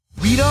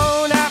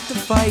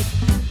fight.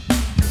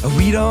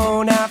 We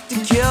don't have to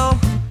kill.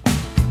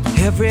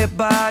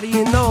 Everybody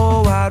in the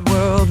whole wide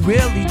world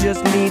really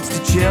just needs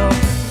to chill.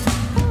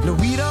 No,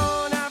 we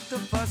don't have to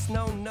fuss,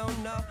 no,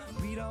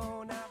 we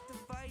don't have to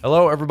fight.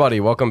 Hello,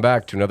 everybody. Welcome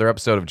back to another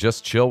episode of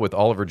Just Chill with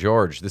Oliver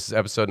George. This is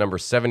episode number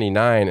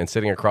 79, and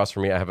sitting across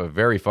from me, I have a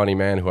very funny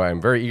man who I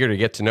am very eager to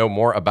get to know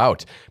more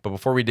about. But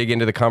before we dig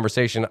into the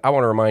conversation, I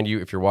want to remind you,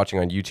 if you're watching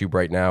on YouTube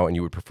right now and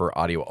you would prefer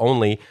audio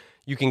only,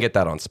 you can get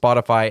that on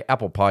Spotify,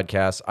 Apple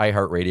Podcasts,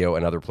 iHeartRadio,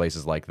 and other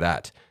places like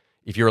that.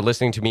 If you're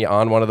listening to me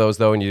on one of those,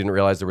 though, and you didn't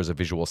realize there was a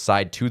visual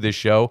side to this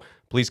show,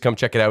 please come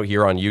check it out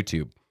here on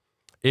YouTube.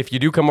 If you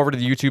do come over to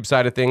the YouTube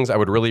side of things, I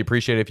would really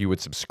appreciate it if you would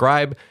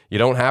subscribe. You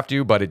don't have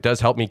to, but it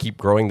does help me keep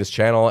growing this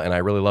channel, and I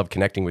really love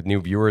connecting with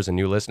new viewers and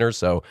new listeners.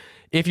 So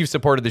if you've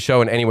supported the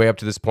show in any way up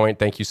to this point,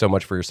 thank you so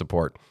much for your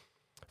support.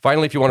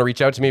 Finally, if you want to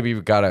reach out to me, if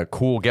you've got a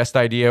cool guest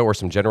idea or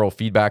some general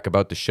feedback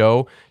about the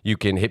show, you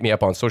can hit me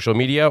up on social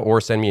media or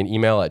send me an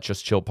email at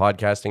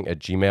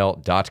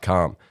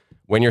justchillpodcasting@gmail.com.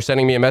 When you're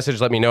sending me a message,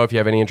 let me know if you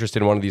have any interest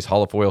in one of these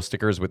holofoil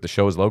stickers with the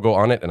show's logo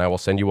on it, and I will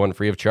send you one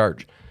free of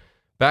charge.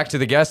 Back to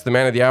the guest, the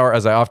man of the hour,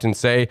 as I often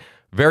say,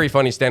 very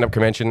funny stand-up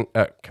comedian,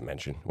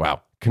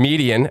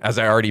 as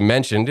I already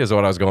mentioned, is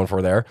what I was going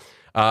for there.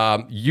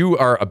 You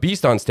are a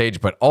beast on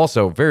stage, but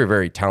also very,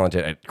 very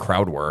talented at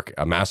crowd work,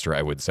 a master,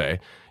 I would say.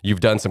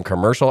 You've done some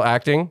commercial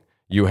acting.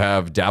 You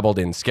have dabbled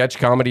in sketch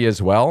comedy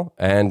as well,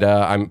 and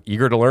I'm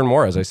eager to learn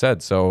more, as I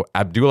said. So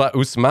Abdullah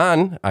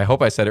Usman, I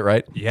hope I said it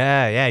right.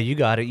 Yeah, you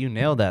got it. You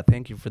nailed that.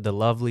 Thank you for the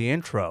lovely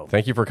intro.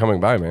 Thank you for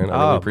coming by, man.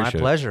 I really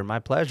appreciate it. My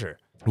pleasure.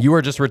 You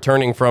were just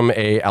returning from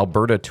a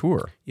Alberta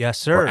tour. Yes,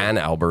 sir. Or an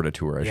Alberta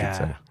tour, I should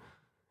say.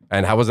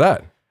 And how was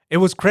that? It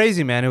was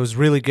crazy, man. It was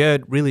really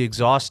good, really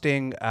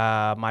exhausting.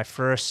 My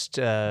first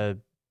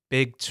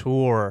big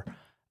tour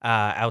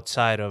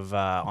outside of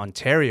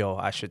Ontario,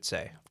 I should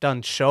say. I've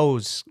done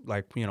shows,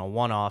 like,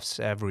 one-offs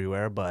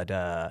everywhere, but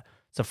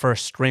it's the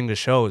first string of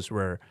shows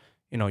where,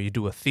 you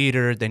do a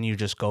theater, then you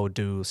just go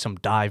do some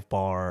dive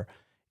bar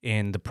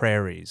in the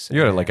prairies.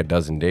 You had like a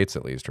dozen dates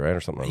at least, right?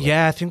 Or something like that.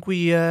 Yeah, I think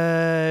we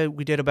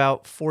did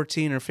about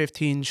 14 or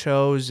 15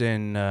 shows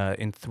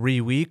in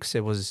 3 weeks.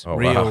 It was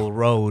real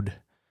road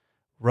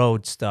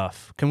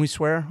stuff. Can we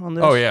swear on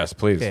this? Oh, yes,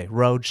 please. Okay,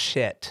 road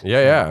shit.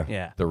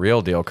 Yeah. The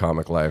real deal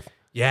comic life.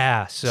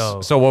 Yeah, so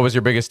what was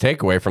your biggest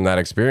takeaway from that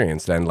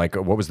experience then? Like,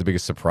 what was the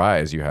biggest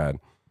surprise you had?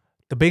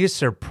 the biggest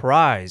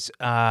surprise,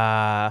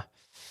 that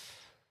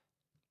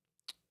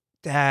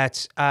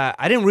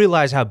I didn't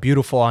realize how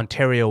beautiful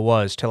Ontario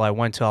was till I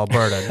went to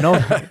Alberta. No,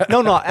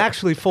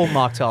 actually full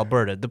knock to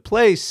Alberta. The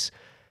place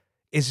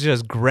is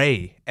just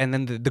gray, and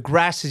then the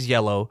grass is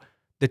yellow,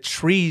 the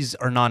trees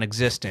are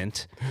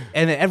non-existent,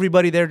 and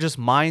everybody there just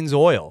mines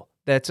oil.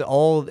 That's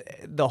all,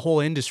 the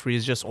whole industry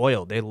is just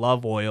oil. They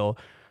love oil.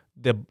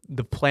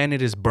 The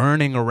planet is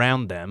burning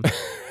around them.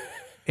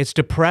 It's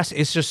depressed.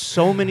 It's just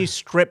so many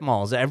strip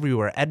malls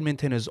everywhere.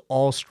 Edmonton is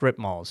all strip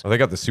malls. Oh, they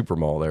got the super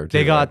mall there too.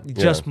 They got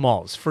just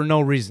malls for no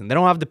reason. They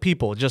don't have the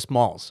people, just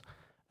malls.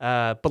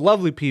 But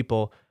lovely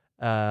people.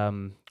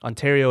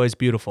 Ontario is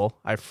beautiful.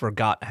 I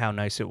forgot how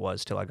nice it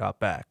was till I got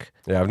back.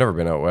 Yeah, I've never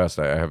been out west.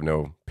 I have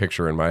no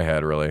picture in my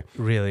head, really.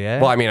 Really, eh?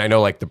 Well, I mean, I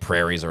know like the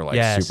prairies are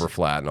like super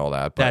flat and all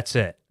that. But that's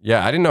it.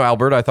 Yeah, I didn't know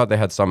Alberta. I thought they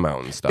had some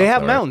mountain stuff. They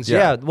have mountains,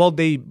 yeah. Well,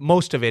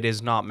 most of it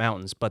is not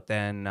mountains, but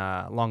then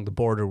along the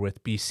border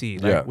with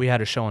BC, we had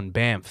a show in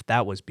Banff.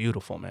 That was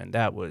beautiful, man.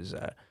 That was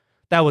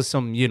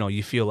some,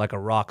 you feel like a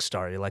rock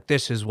star. You're like,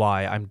 this is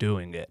why I'm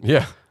doing it.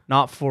 Yeah.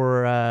 Not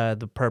for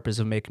the purpose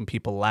of making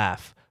people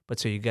laugh, but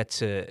so you get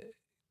to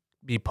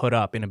be put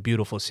up in a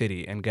beautiful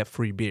city and get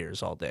free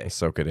beers all day.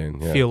 Soak it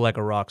in. Yeah. Feel like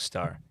a rock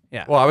star.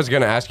 Yeah. Well, I was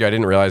going to ask you, I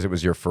didn't realize it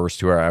was your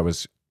first tour. I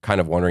was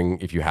kind of wondering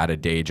if you had a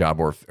day job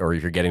or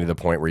if you're getting to the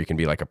point where you can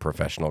be like a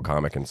professional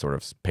comic and sort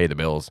of pay the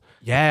bills.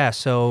 Yeah.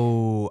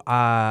 So,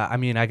 I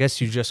mean, I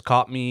guess you just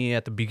caught me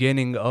at the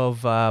beginning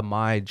of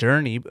my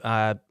journey.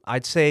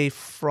 I'd say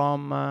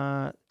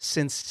from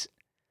since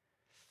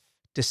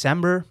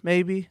December,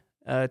 maybe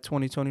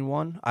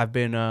 2021, I've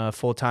been a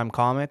full-time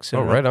comic.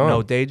 So right on.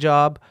 No day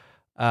job.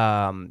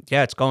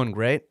 It's going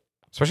great.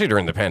 Especially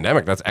during the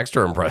pandemic, that's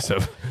extra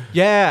impressive.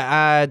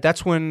 Yeah,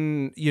 that's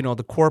when,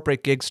 the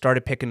corporate gigs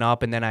started picking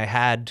up, and then I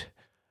had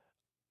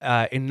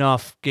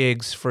enough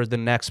gigs for the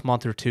next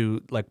month or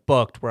two, like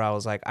booked, where I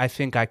was like, I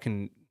think I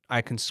can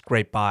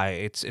scrape by.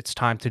 It's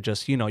time to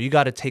just, you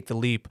got to take a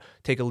leap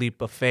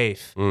of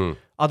faith.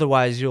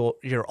 Otherwise,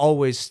 you're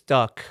always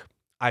stuck.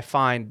 I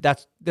find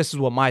this is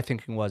what my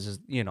thinking was, is,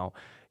 you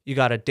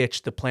got to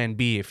ditch the plan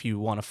B if you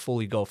want to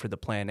fully go for the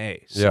plan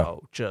A.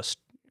 So just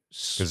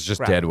it's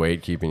just dead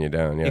weight keeping you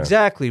down. Yeah,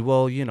 exactly.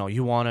 Well,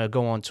 you want to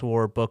go on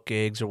tour, book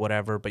gigs or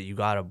whatever, but you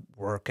got to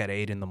work at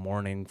 8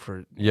 a.m.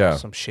 for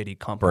some shitty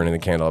company. Burning the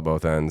candle at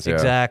both ends. Yeah.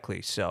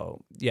 Exactly.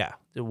 So it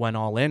went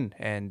all in,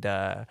 and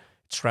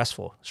it's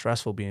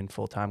stressful being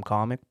full-time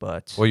comic,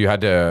 but well, you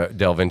had to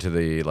delve into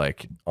the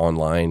like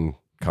online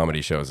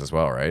comedy shows as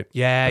well, right?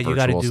 Yeah, The you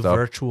got to virtual do stuff.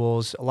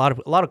 virtuals.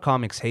 A lot of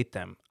comics hate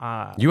them.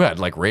 You had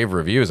like rave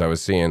reviews I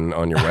was seeing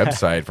on your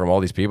website from all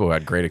these people who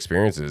had great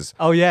experiences.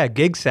 Oh yeah,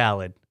 Gig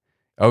Salad.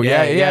 Oh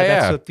yeah.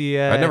 That's what the.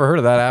 I'd never heard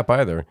of that app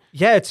either.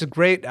 Yeah, it's a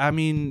great. I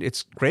mean,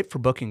 it's great for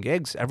booking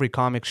gigs. Every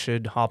comic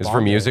should hop Is it on for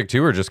there. music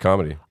too, or just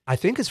comedy? I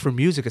think it's for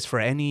music. It's for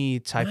any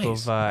type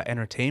Nice. of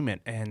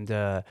entertainment, and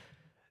a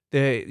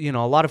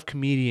lot of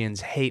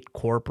comedians hate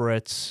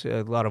corporates.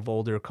 A lot of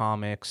older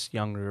comics,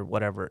 younger,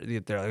 whatever.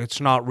 They're like,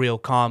 it's not real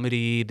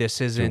comedy. This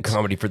Doing isn't.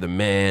 comedy for the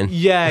man.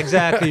 Yeah,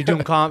 exactly. You're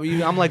doing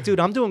comedy. I'm like, dude,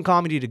 I'm doing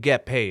comedy to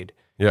get paid.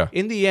 Yeah.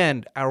 In the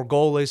end, our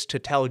goal is to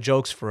tell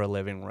jokes for a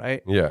living,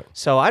 right? Yeah.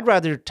 So I'd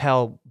rather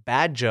tell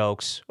bad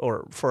jokes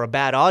or for a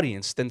bad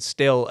audience than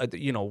still,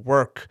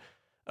 work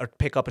or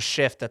pick up a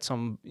shift at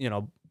some,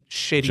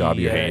 shitty Job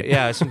you hate.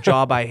 Yeah, some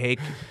job I hate,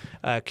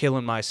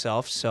 killing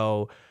myself.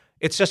 So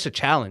it's just a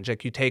challenge.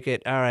 Like you take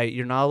it, all right,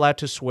 you're not allowed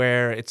to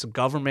swear. It's a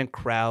government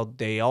crowd.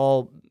 They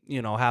all,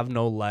 have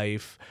no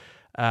life.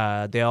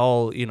 They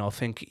all,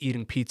 think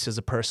eating pizza is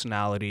a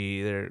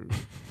personality. They're,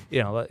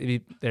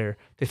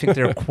 they think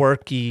they're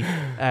quirky.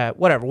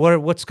 Whatever.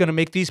 What's going to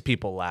make these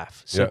people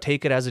laugh? So Yeah.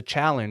 take it as a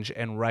challenge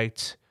and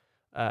write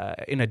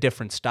in a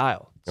different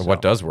style. And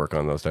what does work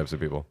on those types of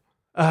people?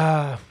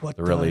 What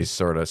The really does?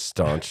 sort of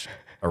staunch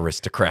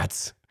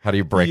aristocrats. How do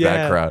you break Yeah.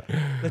 that crowd?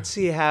 Let's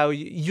see how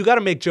you got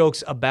to make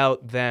jokes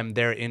about them,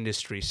 their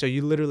industry. So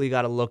you literally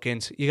got to look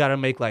into. You got to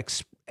make like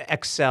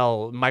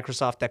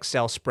Microsoft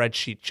Excel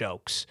spreadsheet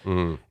jokes.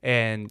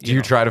 And Do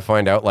you try to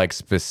find out like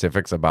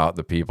specifics about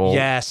the people?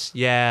 Yes,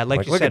 yeah,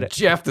 like you Look said. at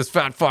Jeff, this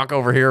fat fuck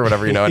over here, or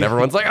whatever, and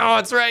everyone's like, oh,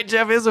 that's right,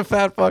 Jeff is a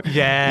fat fuck.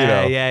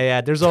 Yeah,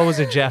 yeah. There's always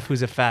a Jeff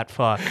who's a fat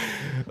fuck.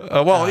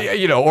 Or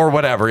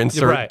whatever.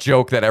 Insert Right.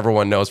 joke that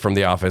everyone knows from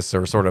The Office,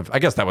 or sort of. I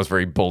guess that was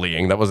very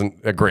bullying. That wasn't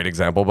a great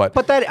example, but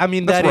But that's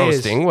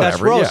roasting, that's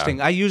whatever, yeah.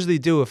 roasting. I usually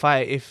do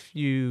if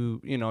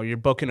you're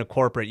booking a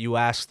corporate, you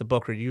ask the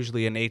booker,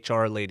 usually an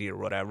HR lady or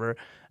whatever.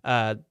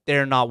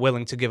 They're not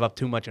willing to give up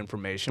too much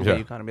information, Yeah. but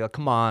you kind of be like,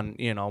 come on,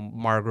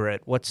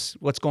 Margaret, what's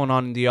going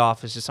on in the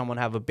office? Did someone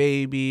have a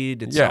baby?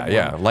 Did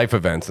someone... life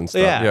events and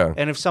stuff. Yeah.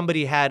 And if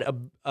somebody had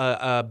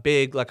a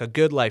big, like a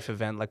good life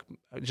event, like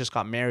just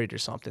got married or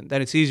something,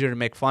 then it's easier to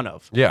make fun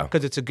of. Yeah.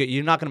 Because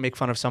you're not going to make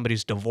fun of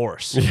somebody's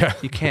divorce. Yeah.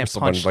 You can't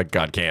Someone punch. like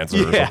got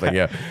cancer or something.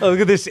 Yeah. Oh,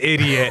 look at this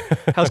idiot.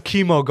 How's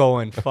chemo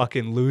going,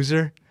 fucking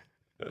loser?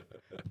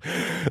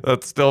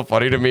 That's still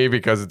funny to me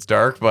because it's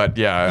dark, but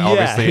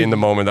obviously in the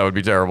moment that would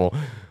be terrible.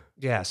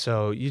 Yeah,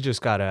 so you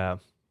just gotta.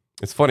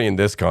 It's funny in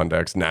this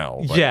context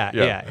now. But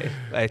Yeah.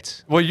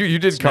 It's Well, you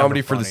did comedy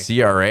never for the funny.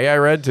 CRA, I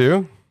read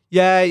too.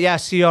 yeah.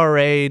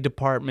 CRA,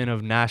 Department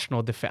of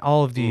National Defense,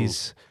 all of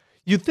these.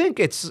 You think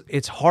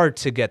it's hard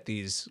to get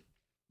these,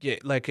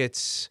 like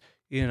it's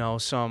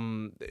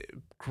some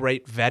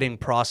great vetting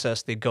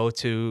process they go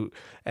to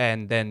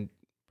and then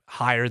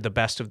hire the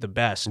best of the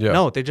best. Yeah.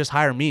 No, they just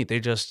hire me.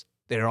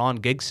 They're on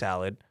Gig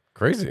Salad.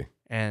 Crazy.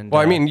 And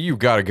Well, I mean, you've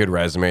got a good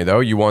resume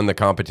though. You won the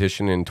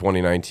competition in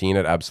 2019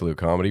 at Absolute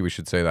Comedy. We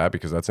should say that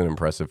because that's an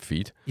impressive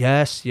feat.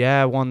 yes,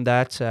 yeah, I won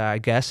that. I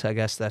guess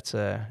that's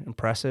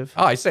impressive.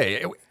 Oh, I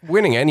say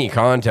winning any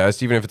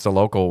contest, even if it's a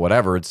local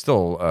whatever, it's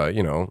still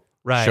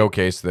Right.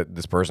 showcase that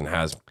this person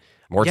has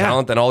more Yeah.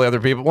 talent than all the other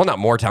people. Well, not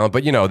more talent,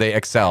 but they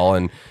excel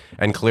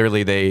and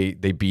clearly they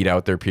beat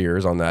out their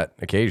peers on that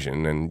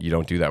occasion, and you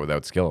don't do that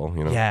without skill.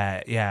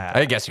 Yeah.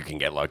 I guess you can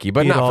get lucky,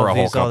 but Beat not all for a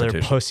whole these other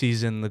competition.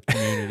 pussies in the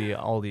community.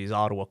 All these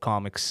Ottawa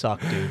comics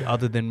suck, dude.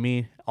 Other than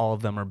me, all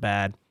of them are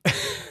bad.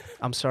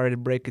 I'm sorry to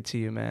break it to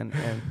you, man.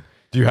 And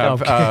Do you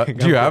have No, I'm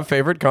do you have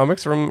favorite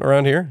comics from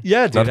around here?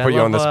 yeah, dude, Not to I put you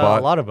love, on the spot.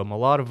 A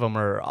lot of them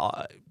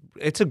are.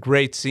 It's a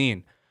great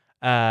scene.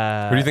 Who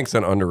do you think's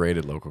an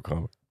underrated local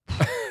comic?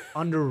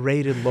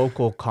 Underrated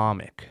local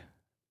comic?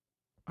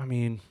 I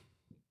mean,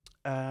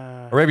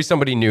 Or maybe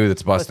somebody new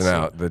that's busting Let's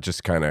see. out that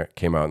just kind of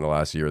came out in the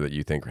last year that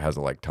you think has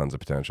like tons of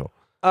potential.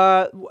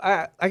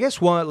 I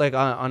guess one like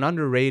on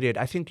underrated.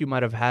 I think you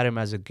might have had him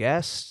as a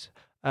guest.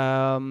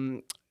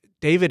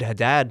 David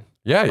Haddad.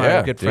 Yeah, my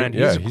yeah, good dude, friend.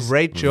 yeah, He's a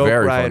great joke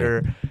very funny.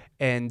 writer,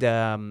 and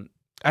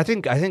I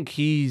think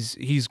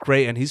he's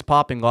great, and he's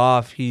popping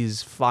off.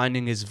 He's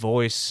finding his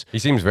voice. He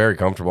seems very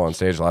comfortable on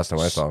stage last time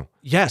I saw him.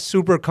 Yeah,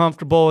 super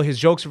comfortable. His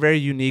jokes are very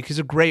unique. He's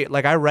a great,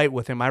 like I write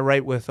with him. I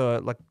write with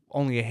like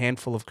only a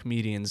handful of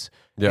comedians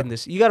Yeah. in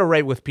this. You got to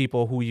write with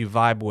people who you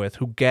vibe with,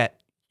 who get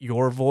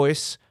your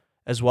voice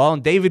as well.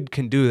 And David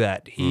can do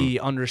that. He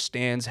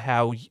understands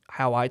how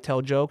I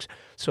tell jokes.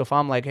 So if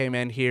I'm like, hey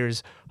man,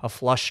 here's a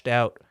flushed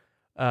out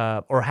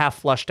or half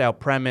flushed out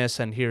premise,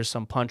 and here's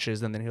some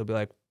punches, and then he'll be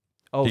like,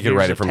 oh, He could here's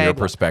write a it from your tagline.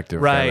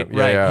 perspective. Right, kind of.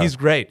 Yeah, right. yeah. He's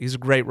great. He's a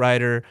great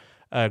writer,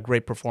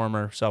 great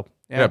performer. So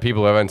Yeah,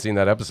 people who haven't seen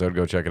that episode,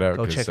 go check it out.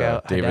 Go 'cause, check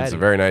out David's Haddadi. a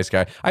very nice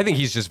guy. I think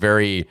he's just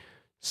very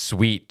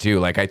sweet too.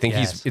 Like I think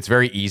Yes. it's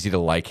very easy to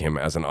like him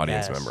as an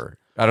audience Yes. member.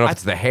 I don't know if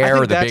it's the hair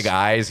think or the big that's-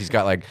 eyes. He's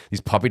got like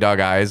these puppy dog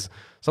eyes.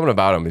 Something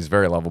about him. He's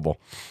very lovable.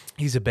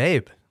 he's a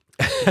babe.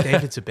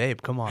 David's a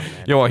babe. Come on,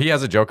 man. Yeah, well, he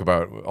has a joke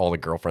about all the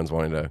girlfriends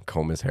wanting to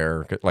comb his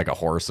hair like a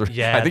horse.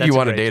 Yeah, I think that's you a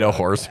want to great date a joke.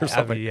 horse or I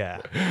something. mean,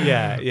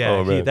 yeah.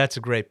 Oh, man. That's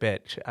a great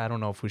bit. I don't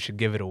know if we should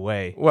give it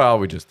away. Well,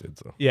 we just did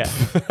so. Yeah.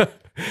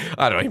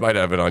 I don't know. He might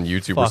have it on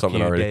YouTube or Fuck something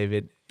you, already.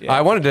 David. Yeah.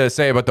 I wanted to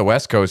say about the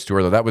West Coast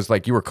tour though. That was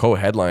like you were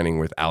co-headlining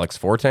with Alex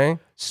Forte.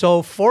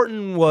 So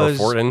Fortin was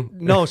Fortin?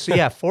 no. So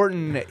yeah,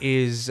 Fortin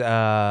is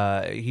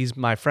he's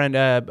my friend,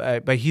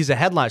 but he's a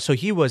headline. So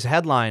he was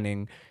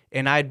headlining,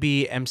 and I'd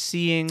be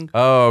emceeing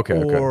Oh,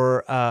 okay.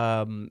 or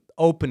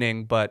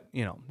opening, but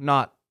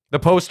not The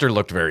poster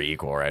looked very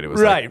equal, right? It was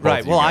right. like both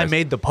Right. you Well, I guys.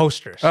 made the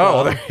poster. So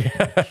Oh, well,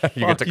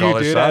 you get to Fuck call you, the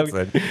dude. shots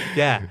then.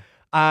 yeah.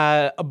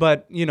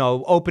 But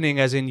opening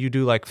as in you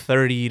do like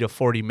 30 to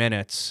 40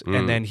 minutes,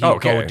 and then he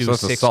Okay, go do so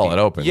it's a 60. solid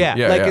open. Yeah,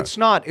 Yeah, like yeah. it's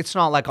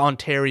not like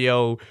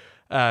Ontario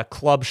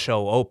club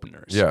show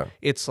openers. Yeah.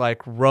 it's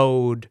like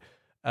road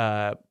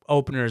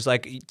openers.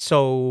 Like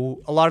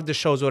so, a lot of the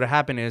shows what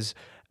happen is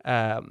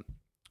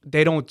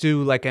they don't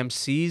do like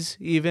MCs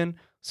even.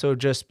 So it'd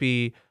just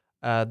be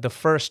the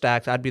first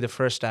act. I'd be the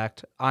first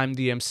act. I'm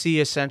the MC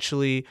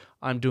essentially.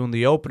 I'm doing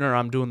the opener.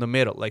 I'm doing the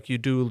middle. Like you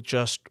do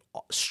just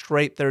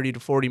straight 30 to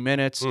 40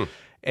 minutes.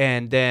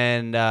 And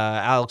then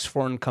Alex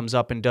Fortin comes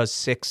up and does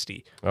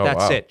 60. Oh, That's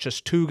wow. it.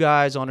 Just two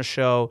guys on a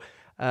show.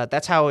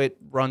 That's how it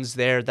runs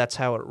there. That's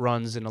how it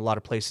runs in a lot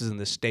of places in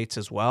the States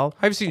as well.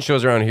 I've seen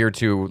shows around here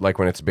too, like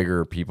when it's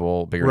bigger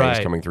people, bigger names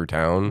Right. coming through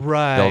town.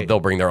 Right. They'll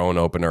bring their own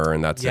opener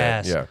and that's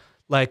Yes. it. Yeah.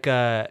 Like,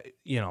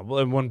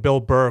 when Bill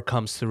Burr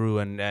comes through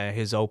and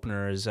his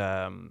opener is,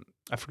 I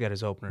forget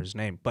his opener's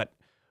name, but,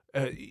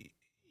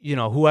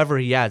 whoever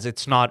he has,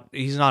 he's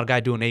not a guy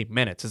doing 8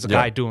 minutes. It's a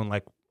Yeah. guy doing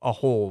like a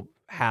whole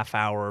half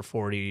hour,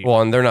 40.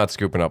 Well, and they're not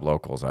scooping up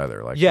locals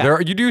either. Like, Yeah.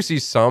 you do see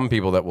some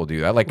people that will do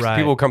that. Like, Right.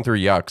 people come through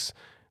Yucks,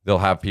 they'll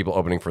have people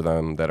opening for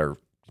them that are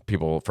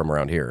people from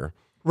around here,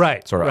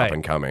 right. sort of right. up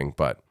and coming.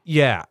 But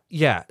Yeah.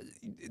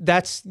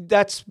 That's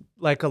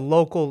like a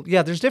local.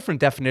 Yeah, there's different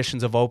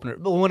definitions of opener.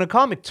 But when a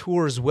comic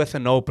tours with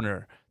an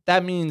opener,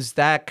 that means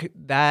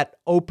that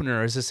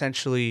opener is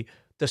essentially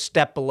the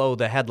step below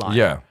the headline.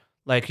 yeah,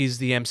 Like he's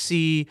the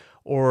MC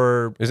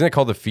or isn't it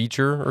called the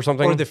feature or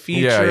something? the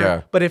feature. Yeah,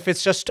 yeah. But if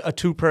it's just a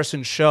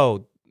 2-person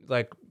show,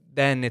 like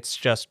then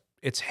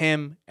it's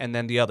him and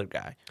then the other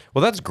guy.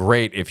 Well, that's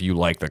great if you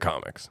like the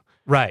comics.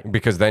 Right.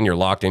 Because then you're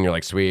locked in. You're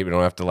like, sweet. We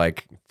don't have to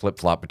like flip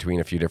flop between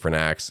a few different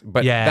acts.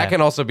 But Yeah. that can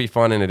also be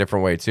fun in a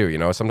different way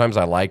too. Sometimes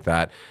I like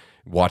that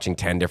watching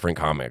 10 different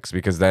comics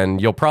because then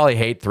you'll probably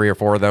hate 3 or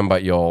 4 of them,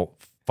 but you'll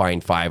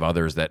find 5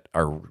 others that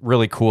are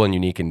really cool and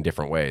unique in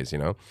different ways.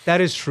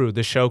 That is true.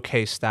 The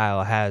showcase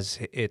style has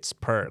its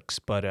perks,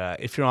 but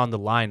if you're on the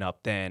lineup,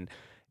 then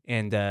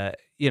a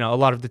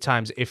lot of the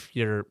times if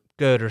you're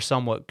good or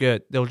somewhat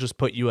good, they'll just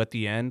put you at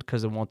the end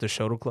because they want the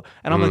show to close.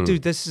 And I'm like,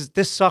 dude,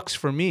 this sucks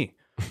for me.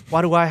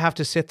 Why do I have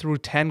to sit through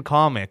 10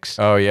 comics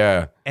Oh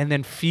yeah, and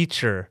then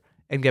feature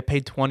and get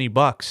paid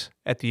 $20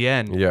 at the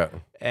end? yeah.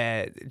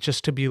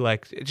 Just to be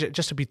like,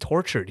 just to be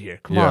tortured here.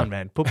 Come Yeah. on,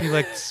 man. Put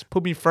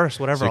me first.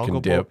 Whatever. So you I'll can go.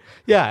 dip.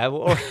 Yeah,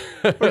 or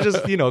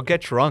just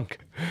get drunk.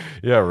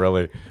 Yeah,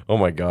 really. Oh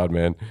my god,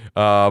 man.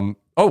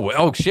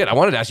 Oh shit. I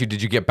wanted to ask you,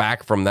 did you get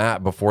back from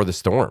that before the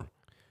storm?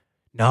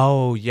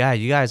 No, yeah,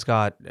 you guys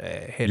got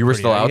hit. You were pretty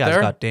still hard. out you guys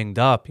there? got dinged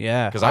up.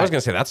 Yeah, Because I was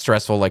gonna say that's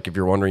stressful. Like if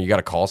you're wondering, you got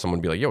to call someone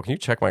and be like, "Yo, can you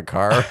check my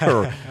car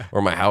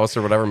or my house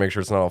or whatever? Make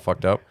sure it's not all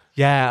fucked up."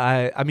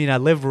 Yeah, I mean, I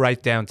live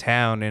right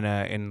downtown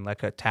in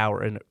like a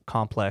tower in a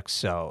complex,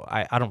 so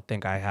I don't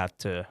think I have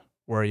to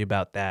worry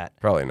about that.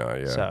 Probably not.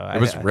 Yeah, So it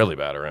was really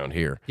bad around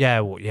here. Yeah,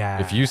 well, yeah.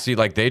 If you see,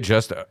 like, they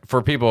just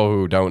for people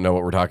who don't know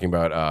what we're talking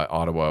about,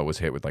 Ottawa was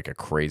hit with like a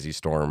crazy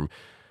storm,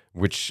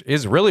 which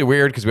is really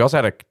weird because we also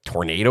had a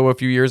tornado a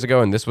few years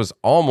ago, and this was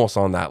almost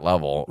on that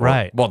level.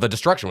 Right. Well, the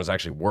destruction was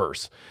actually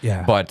worse.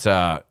 Yeah. But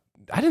I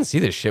didn't see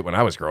this shit when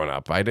I was growing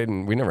up.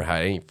 We never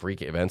had any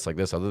freak events like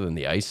this other than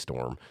the ice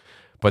storm.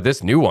 But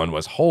this new one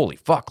was holy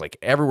fuck. Like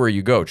everywhere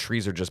you go,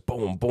 trees are just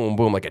boom, boom,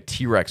 boom, like a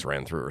T-Rex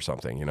ran through or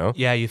something,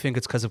 Yeah, you think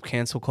it's because of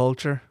cancel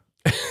culture?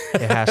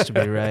 It has to be,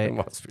 right? It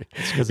must be.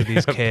 It's because of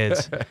these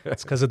kids.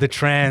 It's because of the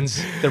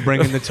trans. They're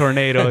bringing the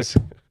tornadoes.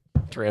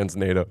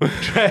 Transnado.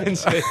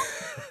 Trans.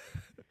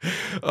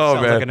 Oh,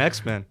 Sounds man. like an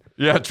X-Men.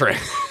 Yeah,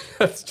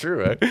 that's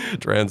true, right?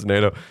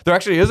 Transnado. There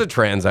actually is a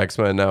trans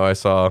X-Men now, I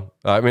saw.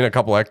 A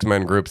couple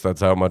X-Men groups, that's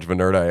how much of a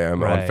nerd I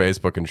am on Right.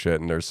 Facebook and shit,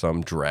 and there's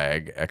some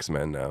drag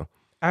X-Men now.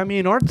 I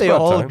mean, aren't they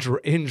about all time.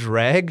 in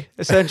drag,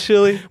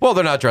 essentially? Well,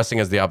 they're not dressing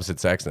as the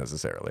opposite sex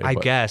necessarily. I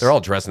but guess. They're all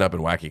dressing up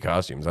in wacky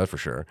costumes, that's for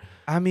sure.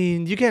 I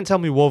mean, you can't tell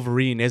me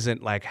Wolverine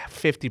isn't like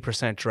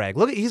 50% drag.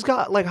 Look, he's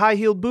got like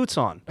high-heeled boots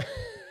on.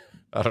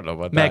 I don't know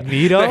about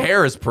Magneto? that. The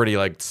hair is pretty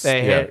like...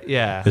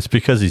 Yeah. It's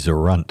because he's a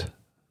runt.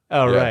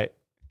 Oh, Yeah. right.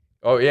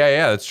 Oh,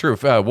 yeah, that's true.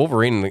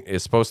 Wolverine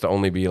is supposed to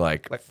only be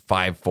like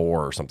 5'4"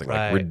 or something,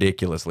 Right. like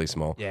ridiculously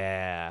small.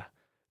 Yeah.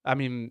 I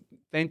mean,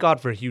 thank God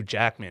for Hugh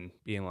Jackman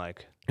being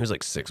like, He was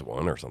like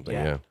 6'1" or something,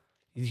 Yeah.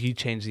 yeah. he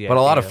changed the But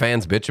a lot of idea.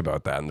 fans bitch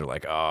about that, and they're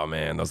like, "Oh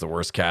man, that's the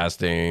worst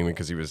casting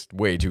because he was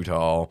way too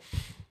tall."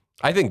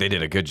 I think they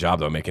did a good job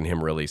though, making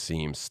him really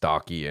seem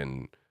stocky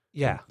and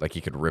Yeah, like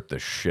he could rip the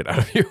shit out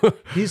of you.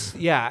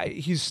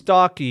 he's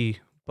stocky,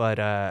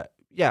 but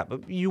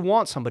but you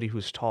want somebody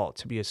who's tall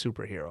to be a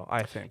superhero,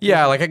 I think.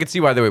 Yeah, like I could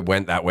see why they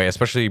went that way,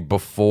 especially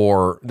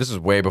before, this is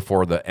way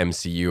before the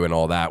MCU and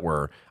all that,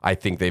 where I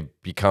think they've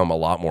become a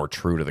lot more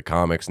true to the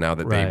comics now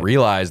that they Right.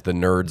 realize the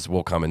nerds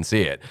will come and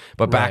see it.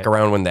 But back Right.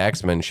 around when the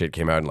X-Men shit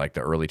came out in like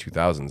the early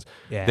 2000s,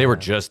 they were Yeah.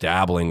 just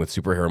dabbling with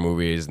superhero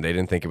movies and they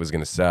didn't think it was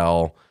going to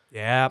sell.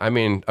 Yeah. I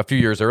mean, a few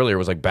years earlier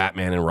was like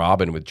Batman and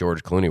Robin with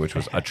George Clooney, which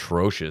was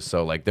atrocious.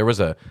 So like there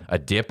was a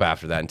dip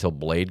after that until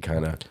Blade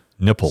kind of,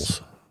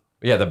 Nipples.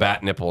 yeah, the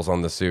bat nipples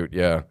on the suit.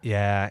 Yeah.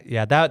 Yeah.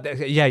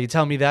 You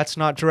tell me that's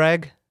not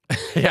drag?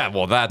 Yeah,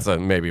 well, that's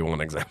maybe one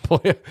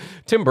example.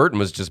 Tim Burton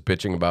was just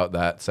bitching about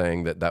that,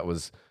 saying that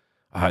was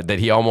that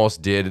he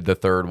almost did the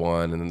third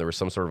one, and then there was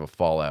some sort of a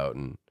fallout.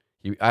 And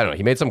I don't know.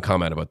 He made some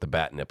comment about the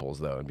bat nipples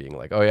though, and being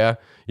like, "Oh yeah,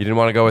 you didn't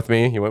want to go with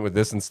me. You went with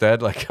this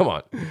instead." Like, come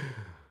on.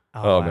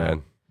 Oh wow.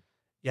 man.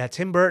 Yeah,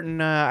 Tim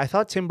Burton. I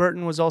thought Tim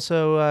Burton was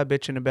also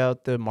bitching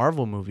about the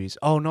Marvel movies.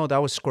 Oh no, that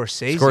was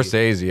Scorsese.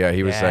 Scorsese, yeah,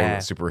 he was saying Yeah.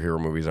 that superhero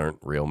movies aren't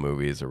real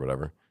movies or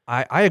whatever.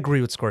 I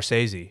agree with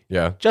Scorsese.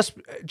 Yeah.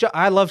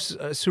 I love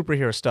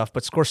superhero stuff,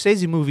 but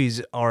Scorsese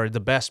movies are the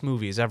best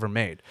movies ever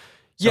made.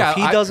 So Yeah, if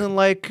he I- doesn't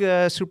like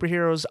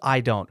superheroes, I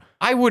don't.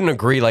 I wouldn't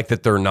agree like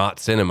that they're not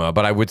cinema,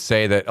 but I would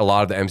say that a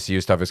lot of the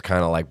MCU stuff is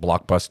kind of like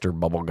blockbuster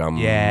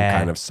bubblegum Yeah.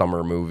 kind of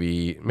summer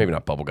movie. Maybe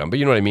not bubblegum, but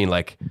you know what I mean?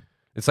 Like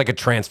it's like a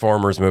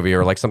Transformers movie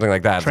or like something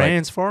like that. It's like,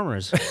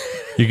 Transformers.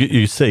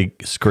 You say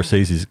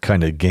Scorsese's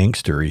kind of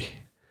gangstery.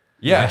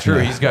 yeah, true.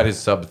 He's got his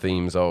sub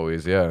themes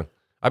always. Yeah.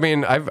 I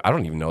mean, I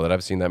don't even know that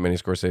I've seen that many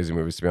Scorsese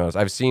movies, to be honest.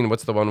 I've seen,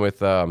 what's the one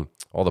with all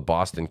the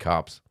Boston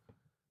cops?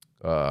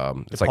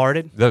 It's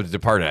Departed? Like The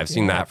Departed. I've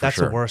seen that for That's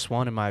sure. the worst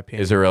one in my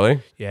opinion. Is it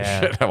really?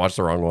 Yeah. Shit, I watched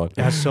the wrong one. It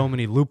has so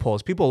many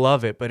loopholes. People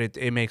love it, but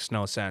it makes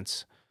no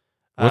sense.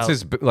 What's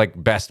his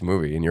like best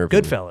movie in your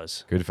opinion?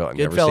 Goodfellas? Goodfellas.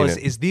 Never Goodfellas seen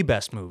it. is the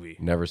best movie.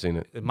 Never seen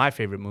it. My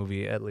favorite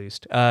movie, at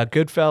least.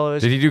 Goodfellas.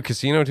 Did he do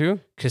Casino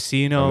too?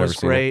 Casino I've is never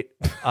seen great.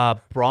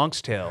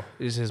 Bronx Tale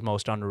is his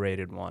most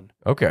underrated one.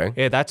 Okay.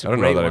 Yeah, that's a I don't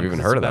know great that one I've even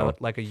 'cause heard it's of that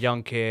about, one. like a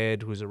young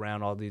kid who's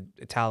around all the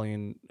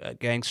Italian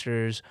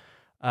gangsters.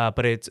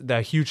 But it's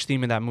the huge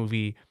theme in that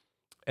movie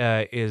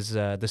is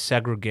the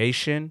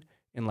segregation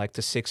in like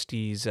the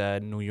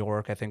 60s New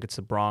York. I think it's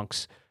the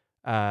Bronx.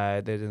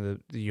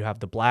 You have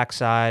the black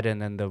side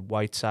and then the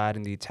white side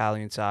and the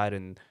Italian side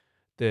and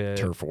the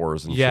Turf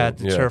wars and yeah, shit.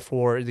 the turf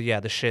war,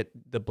 the shit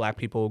the black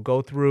people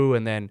go through,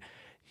 and then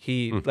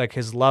he like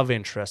his love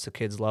interest, the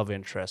kid's love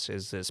interest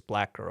is this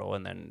black girl,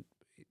 and then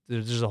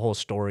there's a whole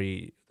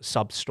story,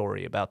 sub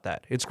story about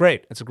that. It's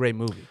great. It's a great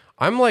movie.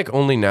 I'm like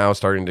only now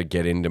starting to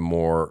get into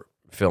more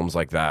films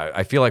like that.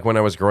 I feel like when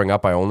I was growing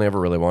up, I only ever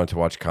really wanted to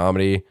watch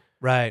comedy,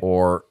 Right.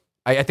 or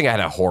I think I had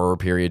a horror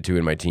period too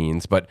in my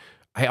teens, but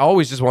I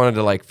always just wanted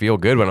to like feel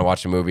good when I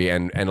watched a movie,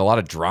 and a lot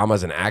of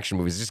dramas and action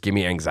movies just give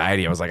me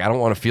anxiety. I was like, I don't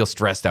want to feel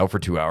stressed out for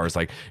 2 hours.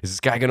 Like, is this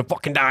guy gonna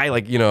fucking die?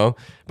 Like, you know.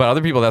 But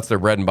other people, that's their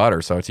bread and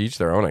butter. So to each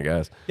their own, I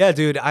guess. Yeah,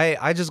 dude.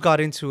 I just got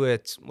into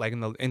it like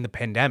in the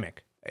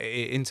pandemic,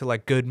 into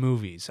like good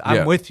movies. I'm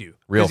Yeah. with you. 'Cause,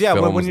 Real yeah,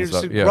 films when and you're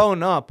stuff, yeah.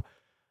 growing up,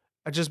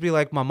 I'd just be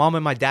like, my mom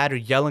and my dad are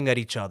yelling at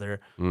each other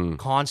Mm.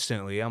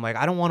 constantly. I'm like,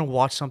 I don't want to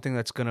watch something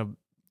that's gonna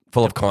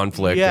Full of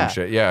conflict and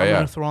shit. Yeah, I'm yeah.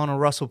 gonna throw on a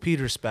Russell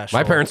Peters special.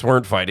 My parents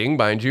weren't fighting,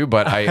 mind you,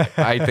 but I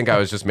think I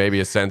was just maybe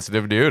a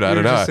sensitive dude. I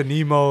You're don't know. just a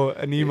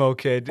Nemo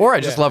kid. Or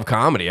I just love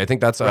comedy. I think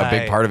that's a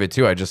big Right. part of it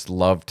too. I just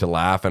love to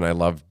laugh, and I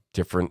love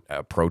different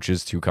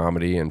approaches to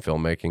comedy and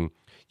filmmaking.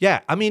 Yeah,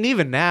 I mean,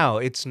 even now,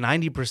 it's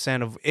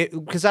 90% of it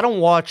because I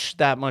don't watch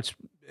that much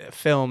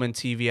film and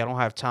TV. I don't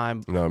have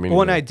time. No, I mean, But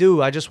when I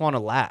do, I just want to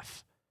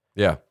laugh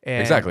yeah,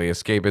 And exactly.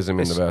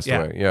 Escapism in the best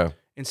yeah. way. Yeah.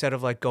 instead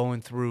of like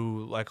going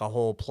through like a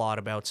whole plot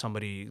about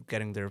somebody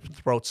getting their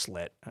throat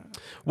slit.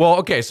 Well,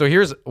 okay. So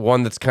here's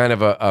one that's kind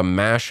of a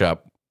mashup.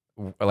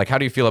 Like, how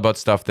do you feel about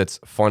stuff that's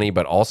funny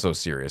but also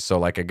serious? So,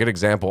 like, a good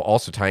example,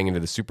 also tying into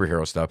the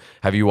superhero stuff.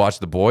 Have you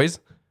watched The Boys?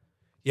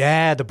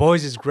 Yeah, The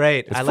Boys is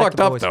great. It's I like fucked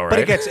The up, Boys. though,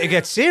 But right? it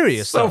gets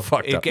serious. So though.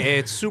 fucked up.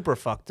 It's super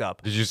fucked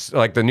up. Did you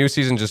like the new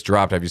season just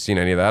dropped? Have you seen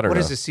any of that or What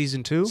no? is this,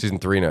 season 2? Season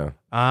 3 now.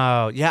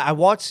 Oh, yeah, I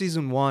watched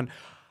season 1.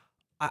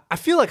 I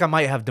feel like I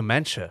might have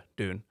dementia,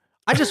 dude.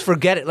 I just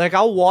forget it. Like,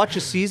 I'll watch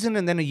a season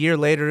and then a year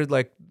later,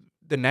 like,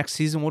 the next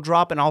season will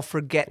drop and I'll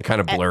forget It kind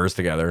of blurs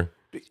together.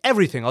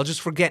 everything. I'll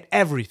just forget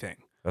everything.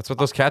 That's what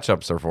those catch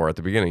ups are for at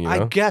the beginning, you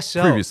know? I guess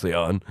so. Previously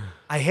on.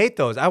 I hate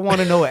those. I want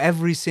to know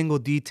every single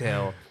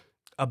detail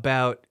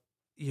about,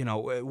 you know,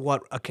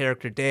 what a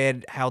character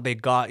did, how they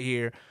got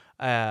here.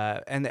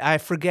 And I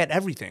forget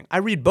everything. I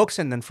read books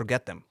and then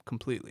forget them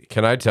completely.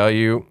 Can I tell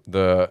you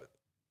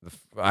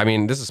I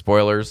mean, this is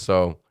spoilers,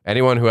 so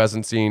anyone who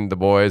hasn't seen The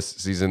Boys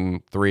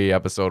season 3,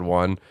 episode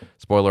 1,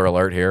 spoiler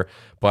alert here.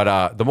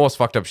 But the most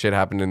fucked up shit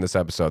happened in this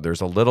episode.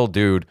 There's a little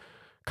dude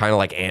kind of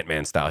like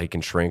Ant-Man style. He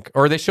can shrink,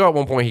 or they show at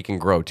one point he can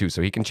grow too,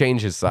 so he can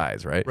change his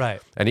size, right?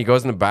 Right. And he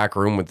goes in the back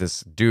room with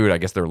this dude. I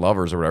guess they're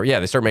lovers or whatever. Yeah,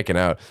 they start making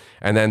out,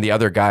 and then the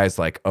other guy's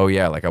like, "Oh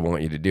yeah, like I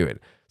want you to do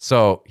it."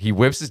 So he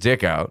whips his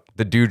dick out.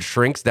 The dude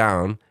shrinks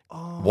down,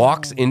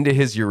 walks into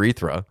his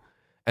urethra,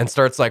 and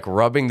starts like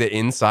rubbing the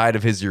inside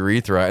of his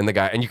urethra.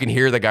 And you can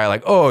hear the guy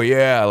like, "Oh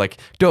yeah, like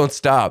don't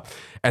stop."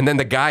 And then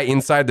the guy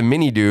inside the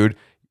mini dude,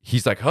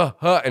 he's like, huh.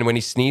 And when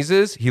he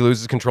sneezes, he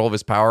loses control of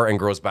his power and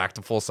grows back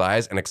to full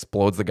size and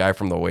explodes the guy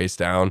from the waist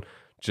down.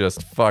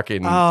 Just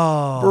fucking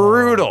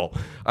brutal.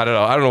 I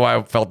don't know why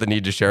I felt the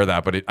need to share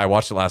that, but I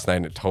watched it last night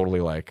and it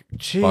totally like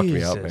fucked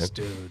me up, man. Jesus,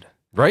 dude.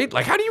 Right?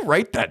 Like, how do you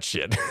write that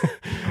shit?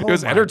 It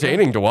was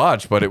entertaining to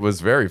watch, but it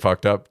was very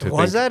fucked up to think.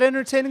 Was that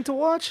entertaining to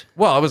watch?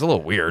 Well, it was a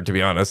little weird, to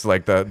be honest.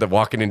 Like, the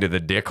walking into the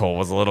dick hole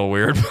was a little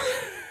weird.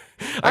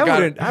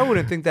 I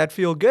wouldn't think that'd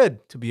feel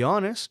good, to be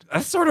honest.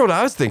 That's sort of what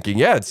I was thinking.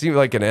 Yeah, it seemed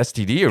like an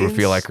STD it would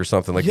feel like or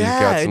something. Like you've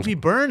got it'd some be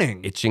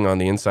burning. itching on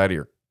the inside of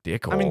your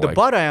dick hole. I mean, the like,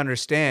 butt I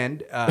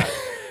understand.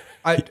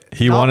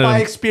 He not wanted by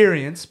him-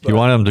 experience, but You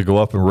want him to go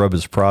up and rub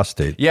his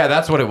prostate. Yeah,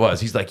 that's what it was.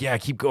 He's like, yeah,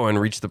 keep going,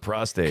 reach the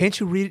prostate. can't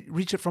you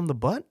reach it from the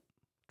butt?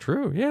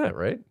 True. Yeah,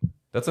 right.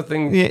 That's a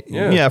thing.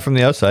 Yeah, from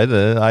the outside.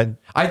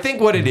 I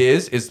think what it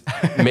is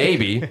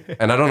maybe,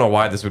 and I don't know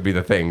why this would be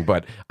the thing,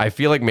 but I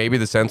feel like maybe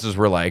the censors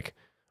were like,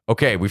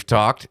 okay, we've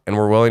talked and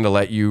we're willing to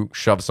let you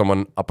shove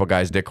someone up a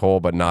guy's dick hole,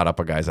 but not up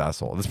a guy's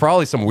asshole. There's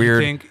probably some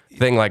weird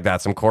thing like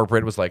that. Some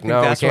corporate was like,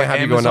 no, we that's can't what have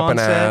you going up an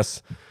Amazon said?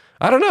 ass.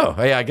 I don't know.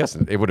 Yeah, I guess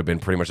it would have been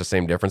pretty much the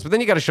same difference, but then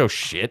you got to show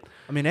shit.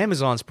 I mean,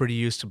 Amazon's pretty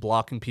used to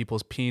blocking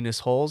people's penis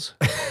holes.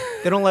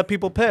 They don't let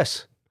people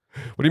piss.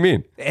 What do you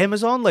mean?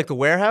 Amazon, like the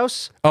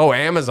warehouse? Oh,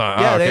 Amazon.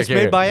 Yeah, oh, okay, it's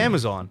okay. made by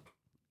Amazon.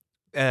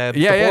 Yeah,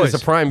 it's a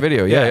Prime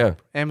Video. Yeah.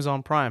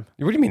 Amazon Prime.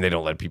 What do you mean they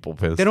don't let people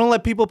piss? They don't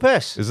let people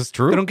piss. Is this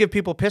true? They don't give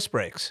people piss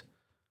breaks.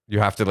 You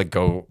have to like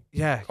go.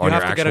 Yeah, On you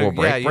your have to get actual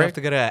break you have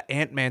to get an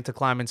Ant-Man to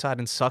climb inside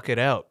and suck it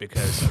out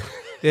because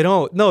they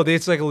don't. No,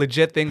 it's like a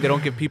legit thing. They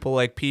don't give people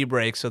like pee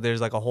breaks. So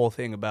there's like a whole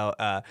thing about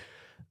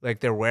like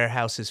their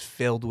warehouse is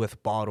filled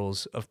with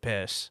bottles of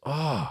piss.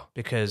 Oh,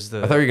 Because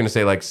I thought you were gonna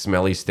say like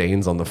smelly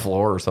stains on the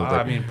floor or something.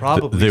 I mean,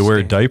 probably they wear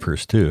stink.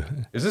 diapers too.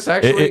 Is this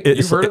actually?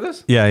 You've heard of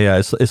this?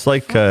 Yeah. It's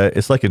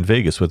like in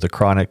Vegas with the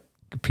chronic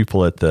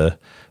people at the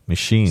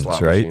machines,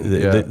 Slot right?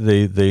 machine,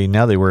 yeah. They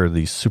now they wear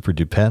these super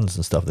depends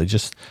and stuff. They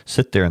just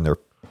sit there and they're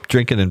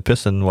drinking and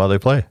pissing while they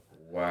play.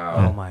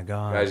 Wow. Oh my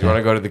god, Guys, you want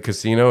to go to the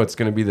casino? It's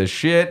gonna be the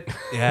shit.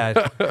 Yeah,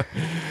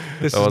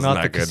 this is wasn't not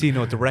that the good.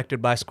 casino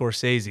directed by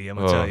Scorsese. I'm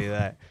gonna Oh. tell you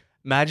that.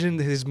 Imagine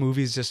his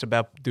movie's just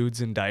about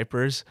dudes in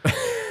diapers.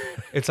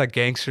 It's like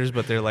gangsters,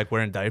 but they're like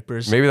wearing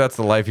diapers. Maybe that's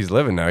the life he's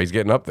living now. He's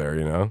getting up there,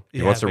 you know. He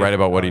Yeah, wants to maybe. write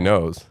about what he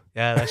knows.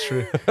 Yeah, that's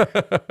true.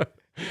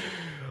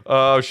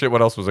 Oh shit!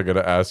 What else was I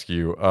gonna ask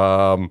you?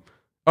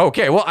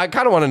 Okay, well, I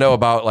kind of want to know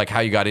about like how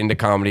you got into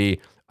comedy.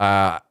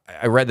 I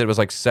read that it was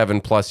like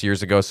 7+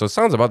 years ago, so it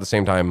sounds about the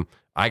same time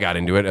I got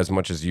into it. As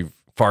much as you've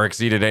far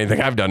exceeded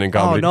anything I've done in Oh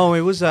comedy. no,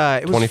 it was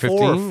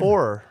 2015?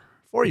 4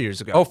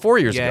 years ago. Oh, 4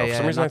 years Yeah, ago. yeah, For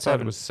some reason, I not thought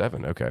 7. it was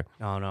 7. Okay.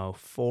 No,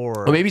 4.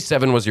 Well, maybe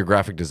 7 was your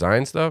graphic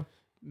design stuff.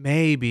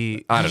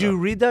 Maybe. I Did don't you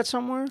know. read that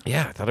somewhere?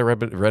 Yeah, I thought I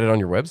read it on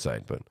your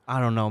website, but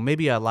I don't know.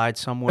 Maybe I lied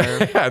somewhere.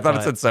 yeah, I thought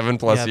it but- said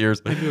 7+ yeah,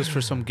 years. Maybe it was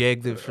for some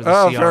gig for the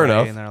Oh, CRA, fair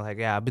enough. and they're like,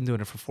 "Yeah, I've been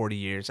doing it for 40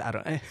 years." I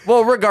don't.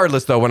 Well,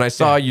 regardless, though, when I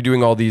saw you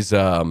doing all these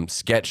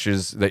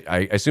sketches, that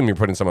I assume you're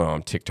putting some of them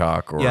on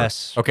TikTok or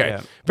Yes, Okay,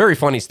 yeah. very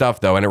funny stuff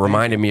though, and it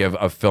reminded me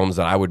of films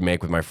that I would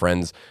make with my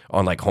friends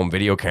on like home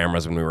video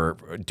cameras when we were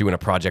doing a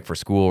project for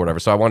school or whatever.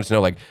 So I wanted to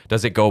know, like,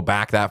 does it go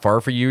back that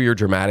far for you? Your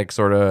dramatic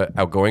sort of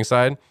outgoing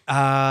side?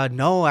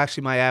 No,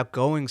 actually, my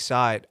outgoing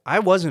side. I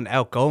wasn't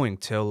outgoing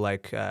till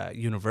like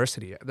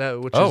university,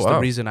 which Oh, is wow. the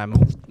reason I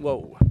moved.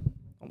 Whoa,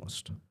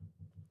 almost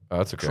Oh,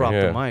 that's okay. dropped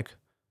yeah. the mic.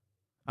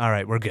 All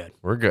right, we're good.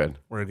 We're good.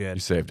 We're You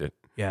good. saved it.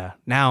 Yeah.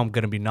 Now I'm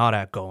gonna be not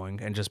outgoing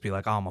and just be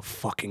like, oh, I'm a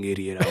fucking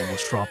idiot. I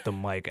almost dropped the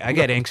mic. I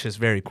get anxious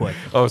very quick.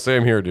 Oh,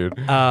 same here, dude.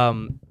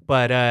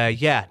 But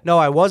yeah, no,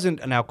 I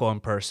wasn't an outgoing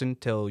person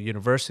till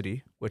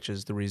university, which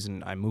is the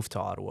reason I moved to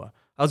Ottawa.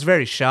 I was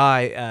very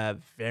shy,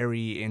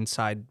 very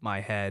inside my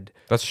head.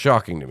 That's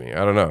shocking to me.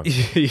 I don't know.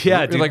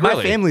 Yeah, dude, Like, my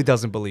really? family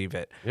doesn't believe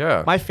it.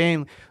 Yeah. My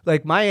family,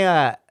 like my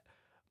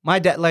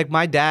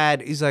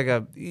dad, he's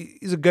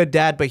a good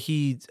dad, but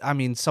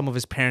some of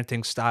his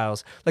parenting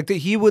styles, like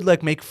he would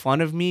like make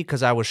fun of me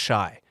because I was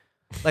shy,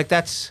 like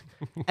that's,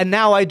 and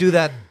now I do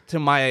that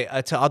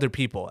to to other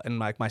people and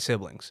like my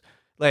siblings,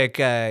 like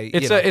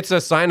It's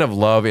a sign of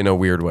love in a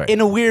weird way. in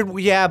a weird,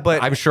 yeah,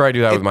 but I'm sure I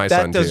do that with my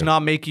son that does too.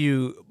 not make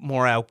you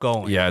more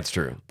outgoing. Yeah, it's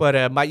true.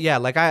 But my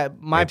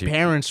Anti-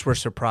 parents were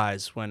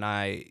surprised when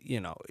I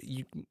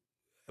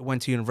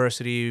went to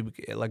university,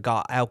 like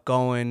got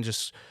outgoing,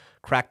 just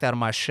cracked out of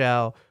my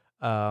shell,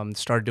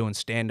 started doing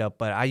stand up.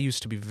 But I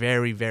used to be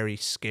very, very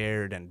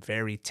scared and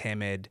very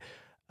timid.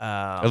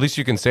 At least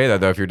you can say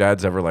that though. If your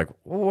dad's ever like,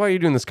 well, "Why are you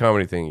doing this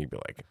comedy thing?" You'd be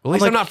like, "At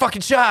least I'm like, not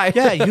fucking shy."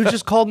 Yeah, you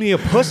just called me a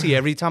pussy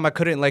every time I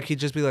couldn't. Like he'd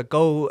just be like,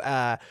 "Go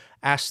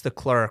ask the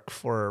clerk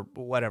for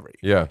whatever.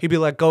 Yeah. He'd be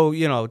like, go,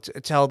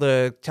 tell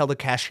the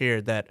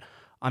cashier that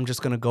I'm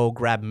just gonna go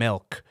grab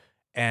milk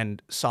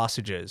and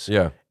sausages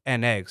Yeah.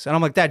 and eggs. And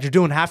I'm like, Dad, you're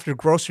doing half your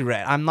grocery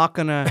rent. I'm not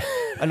gonna,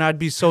 and I'd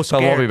be so Tell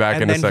scared. him I'll be back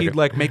and in a then second. he'd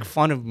like make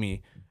fun of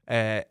me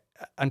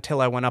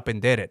until I went up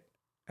and did it,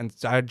 and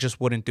I just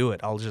wouldn't do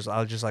it. I'll just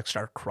like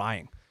start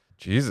crying.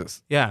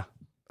 Jesus. Yeah,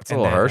 That's a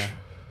little harsh.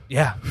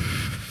 Yeah,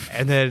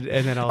 and then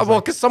I was Well,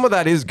 like, because some of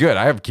that is good.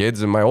 I have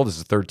kids, and my oldest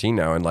is 13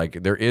 now, and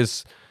like there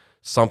is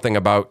something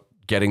about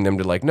getting them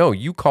to like, no,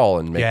 you call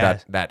and make Yeah.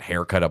 that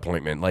haircut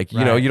appointment. Like,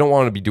 you know, Right. you don't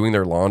want to be doing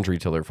their laundry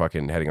till they're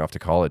fucking heading off to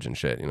college and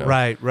shit. You know,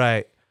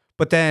 right.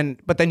 But then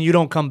you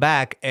don't come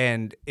back,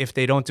 and if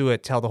they don't do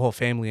it, tell the whole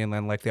family, and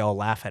then like they all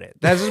laugh at it.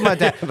 This is my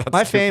dad.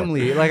 My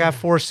family, like I have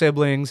 4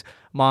 siblings,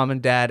 mom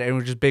and dad, and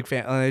we're just big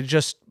fan. And they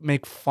just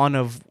make fun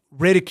of,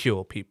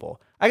 ridicule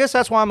people. I guess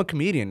that's why I'm a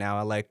comedian now.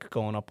 I like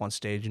going up on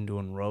stage and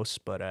doing roasts,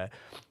 but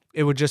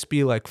it would just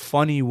be like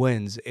funny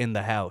wins in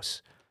the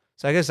house.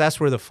 So I guess that's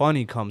where the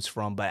funny comes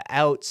from. But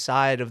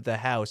outside of the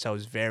house, I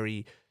was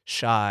very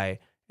shy,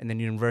 and then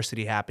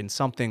university happened.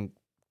 Something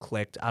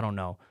clicked. I don't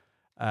know.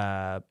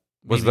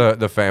 Was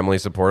the family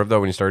supportive though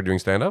when you started doing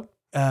stand up,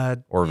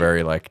 or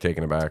very like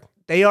taken aback?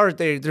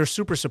 They're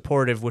super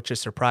supportive, which is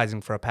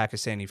surprising for a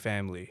Pakistani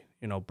family.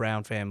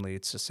 Brown family,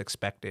 it's just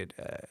expected.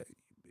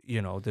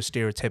 The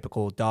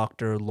stereotypical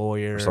doctor,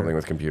 lawyer, Or something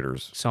with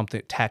computers?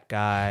 something tech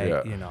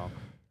guy.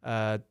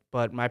 Yeah.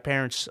 But my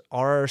parents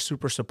are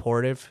super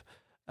supportive,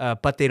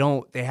 but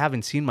they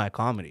haven't seen my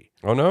comedy.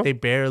 Oh no. They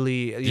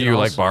barely. Do you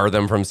like bar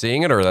them from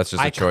seeing it, or that's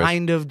just a I choice?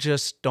 kind of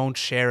just don't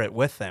share it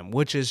with them,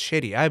 which is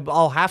shitty.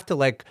 I'll have to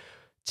like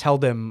tell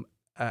them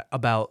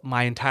about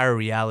my entire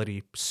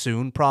reality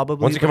soon,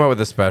 probably. Once you come out with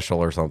a special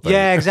or something.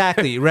 Yeah,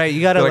 exactly. Right. You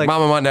gotta You're like,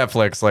 Mom, I'm on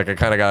Netflix. Like, I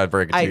kind of got to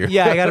break it to you.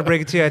 I gotta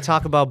break it to you. I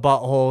talk about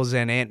buttholes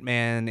and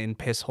Ant-Man and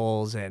piss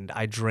holes, and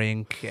I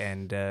drink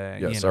and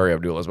Yeah, sorry,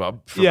 Abdul Asbab,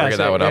 for Yeah, bringing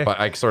that sorry, one up. yeah.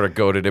 I sort of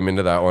goaded him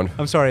into that one.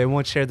 I'm sorry, I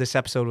won't share this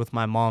episode with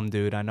my mom,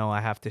 dude. I know I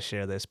have to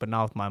share this, but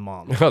not with my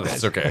mom. Oh,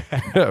 that's okay.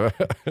 I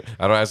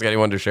don't ask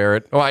anyone to share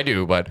it. Oh, I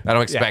do, but I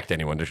don't expect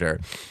anyone to share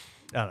it.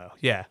 I don't know.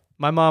 Yeah.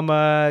 My mom,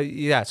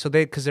 so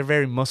because they're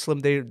very Muslim,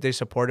 they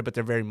support it, but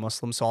they're very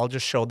Muslim. So I'll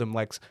just show them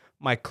like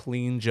my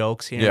clean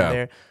jokes here Yeah. and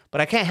there.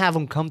 But I can't have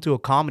them come to a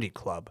comedy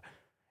club.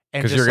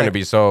 Because you're going to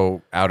be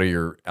so out of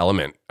your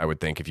element, I would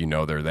think, if you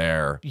know they're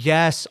there.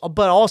 Yes,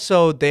 but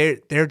also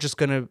they're just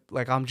gonna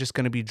like, I'm just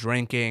gonna be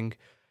drinking,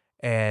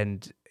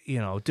 and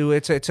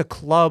it's a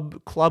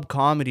club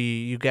comedy.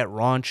 You get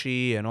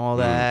raunchy and all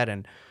that,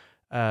 and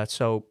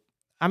so.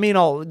 I mean,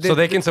 So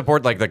they can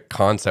support like the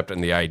concept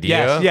and the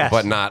idea, Yes.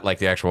 but not like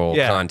the actual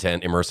Yeah.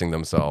 content immersing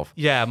themselves.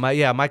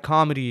 my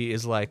comedy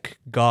is like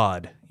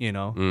God,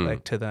 Mm.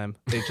 like to them.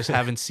 They just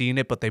haven't seen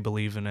it, but they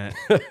believe in it.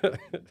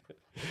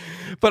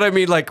 But I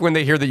mean, like when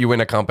they hear that you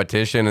win a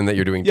competition and that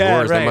you're doing Yeah,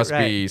 tours, they right, must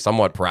be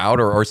somewhat proud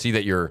or see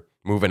that you're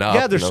moving up.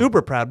 Yeah, they're you know?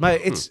 super proud.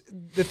 It's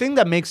the thing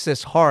that makes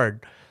this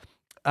hard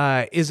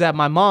is that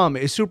my mom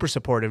is super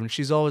supportive, and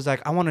she's always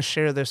like, I want to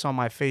share this on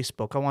my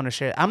Facebook. I want to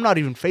share. I'm not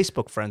even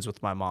Facebook friends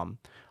with my mom.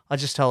 I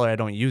just tell her I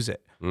don't use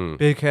it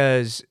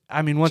because,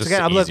 I mean, once Just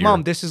again, I'm like, easier.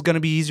 Mom, this is going to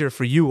be easier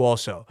for you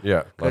also. Yeah,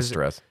 less 'Cause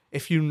stress.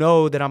 If you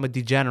know that I'm a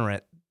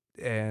degenerate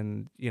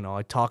and,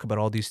 I talk about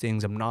all these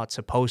things I'm not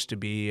supposed to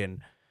be, and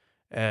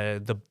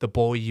the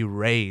boy you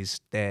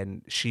raised,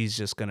 then she's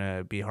just going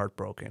to be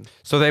heartbroken.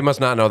 So they must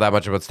not know that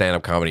much about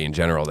stand-up comedy in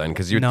general then,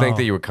 because you'd think No.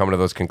 that you would come to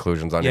those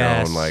conclusions on your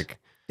Yes. own. Like,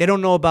 They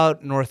don't know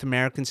about North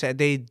American stand.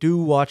 They do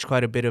watch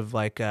quite a bit of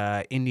like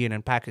Indian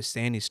and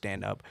Pakistani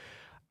stand up,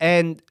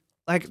 and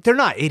like they're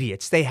not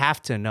idiots. They have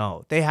to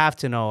know. They have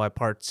to know I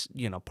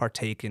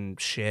partake in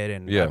shit,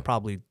 and Yeah. I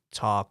probably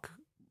talk,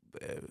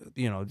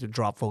 to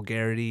drop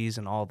vulgarities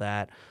and all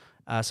that.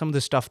 Some of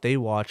the stuff they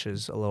watch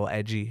is a little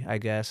edgy, I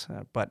guess,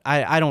 but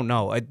I don't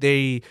know.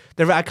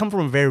 I come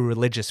from a very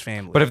religious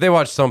family. but if they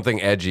watch something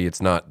edgy,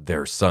 it's not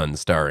their son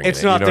starring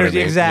It's in it. not You know what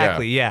their I mean?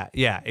 exactly.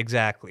 Yeah,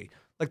 exactly.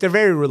 Like they're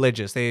very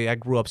religious. I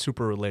grew up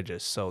super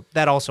religious, so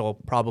that also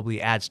probably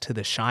adds to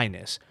the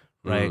shyness,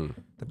 right?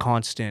 The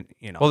constant,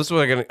 Well, this is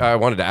what I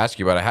wanted to ask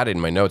you about. I had it in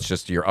my notes,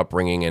 just your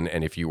upbringing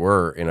and if you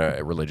were in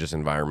a religious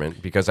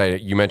environment, because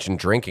you mentioned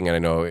drinking, and I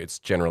know it's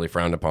generally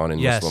frowned upon in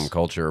Yes. Muslim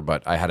culture,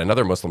 but I had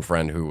another Muslim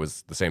friend who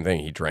was the same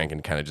thing. He drank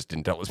and kind of just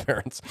didn't tell his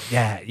parents.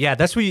 Yeah.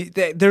 That's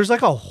there's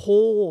like a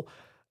whole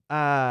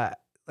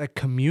like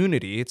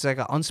community. It's like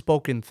an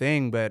unspoken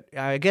thing, but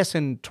I guess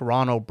in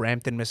Toronto,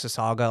 Brampton,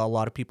 Mississauga, a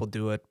lot of people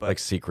do it. But Like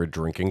secret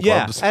drinking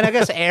yeah, clubs. and I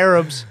guess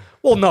Arabs.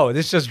 Well, no,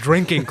 it's just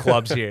drinking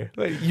clubs here.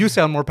 You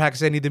sound more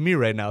Pakistani than me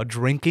right now.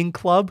 Drinking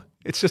club?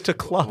 It's just a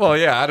club. Well,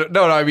 yeah.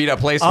 I mean a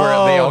place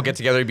where they all get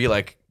together and be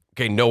like,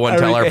 okay, no one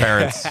tell our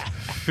parents.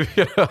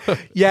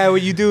 Yeah,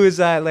 what you do is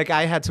like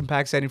I had some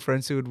Pakistani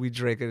friends who we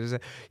drink.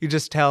 You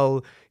just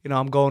tell,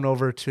 I'm going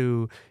over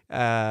to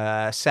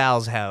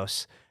Sal's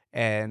house,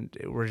 and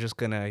we're just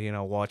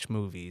gonna, watch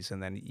movies.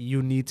 And then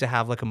you need to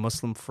have like a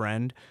Muslim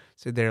friend.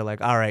 So they're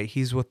like, all right,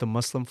 he's with the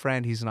Muslim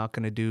friend. He's not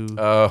gonna do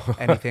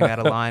anything out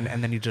of line.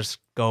 And then you just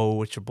go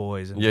with your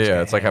boys. And just Yeah,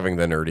 get it's like hammered.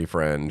 having the nerdy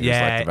friend who's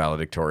Yeah. like the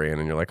valedictorian,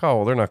 and you're like, oh,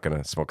 well, they're not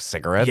gonna smoke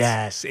cigarettes.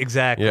 Yes,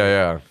 exactly.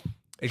 Yeah.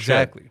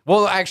 Exactly. Shit.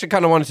 Well, I actually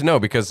kind of wanted to know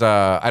because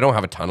I don't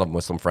have a ton of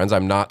Muslim friends.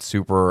 I'm not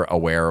super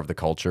aware of the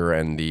culture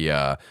and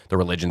the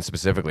religion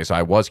specifically. So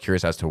I was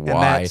curious as to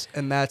why.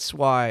 And that's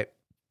why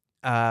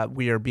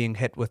we are being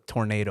hit with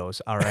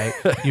tornadoes. All right,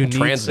 you need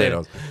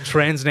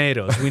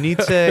transnados.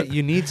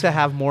 You need to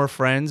have more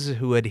friends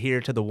who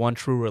adhere to the one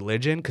true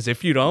religion. Because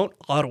if you don't,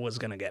 Ottawa's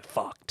gonna get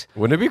fucked.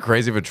 Wouldn't it be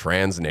crazy if a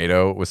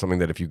transnado was something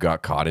that if you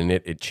got caught in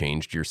it, it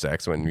changed your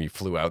sex? When you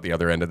flew out the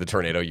other end of the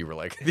tornado, you were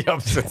like the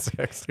opposite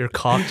sex. Your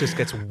cock just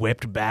gets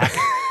whipped back.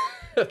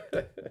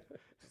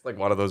 It's like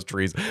one of those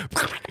trees.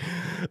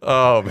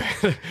 Oh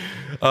man.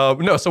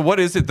 No. So what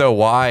is it though?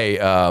 Why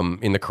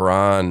in the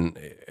Quran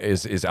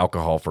is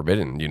alcohol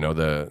forbidden? You know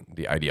the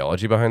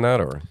ideology behind that,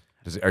 or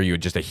are you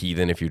just a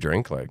heathen if you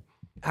drink? Like,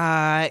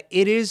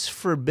 it is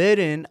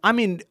forbidden. I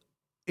mean,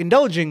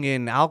 indulging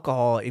in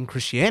alcohol in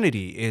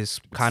Christianity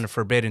is kind of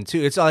forbidden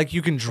too. It's like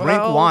you can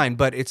drink wine,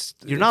 but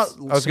you're not.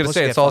 I was going to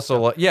say it's also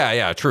like,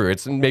 yeah, true.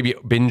 It's maybe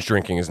binge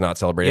drinking is not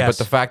celebrated, Yes.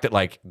 but the fact that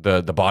like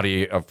the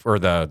body of or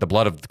the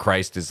blood of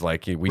Christ is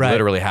like we Right.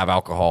 literally have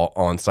alcohol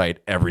on site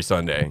every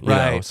Sunday. You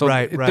Right, know? So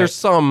right. there's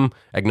some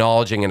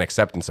acknowledging and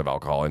acceptance of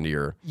alcohol into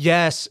your.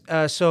 Yes.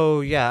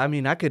 So yeah, I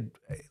mean, I could,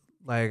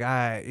 like,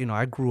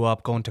 I grew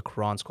up going to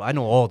Quran school. I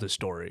know all the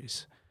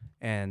stories,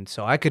 and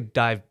so I could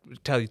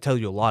tell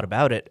you a lot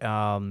about it.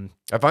 I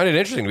find it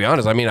interesting, to be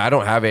honest. I mean, I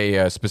don't have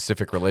a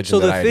specific religion So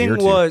that I adhere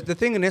to. the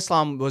thing in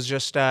Islam was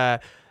just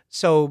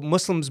so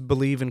Muslims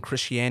believe in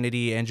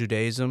Christianity and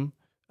Judaism,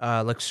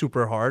 like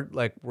super hard.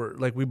 Like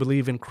we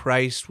believe in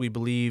Christ. We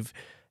believe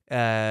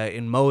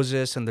in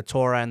Moses and the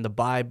Torah and the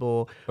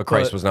Bible. But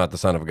Christ was not the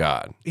Son of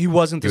God. He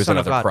wasn't He the was son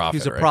of another God. prophet,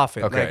 He's a right?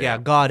 prophet. Okay, Like, yeah.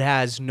 God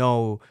has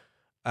no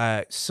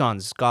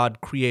sons. God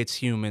creates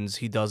humans.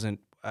 He doesn't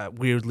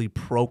weirdly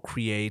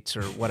procreate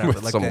or whatever.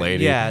 With some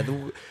lady. Yeah.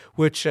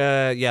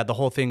 The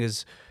whole thing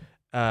is,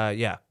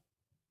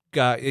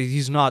 God.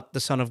 He's not the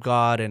son of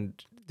God, and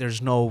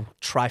there's no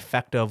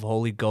trifecta of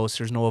Holy Ghost.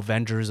 There's no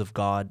Avengers of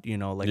God.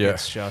 Yeah.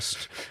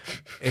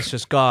 it's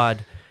just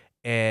God.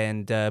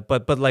 And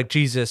but like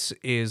Jesus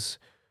is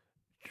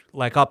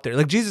like up there.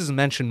 Like Jesus is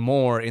mentioned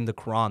more in the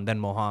Quran than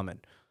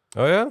Muhammad.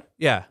 Oh yeah.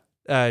 Yeah.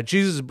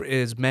 Jesus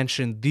is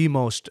mentioned the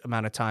most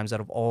amount of times out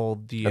of all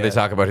the. And they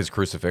talk about his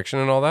crucifixion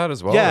and all that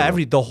as well. Yeah,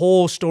 or- the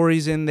whole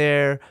story's in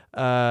there.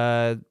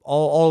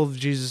 All of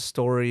Jesus'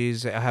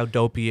 stories, how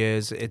dope he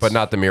is. It's, But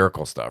not the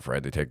miracle stuff,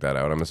 right? They take that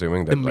out. I'm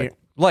assuming that mir-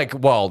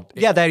 well,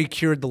 that he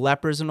cured the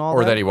lepers and all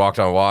or that. that he walked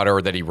on water,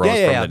 or that he rose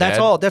from the That's dead.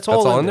 all. That's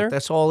all in there.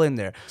 That's all in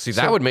there. See,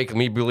 that would make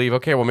me believe,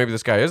 okay, well, maybe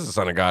this guy is the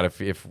Son of God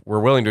if we're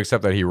willing to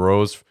accept that he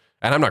rose.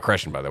 And I'm not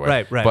Christian, by the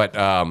way. Right. But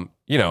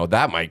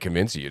that might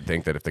convince you. You'd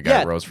think that if the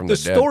guy rose from the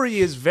dead. The story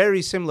is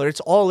very similar. It's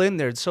all in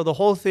there. So the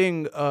whole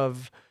thing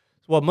of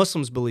what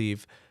Muslims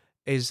believe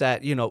is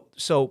that,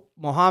 so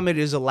Muhammad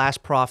is the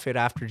last prophet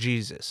after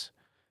Jesus.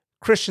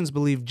 Christians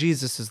believe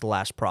Jesus is the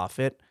last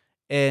prophet,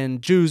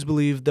 and Jews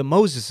believe that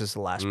Moses is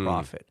the last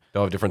prophet.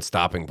 They'll have different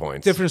stopping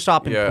points. Different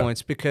stopping Yeah.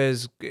 points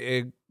because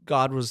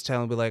God was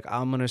telling me, like,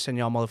 I'm going to send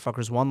y'all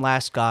motherfuckers one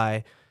last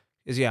guy.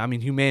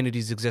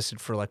 Humanity's existed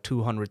for like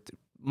 200.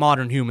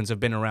 Modern humans have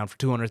been around for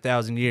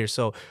 200,000 years.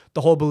 So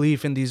the whole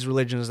belief in these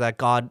religions that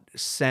God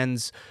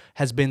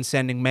has been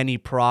sending many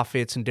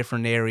prophets in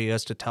different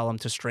areas to tell them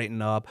to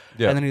straighten up.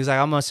 Yeah. And then he's like,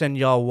 I'm going to send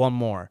y'all one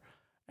more.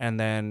 And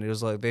then it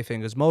was like, they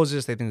think it's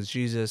Moses, they think it's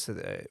Jesus.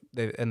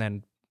 And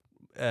then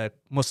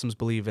Muslims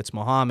believe it's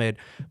Muhammad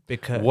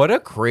because What a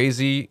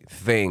crazy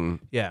thing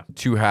yeah.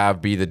 to have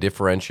be the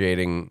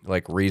differentiating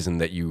like reason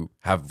that you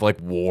have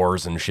like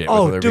wars and shit.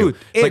 Oh, with other dude,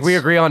 people. It's like we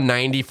it's- agree on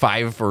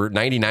 95 or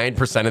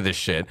 99% of this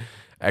shit,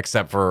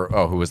 except for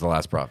who was the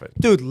last prophet?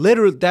 Dude,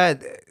 literally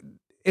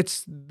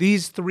it's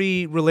these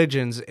three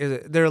religions.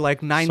 They're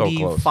like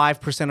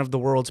 95% of the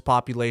world's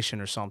population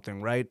or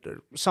something, right?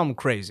 Or something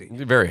crazy.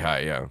 Very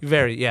high,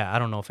 yeah. I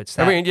don't know if it's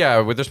that. I mean,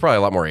 yeah, but there's probably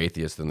a lot more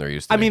atheists than there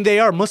used to be. they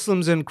are.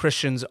 Muslims and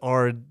Christians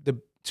are the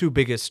two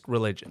biggest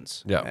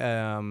religions.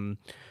 Yeah.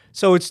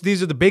 So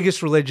these are the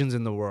biggest religions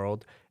in the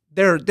world.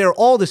 They're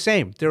all the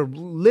same. They're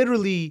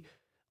literally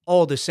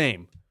all the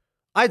same.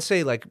 I'd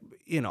say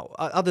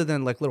other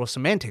than like little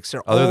semantics,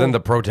 Other than the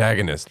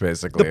protagonist,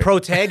 basically. the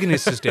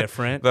protagonist is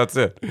different. That's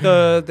it.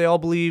 They all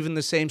believe in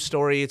the same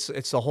story. It's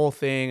the whole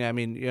thing. I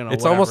mean,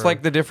 It's almost whatever.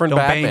 like the different don't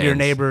bang your Batmans.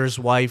 neighbor's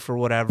wife or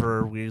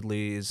whatever.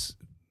 Weirdly, is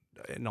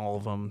in all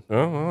of them.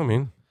 Oh, well, I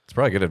mean, it's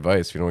probably good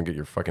advice if you don't want to get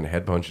your fucking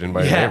head punched in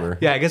by your neighbor.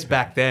 Yeah, I guess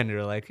back then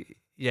you're like,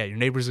 yeah, your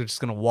neighbors are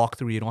just gonna walk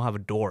through. You don't have a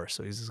door,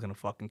 so he's just gonna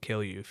fucking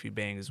kill you if you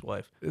bang his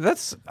wife.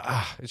 That's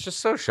it's just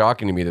so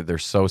shocking to me that they're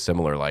so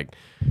similar. Like,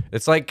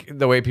 it's like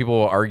the way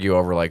people argue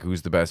over like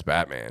who's the best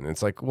Batman.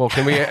 It's like, well,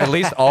 can we at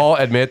least all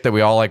admit that we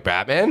all like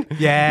Batman?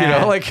 Yeah, you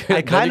know, like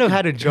I kind of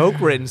had a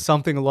joke written,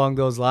 something along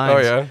those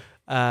lines. Oh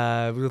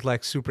with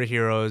like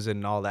superheroes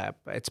and all that.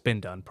 It's been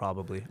done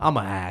probably. I'm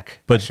a hack.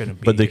 I But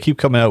shouldn't be. but they keep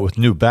coming out with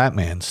new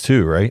Batmans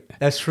too, right?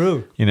 That's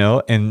true. You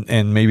know, and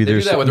maybe They do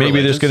there's that with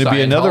maybe there's religion. going to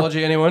be another.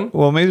 Scientology, anyone?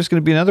 Well, maybe there's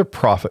going to be another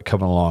prophet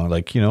coming along.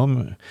 Like, you know,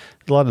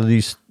 a lot of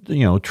these,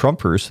 you know,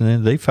 Trumpers, and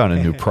then they found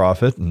a new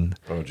prophet, and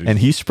geez. and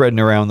he's spreading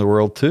around the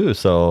world too.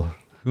 So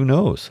who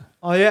knows?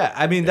 Oh yeah,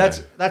 I mean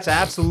that's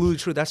absolutely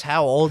true. That's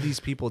how all these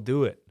people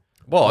do it.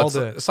 Well, All it's,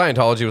 the-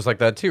 Scientology was like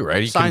that too,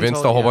 right? He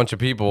convinced a whole yeah. bunch of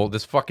people.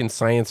 This fucking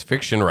science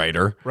fiction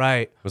writer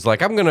Right. was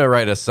like, I'm going to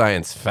write a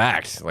science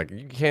fact. Like,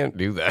 you can't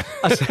do that.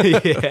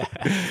 Yeah.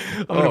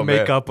 I'm gonna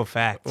make man. up a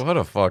fact. What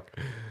a fuck.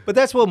 But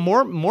that's what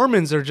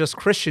Mormons are, just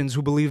Christians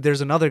who believe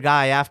there's another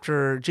guy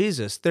after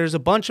Jesus. There's a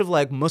bunch of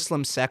like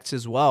Muslim sects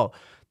as well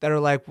that are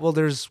like, well,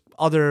 there's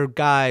other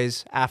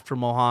guys after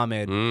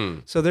Muhammad.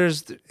 So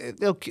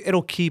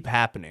it'll keep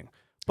happening.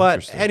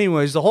 But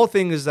anyways, the whole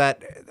thing is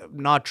that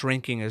not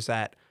drinking is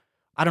that,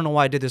 I don't know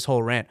why I did this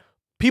whole rant.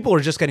 People are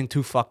just getting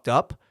too fucked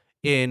up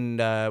in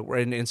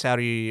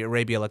Saudi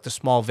Arabia, like the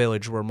small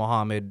village where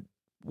Muhammad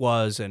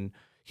was, and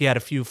he had a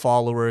few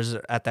followers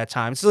at that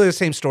time. It's the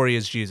same story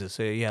as Jesus.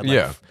 He had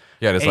like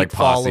Yeah, it's 8 like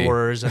posse.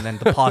 followers, and then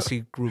the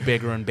posse grew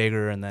bigger and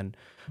bigger, and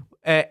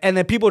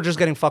then people are just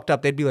getting fucked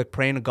up. They'd be like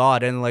praying to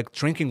God, and like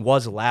drinking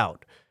was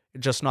allowed,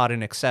 just not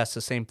in excess.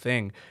 The same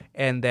thing,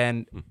 and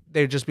then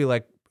they'd just be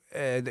like,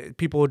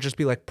 people would just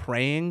be like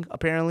praying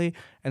apparently,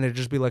 and they'd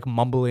just be like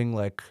mumbling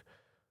like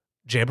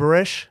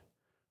gibberish.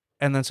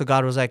 And then so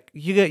God was like,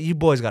 you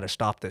boys got to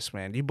stop this,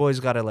 man. You boys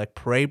got to like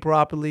pray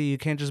properly. You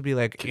can't just be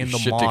like in the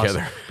shit mosque.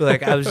 together. Be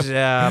like, I was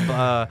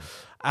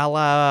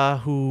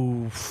Allah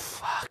who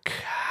fuck.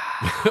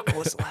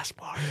 What's the last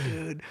part,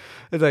 dude?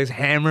 It's like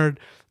hammered,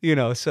 you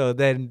know. So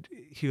then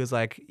he was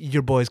like,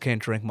 your boys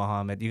can't drink,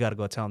 Muhammad. You got to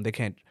go tell them they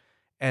can't.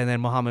 And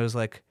then Muhammad was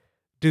like,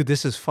 dude,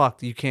 this is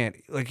fucked. You can't.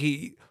 Like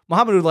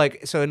Muhammad would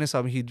like, so in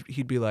Islam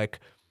he'd be like,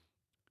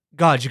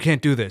 God, you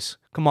can't do this.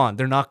 Come on,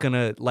 they're not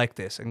gonna like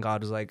this. And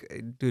God was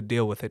like, dude,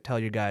 deal with it. Tell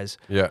your guys.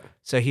 Yeah.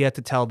 So he had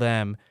to tell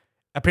them.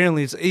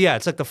 Apparently,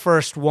 it's like the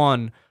first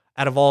one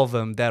out of all of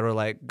them that were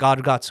like,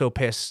 God got so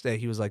pissed that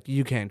he was like,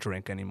 you can't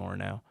drink anymore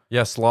now.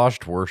 Yeah,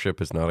 sloshed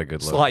worship is not a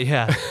good look.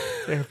 Yeah,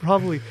 they're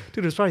probably,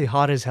 dude, it's probably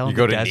hot as hell. You in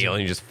go the to desert. kneel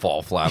and you just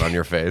fall flat on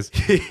your face.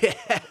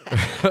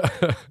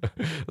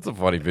 That's a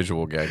funny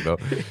visual gag, though.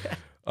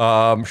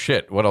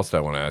 Shit. What else do I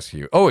want to ask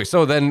you? Oh,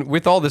 so then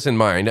with all this in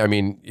mind, I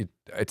mean,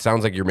 it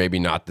sounds like you're maybe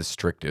not the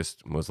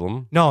strictest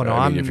Muslim. No, I mean,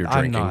 I'm, if you're I'm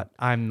drinking. not.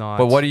 I'm not.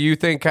 But what do you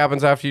think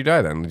happens after you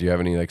die then? Do you have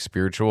any like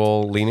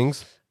spiritual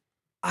leanings?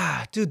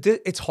 Dude,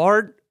 it's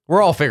hard.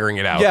 We're all figuring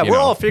it out. Yeah, you we're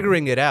know? all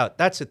figuring it out.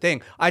 That's the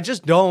thing. I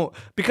just don't,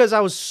 because I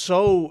was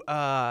so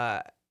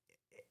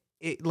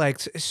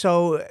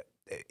so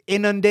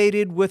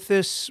inundated with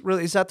this.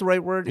 Really, is that the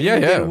right word? Yeah,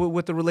 Inundated yeah.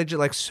 With the religion,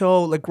 like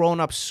so, like growing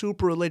up,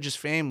 super religious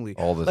family.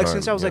 All the like time,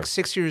 since I was like yeah.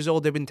 6 years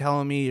old, they've been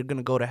telling me you're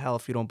gonna go to hell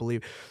if you don't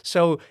believe.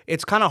 So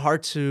it's kind of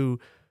hard to,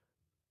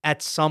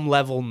 at some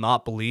level,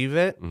 not believe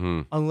it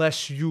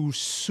unless you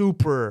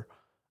super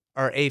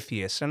are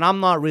atheists. And I'm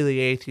not really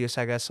atheist.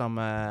 I guess I'm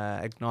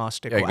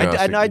agnostic.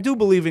 Agnostic. I do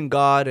believe in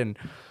God, and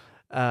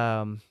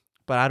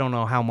but I don't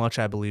know how much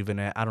I believe in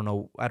it. I don't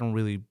know. I don't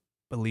really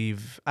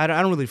believe. I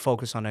don't really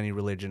focus on any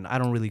religion. I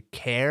don't really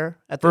care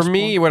at For this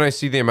me, point. when I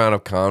see the amount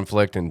of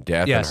conflict and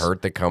death Yes. and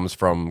hurt that comes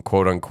from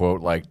quote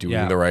unquote like doing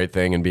Yeah. the right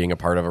thing and being a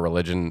part of a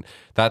religion,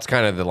 that's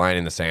kind of the line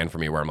in the sand for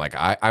me where I'm like,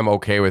 I'm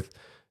okay with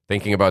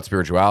thinking about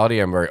spirituality.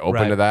 I'm very open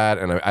Right. to that.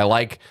 And I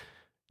like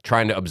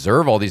trying to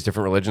observe all these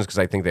different religions because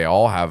I think they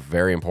all have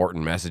very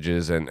important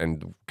messages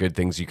and good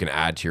things you can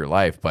add to your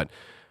life. But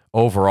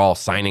overall,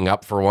 signing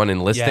up for one,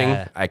 enlisting,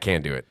 Yeah. I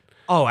can't do it.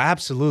 Oh,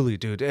 absolutely,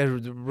 dude.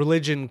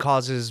 Religion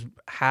causes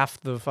half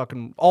the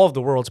all of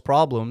the world's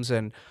problems,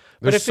 and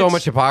but There's if so it's-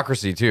 much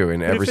hypocrisy too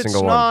in But every if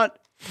single it's one. not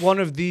one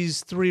of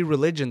these three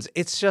religions,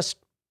 it's just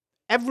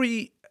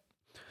every,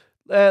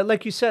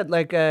 like you said,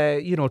 like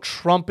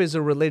Trump is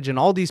a religion.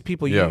 All these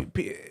people, Yeah.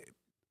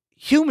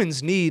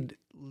 humans need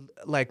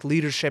like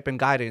leadership and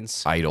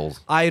guidance.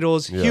 Idols.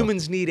 Idols. Yeah.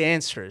 Humans need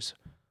answers.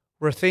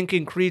 We're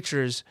thinking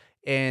creatures,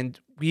 and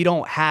we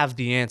don't have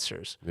the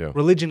answers. Yeah.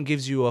 Religion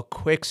gives you a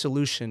quick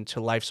solution to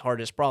life's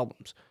hardest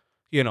problems.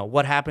 You know,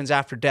 what happens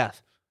after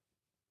death?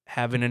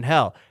 Heaven and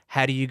hell.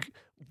 How do you...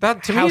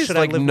 That to How me is should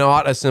I like live-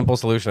 not a simple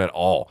solution at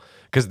all.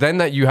 Because then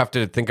that you have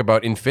to think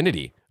about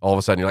infinity. All of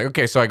a sudden, you're like,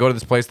 okay, so I go to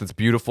this place that's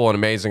beautiful and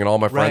amazing, and all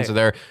my friends Right. are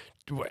there.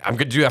 I'm going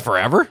to do that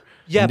forever.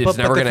 Yeah, And but it's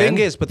never the gonna thing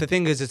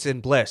end? is, it's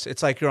in bliss.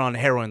 It's like you're on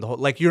heroin the whole.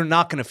 Like you're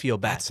not gonna feel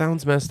bad. That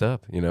sounds messed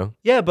up. You know,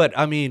 Yeah, but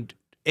I mean,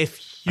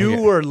 if you get-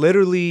 were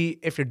literally,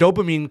 if your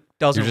dopamine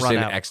doesn't you're just run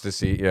in out,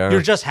 ecstasy. Yeah,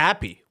 you're just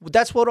happy.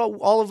 That's what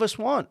all of us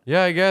want.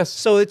 yeah, I guess.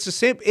 So it's the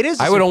same. It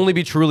is. I would only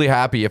be truly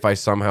happy if I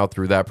somehow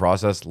through that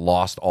process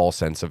lost all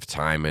sense of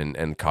time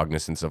and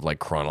cognizance of like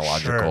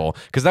chronological.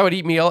 Because that would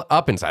eat me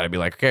up inside. I'd be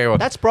like, okay, well,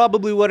 That's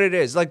probably what it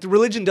is. Like the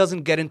religion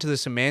doesn't get into the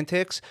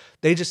semantics.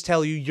 They just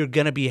tell you you're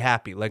gonna be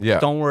happy. Like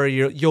Yeah. don't worry,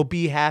 you'll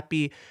be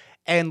happy.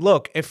 And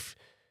look, if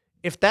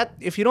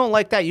you don't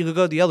like that, you could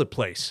go to the other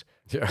place.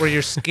 where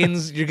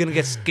you're gonna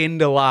get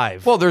skinned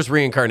alive. Well, there's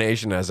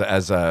reincarnation as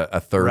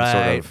a third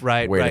sort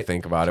of way to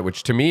think about it,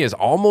 which to me is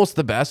almost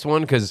the best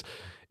one, because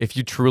if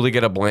you truly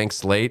get a blank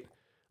slate,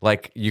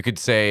 like you could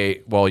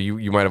say, well,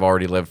 you might have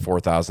already lived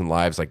 4,000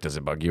 lives. Like, does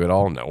it bug you at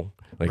all? No.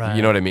 Like,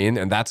 you know what I mean?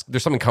 And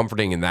there's something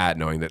comforting in that,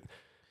 knowing that.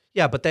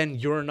 Yeah, but then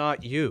you're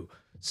not you.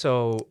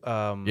 So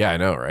yeah, I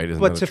know, right? Isn't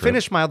but that to true?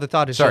 finish my other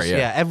thought is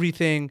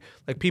everything,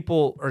 like,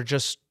 people are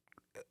just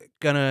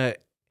gonna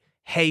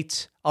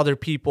hate other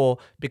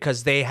people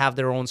because they have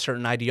their own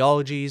certain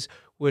ideologies,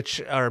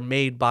 which are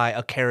made by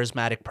a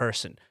charismatic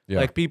person. Yeah.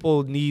 Like,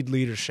 people need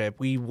leadership.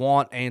 We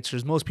want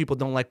answers. Most people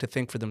don't like to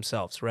think for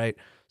themselves, right?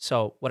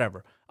 So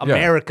whatever.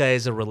 America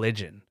is a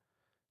religion.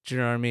 Do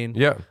you know what I mean?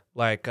 Yeah.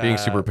 Like being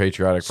super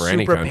patriotic for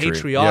any country. Super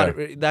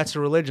patriotic. That's a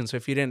religion. So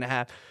if you didn't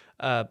have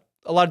a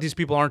lot of these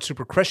people aren't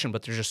super Christian,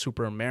 but they're just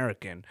super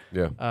American.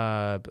 Yeah.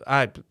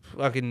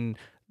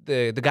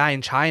 The guy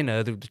in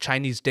China, the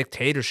Chinese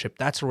dictatorship,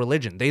 that's a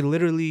religion. They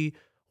literally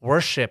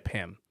worship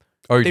him.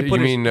 Oh, you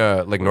mean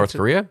like North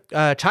Korea?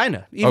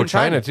 China. Even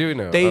China too?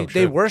 No.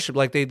 They worship,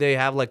 like they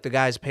have like the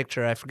guy's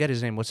picture. I forget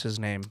his name. What's his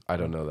name? I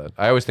don't know that.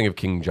 I always think of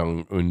Kim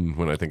Jong-un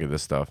when I think of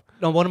this stuff.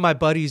 No, one of my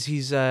buddies,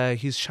 he's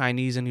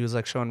Chinese, and he was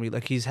like showing me,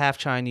 like, he's half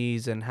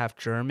Chinese and half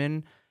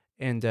German,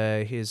 and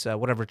his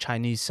whatever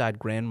Chinese side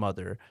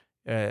grandmother,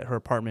 her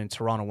apartment in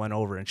Toronto, went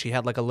over, and she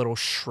had like a little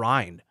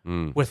shrine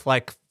with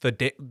like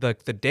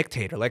the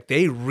dictator. Like,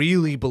 they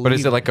really believe. But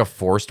is it like a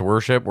forced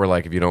worship where,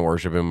 like, if you don't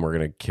worship him, we're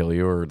gonna kill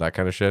you, or that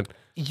kind of shit?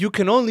 You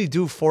can only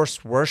do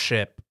forced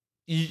worship.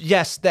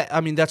 Yes, that's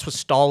what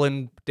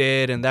Stalin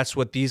did, and that's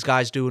what these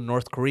guys do in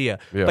North Korea.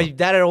 Yeah. But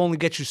that'll only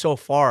get you so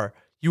far.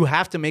 You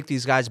have to make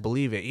these guys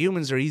believe it.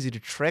 Humans are easy to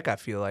trick, I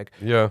feel like.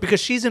 Yeah. Because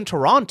she's in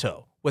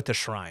Toronto with the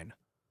shrine.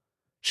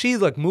 She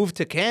like moved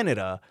to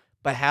Canada,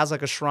 but has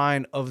like a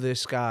shrine of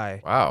this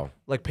guy. Wow.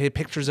 Like,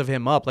 pictures of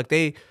him up. Like,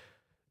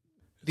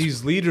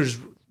 these leaders.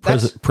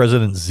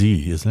 President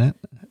Z, isn't it,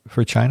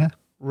 for China?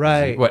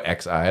 Right. What,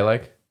 XI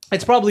like?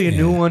 It's probably a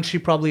new one. She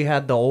probably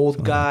had the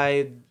old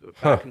guy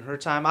back in her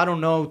time. I don't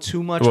know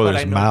too much, Well, but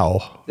there's I know.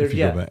 Mao. There, if you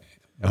go yeah. back.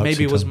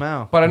 Maybe it was Xi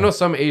Mao. But I know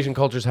some Asian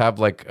cultures have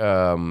like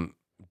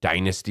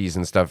dynasties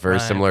and stuff very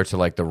Right. similar to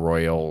like the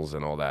royals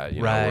and all that.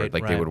 You know, where, Right,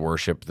 like they right. would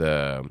worship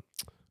the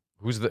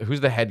who's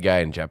the head guy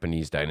in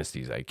Japanese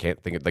dynasties? I can't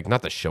think of, like,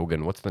 not the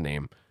shogun. What's the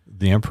name?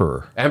 The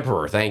emperor.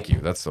 Emperor. Thank you.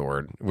 That's the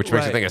word. Which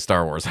makes you Right. think of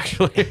Star Wars,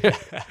 actually.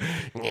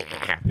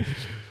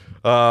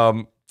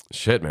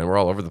 Shit, man, we're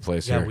all over the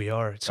place Yeah, here. we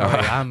are. Sorry,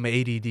 I'm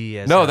ADD.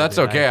 As No, that's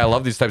okay. I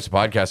love these types of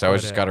podcasts. I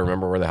always just got to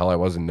remember where the hell I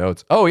was in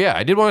notes. Oh, yeah.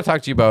 I did want to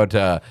talk to you about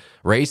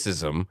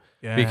racism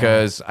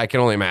because I can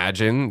only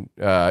imagine,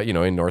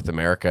 in North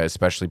America,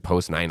 especially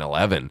post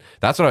 9/11.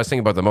 That's what I was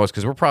thinking about the most,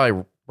 because we're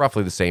probably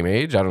roughly the same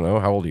age. I don't know.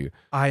 How old are you?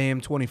 I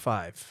am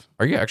 25.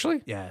 Are you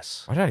actually?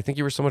 Yes. Why did I think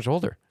you were so much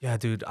older? Yeah,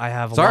 dude. I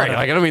have Sorry, a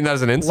like, I don't mean that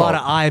as an lot insult.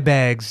 of eye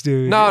bags,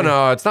 dude.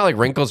 No, it's not like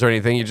wrinkles or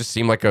anything. You just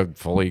seem like a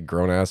fully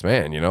grown-ass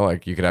man,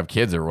 like you could have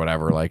kids or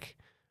whatever. Like,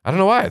 I don't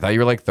know why. I thought you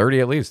were like 30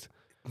 at least.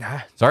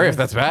 Nah, Sorry if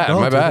that's bad. no,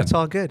 My dude, bad. It's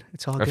all good.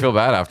 It's all I good. feel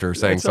bad after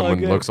saying It's all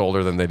someone good. looks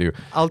older than they do.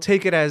 I'll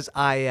take it as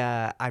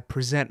I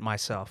present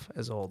myself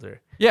as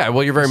older. Yeah,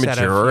 well, you're very Instead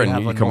of mature and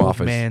have you an come old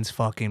off as man's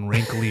fucking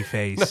wrinkly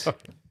face.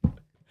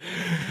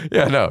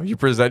 Yeah, no, you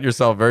present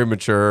yourself very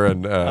mature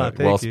and thank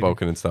well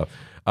spoken and stuff.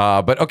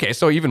 But okay,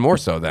 so even more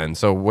so then.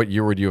 So what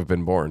year would you have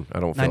been born? I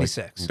don't feel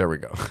 96. like there we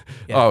go.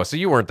 Yeah. Oh, so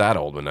you weren't that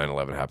old when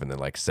 9/11 happened, then,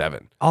 like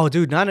 7. Oh,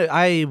 dude,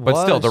 I was.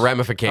 But still, the I was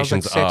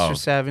ramifications like 6 or of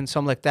 7,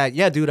 something like that.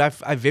 Yeah, dude, I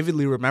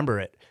vividly remember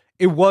it.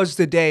 It was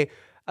the day.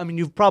 I mean,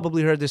 you've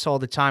probably heard this all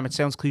the time. It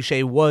sounds cliche.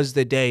 It was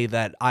the day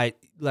that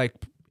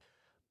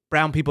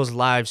brown people's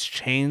lives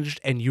changed,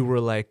 and you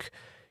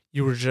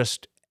were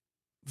just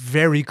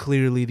very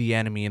clearly the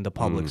enemy in the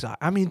public's eye.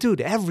 I mean,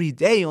 dude, every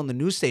day on the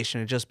news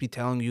station, it'd just be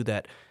telling you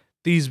that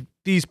these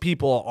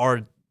people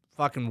are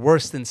fucking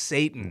worse than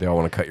Satan. they all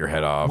want to cut your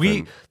head off.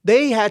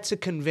 They had to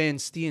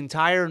convince the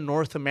entire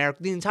North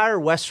America, the entire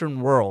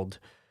Western world,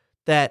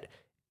 that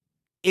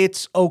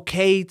it's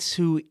okay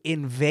to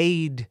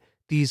invade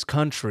these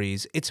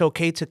countries. It's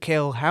okay to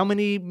kill how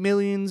many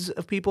millions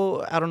of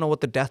people? I don't know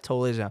what the death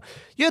toll is now.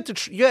 You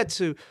had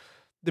to,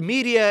 the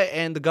media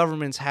and the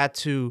governments had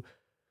to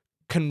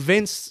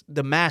convince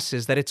the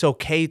masses that it's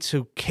okay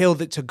to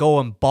to go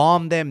and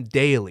bomb them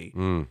daily.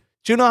 Do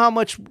you know how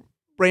much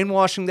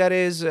brainwashing that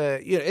is?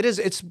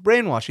 It's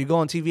brainwashing. You go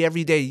on TV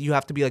every day, you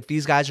have to be like,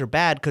 these guys are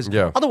bad, because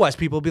otherwise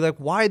people will be like,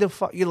 why the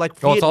fuck? You're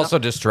like, well, it's also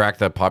distract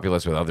the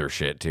populace with other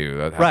shit too.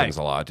 That happens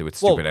a lot too, with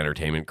stupid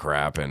entertainment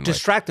crap and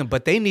distract them.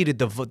 But they needed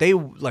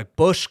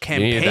Bush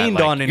campaigned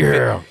that,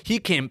 on he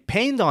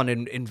campaigned on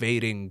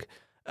invading.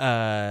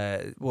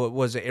 What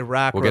was it,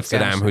 Iraq? We'll get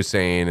Saddam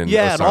Hussein and Osama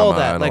Osama and all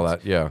that. and all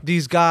that. Yeah,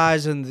 these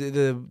guys and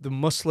the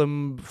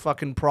Muslim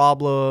fucking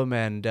problem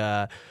and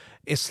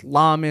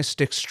Islamist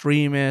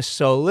extremists.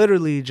 So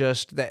literally,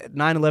 just that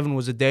 9/11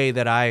 was a day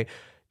that I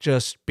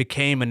just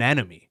became an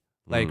enemy.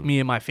 Like me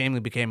and my family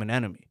became an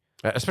enemy.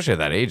 especially at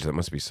that age, that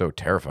must be so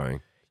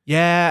terrifying.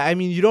 Yeah, I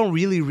mean, you don't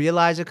really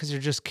realize it because you're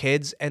just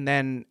kids, and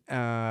then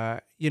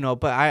But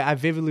I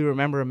vividly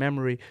remember a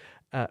memory.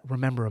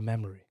 Remember a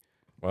memory.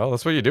 Well,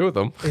 that's what you do with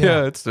them.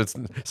 Yeah. Yeah, it's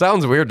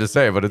sounds weird to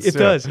say, but it's It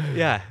does.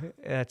 Yeah,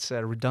 that's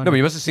redundant. No, but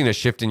you must have seen a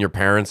shift in your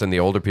parents and the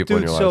older people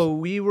in Dude, your so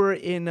lives. we were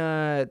in.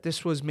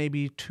 This was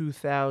maybe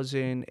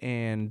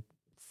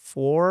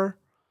 2004,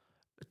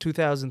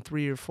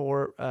 2003 or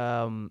 4.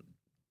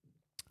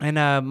 And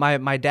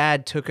my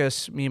dad took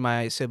us, me and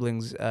my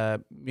siblings, me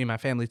and my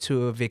family,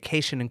 to a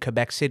vacation in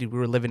Quebec City. We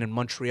were living in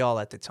Montreal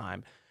at the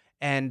time.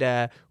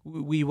 And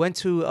we went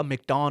to a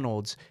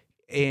McDonald's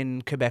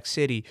in Quebec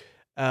City,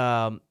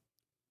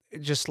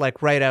 just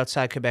like right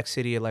outside Quebec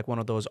City, like one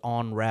of those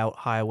en route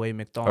highway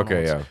McDonald's.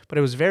 Okay, yeah. But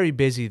it was very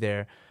busy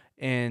there.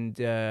 And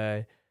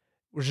we're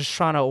just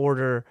trying to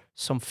order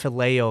some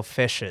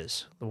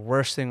Filet-O-Fishes, the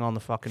worst thing on the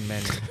fucking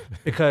menu.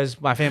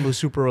 Because my family was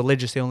super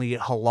religious. They only eat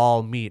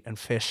halal meat and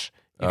fish.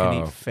 You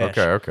can eat fish.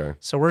 Okay.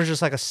 So we're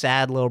just like a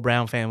sad little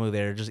brown family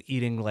there, just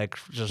eating like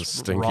just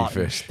Stinky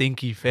rotten, fish.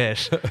 stinky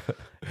fish.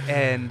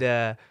 And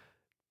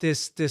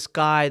this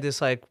guy, this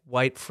like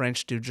white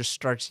French dude, just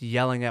starts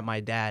yelling at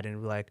my dad,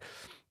 and we're like,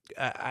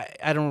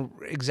 I don't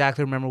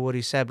exactly remember what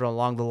he said, but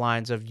along the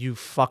lines of, "You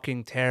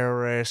fucking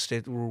terrorist!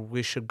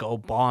 We should go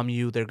bomb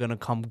you. They're gonna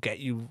come get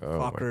you,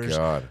 fuckers. My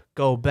God.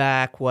 Go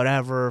back,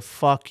 whatever.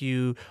 Fuck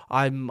you.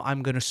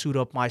 I'm gonna suit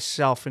up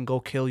myself and go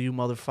kill you,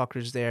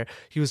 motherfuckers." There,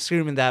 he was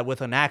screaming that with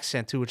an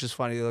accent too, which is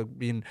funny. Like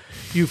being,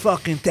 "You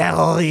fucking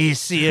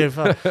terrorists! You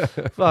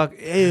fuck,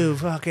 you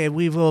fucking,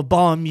 we will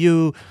bomb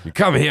you. You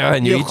come here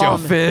and you eat your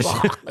come- fish.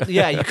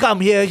 Yeah, you come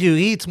here, you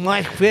eat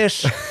my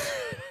fish."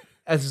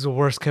 This is the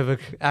worst Quebec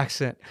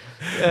accent.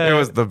 It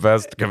was the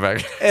best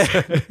Quebec.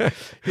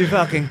 You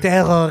fucking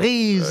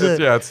terrorists.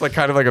 Yeah, it's like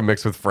kind of like a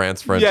mix with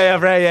France French. Yeah,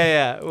 right,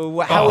 yeah.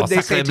 Well, how would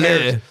they say sacré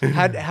bleu.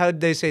 terrorists? How'd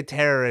they say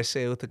terrorists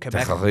with the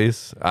Quebec?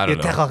 Terroriste? I don't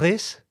know.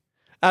 Terrorists?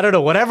 I don't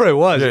know, whatever it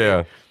was.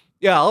 Yeah.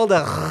 Yeah, all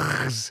the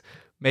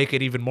make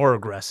it even more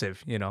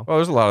aggressive, you know? Well,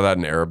 there's a lot of that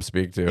in Arab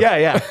speak too.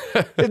 Yeah.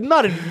 It's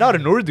not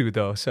in Urdu,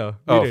 though, so.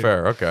 we Oh, didn't-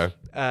 fair. Okay.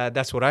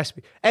 That's what I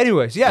speak.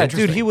 Anyways, yeah, dude,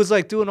 Interesting. he was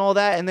like doing all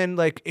that, and then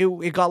like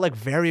it got like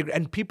very,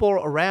 and people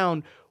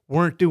around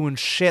weren't doing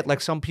shit. Like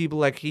some people,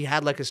 like he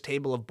had like his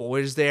table of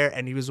boys there,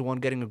 and he was the one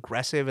getting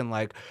aggressive, and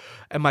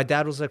my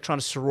dad was like trying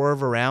to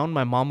swerve around.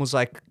 My mom was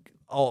like,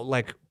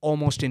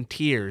 almost in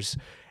tears.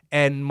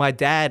 And my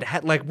dad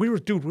had like we were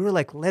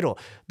like little.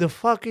 The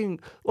fucking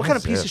what kind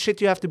of piece it. of shit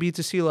do you have to be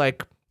to see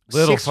like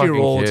Little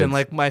 6-year-olds fucking and kids.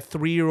 like my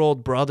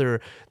 3-year-old brother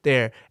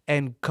there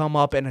and come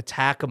up and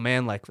attack a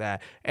man like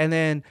that? And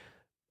then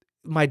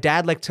my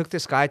dad like took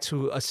this guy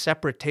to a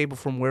separate table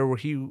from where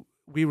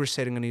we were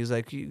sitting, and he's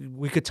like,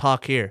 "We could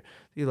talk here."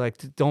 He like,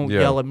 "Don't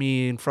Yeah. yell at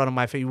me in front of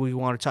my face. We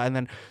want to talk." And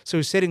then so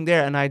he's sitting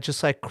there, and I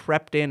just like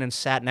crept in and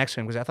sat next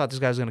to him because I thought this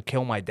guy was gonna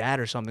kill my dad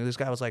or something. This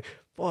guy was like,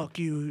 "Fuck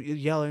you,"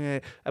 yelling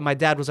at, and my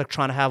dad was like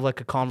trying to have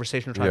like a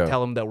conversation, trying Yeah. to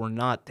tell him that we're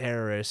not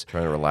terrorists.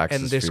 Trying to relax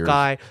And his this fears.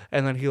 guy,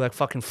 and then he like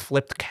fucking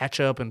flipped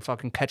ketchup and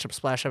fucking ketchup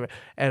splash of it,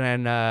 and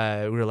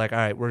then we were like, "All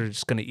right, we're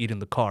just gonna eat in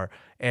the car."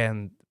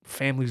 And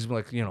families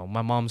like,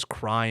 my mom's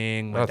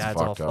crying, my That's dad's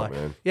all fucked up, fly.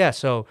 man. Yeah,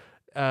 so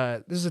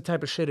this is the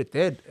type of shit it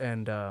did,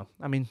 and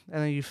and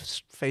then you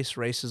face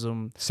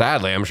racism.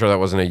 Sadly, I'm sure that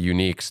wasn't a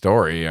unique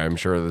story. I'm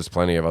sure there's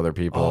plenty of other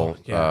people,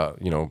 Oh,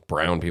 yeah.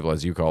 brown people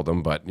as you called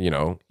them, but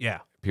Yeah,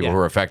 people yeah. who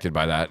are affected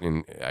by that.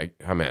 And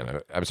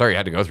I'm sorry you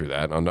had to go through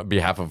that on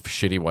behalf of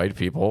shitty white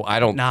people. I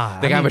don't Nah,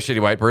 think I I'm a mean-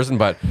 shitty white person,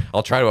 but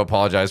I'll try to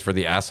apologize for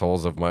the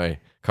assholes of my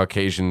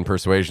Caucasian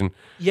persuasion.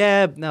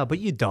 Yeah, no, but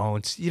you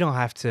don't. You don't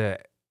have to.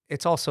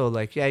 It's also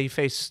like, yeah, you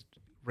face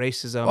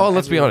racism. Oh,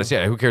 let's be everyone- honest.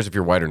 Yeah, who cares if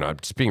you're white or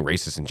not? Just being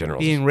racist in general.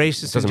 Being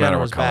racist It doesn't in matter general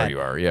what is color bad. you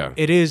are. Yeah.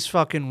 It is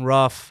fucking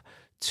rough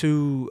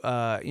to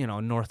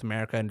North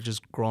America and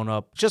just grown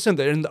up just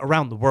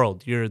around the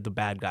world. You're the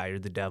bad guy. You're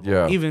the devil.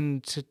 Yeah.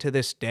 Even to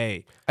this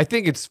day. I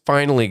think it's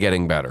finally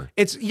getting better.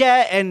 It's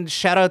and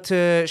shout out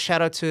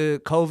to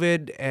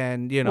COVID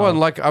and Well, and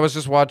like I was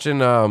just watching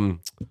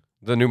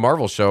the new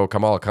Marvel show,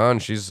 Kamala Khan.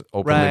 She's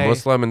openly Right.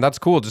 Muslim, and that's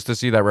cool just to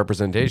see that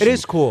representation. It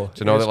is cool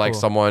to know It is that like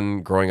cool.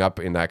 someone growing up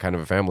in that kind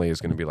of a family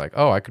is going to be like,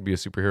 oh, I could be a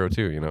superhero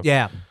too.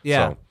 Yeah.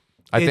 So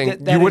I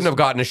think that you wouldn't is- have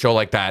gotten a show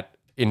like that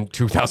in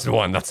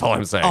 2001. That's all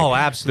I'm saying. Oh,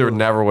 absolutely. There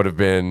never would have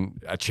been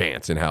a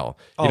chance in hell.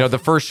 Oh, the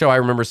first show I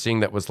remember seeing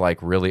that was like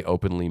really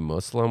openly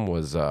Muslim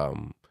was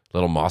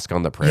Little Mosque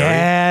on the Prairie.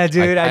 Yeah,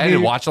 dude, I I didn't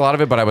mean- watch a lot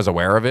of it, but I was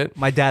aware of it.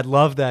 My dad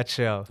loved that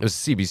show. It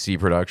was a CBC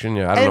production.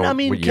 Yeah, I don't And know I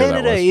mean, what year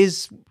Canada that was.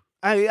 is.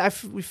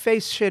 We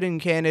face shit in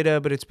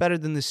Canada, but it's better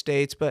than the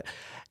States. But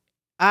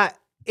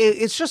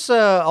it's just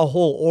a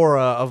whole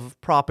aura of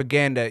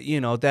propaganda,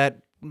 that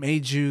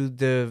made you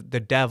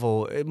the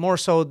devil. More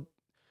so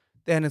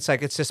than it's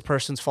like it's this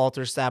person's fault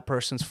or it's that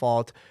person's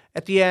fault.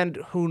 At the end,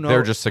 who knows?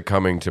 They're just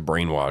succumbing to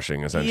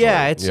brainwashing, essentially.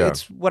 Yeah,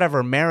 it's whatever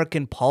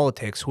American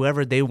politics.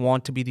 Whoever they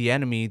want to be the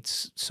enemy,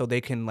 so they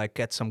can like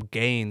get some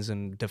gains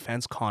and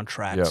defense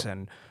contracts Yep.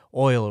 and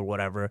oil or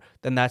whatever.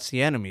 Then that's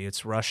the enemy.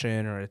 It's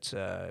Russian or it's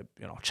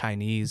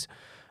Chinese.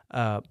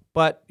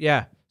 But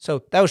yeah,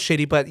 so that was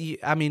shitty. But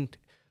I mean,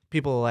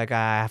 people are like,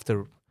 I have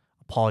to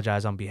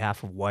apologize on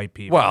behalf of white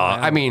people. Well,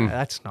 I mean,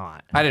 that's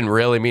not. I didn't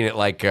really mean it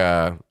like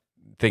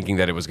thinking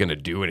that it was going to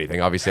do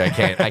anything. Obviously, I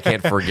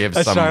can't forgive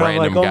some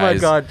random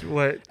guy's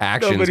what?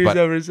 actions. Nobody's But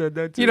ever said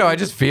that to you know, me. I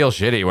just feel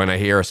shitty when I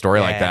hear a story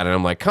like Yeah. that, and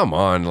I'm like, come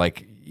on,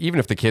 like even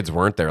if the kids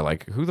weren't there,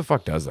 like who the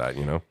fuck does that,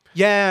 you know?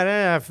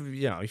 Yeah,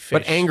 you know,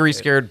 But angry,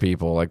 scared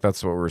people, like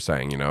that's what we're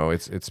saying, you know?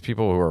 It's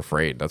people who are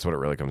afraid. That's what it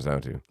really comes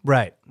down to.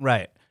 Right.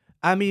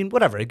 I mean,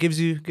 whatever. It gives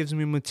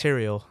me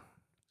material.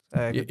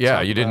 I could Yeah,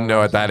 talk you didn't about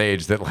know at that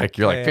age that like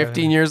you're like Yeah.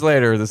 15 years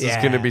later, this is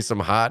Yeah. going to be some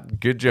hot,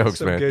 good jokes,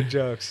 some man. good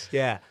jokes.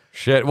 Yeah.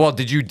 Shit. Well,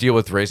 did you deal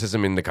with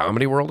racism in the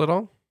comedy world at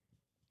all?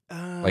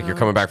 Like you're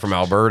coming back from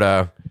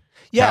Alberta.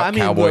 Yeah, I mean,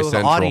 Cowboy with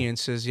Central.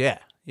 audiences, yeah.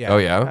 Oh,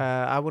 yeah?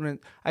 I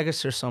wouldn't. I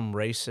guess there's some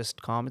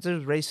racist comments.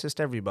 There's racist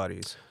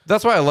everybody's.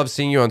 That's why I love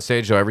seeing you on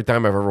stage, though. Every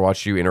time I've ever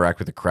watched you interact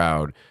with the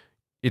crowd,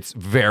 it's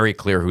very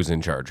clear who's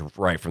in charge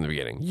right from the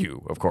beginning.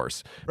 You, of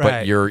course. But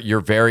Right.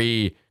 you're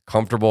very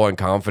comfortable and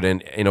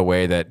confident in a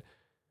way that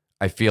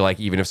I feel like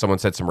even if someone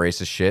said some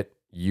racist shit,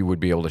 you would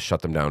be able to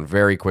shut them down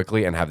very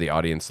quickly and have the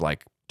audience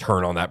like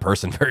turn on that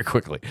person very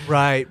quickly.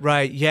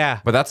 Right.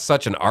 Yeah. But that's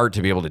such an art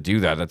to be able to do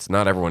that. That's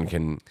not everyone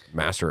can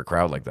master a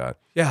crowd like that.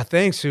 Yeah,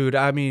 thanks, dude.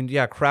 I mean,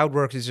 yeah, crowd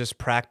work is just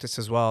practice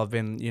as well. I've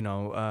been,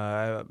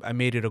 I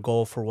made it a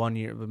goal for 1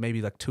 year,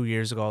 maybe like 2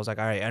 years ago. I was like,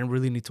 all right, I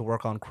really need to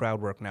work on crowd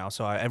work now.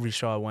 So every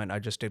show I went, I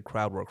just did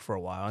crowd work for a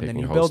while, and then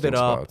Taking you build it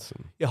hosting up, spots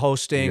and- you're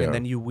hosting, Yeah. and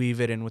then you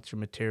weave it in with your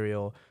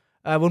material.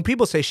 When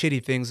people say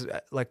shitty things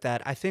like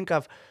that, I think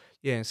of,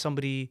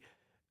 somebody.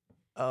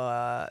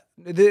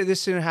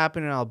 This didn't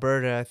happen in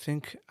Alberta.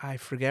 I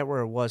forget where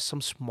it was. Some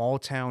small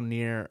town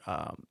near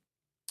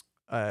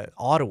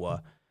Ottawa.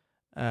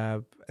 I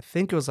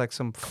think it was like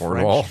some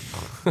Cornwall.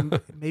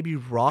 French, maybe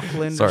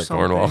Rockland Sorry, or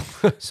something. Cornwall.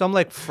 Some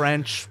like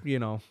French, Oh,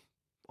 yeah,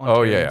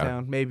 Ontario yeah.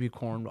 town. Maybe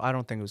Cornwall. I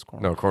don't think it was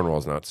Cornwall. No,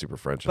 Cornwall's not super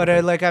French. But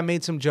I think. I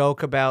made some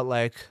joke about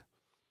like,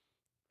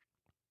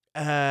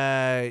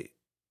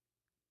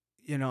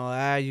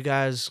 you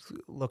guys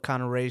look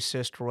kind of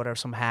racist or whatever,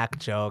 some hack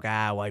joke.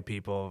 White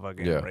people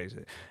fucking Yeah.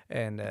 racist.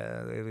 And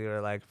they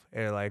were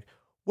like,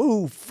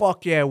 woo,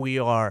 fuck yeah, we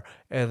are.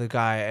 And the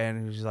guy,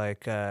 and he was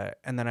like,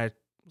 and then I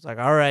was like,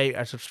 all right,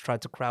 I just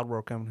tried to crowd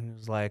work him.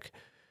 He's like,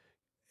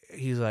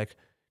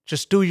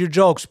 just do your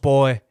jokes,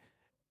 boy.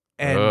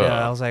 And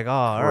I was like, oh,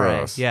 all right,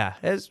 Gross. yeah.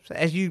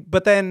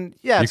 But then,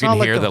 yeah, You it's can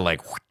not hear like the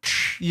like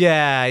whoosh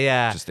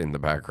yeah. just in the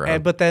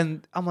background. But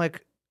then I'm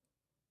like,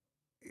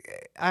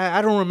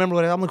 I don't remember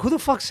I'm like, who the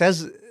fuck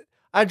says?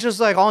 I just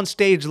like on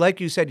stage, like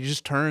you said, you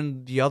just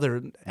turn the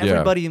other.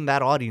 Everybody in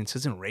that audience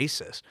isn't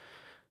racist.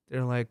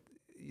 They're like,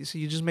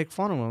 you just make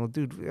fun of them,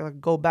 dude.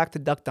 Go back to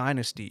Duck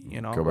Dynasty,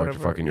 Go back to whatever.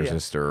 fucking your Yeah.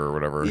 sister or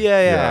whatever.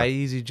 Yeah,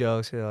 easy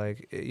jokes.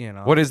 Like,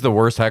 What is the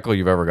worst heckle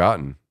you've ever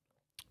gotten?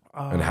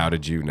 And how Uh,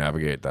 did you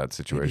navigate that maybe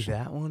situation?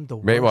 that one? The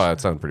Well, worst.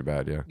 that sounds pretty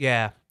bad, yeah.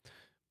 Yeah,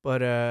 but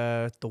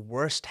the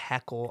worst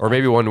heckle, Or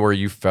maybe one where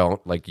you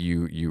felt like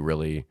you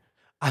really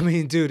I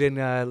mean, dude,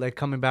 and like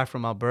coming back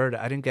from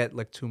Alberta, I didn't get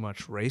like too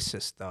much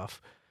racist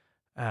stuff.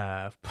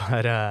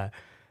 But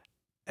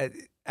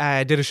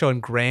I did a show in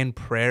Grand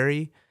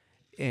Prairie,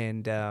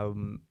 and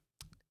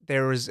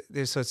there's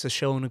it's a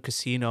show in a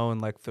casino, in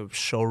like the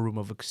showroom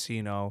of a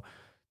casino,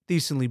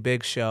 decently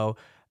big show.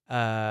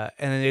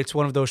 And it's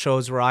one of those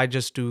shows where I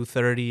just do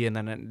 30 and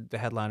then the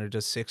headliner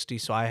does 60.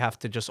 So I have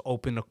to just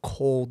open a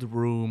cold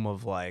room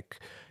of like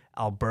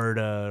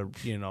Alberta,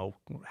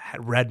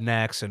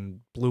 rednecks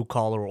and blue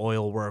collar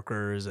oil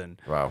workers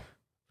and wow.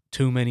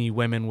 too many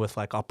women with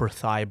like upper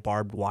thigh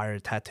barbed wire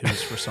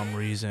tattoos for some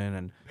reason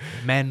and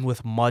men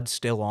with mud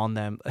still on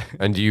them.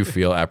 And do you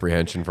feel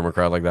apprehension from a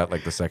crowd like that,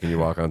 like the second you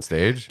walk on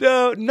stage?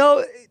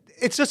 No,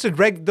 it's just a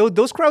great.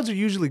 Those crowds are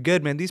usually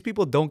good, man. These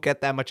people don't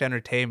get that much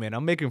entertainment.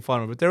 I'm making fun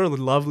of them, but they're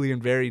lovely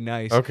and very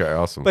nice. Okay,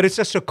 awesome. But it's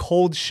just a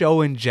cold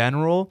show in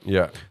general.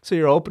 yeah. So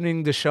you're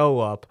opening the show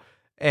up,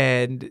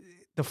 and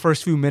the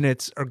first few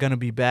minutes are gonna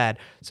be bad.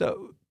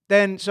 So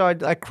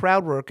I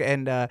crowd work,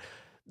 and the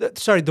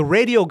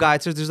radio guy.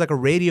 So there's like a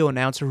radio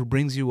announcer who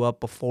brings you up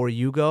before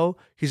you go.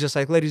 He's just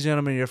like, ladies and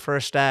gentlemen, your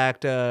first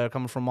act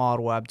coming from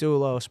Ottawa,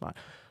 Abdullah Osman.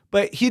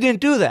 But he didn't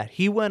do that.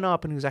 He went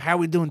up and he was like, how are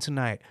we doing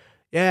tonight?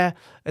 Yeah.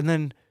 And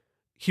then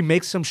he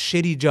makes some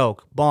shitty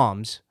joke,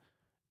 bombs.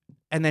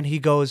 And then he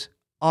goes,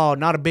 oh,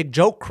 not a big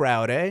joke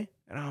crowd, eh?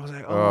 And I was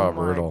like, oh my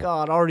brutal.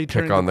 God, already Pick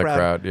turning on the the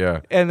crowd, yeah.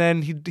 And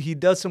then he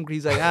does some,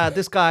 he's like,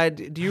 this guy,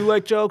 do you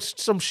like jokes?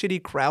 Some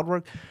shitty crowd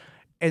work.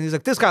 And he's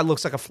like, this guy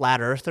looks like a flat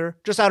earther.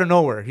 Just out of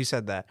nowhere, he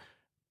said that.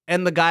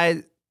 And the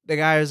guy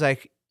was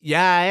like,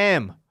 yeah, I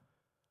am.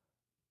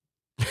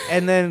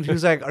 And then he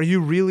was like, are you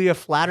really a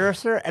flat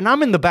earther? And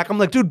I'm in the back. I'm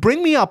like, dude,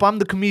 bring me up. I'm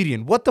the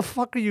comedian. What the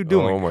fuck are you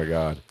doing? Oh my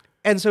God.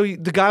 And so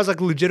the guy's like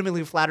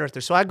legitimately a flat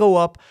earther. So I go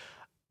up,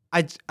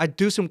 I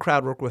do some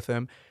crowd work with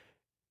him,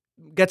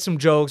 get some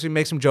jokes. He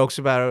makes some jokes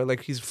about it,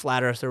 like he's a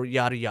flat earther,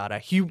 yada yada.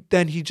 He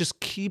just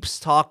keeps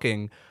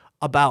talking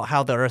about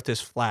how the earth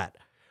is flat.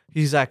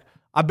 He's like,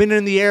 I've been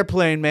in the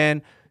airplane,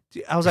 man.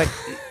 I was like,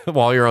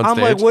 While you're on I'm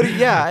stage. like, what?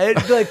 Yeah,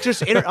 like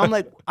just. I'm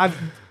like,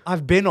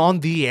 I've been on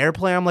the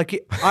airplane. I'm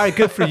like, all right,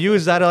 good for you.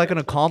 Is that like an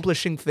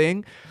accomplishing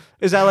thing?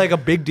 Is that like a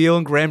big deal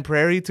in Grand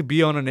Prairie to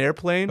be on an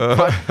airplane?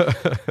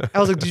 I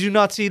was like, did you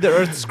not see the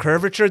Earth's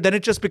curvature? Then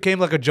it just became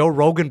like a Joe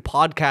Rogan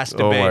podcast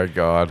Oh debate. my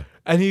God.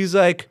 And he's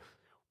like,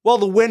 well,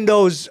 the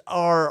windows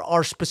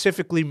are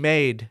specifically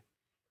made.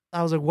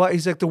 I was like, what?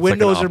 He's like, the It's like an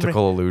windows are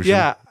optical illusion.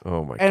 Yeah.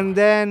 Oh my And God.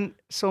 then,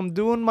 so I'm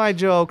doing my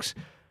jokes,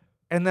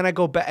 and then I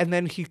go back, and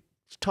then he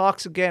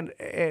talks again,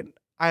 and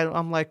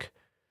I'm like,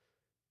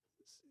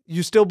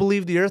 you still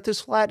believe the Earth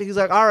is flat? He's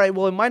like, all right,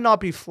 well, it might not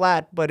be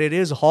flat, but it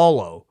is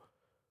hollow.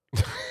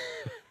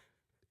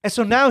 And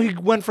so now he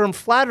went from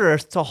flat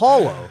Earth to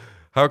hollow.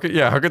 How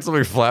could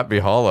something flat be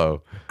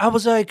hollow? I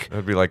was like,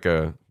 That'd be like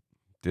a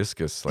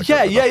discus, like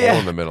Yeah, with a yeah, hole yeah.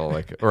 in the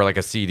middle, or like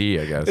a CD,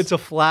 I guess. it's a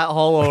flat,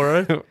 hollow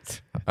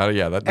Earth.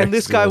 Yeah, that. And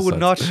makes this guy zero would sense.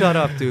 not shut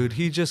up, dude.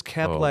 He just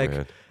kept Oh, like,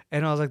 man.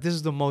 and I was like, this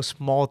is the most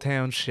small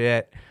town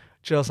shit.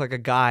 Just like a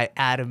guy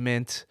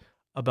adamant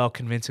about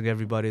convincing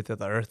everybody that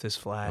the Earth is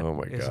flat. Oh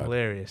my It's God.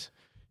 hilarious.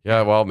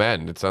 Yeah, well,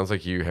 man, it sounds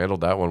like you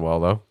handled that one well,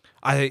 though.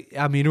 I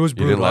mean, it was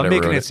didn't brutal. let I'm it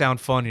making ruin it it.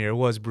 sound funnier. It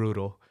was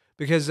brutal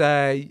because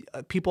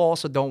people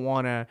also don't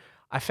want to.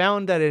 I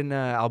found that in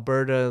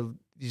Alberta,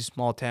 these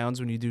small towns,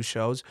 when you do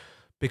shows,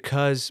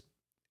 because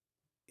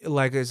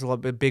like there's a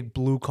big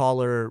blue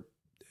collar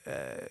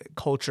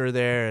culture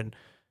there, and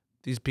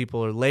these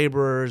people are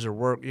laborers or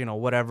work,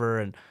 whatever,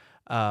 and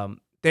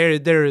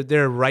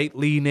they're right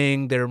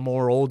leaning. They're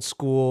more old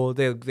school.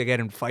 They get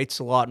in fights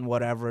a lot and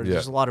whatever. Yeah.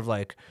 There's a lot of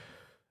like,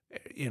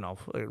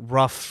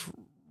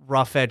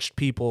 rough edged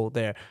people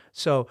there.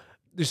 So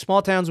the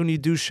small towns, when you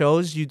do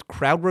shows,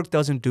 crowd work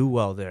doesn't do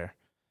well there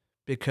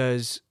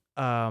because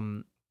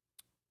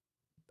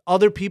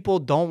other people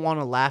don't want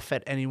to laugh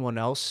at anyone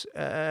else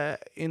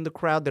in the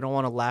crowd. They don't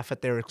want to laugh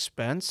at their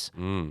expense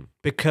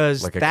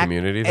because Like a that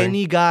community thing?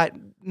 any guy,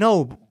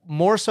 no,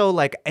 more so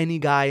like any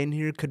guy in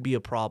here could be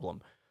a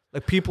problem.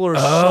 Like people are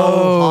so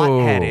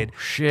hot-headed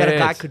that a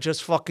guy shit. could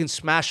just fucking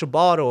smash a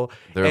bottle,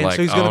 They're and like,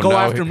 so he's gonna "Oh, go no,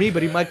 after he-" me,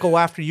 but he might go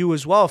after you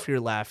as well if you're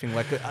laughing.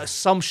 Like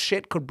some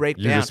shit could break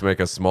You down. just make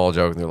a small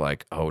joke, and they're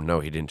like, "Oh no,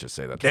 he didn't just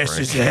say that." To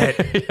This Frank."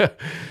 is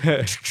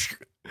it.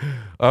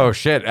 Oh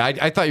shit!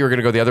 I thought you were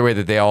gonna go the other way,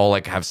 that they all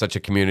like have such a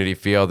community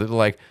feel that they're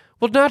like,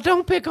 "Well, now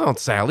don't pick on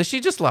Sally.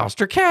 She just lost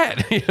her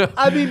cat." You know?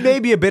 I mean,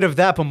 maybe a bit of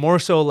that, but more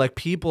so like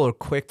people are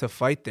quick to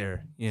fight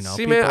there. See,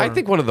 People man, I are-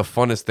 think one of the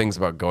funnest things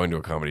about going to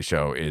a comedy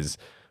show is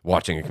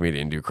watching a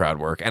comedian do crowd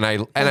work, and I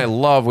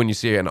love when you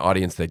see an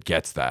audience that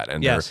gets that,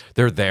 and Yes.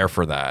 they're there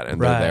for that,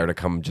 and they're Right. there to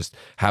come just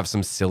have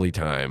some silly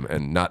time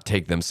and not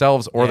take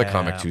themselves or the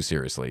comic Yeah. too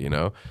seriously.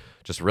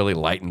 Just really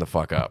lighten the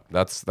fuck up.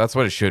 That's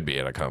what it should be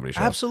at a comedy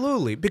show.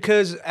 Absolutely,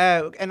 because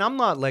and I'm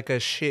not like a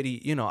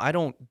shitty, I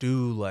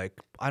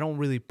don't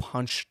really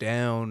punch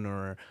down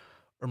or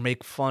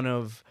make fun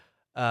of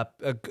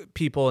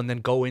people and then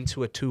go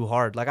into it too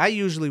hard. Like I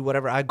usually,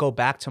 whatever, I go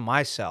back to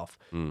myself.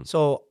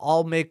 So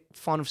I'll make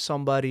fun of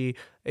somebody.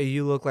 Hey,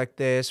 you look like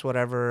this,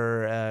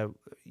 whatever,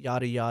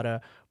 yada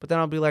yada. But then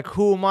I'll be like,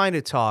 who am I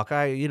to talk?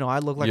 I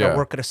look like Yeah. I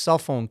work at a cell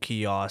phone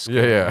kiosk.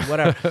 Yeah, yeah.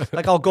 Whatever.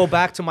 Like I'll go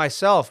back to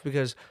myself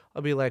because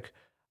I'll be like,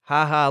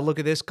 haha, look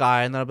at this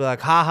guy, and then I'll be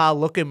like, haha,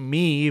 look at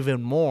me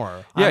even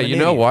more. Yeah, I'm an you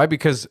know idiot. why?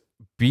 Because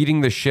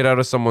beating the shit out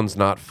of someone's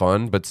not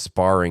fun, but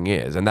sparring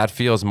is, and that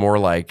feels more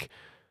like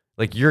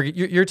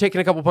you're taking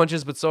a couple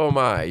punches, but so am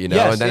I.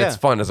 Yes, and then yeah. it's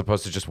fun as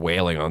opposed to just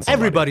wailing on somebody.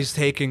 Everybody's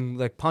taking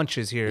like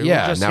punches here.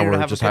 Yeah, we're just now here to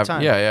we're have just a good having.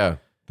 time. Yeah.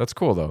 That's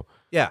cool though.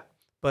 Yeah.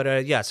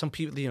 But some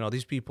people,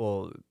 these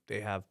people,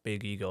 they have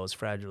big egos,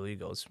 fragile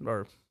egos,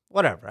 or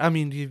whatever. I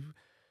mean,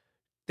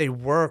 they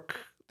work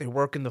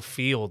in the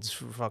fields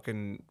for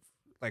fucking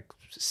like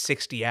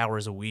 60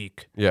 hours a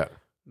week. Yeah.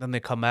 Then they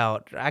come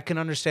out. I can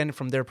understand it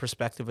from their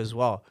perspective as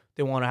well.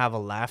 They want to have a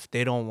laugh.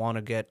 They don't want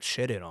to get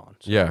shitted on.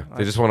 So Yeah.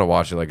 They just want to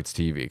watch it like it's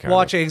TV. Kind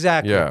watch of. it,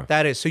 exactly. Yeah.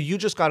 That is. So you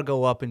just got to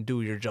go up and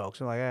do your jokes.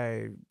 And like,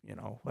 hey,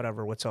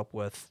 whatever. What's up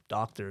with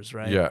doctors,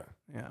 right? Yeah.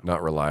 Yeah.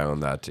 Not rely on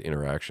that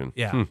interaction.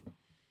 Yeah.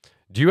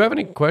 Do you have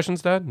any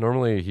questions, Dad?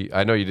 Normally,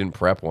 I know you didn't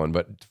prep one,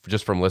 but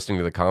just from listening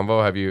to the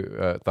convo, have you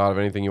thought of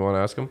anything you want to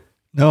ask him?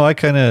 No, I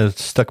kind of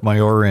stuck my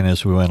oar in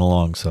as we went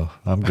along, so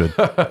I'm good.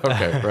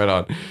 Okay, right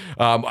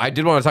on. I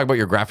did want to talk about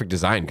your graphic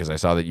design because I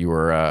saw that you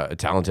were a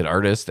talented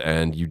artist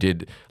and you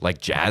did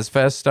like Jazz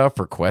Fest stuff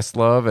for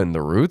Questlove and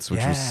The Roots, which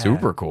was Yeah.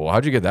 super cool.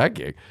 How'd you get that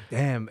gig?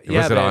 Damn.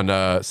 Was it man.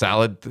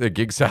 on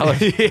Gig Salad?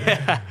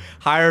 Yeah,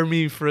 hire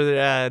me for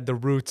the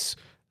Roots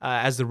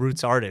as the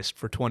Roots artist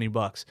for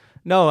 $20.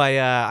 No,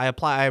 I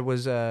applied.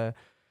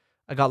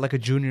 I got like a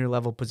junior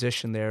level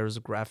position there as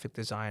a graphic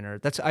designer.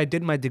 I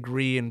did my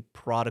degree in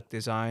product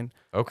design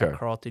Okay. at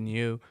Carleton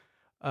U,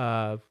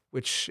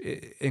 which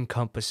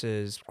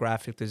encompasses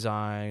graphic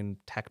design,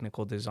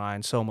 technical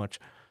design, so much.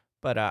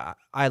 But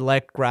I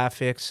like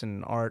graphics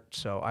and art,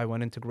 so I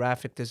went into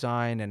graphic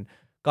design and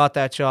got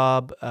that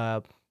job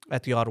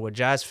at the Ottawa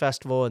Jazz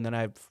Festival, and then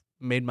I've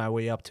made my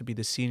way up to be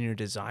the senior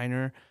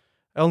designer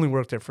I only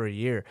worked there for a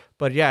year,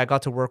 but yeah, I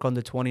got to work on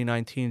the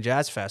 2019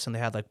 Jazz Fest, and they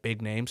had like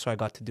big names, so I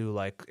got to do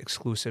like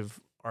exclusive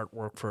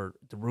artwork for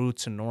The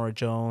Roots and Nora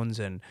Jones,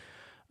 and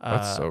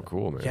That's so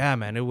cool, man. yeah,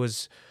 man, it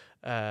was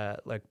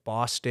like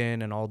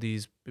Boston and all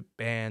these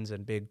bands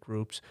and big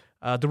groups.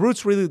 The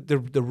Roots really, the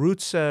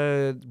Roots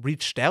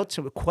reached out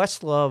to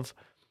Questlove.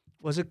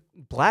 Was it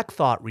Black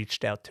Thought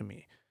reached out to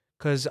me?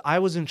 Because I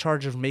was in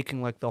charge of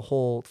making like the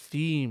whole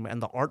theme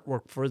and the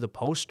artwork for the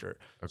poster.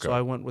 Okay. So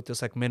I went with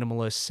this like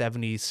minimalist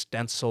 70s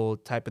stencil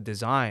type of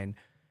design.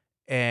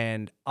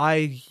 And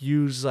I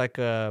used like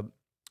an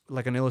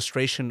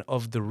illustration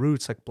of the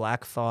Roots, like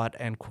Black Thought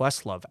and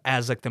Questlove,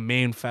 as like the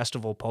main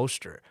festival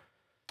poster.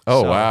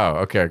 Oh, So- wow.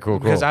 Okay, cool.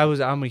 Because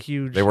I'm a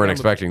huge They weren't I'm a-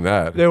 expecting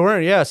that. They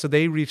weren't, yeah. So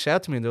they reached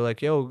out to me and they're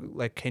like, yo,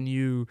 like, can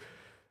you,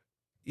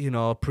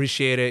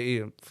 appreciate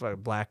it? For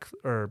Black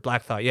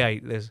Thought. Yeah.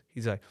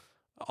 He's like,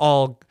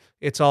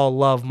 it's all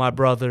love, my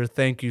brother.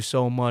 Thank you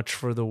so much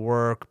for the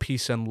work.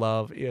 Peace and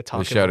love. Yeah, They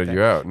talking shouted like you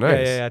that. out.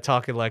 Nice. Yeah,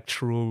 talking like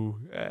true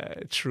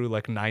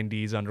like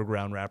 90s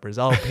underground rappers.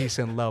 All peace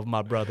and love,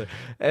 my brother.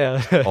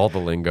 All the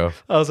lingo.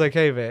 I was like,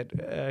 hey, man.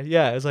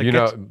 Yeah, it's like,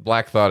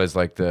 Black Thought is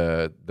like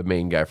the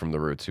main guy from The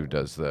Roots who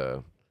does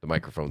the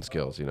microphone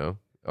skills,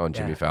 on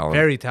Jimmy Fallon.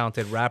 very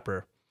talented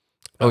rapper.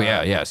 Oh,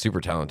 yeah,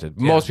 super talented.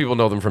 Most people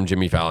know them from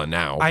Jimmy Fallon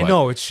now. I but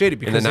know, it's shitty in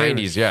because the they're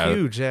 90s, yeah.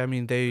 huge. I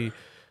mean, they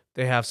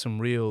have some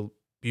real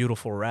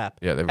beautiful rap.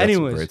 Yeah, they've got some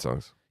Anyways, great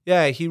songs.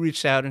 Yeah, he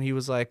reached out and he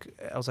was like,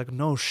 I was like,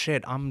 no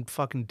shit, I'm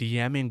fucking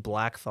DMing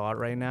Black Thought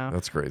right now.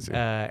 That's crazy.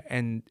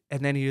 And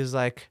then he was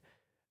like,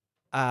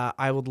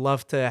 I would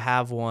love to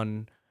have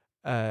one.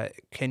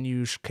 Can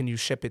you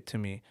ship it to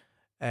me?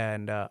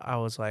 And I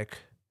was like,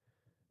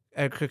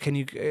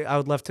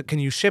 can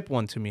you ship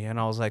one to me? And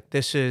I was like,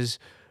 this is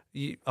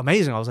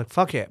amazing. I was like,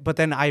 fuck it. But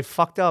then I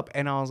fucked up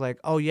and I was like,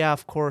 oh yeah,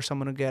 of course I'm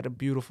gonna get a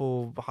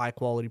beautiful high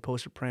quality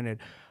poster printed.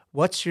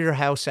 What's your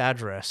house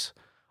address?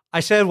 I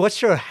said,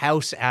 what's your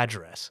house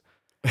address?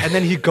 And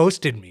then he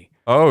ghosted me.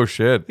 Oh,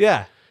 shit.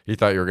 Yeah. He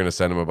thought you were going to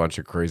send him a bunch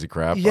of crazy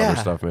crap, Yeah.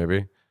 other stuff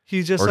maybe?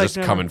 He just Or like, just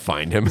no, come no. and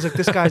find him. He's like,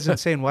 this guy's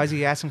insane. Why is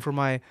he asking for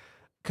my?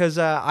 Because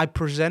I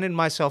presented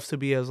myself to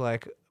be as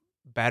like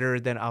better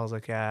than I was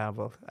like, yeah,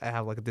 well, I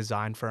have like a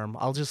design firm.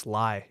 I'll just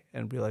lie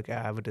and be like,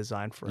 yeah, I have a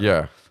design firm.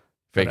 Yeah.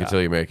 Fake But, it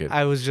till you make it.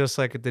 I was just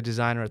like the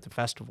designer at the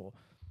festival,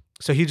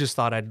 so he just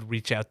thought I'd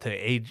reach out to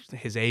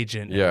his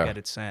agent Yeah. and get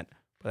it sent.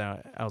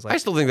 But I was like, I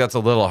still think that's a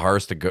little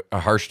harsh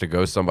to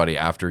ghost somebody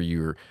after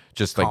you're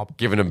just like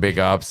giving them big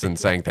ups and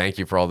saying thank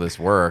you for all this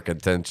work, and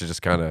then to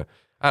just kind of,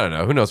 I don't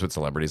know, who knows what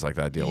celebrities like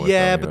that deal with.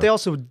 yeah, them, but they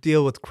also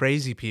deal with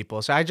crazy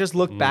people. So I just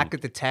looked back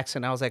at the text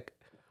and I was like,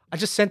 I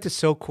just sent it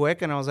so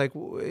quick, and I was like,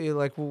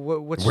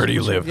 what's Where do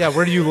you live? Yeah,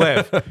 where do you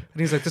live? And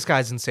he's like, this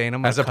guy's insane.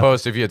 I'm as gonna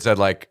opposed to if you had said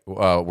like,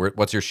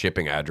 what's your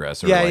shipping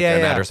address, or yeah, like yeah,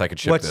 an yeah. address I could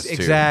ship What's this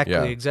exactly, to.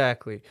 Yeah.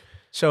 exactly.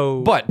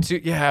 So, But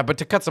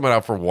to cut someone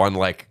out for one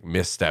like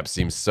misstep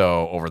seems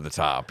so over the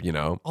top,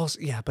 also,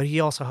 yeah, but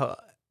he also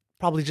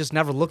probably just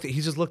never looked at.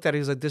 He just looked at it.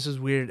 He's like, this is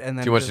weird, and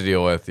then Too much just- to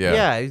deal with.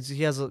 Yeah. Yeah,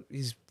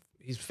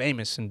 he's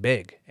famous and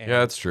big. And, Yeah,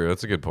 that's true.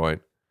 That's a good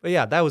point. But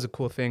yeah, that was a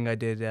cool thing I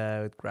did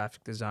with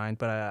graphic design,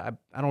 but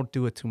I don't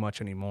do it too much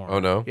anymore. Oh,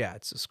 no? Yeah,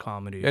 it's just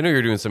comedy. I know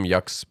you're doing some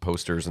Yucks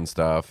posters and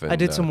stuff. And, I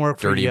did some work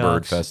for Dirty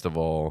Bird Yucks.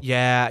 Festival.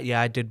 Yeah,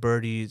 I did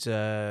Birdie's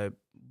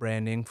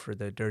branding for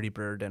the Dirty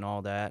Bird and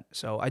all that.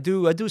 So I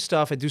do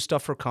stuff. I do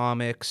stuff for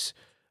comics,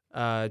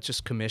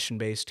 just commission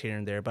based here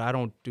and there. But I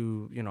don't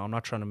do, I'm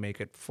not trying to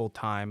make it full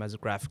time as a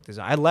graphic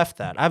designer. I left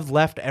that. I've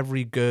left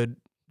every good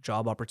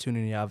job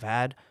opportunity I've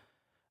had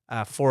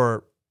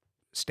for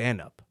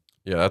stand up.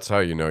 Yeah, that's how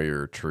you know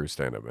you're a true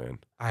stand-up man.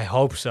 I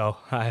hope so.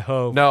 I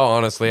hope. No,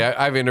 honestly,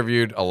 I've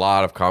interviewed a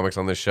lot of comics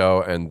on this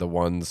show, and the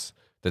ones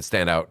that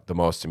stand out the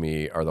most to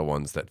me are the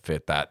ones that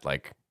fit that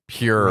like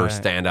pure Right.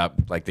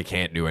 stand-up. Like they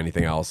can't do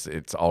anything else.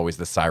 It's always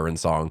the siren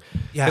song.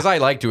 Yeah. Because I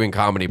like doing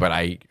comedy, but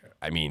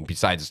I mean,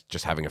 besides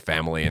just having a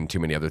family and too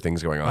many other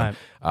things going on,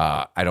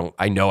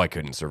 I know I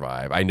couldn't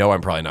survive. I know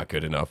I'm probably not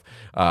good enough.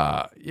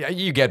 Yeah,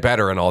 you get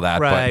better and all that,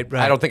 Right, but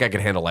right. I don't think I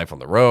could handle life on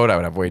the road. I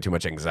would have way too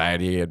much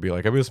anxiety. I'd be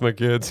like, I miss my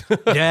kids.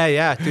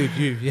 yeah,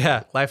 dude.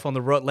 Life on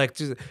the road, like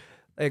just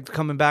like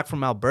coming back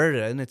from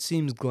Alberta, and it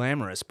seems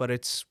glamorous, but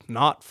it's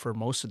not for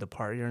most of the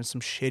part. You're in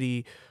some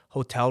shitty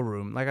hotel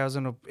room. Like I was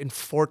in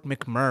Fort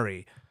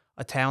McMurray,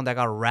 a town that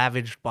got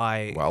ravaged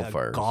by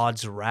Wildfires.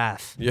 God's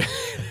wrath yeah.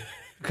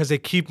 because they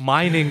keep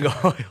mining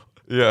oil.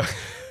 Yeah.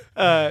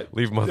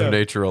 Leave Mother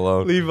Nature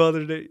alone. Leave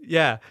other day.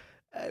 Yeah.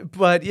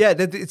 But yeah,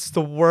 it's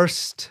the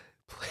worst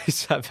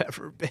place I've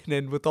ever been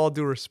in, with all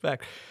due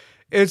respect.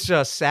 It's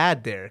just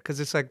sad there because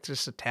it's like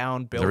just a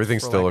town built. Does everything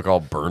for, still like, look all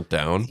burnt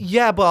down?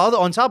 Yeah, but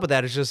on top of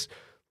that, it's just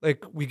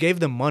like we gave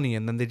them money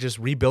and then they just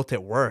rebuilt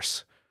it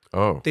worse.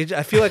 Oh.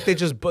 I feel like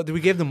we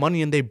gave them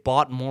money and they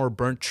bought more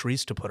burnt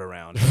trees to put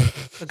around.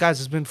 Guys,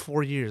 it's been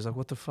 4 years. Like,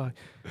 what the fuck?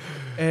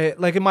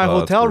 Like in my Oh,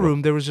 that's hotel brutal.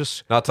 room, there was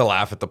just Not to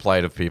laugh at the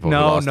plight of people who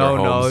no. lost their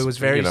homes. It was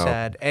very you know.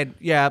 sad. And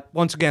yeah,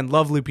 once again,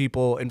 lovely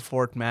people in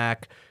Fort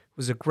Mac. It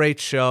was a great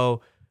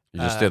show. You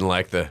just didn't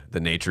like the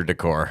nature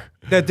decor.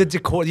 The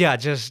decor, yeah,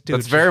 just dude.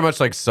 That's very much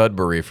like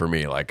Sudbury for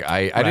me. Like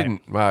I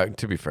didn't.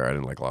 To be fair, I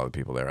didn't like a lot of the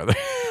people there either.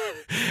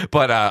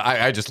 But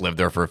I just lived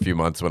there for a few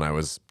months when I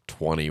was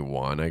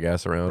 21, I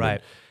guess, around. Right.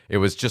 And it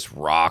was just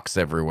rocks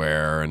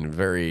everywhere and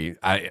very.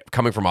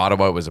 Coming from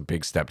Ottawa, it was a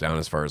big step down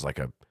as far as like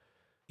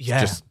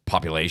just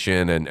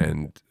population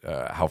and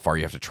how far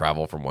you have to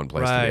travel from one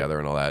place to the other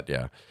and all that.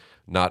 Yeah.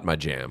 Not my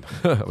jam.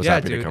 I was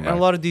happy to come back. And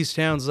a lot of these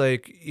towns,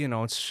 like,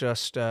 it's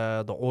just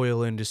the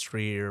oil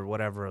industry or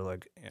whatever,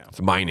 like,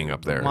 It's mining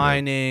up there.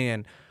 mining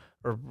and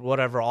or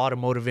whatever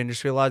automotive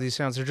industry. A lot of these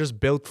towns are just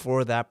built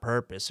for that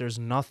purpose. There's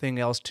nothing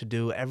else to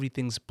do.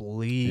 Everything's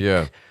bleak.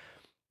 Yeah.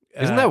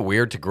 Isn't that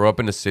weird to grow up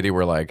in a city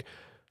where like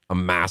a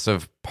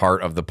massive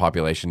part of the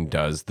population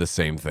does the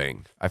same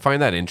thing? I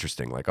find that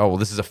interesting. Like, oh, well,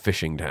 this is a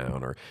fishing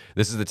town, or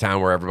this is the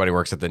town where everybody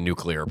works at the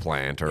nuclear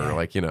plant, or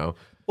like, Well,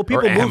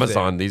 people or move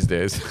Amazon these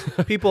days.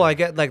 People, I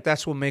get, like,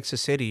 that's what makes a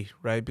city,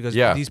 right? Because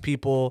these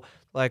people,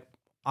 like,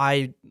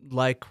 I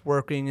like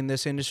working in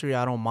this industry.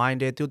 I don't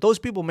mind it. Dude, those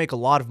people make a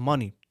lot of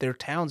money. Their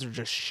towns are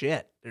just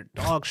shit. They're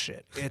dog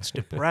shit. It's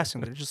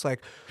depressing. They're just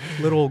like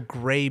little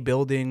gray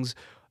buildings.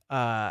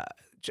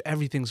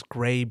 Everything's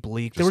gray,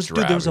 bleak. There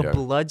was a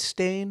blood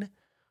stain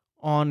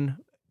on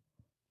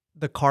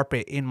the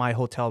carpet in my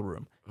hotel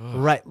room.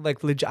 Right,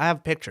 like legit. I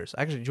have pictures.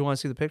 Actually, do you want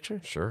to see the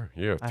picture? Sure.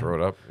 Yeah, throw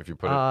it up if you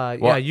put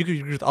it. Yeah, you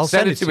could. I'll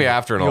send it to me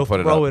after, and I'll put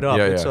it up. Throw it up.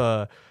 Yeah, it's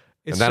yeah.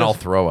 It's and then I'll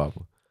throw up.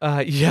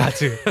 Yeah,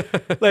 dude.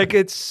 Like,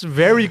 it's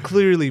very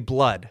clearly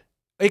blood.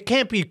 It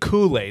can't be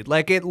Kool-Aid.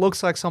 Like, it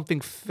looks like something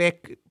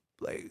thick,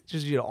 like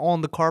just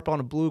on the carpet, on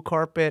a blue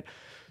carpet.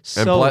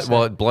 And blood.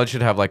 Well, blood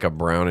should have like a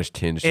brownish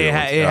tinge to it.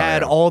 It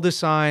had all the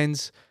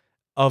signs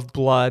of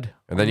blood.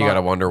 And then you got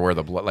to wonder where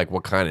the blood, like,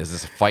 what kind? Is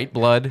this fight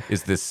blood?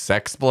 Is this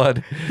sex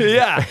blood?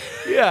 Yeah.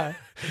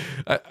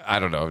 I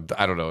don't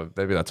know.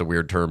 Maybe that's a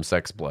weird term,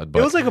 sex blood. But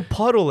it was like a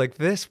puddle like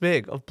this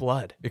big of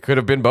blood. It could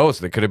have been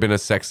both. It could have been a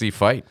sexy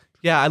fight.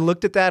 Yeah, I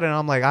looked at that and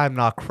I'm like, I'm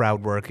not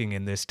crowd working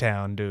in this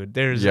town, dude.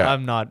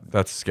 I'm not.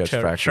 That's sketch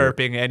factor.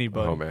 Chirping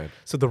anybody. Oh man.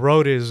 So the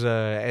road is,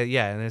 and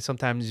then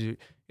sometimes your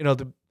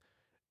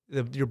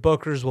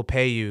bookers will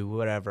pay you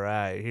whatever.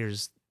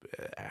 Here's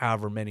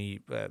however many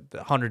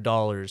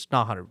 $100,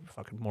 not 100,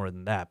 fucking more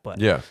than that,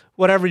 but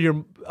whatever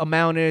your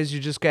amount is,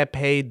 you just get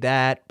paid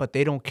that. But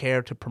they don't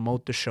care to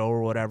promote the show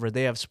or whatever.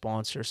 They have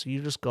sponsors, so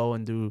you just go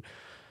and do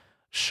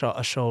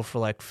a show for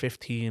like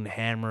 15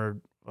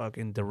 hammered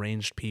fucking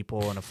deranged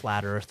people and a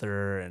flat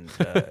earther, and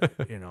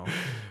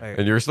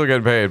and you're still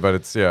getting paid, but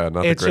it's not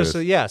the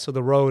greatest. So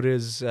the road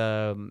is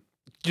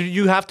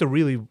you have to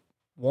really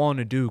want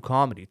to do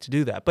comedy to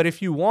do that. But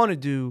if you want to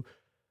do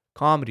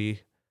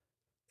comedy,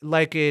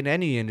 like in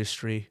any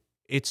industry,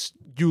 it's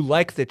you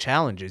like the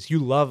challenges.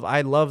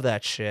 I love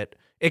that shit.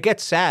 It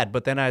gets sad,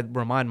 but then I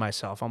remind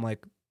myself, I'm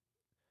like,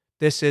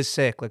 this is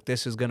sick. Like,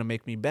 this is gonna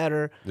make me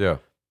better. Yeah.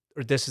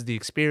 Or this is the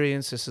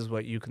experience. This is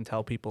what you can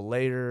tell people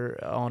later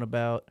on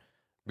about.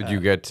 Did you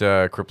get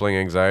crippling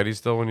anxiety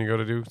still when you go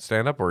to do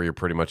stand-up, or you're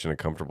pretty much in a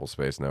comfortable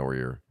space now where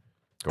you're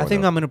going I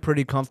think up? I'm in a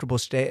pretty comfortable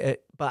state,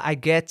 but I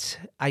get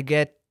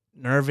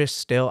nervous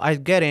still. I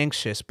get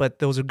anxious, but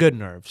those are good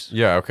nerves.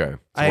 Yeah, okay.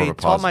 I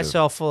taught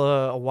myself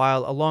a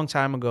long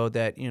time ago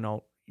that,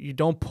 you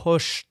don't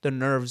push the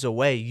nerves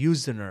away.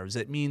 Use the nerves.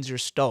 It means you're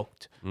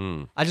stoked.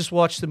 I just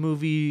watched the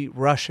movie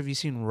Rush. Have you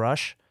seen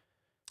Rush?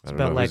 It's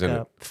about like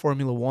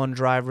Formula One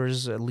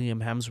drivers,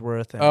 Liam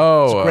Hemsworth. And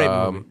it's a great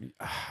movie.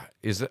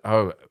 Is it?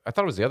 Oh, I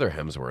thought it was the other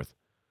Hemsworth.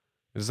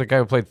 This is the guy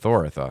who played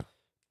Thor. I thought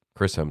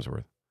Chris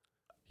Hemsworth.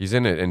 He's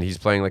in it, and he's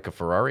playing like a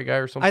Ferrari guy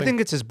or something. I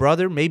think it's his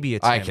brother. Maybe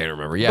it's I him. can't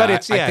remember. Yeah, but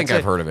I think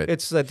I've heard of it.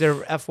 It's that they're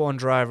F1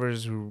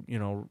 drivers who,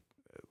 and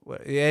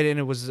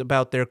it was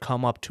about their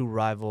come up to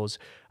rivals.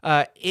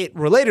 It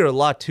related a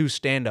lot to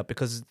stand up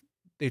because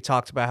they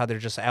talked about how they're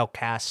just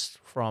outcasts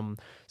from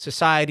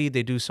society.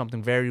 They do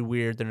something very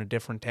weird. They're in a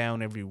different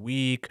town every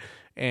week.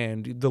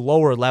 And the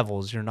lower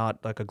levels, you're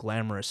not like a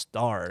glamorous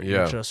star.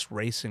 You're just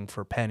racing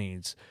for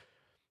pennies.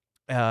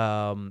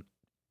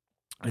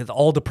 With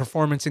all the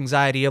performance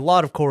anxiety, a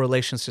lot of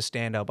correlations to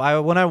stand up.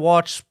 When I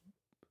watch,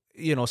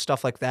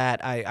 stuff like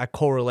that, I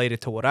correlate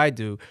it to what I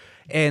do.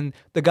 And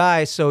the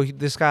guy,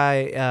 this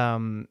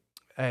guy,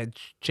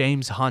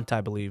 James Hunt,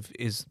 I believe,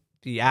 is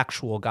the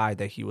actual guy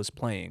that he was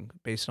playing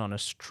based on a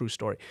true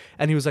story.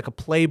 And he was like a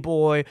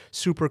playboy,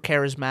 super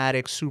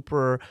charismatic,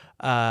 super,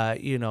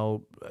 like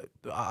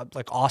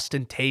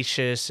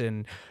ostentatious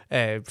and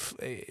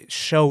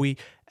showy.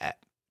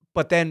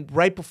 But then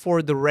right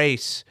before the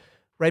race,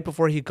 right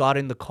before he got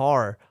in the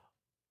car,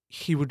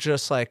 he would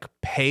just like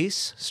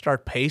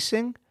start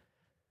pacing.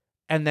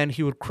 And then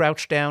he would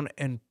crouch down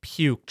and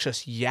puke,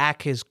 just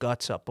yak his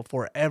guts up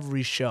before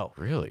every show.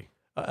 Really?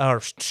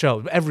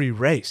 Every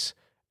race.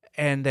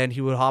 And then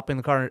he would hop in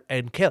the car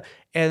and kill.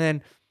 And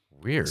then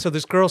weird. So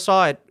this girl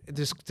saw it.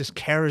 This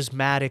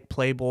charismatic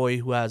playboy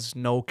who has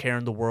no care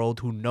in the world,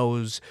 who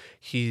knows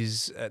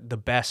he's the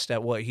best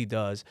at what he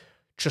does,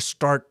 just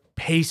start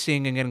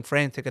pacing and getting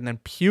frantic and then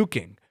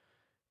puking.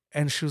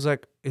 And she was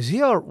like,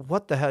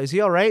 what the hell? Is he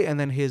all right? And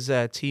then his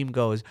team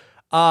goes,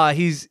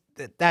 that's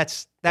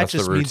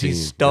just the means he's routine.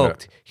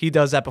 stoked. He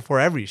does that before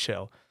every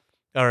show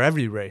or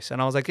every race.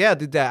 And I was like, yeah,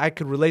 dude, I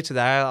could relate to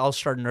that. I'll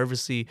start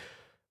nervously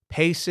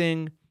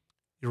pacing.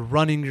 You're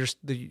running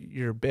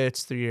your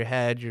bits through your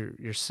head,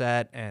 you're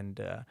set, and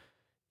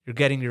you're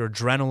getting your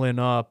adrenaline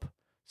up.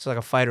 It's like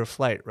a fight or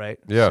flight, right?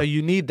 Yeah. So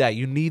you need that.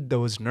 You need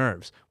those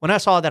nerves. When I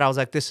saw that, I was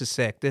like, this is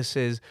sick. This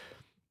is,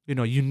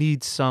 you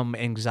need some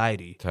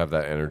anxiety. To have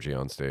that energy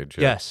on stage.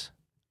 Yeah. Yes.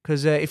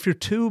 Because if you're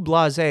too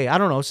blasé, I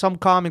don't know, some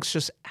comics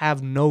just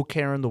have no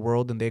care in the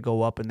world and they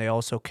go up and they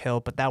also kill,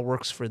 but that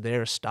works for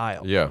their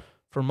style. Yeah.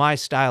 For my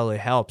style,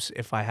 it helps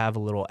if I have a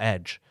little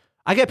edge.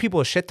 I get people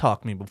to shit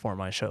talk me before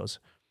my shows.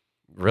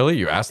 Really?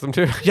 You asked them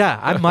to? Yeah,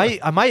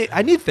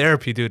 I need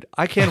therapy, dude.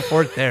 I can't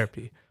afford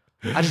therapy.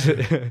 I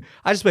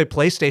just play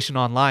PlayStation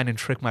online and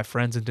trick my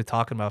friends into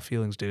talking about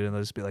feelings, dude. And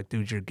they'll just be like,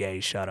 dude, you're gay,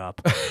 shut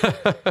up.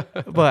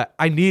 But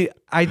I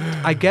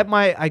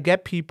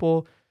get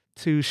people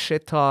to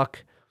shit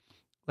talk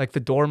like the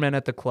doorman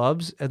at the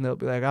clubs, and they'll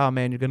be like, oh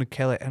man, you're gonna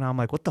kill it. And I'm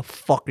like, what the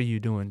fuck are you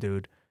doing,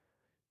 dude?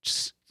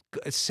 Just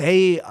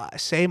say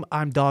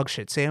I'm dog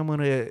shit. Say I'm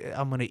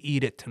gonna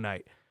eat it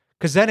tonight.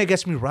 Cause then it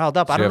gets me riled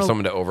up. So I you don't have know.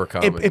 someone to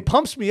overcome. It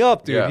pumps me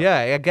up, dude.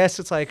 Yeah. Yeah, I guess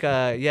it's like,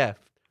 yeah.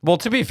 Well,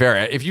 to be fair,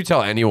 if you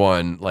tell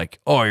anyone like,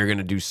 "Oh, you're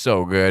gonna do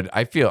so good,"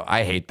 I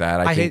hate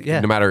that. I think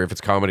no matter if it's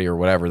comedy or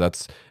whatever,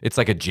 it's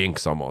like a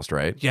jinx almost,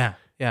 right? Yeah.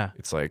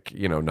 It's like,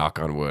 knock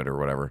on wood or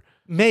whatever.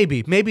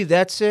 Maybe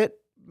that's it.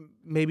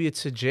 Maybe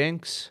it's a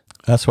jinx.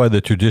 That's why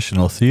the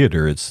traditional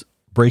theater is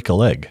break a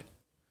leg.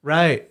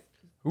 Right.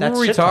 Who were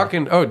we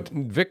talking? Oh,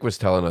 Vic was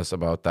telling us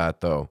about that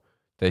though.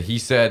 That he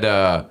said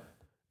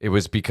it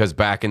was because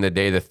back in the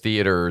day, the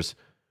theaters,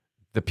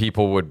 the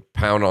people would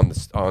pound on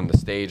the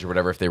stage or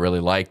whatever if they really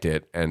liked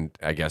it, and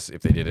I guess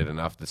if they did it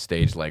enough, the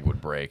stage leg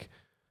would break,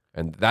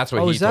 and that's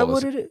what he is that told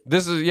us. what it is?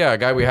 This is a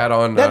guy we had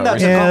on. Then that's-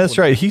 recently. Yeah, that's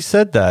right. He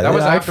said that. That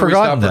was I'd after we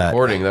forgotten stopped that.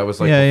 recording. That was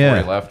like Yeah, before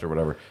yeah. he left or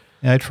whatever.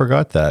 Yeah, I'd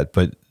forgot that,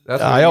 but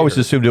That's what I he always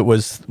heard. assumed it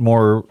was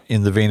more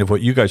in the vein of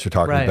what you guys are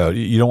talking Right. about.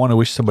 You don't want to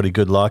wish somebody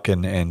good luck,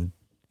 and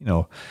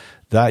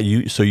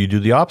so you do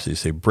the opposite. You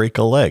say break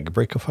a leg,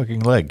 break a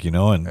fucking leg, and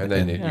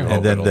then you hope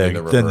and then it'll be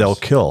the then they'll reverse.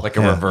 kill Like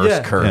a Yeah. reverse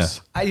Yeah.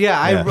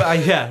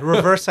 curse.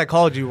 Reverse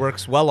psychology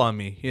works well on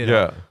me.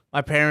 Yeah.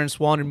 My parents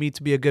wanted me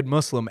to be a good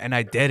Muslim, and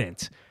I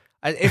didn't.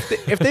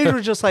 If they were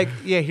just like,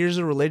 yeah, here's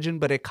a religion,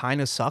 but it kind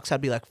of sucks,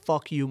 I'd be like,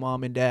 fuck you,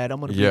 mom and dad. I'm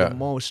gonna be Yeah. the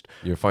most.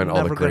 You find I'm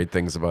all the never great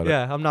things about it.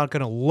 Yeah, I'm not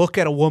gonna look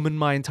at a woman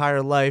my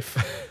entire life.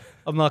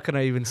 I'm not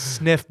gonna even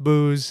sniff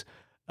booze.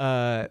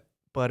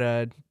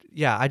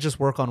 Yeah, I just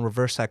work on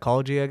reverse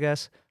psychology, I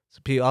guess.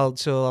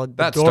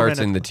 That starts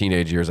in the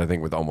teenage years, I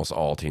think, with almost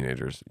all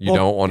teenagers. You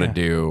Well, don't want to yeah.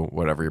 do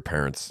whatever your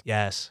parents.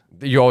 Yes.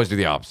 You always do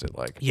the opposite.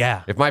 Like,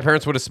 Yeah. if my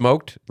parents would have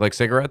smoked like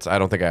cigarettes, I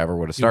don't think I ever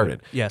would have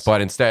started. Yes.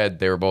 But instead,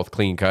 they were both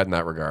clean cut in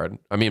that regard.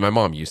 I mean, my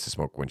mom used to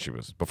smoke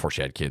before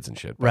she had kids and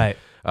shit. But, Right.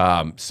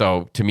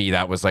 So to me,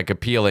 that was like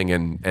appealing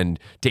and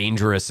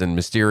dangerous and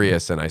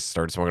mysterious. And I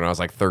started smoking when I was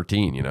like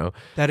 13.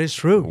 That is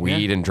true.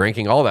 Weed and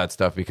drinking, all that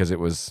stuff, because it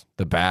was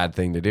the bad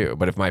thing to do.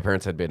 But if my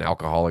parents had been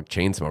alcoholic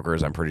chain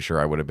smokers, I'm pretty sure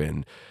I would have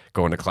been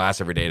going to class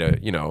every day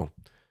to,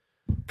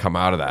 come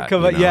out of that.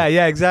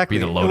 Yeah, exactly.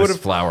 Be the It lotus would've-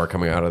 flower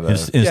coming out of the.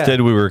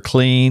 Instead, we were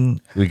clean.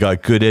 We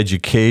got good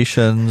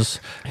educations.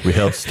 We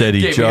held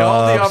steady Gave jobs. me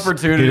all the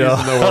opportunities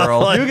in the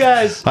world. You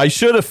guys. I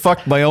should have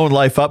fucked my own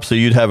life up so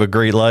you'd have a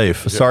great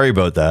life. Sorry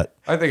about that.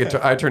 I think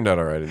I turned out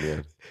all right in the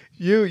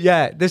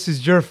end. This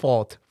is your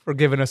fault for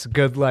giving us a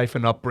good life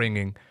and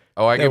upbringing.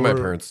 Oh, I gave my were-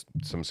 parents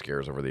some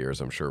scares over the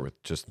years, I'm sure,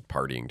 with just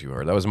partying too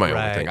hard. That was my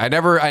Right. only thing.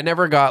 I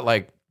never got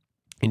like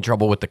in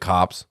trouble with the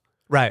cops.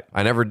 Right.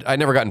 I never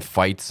got in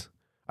fights.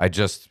 I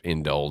just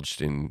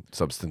indulged in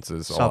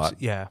substances a lot.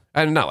 Yeah.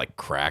 And not like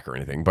crack or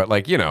anything, but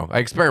like, I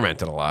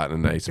experimented a lot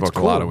and I smoked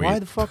a lot of weed. Why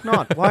the fuck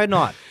not? Why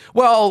not?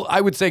 Well,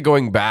 I would say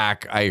going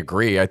back, I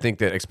agree. I think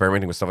that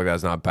experimenting with stuff like that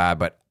is not bad,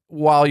 but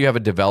while you have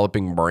a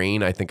developing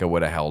brain, I think I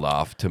would have held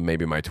off to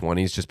maybe my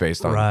 20s just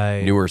based on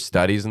Right. newer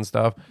studies and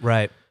stuff.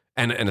 Right.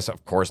 And it's,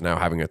 of course, now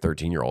having a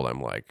 13-year-old, I'm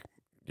like,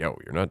 yo,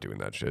 you're not doing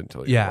that shit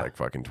until you're Yeah. like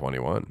fucking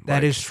 21. That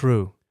Like, is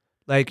true.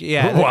 Like,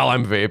 yeah. while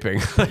I'm vaping.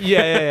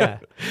 yeah.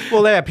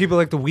 Well, yeah, people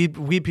like the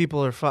weed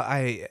people are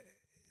fun.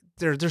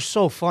 They're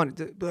so fun.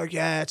 They're like,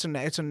 yeah, it's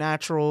a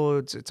natural,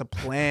 it's a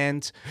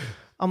plant.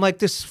 I'm like,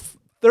 this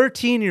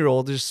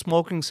 13-year-old is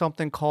smoking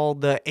something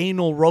called the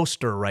anal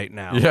roaster right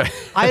now. Yeah.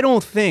 I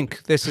don't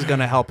think this is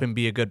gonna help him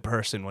be a good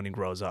person when he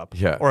grows up.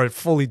 Yeah. Or a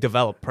fully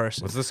developed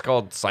person. What's this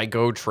called?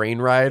 Psycho train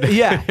ride?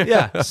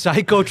 Yeah.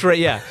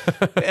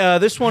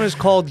 This one is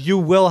called "You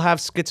Will Have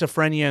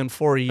Schizophrenia in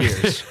 4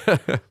 years."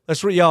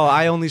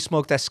 I only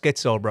smoked that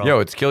schizo, bro. Yo,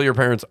 it's kill your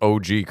parents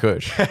OG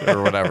Kush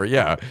or whatever.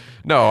 Yeah.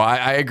 No,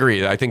 I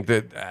agree. I think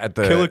that at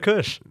the Killer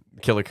Kush.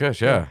 Killer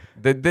Kush, yeah.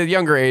 The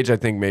younger age, I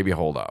think maybe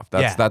hold off.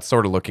 That's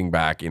sort of looking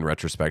back in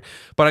retrospect.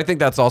 But I think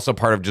that's also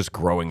part of just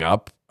growing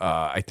up.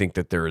 I think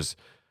that there's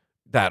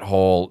that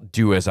whole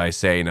do as I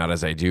say, not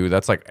as I do.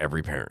 That's like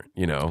every parent,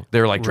 you know.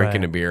 They're like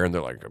drinking Right. a beer and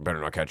they're like, I better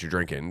not catch you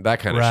drinking. That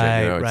kind of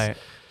shit, you know. It's Right.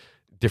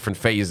 different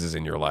phases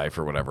in your life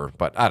or whatever.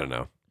 But I don't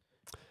know.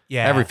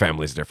 Yeah. Every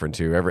family's different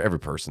too. Every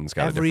person's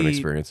got a different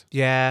experience.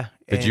 Yeah.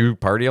 Did and you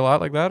party a lot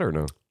like that or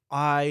no?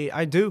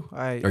 I do.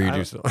 Or you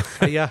do still?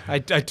 Yeah, I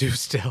do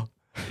still.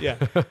 Yeah.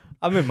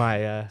 I'm in my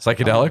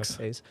Psychedelics?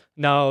 phase.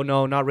 No,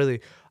 not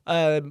really.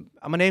 I'm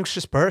an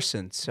anxious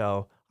person,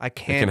 so I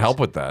can't It can help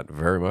with that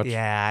very much.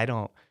 Yeah, I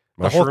don't.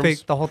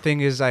 Mushrooms? The whole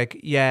thing is like,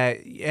 yeah,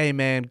 hey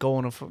man,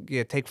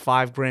 take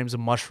 5 grams of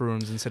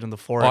mushrooms and sit in the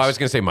forest. Oh, I was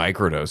gonna say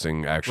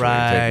microdosing actually,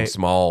 taking Right.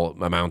 small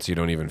amounts you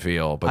don't even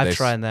feel. But I've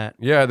tried that.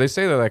 Yeah, they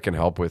say that can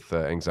help with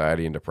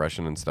anxiety and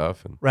depression and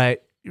stuff. And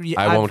Right. Yeah,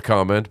 I won't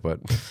comment, but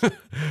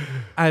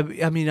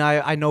I mean,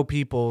 I know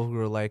people who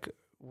are like,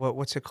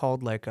 what's it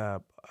called, like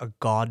a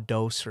god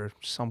dose or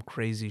some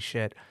crazy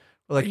shit.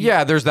 Like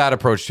yeah, there's that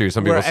approach too.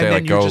 Some people and say then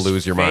like you go just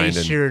lose your mind face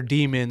and your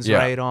demons Yeah.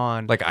 right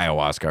on. like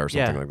ayahuasca or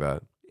something Yeah. like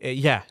that.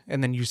 Yeah,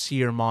 and then you see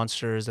your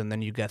monsters, and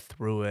then you get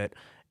through it.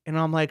 And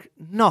I'm like,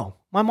 no,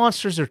 my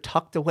monsters are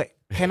tucked away.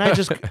 Can I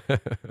just?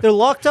 They're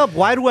locked up.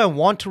 Why do I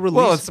want to release?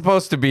 Well, it's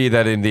supposed to be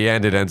that in the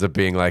end it ends up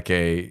being like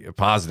a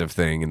positive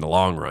thing in the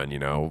long run, you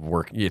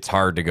know. It's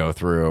hard to go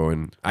through,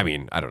 and I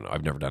mean, I don't know.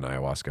 I've never done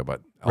ayahuasca,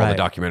 but all Right.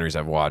 the documentaries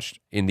I've watched,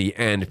 in the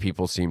end,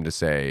 people seem to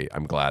say,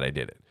 "I'm glad I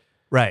did it,"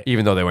 right.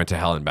 even though they went to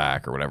hell and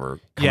back or whatever.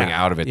 Coming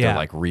Yeah, out of it, yeah. they're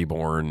like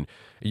reborn.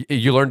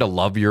 You learn to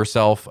love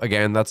yourself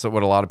again. That's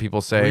what a lot of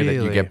people say. That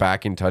you Really? get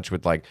back in touch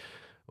with like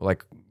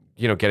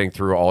you know, getting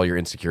through all your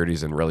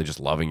insecurities and really just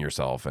loving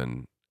yourself,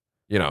 and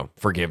you know,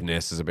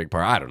 forgiveness is a big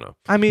part. I don't know.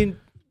 I mean,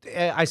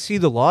 I see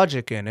the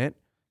logic in it.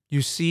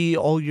 You see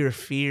all your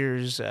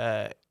fears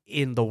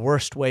in the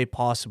worst way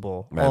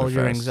possible. All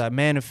your Manifest. anxiety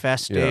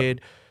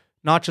manifested,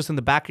 not just in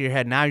the back of your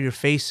head. Now you're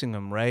facing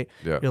them, right?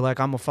 Yeah. You're like,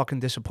 I'm a fucking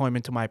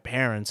disappointment to my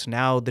parents.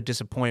 Now the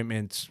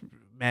disappointment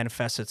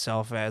manifests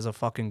itself as a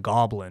fucking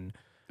goblin,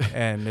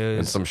 and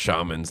And some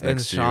shamans and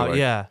next to you. Like,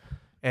 yeah.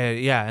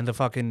 And the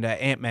fucking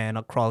Ant-Man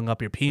crawling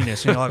up your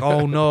penis. And you're like,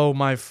 oh no,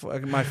 my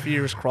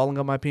fear is crawling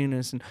up my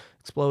penis and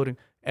exploding.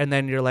 And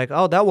then you're like,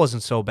 oh, that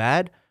wasn't so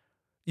bad.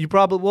 You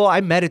probably, well,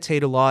 I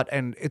meditate a lot,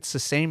 and it's the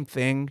same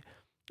thing.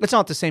 It's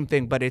not the same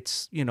thing, but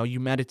it's, you know, you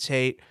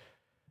meditate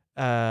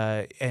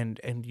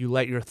and you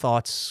let your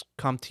thoughts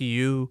come to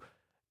you,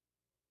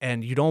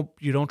 and you don't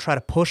try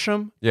to push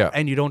them, Yeah.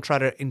 and you don't try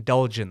to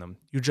indulge in them.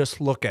 You just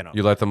look at them.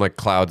 You let them like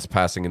clouds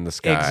passing in the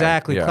sky.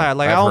 Exactly, Yeah, Claire.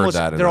 Like I've I heard almost,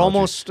 that they're analogy.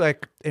 almost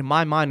like in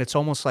my mind, it's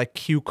almost like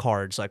cue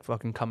cards, like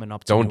fucking coming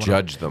up to me. Don't when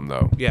judge them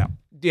though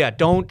yeah.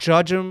 Don't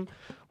judge them.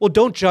 Well,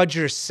 don't judge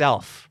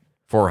yourself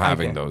for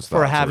having those thoughts.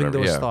 for or having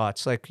whatever. those Yeah.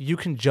 thoughts. Like you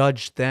can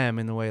judge them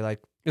in the way, like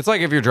It's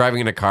like if you're driving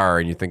in a car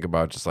and you think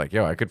about just like,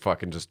 yo, I could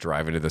fucking just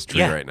drive into this tree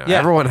Yeah, right now. yeah.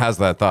 Everyone has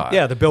that thought.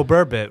 the Bill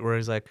Burr bit where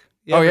he's like,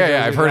 Oh, yeah, but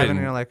yeah, I've heard it driving in-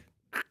 And you're like,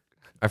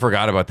 I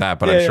forgot about that,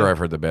 but Yeah, I'm sure yeah. I've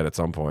heard the bit at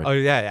some point. oh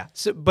yeah.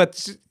 So,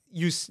 but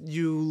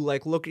you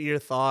like look at your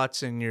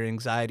thoughts and your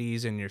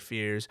anxieties and your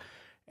fears,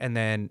 and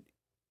then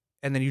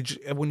when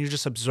you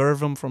just observe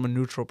them from a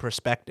neutral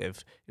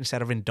perspective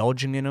instead of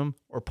indulging in them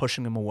or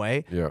pushing them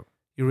away, Yeah.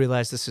 you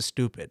realize this is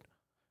stupid.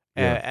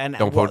 Yeah. And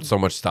Don't well, put so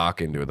much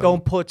stock into them.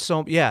 don't put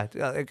so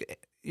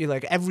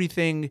like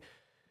everything.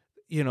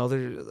 You know,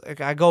 like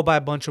I go by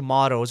a bunch of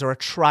mottos, or I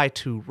try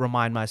to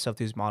remind myself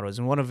these mottos,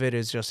 and one of it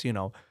is just, you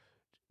know,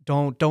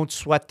 don't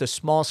sweat the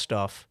small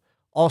stuff.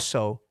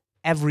 Also,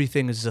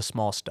 everything is the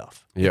small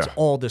stuff. It's Yeah.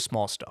 all the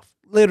small stuff.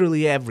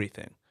 Literally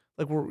everything.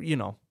 Like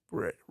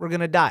we're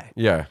gonna die.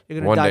 Yeah. You're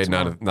gonna One die day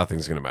tomorrow.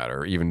 nothing's gonna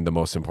matter. Even the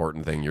most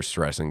important thing you're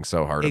stressing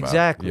so hard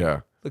Exactly. about. Yeah.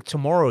 Like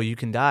tomorrow you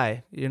can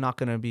die. You're not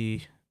gonna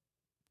be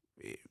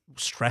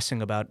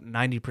stressing about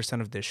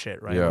 90% of this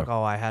shit, right? Yeah. Like,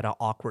 oh, I had an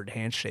awkward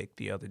handshake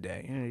the other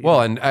day. You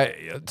Well, know,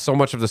 and so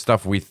much of the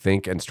stuff we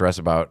think and stress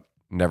about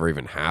never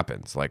even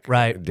happens, like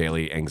Right.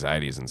 daily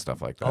anxieties and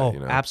stuff like that. oh, you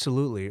know?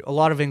 absolutely. A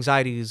lot of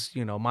anxieties,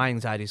 you know, my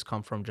anxieties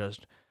come from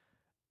just,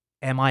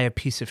 am I a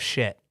piece of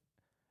shit?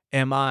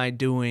 Am I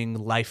doing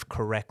life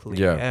correctly?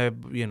 Yeah.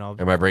 You know,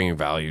 Am I bringing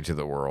value to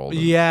the world?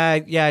 And- yeah,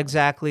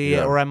 exactly.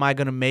 Yeah. Or am I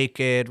gonna make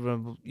it?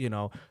 You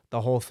know,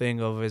 the whole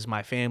thing of, is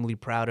my family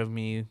proud of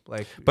me?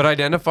 Like, But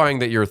identifying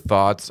that your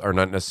thoughts are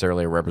not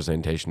necessarily a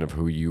representation of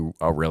who you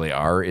really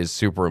are is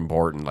super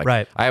important. Like,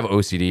 Right. I have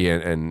OCD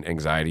and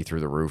anxiety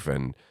through the roof,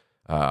 and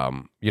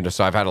you know,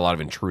 so I've had a lot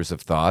of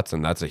intrusive thoughts,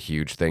 and that's a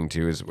huge thing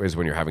too. Is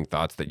when you're having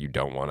thoughts that you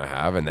don't want to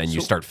have, and then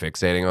you start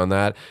fixating on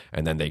that,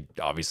 and then they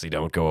obviously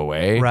don't go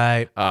away.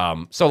 right,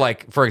 So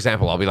like, for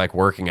example, I'll be like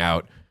working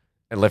out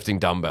and lifting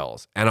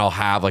dumbbells, and I'll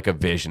have like a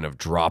vision of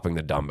dropping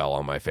the dumbbell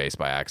on my face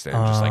by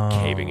accident, just like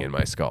caving in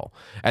my skull.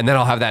 And then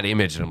I'll have that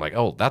image and I'm like,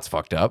 oh, that's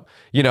fucked up.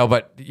 You know,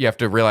 but you have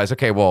to realize,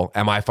 okay, well,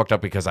 am I fucked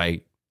up because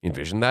I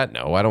envisioned that?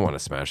 No, I don't want to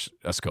smash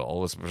a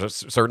skull.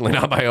 It's certainly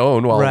not my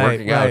own while I'm Right,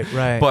 working out.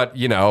 right. But,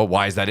 you know,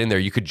 why is that in there?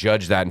 You could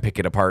judge that and pick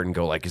it apart and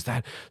go like, is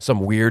that some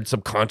weird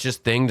subconscious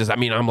thing? Does that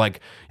mean I'm like,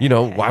 you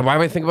know, why am I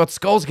thinking about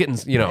skulls getting,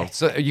 you know,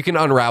 so you can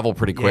unravel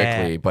pretty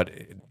quickly, Yeah. but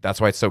that's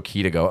why it's so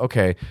key to go,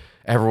 okay,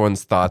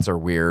 everyone's thoughts are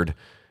weird.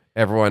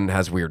 everyone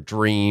has weird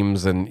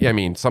dreams, and yeah, I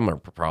mean, some are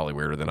probably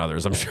weirder than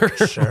others, I'm sure.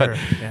 Sure,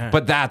 yeah.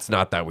 But that's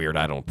not that weird,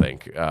 I don't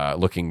think.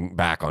 Looking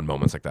back on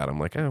moments like that, I'm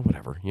like,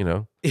 whatever, you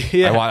know.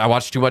 Yeah. I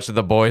watched too much of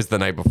The Boys the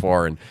night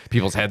before, and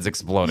people's heads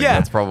exploding. Yeah,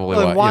 That's probably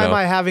Well, what. why you am know?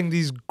 I having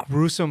these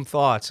gruesome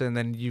thoughts and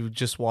then you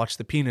just watch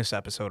the penis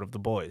episode of The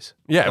Boys?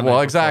 Yeah, the well,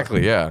 night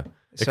exactly. Yeah,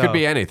 it So- could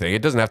be anything.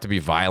 It doesn't have to be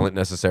violent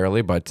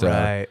necessarily, but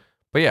Right.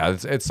 But yeah,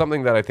 it's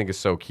something that I think is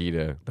so key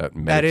to that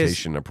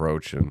meditation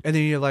approach. And And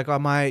then you're like,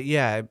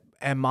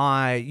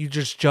 you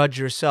just judge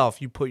yourself.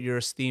 You put your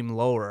esteem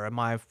lower. Am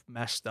I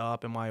messed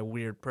up? Am I a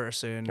weird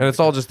person? And it's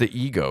all just the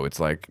ego. It's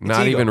like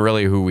not ego. even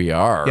really who we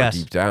are Yes.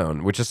 deep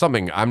down, which is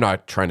something I'm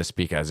not trying to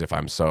speak as if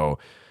I'm so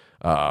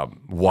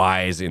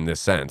wise in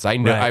this sense. I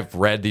know Right. I've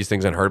read these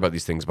things and heard about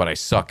these things, but I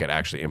suck at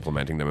actually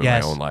implementing them in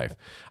Yes. my own life.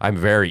 I'm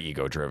very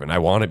ego driven. I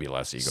want to be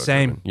less ego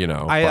Same. driven. You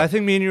know, I but-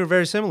 think me and you are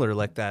very similar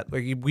like that.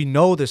 Like we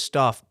know this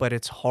stuff, but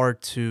it's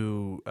hard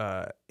to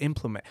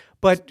implement.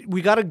 But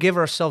we got to give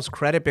ourselves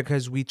credit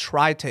because we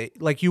try to.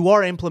 Like you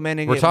are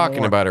implementing. we're it talking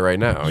more. about it right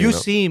now. You know?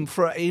 seem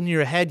in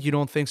your head you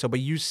don't think so, but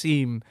you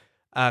seem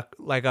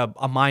like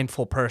a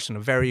mindful person, a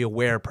very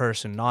aware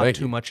person, not Thank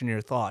too you. much in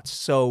your thoughts.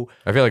 So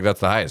I feel like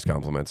that's the highest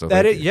compliment. So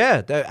that thank it, you.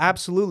 yeah, that,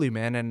 absolutely,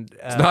 man. And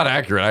It's not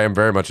accurate. I am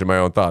very much in my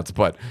own thoughts,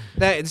 but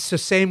that it's the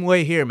same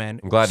way here, man.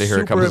 I'm glad to hear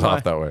it Super comes in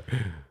off my- that way.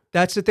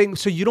 That's the thing.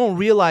 So you don't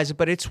realize it,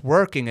 but it's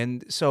working.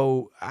 And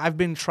so I've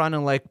been trying to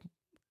like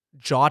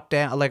jot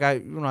down, like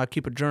I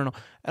keep a journal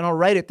and I'll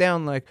write it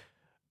down, like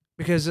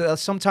because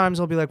sometimes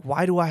I'll be like,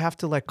 why do I have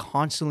to like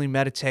constantly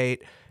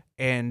meditate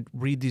and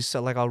read these?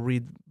 Like I'll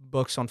read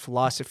books on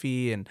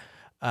philosophy and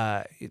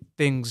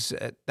things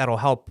that'll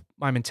help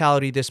my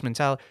mentality, this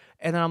mentality,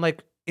 and then I'm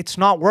like, it's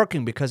not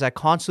working because I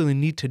constantly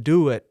need to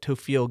do it to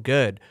feel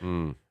good.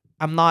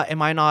 Am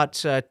I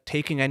not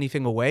taking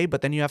anything away?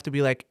 But then you have to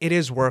be like, it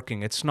is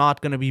working. It's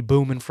not going to be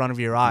boom in front of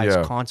your eyes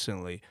Yeah.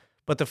 constantly.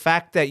 But the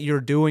fact that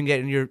you're doing it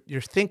and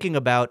you're thinking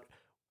about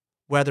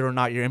whether or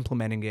not you're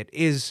implementing it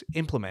is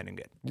implementing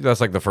it. That's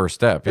like the first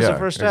step. That's yeah, the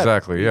first step.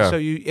 Exactly. Yeah. So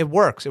it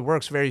works. It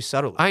works very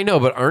subtly. I know,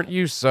 but aren't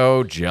you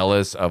so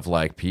jealous of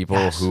like people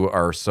Yes. who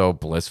are so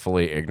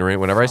blissfully ignorant?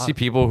 Whenever I see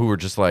people who are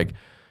just like,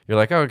 you're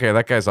like, oh, okay,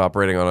 that guy's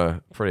operating on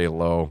a pretty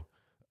low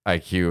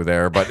IQ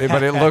there, but it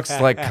looks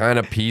like kind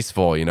of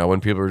peaceful, you know, when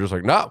people are just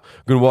like, no, I'm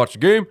gonna watch the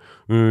game,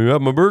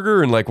 have my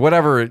burger, and like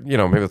whatever, you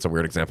know, maybe that's a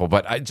weird example,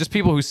 but just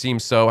people who seem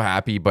so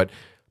happy, but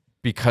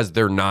because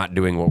they're not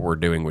doing what we're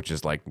doing, which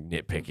is like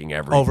nitpicking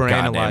every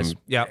Overanalyze. goddamn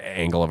Yep.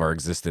 angle of our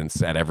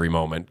existence at every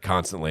moment,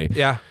 constantly.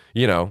 Yeah.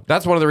 You know,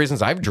 that's one of the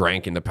reasons I've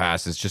drank in the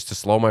past is just to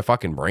slow my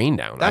fucking brain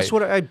down. That's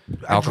what I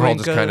alcohol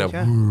drink, just kind of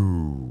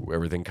yeah.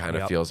 everything kind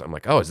of Yep. feels. I'm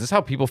like, oh, is this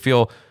how people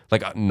feel?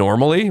 Like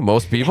normally,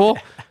 most people.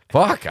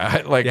 Fuck,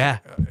 Yeah.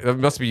 It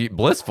must be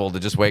blissful to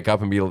just wake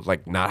up and be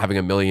like not having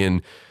a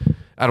million.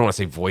 I don't want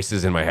to say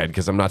voices in my head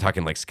because I'm not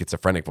talking like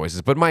schizophrenic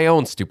voices, but my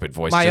own stupid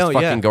voice, My just own,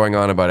 fucking yeah. going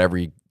on about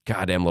every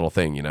goddamn little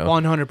thing. You know,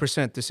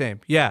 100% the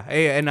same. Yeah,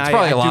 and it's I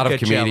probably I a lot do of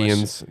get jealous.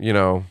 comedians. You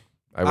know,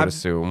 I would I'm-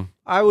 assume.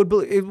 I would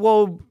believe.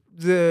 Well,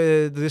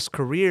 this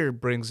career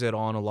brings it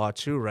on a lot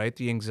too, right?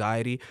 The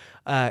anxiety.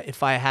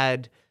 If I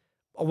had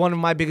one of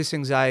my biggest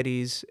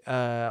anxieties,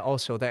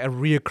 also that a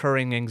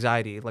reoccurring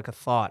anxiety, like a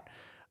thought,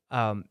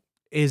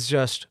 is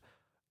just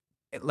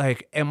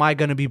like, am I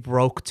gonna be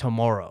broke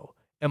tomorrow?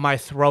 Am I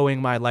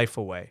throwing my life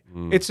away?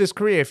 It's this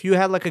career. If you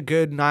had like a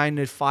good 9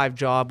 to 5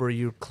 job where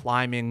you're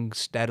climbing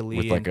steadily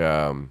With and like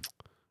a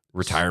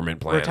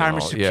retirement plan, and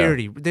retirement all-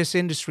 security, this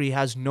industry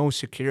has no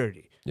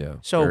security. Yeah,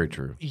 So very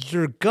true.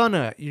 you're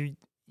gonna you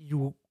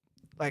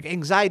like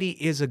anxiety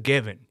is a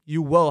given.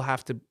 You will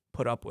have to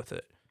put up with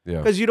it Yeah,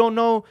 because you don't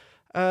know.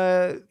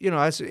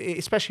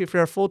 Especially if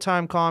you're a full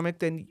time comic,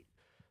 then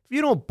if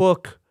you don't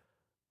book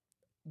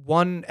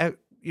one,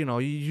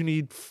 you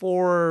need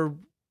 4.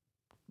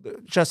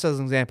 Just as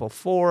an example,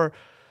 4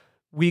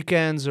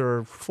 weekends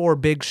or 4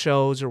 big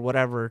shows or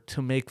whatever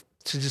to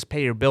just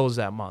pay your bills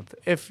that month.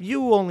 If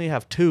you only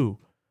have 2,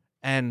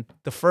 and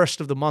the first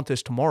of the month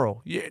is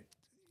tomorrow,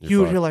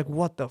 you're like,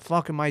 what the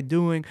fuck am I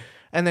doing?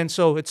 And then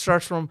so it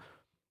starts from,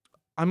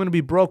 I'm gonna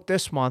be broke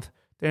this month.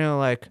 Then you're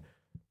like,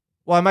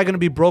 well, am I gonna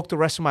be broke the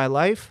rest of my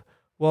life?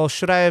 Well,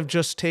 should I have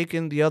just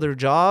taken the other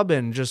job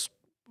and just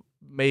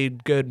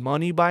made good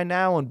money by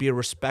now and be a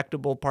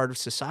respectable part of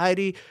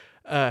society?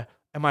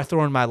 Am I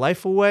throwing my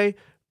life away?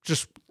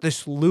 Just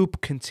this loop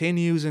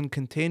continues and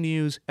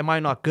continues. Am I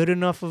not good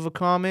enough of a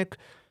comic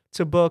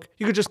to book?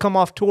 You could just come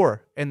off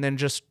tour and then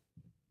just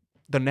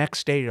the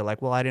next day you're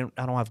like, well, I don't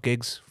have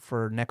gigs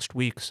for next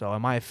week, so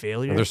am I a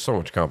failure? and there's so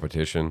much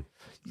competition.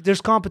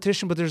 There's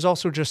competition, but there's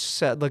also just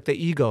like the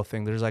ego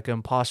thing. There's like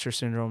imposter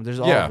syndrome.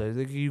 There's all Yeah. of it.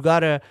 Like, you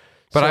gotta.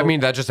 But I so-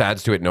 mean, that just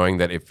adds to it knowing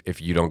that if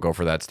you don't go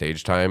for that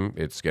stage time,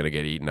 it's gonna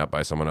get eaten up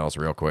by someone else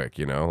real quick.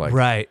 You know, like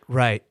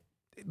right.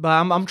 But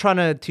I'm trying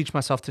to teach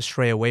myself to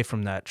stray away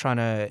from that. Trying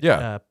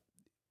to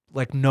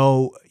like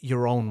know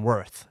your own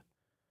worth.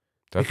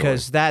 definitely.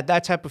 Because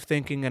that type of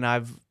thinking, and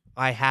I've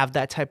I have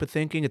that type of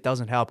thinking, it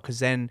doesn't help because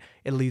then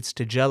it leads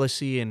to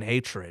jealousy and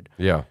hatred.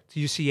 Yeah. Do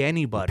you see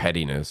anybody?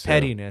 Pettiness. yeah.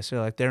 Pettiness. They're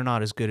like, they're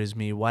not as good as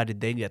me. Why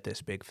did they get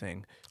this big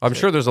thing? I'm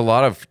sure there's a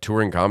lot of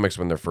touring comics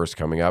when they're first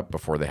coming up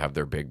before they have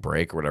their big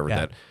break or whatever Yeah.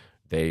 that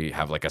they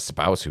have like a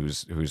spouse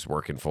who's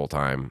working full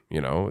time.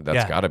 You know, that's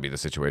Yeah. got to be the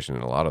situation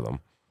in a lot of them.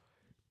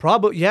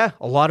 Probably, yeah.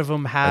 A lot of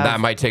them have. And that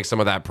might take some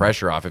of that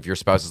pressure off if your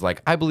spouse is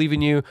like, I believe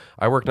in you.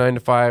 I work 9 to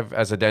 5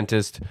 as a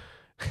dentist.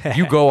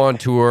 You go on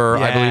tour.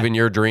 I Yeah. believe in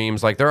your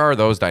dreams. Like there are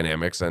those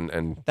dynamics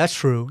and That's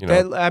true. You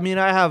know? I mean,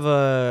 I have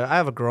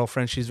a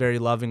girlfriend. She's very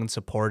loving and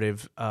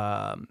supportive.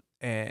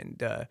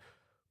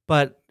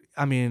 But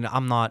I mean,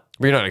 I'm not.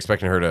 you're not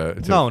expecting her to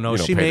No, you know,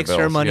 she pay the makes her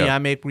bills. money. Yeah. I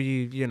make.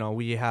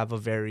 We have a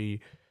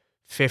very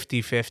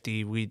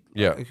 50-50. We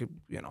Yeah.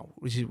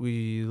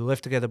 we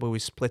live together, but we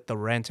split the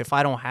rent. If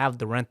I don't have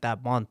the rent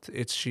that month,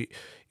 it's she's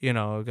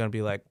gonna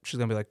be like,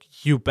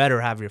 you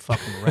better have your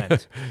fucking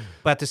rent.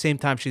 But at the same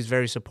time, she's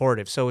very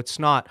supportive. So it's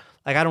not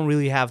like I don't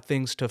really have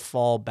things to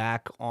fall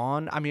back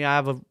on. I mean, I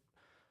have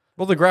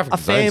Well, the graphic a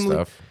design family.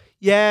 stuff.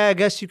 Yeah, I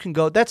guess you can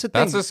go. That's the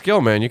thing. That's a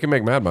skill, man. You can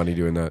make mad money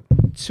doing that.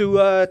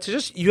 to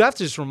just you have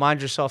to just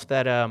remind yourself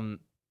that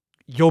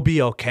you'll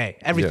be okay.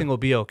 Everything Yeah. will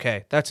be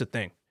okay. That's the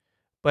thing.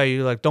 But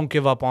you like don't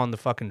give up on the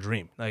fucking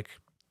dream. Like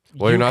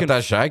Well, you you're not can-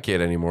 that shy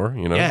kid anymore,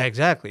 you know? Yeah,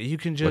 exactly. You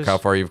can just Look how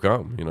far you've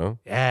come, you know?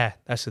 yeah.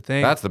 That's the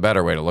thing. That's the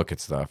better way to look at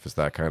stuff, is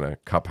that kind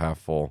of cup half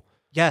full.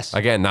 yes.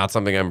 Again, not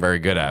something I'm very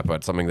good at,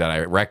 but something that I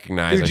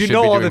recognize Dude, I you should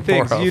know be all doing the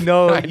things. more of. You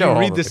know. I You all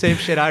read the same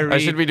shit I read. I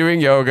should be doing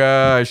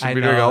yoga. I should I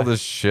be doing know. all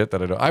this shit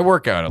that I do. I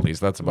work out at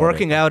least. That's about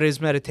Working it. out is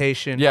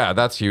meditation. Yeah,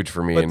 that's huge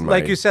for me. But in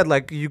like my, you said,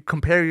 like you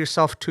compare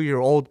yourself to your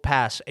old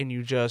past and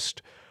you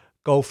just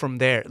go from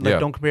there. Like Yeah.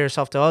 don't compare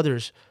yourself to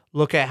others.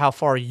 Look at how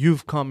far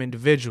you've come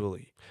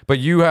individually. But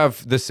you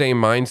have the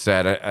same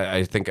mindset,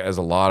 I think, as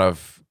a lot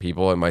of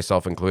people, and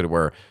myself included,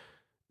 where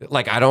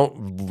like I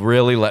don't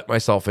really let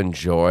myself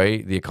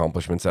enjoy the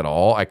accomplishments at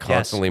all. I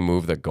constantly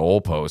move the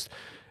goalpost.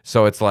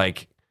 So it's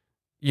like,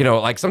 you know,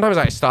 like sometimes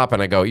I stop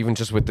and I go, even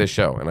just with this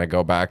show, and I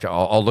go back to,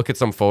 I'll look at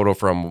some photo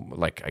from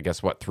like, I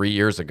guess what, 3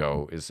 years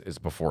ago is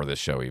before this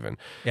show even.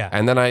 Yeah.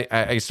 And then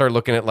I start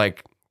looking at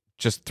like,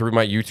 just through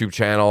my YouTube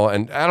channel,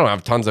 and I don't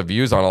have tons of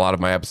views on a lot of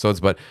my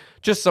episodes, but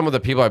just some of the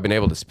people I've been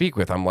able to speak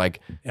with, I'm like,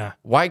 Yeah.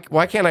 why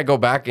can't I go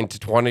back into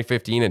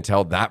 2015 and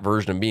tell that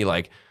version of me,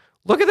 like,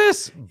 look at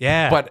this?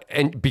 Yeah.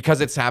 And because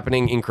it's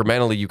happening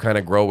incrementally, you kind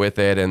of grow with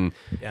it, and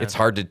it's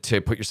hard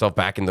to put yourself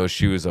back in those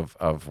shoes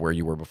of where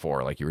you were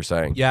before, like you were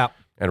saying. Yeah.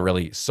 And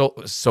really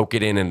soak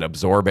it in and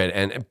absorb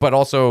it, but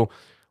also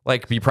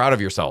like be proud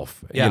of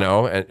yourself, Yeah. you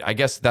know? And I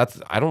guess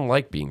I don't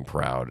like being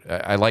proud.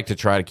 I like to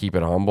try to keep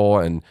it humble,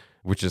 and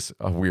which is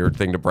a weird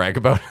thing to brag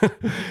about.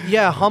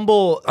 Yeah,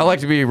 humble. I like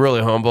to be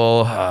really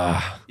humble.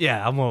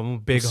 Yeah, I'm a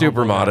big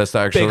Super humble guy. modest,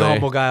 actually. Big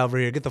humble guy over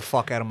here. Get the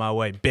fuck out of my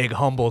way. Big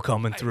humble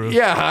coming through.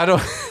 Yeah,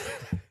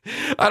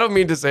 I don't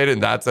mean to say it in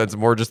that sense.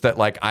 More just that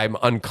like I'm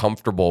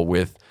uncomfortable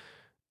with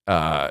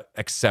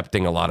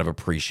accepting a lot of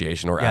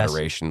appreciation or Yes.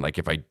 adoration. Like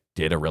if I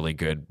did a really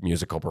good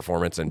musical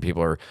performance and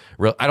people are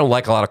real, I don't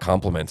like a lot of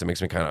compliments. It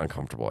makes me kind of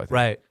uncomfortable, I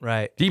think.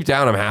 Right. Deep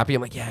down, I'm happy.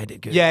 I'm like, yeah, I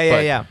did good. Yeah,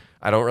 But yeah.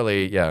 I don't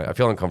really, I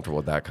feel uncomfortable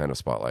with that kind of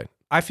spotlight.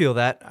 I feel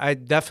that. I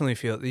definitely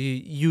feel it.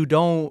 You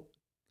don't,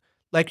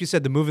 like you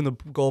said, the moving the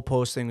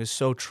goalpost thing is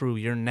so true.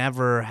 You're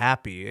never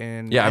happy.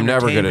 And Yeah, I'm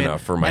never good entertainment-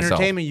 enough for myself.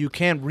 Entertainment, you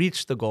can't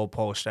reach the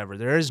goalpost ever.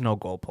 There is no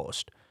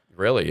goalpost.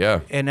 Really,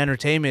 yeah. In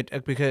entertainment,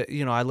 because,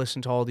 I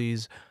listen to all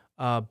these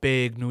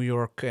big New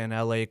York and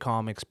LA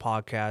comics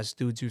podcasts,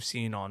 dudes you've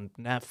seen on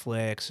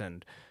Netflix,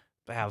 and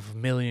have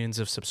millions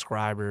of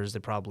subscribers. They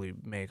probably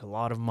make a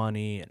lot of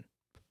money, and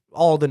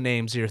all the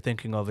names you're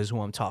thinking of is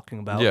who I'm talking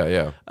about.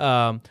 Yeah.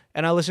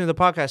 And I listened to the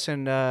podcast,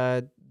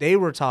 and they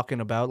were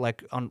talking about,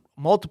 like, on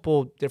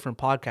multiple different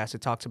podcasts,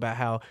 it talks about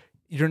how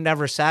you're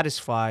never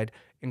satisfied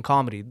in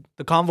comedy.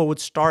 The convo would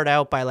start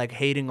out by, like,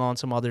 hating on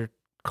some other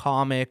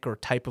comic or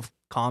type of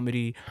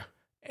comedy,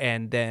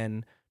 and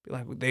then be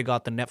like, they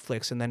got the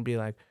Netflix, and then be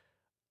like,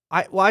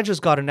 I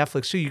just got a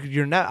Netflix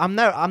too.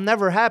 I'm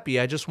never happy.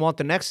 I just want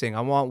the next thing.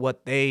 I want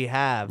what they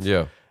have.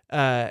 Yeah.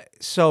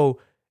 So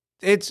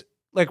it's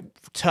like,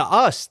 to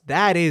us,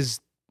 that is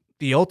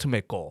the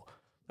ultimate goal.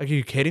 Like, are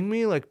you kidding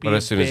me? Like, But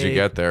as soon as you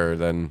get there,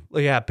 then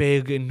like, yeah,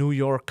 big in New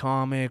York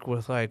comic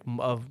with like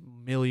a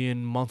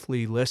million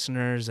monthly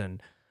listeners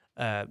and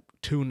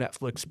 2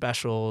 Netflix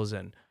specials,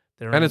 and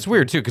and it's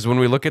weird too, because when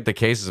we look at the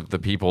cases of the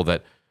people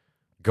that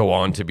go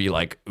on to be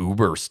like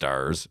uber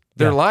stars,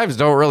 their lives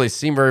don't really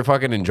seem very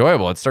fucking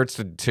enjoyable. It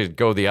starts to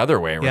go the other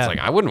way, where Yeah. it's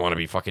like, I wouldn't want to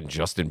be fucking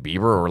Justin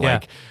Bieber or Yeah.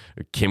 like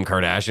Kim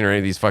Kardashian or any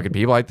of these fucking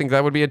people. I think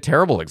that would be a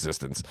terrible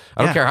existence.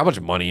 I don't Yeah. care how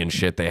much money and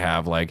shit they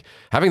have. Like,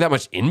 having that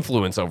much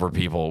influence over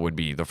people would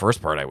be the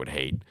first part I would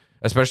hate.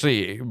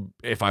 Especially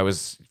if I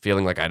was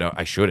feeling like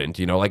I shouldn't,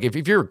 like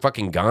if you're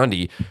fucking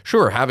Gandhi,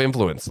 sure, have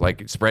influence,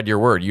 like spread your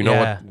word,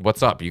 Yeah.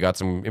 what's up, you got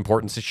some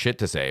important shit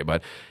to say.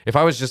 But if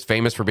I was just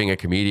famous for being a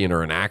comedian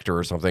or an actor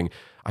or something,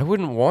 I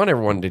wouldn't want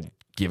everyone to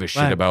give a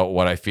shit Right. about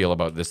what I feel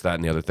about this, that,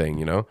 and the other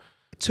thing,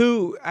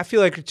 I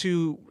feel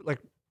like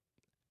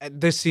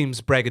this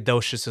seems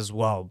braggadocious as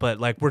well, but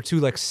like we're too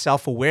like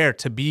self-aware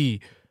to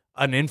be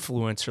an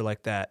influencer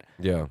like that.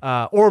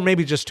 Yeah. Or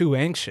maybe just too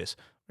anxious.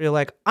 You're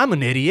like, I'm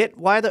an idiot.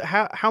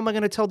 How am I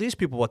going to tell these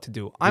people what to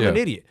do? I'm an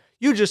Yeah. idiot.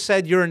 You just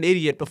said you're an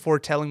idiot before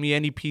telling me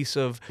any piece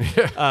of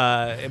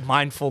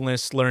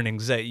mindfulness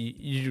learnings that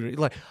you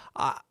like.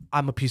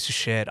 I'm a piece of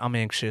shit. I'm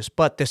anxious,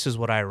 but this is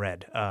what I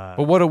read.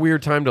 But what a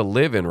weird time to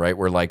live in, right?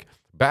 Where like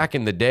back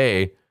in the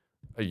day,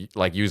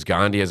 like use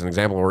Gandhi as an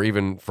example, or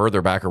even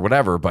further back or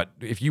whatever. But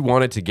if you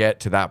wanted to get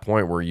to that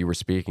point where you were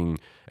speaking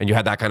and you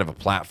had that kind of a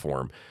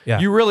platform, Yeah.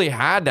 you really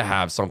had to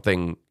have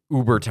something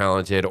uber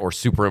talented or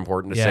super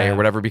important to say Yeah. or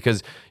whatever,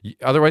 because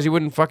otherwise you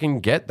wouldn't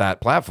fucking get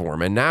that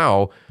platform. And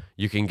now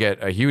you can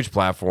get a huge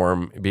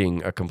platform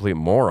being a complete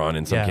moron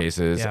in some Yeah.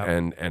 cases. Yeah.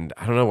 And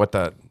I don't know what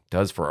that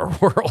does for our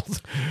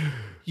world.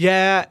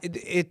 Yeah,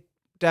 it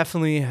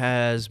definitely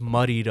has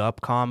muddied up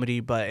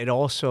comedy, but it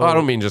also. Oh, I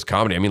don't mean just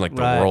comedy. I mean like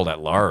the Right. world at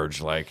large.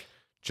 Like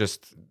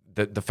just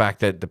the fact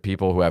that the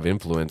people who have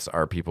influence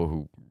are people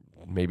who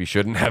maybe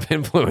shouldn't have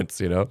influence,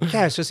 you know?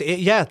 Yeah, it's just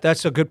yeah.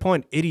 That's a good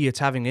point. Idiots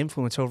having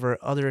influence over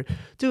other.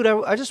 Dude,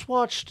 I just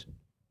watched.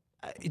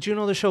 Do you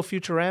know the show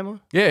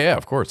Futurama? Yeah,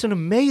 of course. It's an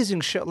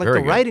amazing show. Like Very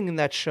the good. writing in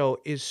that show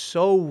is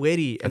so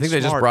witty. I And think they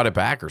just smart. brought it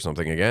back or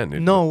something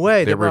again. No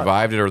way. They They brought-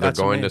 revived it, or they're That's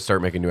going to amazing.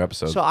 start making new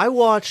episodes. So I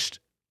watched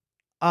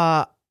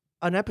an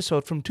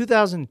episode from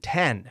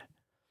 2010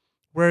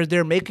 where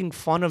they're making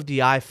fun of the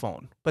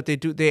iPhone, but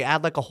they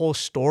add like a whole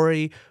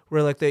story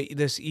where like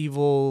this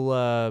evil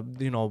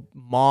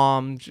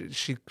mom,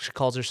 she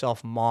calls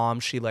herself mom.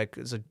 She like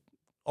is a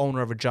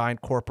owner of a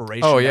giant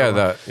corporation. oh that yeah,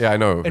 runs- I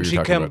know. Who and you're she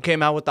talking about.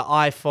 came out with the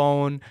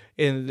iPhone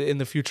in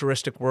the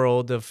futuristic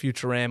world of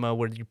Futurama,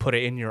 where you put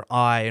it in your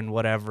eye and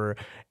whatever.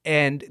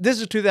 And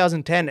this is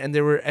 2010,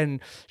 and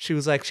she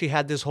was like, she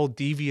had this whole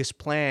devious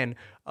plan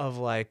of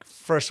like,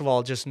 first of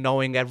all, just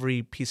knowing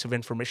every piece of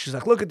information. She's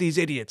like, look at these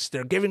idiots,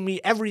 they're giving me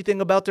everything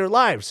about their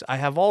lives. I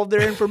have all of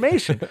their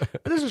information.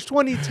 But this is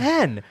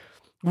 2010.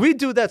 We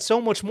do that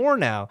so much more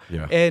now.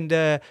 Yeah. And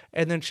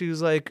then she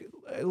was like,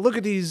 look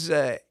at these.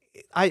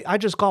 I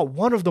just got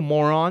one of the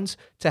morons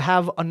to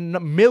have a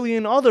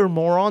million other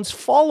morons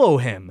follow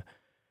him.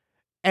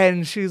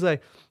 And she's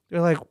like,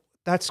 they're like,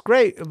 that's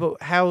great,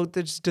 but how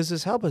does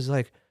this help us?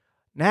 Like,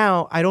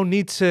 now I don't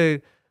need to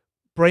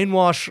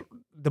brainwash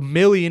the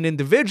million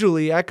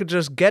individually. I could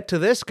just get to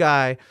this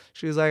guy.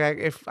 She was like,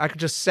 if I could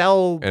just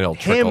sell And it'll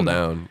trickle him,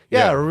 down.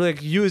 Yeah, or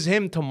like use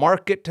him to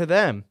market to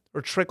them,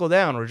 or trickle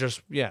down, or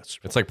just yes.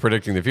 It's like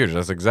predicting the future.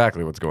 That's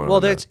exactly what's going Well,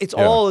 on. there. it's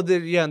Yeah. all of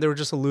the and they were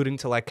just alluding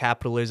to like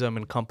capitalism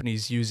and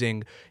companies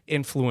using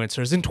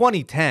influencers in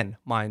 2010,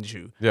 mind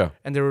you. Yeah.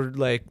 And they were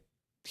like,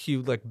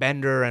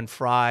 Bender and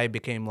Fry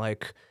became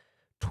like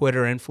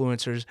Twitter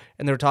influencers,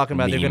 and they were talking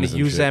about they're going Memes to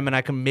and use shit. them, and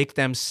I can make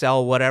them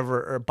sell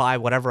whatever or buy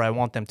whatever I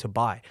want them to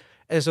buy.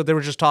 And so they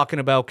were just talking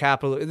about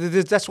capital.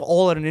 That's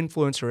all that an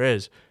influencer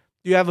is.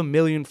 You have 1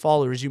 million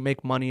followers, you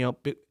make money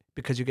up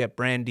because you get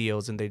brand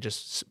deals, and they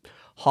just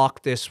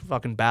hawk this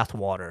fucking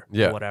bathwater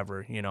Yeah. or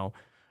whatever, you know.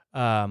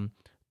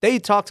 They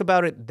talked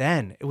about it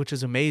then, which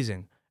is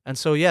amazing. And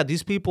so, yeah,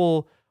 these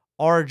people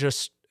are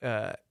just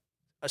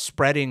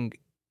spreading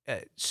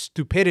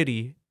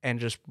stupidity and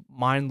just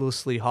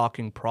mindlessly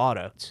hawking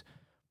products.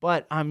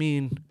 But, I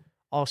mean,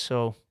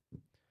 also,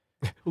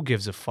 who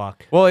gives a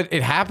fuck? Well,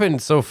 it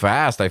happened so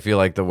fast. I feel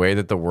like the way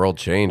that the world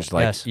changed,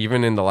 like Yes.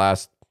 even in the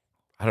last,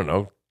 I don't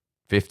know,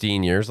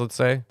 15 years, let's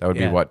say, that would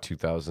Yeah. be what,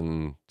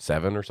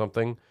 2007 or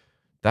something.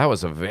 That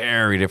was a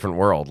very different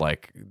world.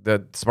 Like the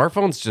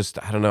smartphones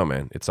just, I don't know,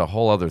 man. It's a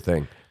whole other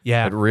thing.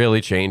 Yeah. It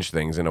really changed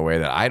things in a way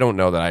that I don't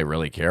know that I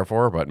really care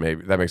for, but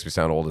maybe that makes me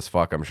sound old as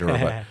fuck, I'm sure.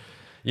 But,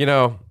 you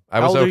know,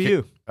 I How was old are okay.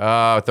 you?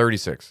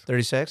 36.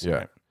 36?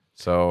 Yeah.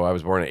 So I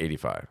was born in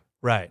 85.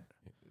 Right.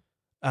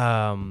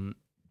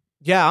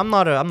 Yeah, I'm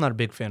not a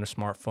big fan of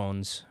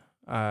smartphones.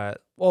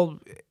 Well,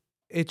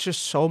 it's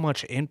just so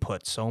much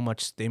input, so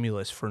much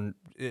stimulus for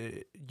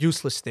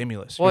useless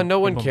stimulus. Well, and no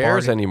You're one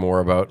cares bombarded- anymore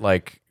about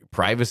like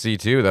privacy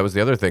too. That was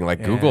the other thing.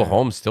 Like Google Yeah.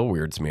 Home still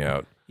weirds me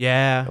out.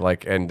 Yeah.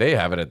 Like, and they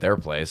have it at their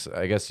place.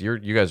 I guess you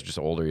guys are just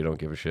older. You don't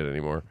give a shit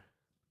anymore.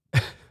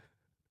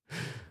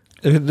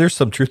 There's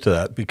some truth to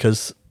that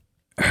because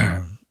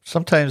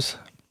sometimes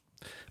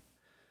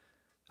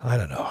I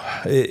don't know.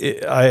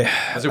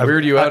 Does it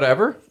weird you out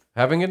ever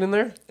having it in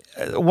there?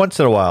 Once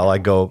in a while, I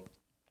go.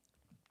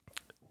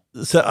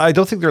 So I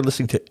don't think they're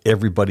listening to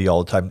everybody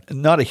all the time.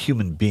 Not a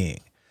human being,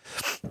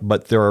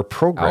 but there are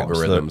programs.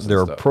 Algorithms and There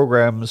are stuff.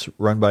 programs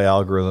run by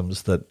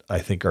algorithms that I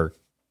think are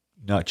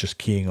not just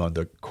keying on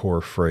the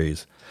core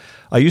phrase.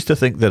 I used to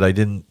think that I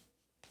didn't.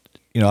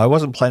 I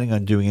wasn't planning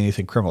on doing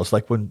anything criminal. It's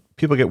like when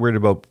people get weird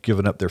about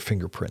giving up their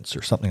fingerprints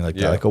or something like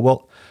Yeah. that. I go,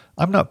 well,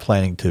 I'm not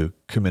planning to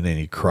commit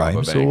any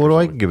crime, so bank what or do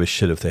I something. give a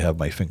shit if they have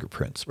my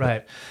fingerprints?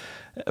 Right.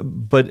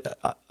 But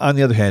on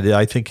the other hand,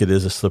 I think it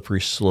is a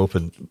slippery slope,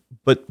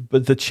 but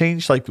the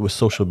change, like with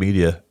social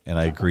media, and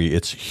I agree,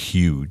 it's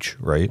huge,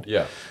 right?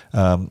 Yeah.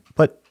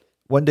 But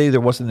one day there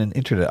wasn't an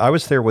internet. I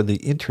was there when the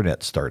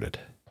internet started.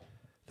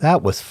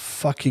 That was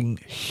fucking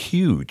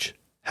huge.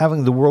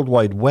 having the World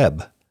Wide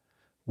Web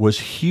was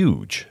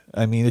huge.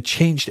 I mean, it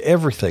changed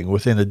everything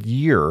within a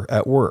year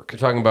at work. You're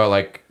talking about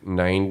like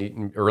early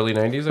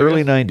 90s?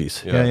 Early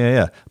 90s.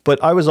 Yeah.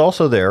 But I was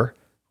also there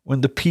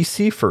when the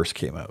PC first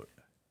came out.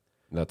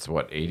 That's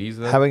what, 80s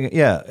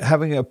then?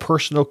 Having a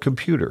personal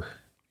computer,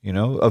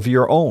 of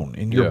your own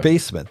in your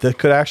basement that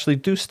could actually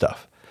do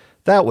stuff.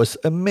 That was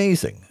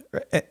amazing.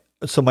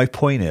 So my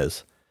point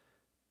is,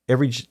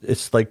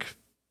 it's like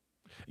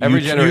every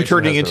generation you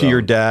turning has into their your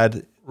own.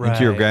 dad, Right.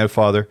 into your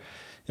grandfather.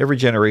 Every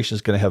generation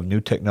is going to have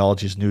new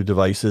technologies, new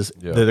devices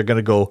that are going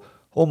to go,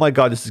 oh my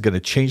God, this is going to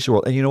change the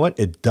world. And you know what?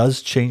 It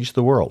does change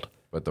the world.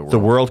 But The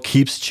world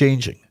keeps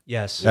changing.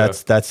 Yes.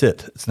 That's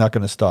it. It's not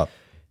going to stop.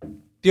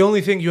 The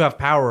only thing you have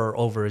power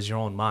over is your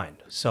own mind.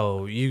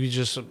 So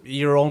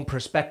your own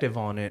perspective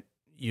on it,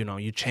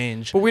 you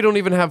change. But we don't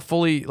even have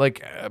fully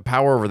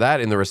power over that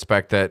in the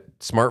respect that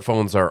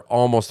smartphones are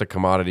almost a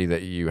commodity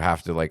that you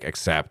have to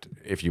accept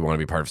if you want to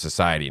be part of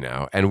society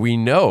now. And we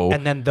know.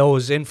 And then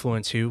those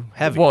influence you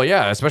heavy. Well,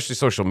 yeah, especially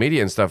social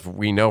media and stuff.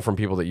 We know from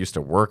people that used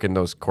to work in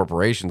those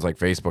corporations like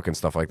Facebook and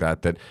stuff like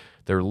that, that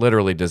they're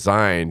literally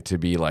designed to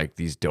be like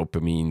these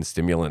dopamine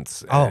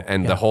stimulants.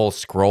 And the whole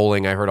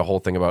scrolling, I heard a whole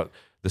thing about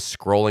the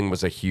scrolling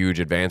was a huge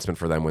advancement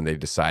for them when they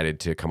decided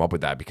to come up with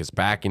that, because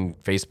back in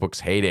Facebook's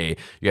heyday,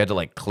 you had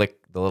to click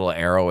the little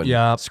arrow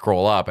and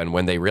scroll up. And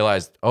when they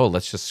realized, oh,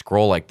 let's just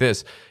scroll like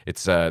this,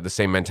 it's the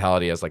same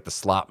mentality as the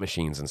slot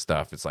machines and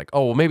stuff. It's like,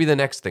 oh, well, maybe the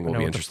next thing will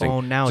be interesting.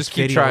 phone, now just it's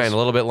keep videos. trying a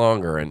little bit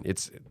longer. And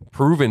it's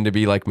proven to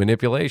be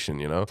manipulation,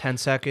 10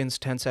 seconds,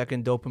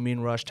 10-second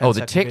dopamine rush. 10 Oh,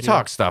 the second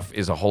TikTok video. stuff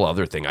is a whole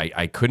other thing.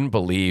 I couldn't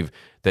believe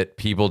that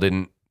people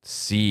didn't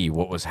see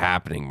what was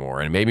happening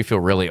more. And it made me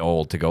feel really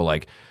old to go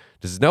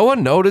does no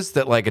one notice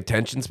that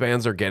attention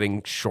spans are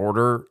getting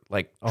shorter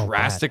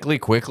drastically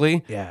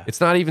quickly? Yeah.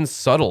 It's not even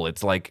subtle.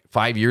 It's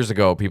 5 years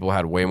ago people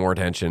had way more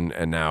attention,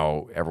 and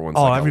now everyone's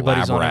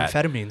Everybody's a on lab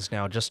rat. amphetamines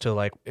now just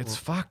to It's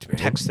fucked, man.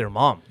 text their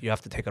mom. You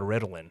have to take a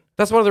Ritalin.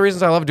 That's one of the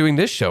reasons I love doing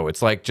this show.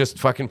 It's just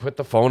fucking put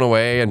the phone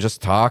away and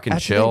just talk and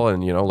That's chill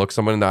and look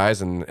someone in the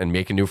eyes and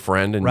make a new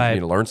friend and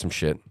Right. learn some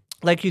shit.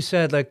 Like you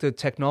said, the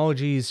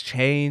technologies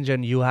change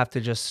and you have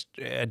to just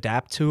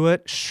adapt to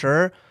it.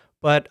 Sure.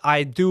 But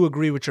I do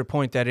agree with your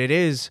point that it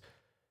is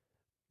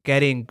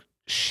getting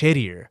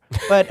shittier.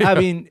 But I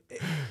mean,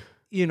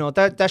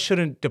 that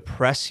shouldn't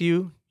depress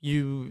you.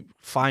 You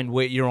find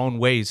your own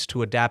ways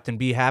to adapt and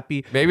be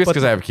happy. Maybe it's But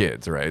because I have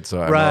kids, right?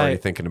 So I'm Right. already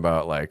thinking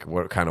about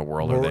what kind of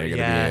world are they going to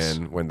Yes.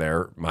 be in when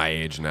they're my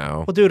age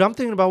now. Well, dude, I'm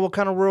thinking about what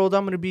kind of world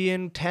I'm going to be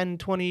in 10,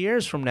 20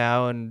 years from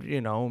now. And,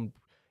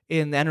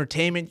 in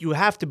entertainment, you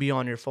have to be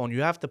on your phone.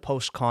 You have to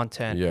post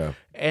content. Yeah.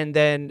 And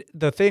then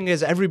the thing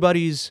is,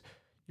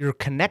 you're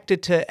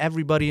connected to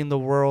everybody in the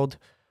world,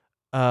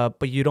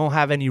 but you don't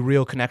have any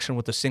real connection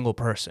with a single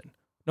person.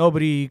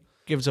 Nobody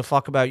gives a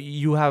fuck about you.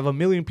 You have a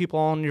million people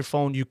on your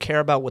phone. You care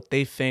about what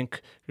they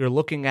think. You're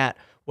looking at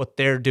what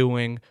they're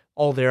doing,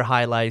 all their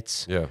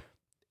highlights. Yeah.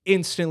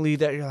 Instantly,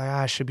 that you're like,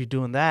 I should be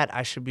doing that.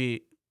 I should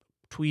be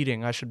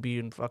tweeting. I should be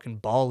in fucking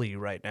Bali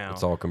right now.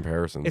 It's all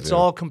comparisons. It's yeah.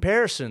 all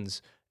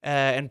comparisons.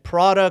 And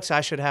products,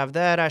 I should have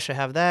that. I should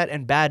have that.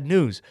 And bad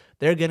news.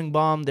 They're getting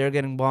bombed. They're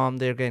getting bombed.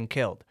 They're getting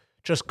killed.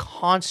 Just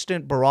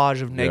constant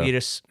barrage of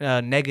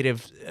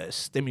negative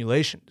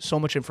stimulation. So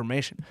much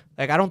information.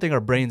 I don't think our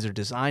brains are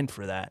designed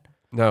for that.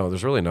 No,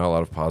 there's really not a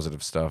lot of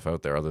positive stuff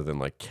out there other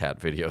than cat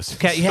videos.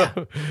 Yeah.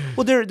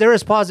 Well, there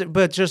is positive,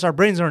 but just our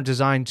brains aren't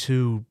designed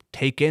to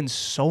take in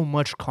so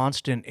much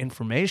constant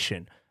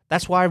information.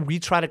 That's why we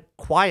try to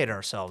quiet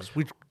ourselves.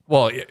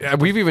 Well,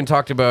 we've even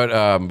talked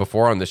about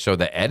before on this show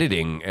the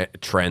editing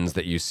trends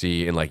that you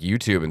see in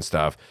YouTube and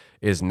stuff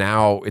is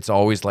now it's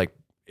always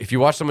if you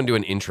watch someone do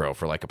an intro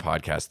for a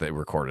podcast they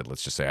recorded,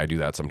 let's just say I do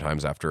that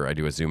sometimes after I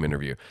do a Zoom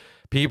interview,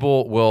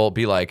 people will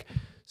be like,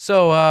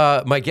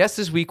 so my guest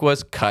this week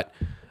was cut.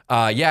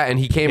 And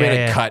he came in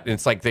and cut. And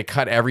it's they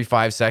cut every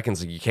 5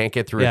 seconds. You can't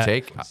get through a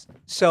take.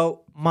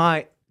 So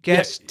my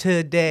guest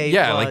today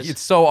was...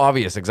 it's so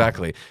obvious,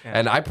 exactly. Yeah.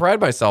 And I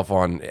pride myself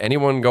on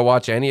anyone go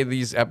watch any of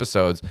these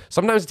episodes.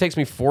 Sometimes it takes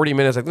me 40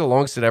 minutes. I think the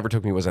longest it ever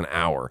took me was an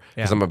hour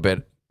because I'm a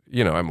bit...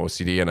 I'm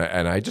OCD and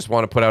I just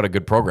want to put out a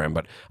good program,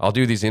 but I'll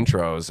do these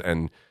intros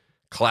and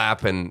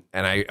clap and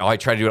I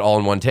try to do it all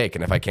in one take.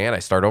 And if I can't, I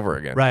start over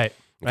again. Right.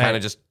 Kind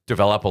of just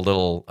develop a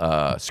little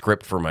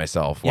script for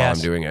myself while I'm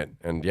doing it.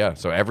 And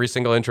so every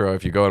single intro,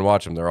 if you go and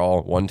watch them, they're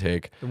all one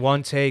take.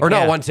 One take. Or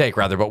not one take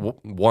rather,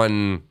 but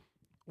one...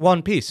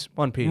 One piece.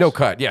 No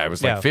cut. Yeah, it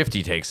was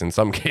 50 takes in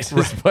some cases.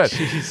 Right. But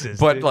Jesus,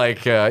 but dude.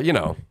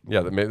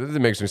 that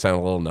makes me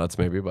sound a little nuts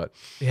maybe, but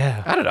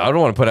yeah. I don't know. I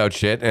don't want to put out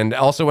shit. And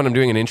also when I'm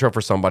doing an intro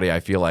for somebody, I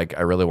feel like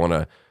I really want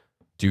to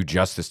do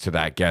justice to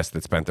that guest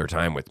that spent their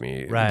time with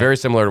me. Right. Very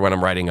similar to when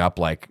I'm writing up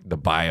the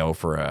bio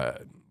for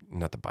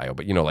not the bio,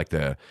 but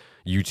the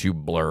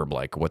YouTube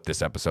blurb, what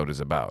this episode is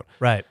about.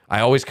 Right. I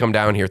always come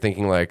down here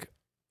thinking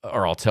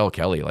or I'll tell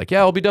Kelly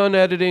I'll be done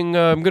editing.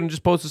 I'm going to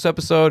just post this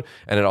episode.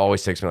 And it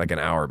always takes me an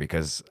hour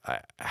because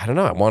I don't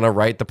know. I want to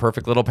write the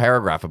perfect little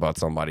paragraph about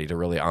somebody to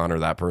really honor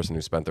that person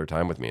who spent their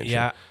time with me. And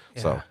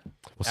shit. So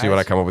We'll see what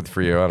I come up with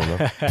for you. I don't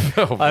know. I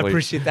Hopefully.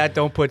 appreciate that.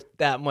 Don't put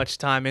that much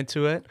time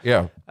into it.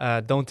 Yeah.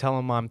 Don't tell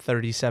him I'm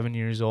 37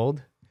 years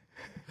old.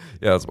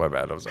 Yeah, that's my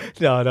bad. I'm sorry.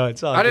 No,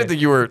 it's all I didn't good.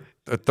 think you were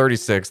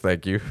 36,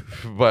 thank you.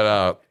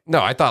 But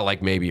no, I thought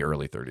like maybe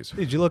early 30s.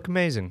 Dude, you look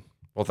amazing.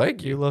 Well,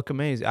 thank You you. look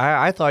amazing.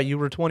 I thought you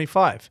were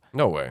 25.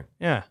 No way.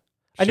 Yeah.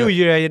 I knew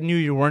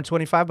you weren't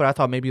 25, but I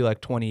thought maybe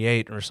like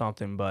 28 or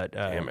something. But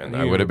Damn, man. knew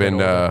I you would have were a bit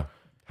been, older.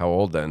 how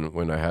old then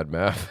when I had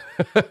math?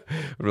 I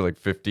would be like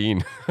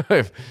 15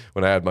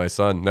 when I had my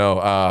son.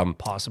 No.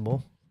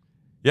 Possible.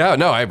 Yeah,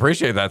 no, I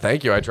appreciate that.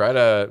 Thank you. I try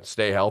to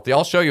stay healthy.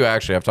 I'll show you,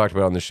 actually. I've talked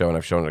about it on the show and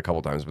I've shown it a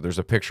couple times, but there's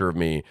a picture of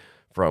me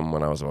from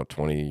when I was about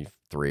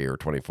 23 or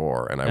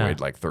 24 and I Yeah. weighed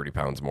like 30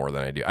 pounds more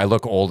than I do. I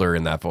look older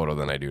in that photo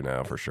than I do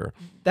now, for sure.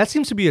 That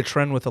seems to be a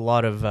trend with a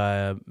lot of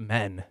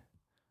men.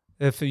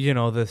 If you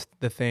know the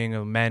thing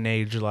of men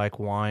age like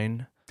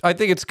wine. I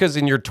think it's because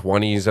in your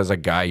 20s as a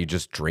guy, you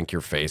just drink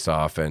your face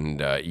off and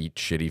eat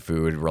shitty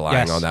food,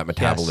 relying Yes, on that yes.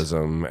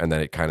 metabolism, and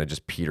then it kind of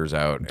just peters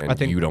out, and I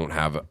think- you don't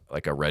have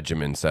like a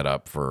regimen set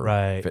up for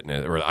Right.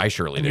 fitness. Or I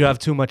surely And did. you have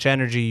too much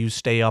energy, you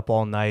stay up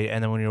all night,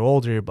 and then when you're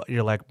older,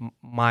 you're like,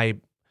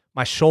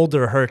 my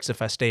shoulder hurts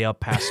if I stay up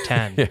past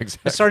 10. Yeah,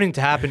 exactly. It's starting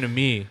to happen to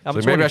me. I'm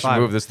So maybe I should 25.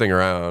 move this thing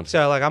around.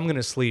 So like I'm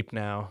gonna sleep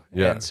now.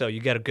 Yeah. And so you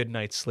get a good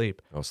night's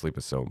sleep. Oh, sleep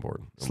is so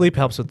important. Sleep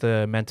helps with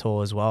the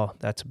mental as well.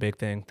 That's a big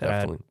thing that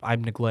Definitely. I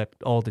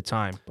neglect all the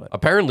time. But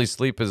Apparently,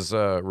 sleep is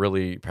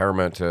really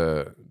paramount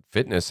to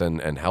fitness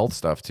and health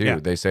stuff too. Yeah.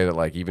 They say that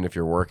like even if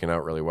you're working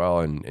out really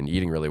well and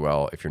eating really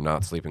well, if you're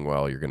not sleeping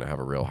well, you're gonna have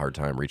a real hard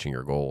time reaching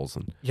your goals.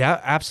 And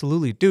yeah,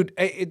 absolutely, dude.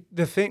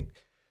 The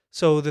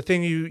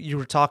thing you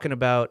were talking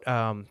about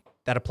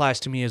that applies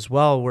to me as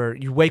well, where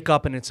you wake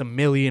up and it's a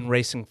million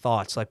racing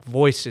thoughts, like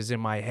voices in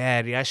my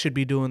head. I should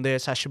be doing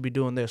this. I should be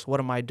doing this. What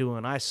am I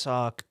doing? I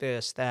suck.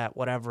 This, that,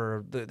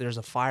 whatever. There's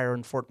a fire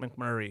in Fort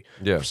McMurray.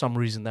 Yeah. For some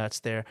reason,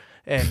 that's there.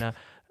 And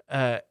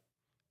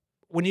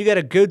when you get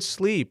a good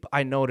sleep,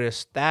 I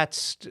notice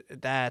that's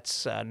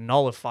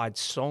nullified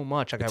so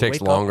much. Like it I takes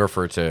wake longer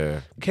for it to.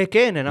 up, kick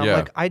in, and I'm Yeah.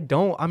 like,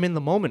 I'm in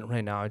the moment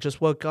right now. I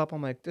just woke up.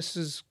 I'm like, this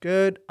is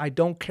good. I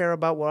don't care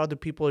about what other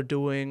people are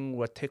doing,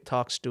 what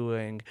TikTok's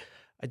doing.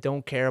 I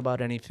don't care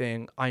about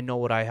anything. I know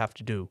what I have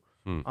to do.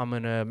 I'm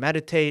gonna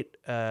meditate,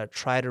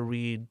 try to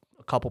read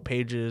a couple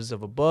pages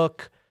of a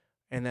book,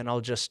 and then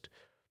I'll just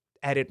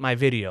edit my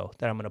video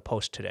that I'm gonna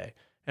post today.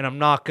 And I'm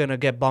not gonna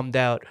get bummed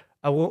out.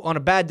 On a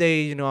bad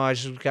day, I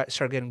just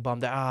start getting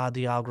bummed out.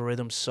 The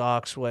algorithm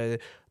sucks. The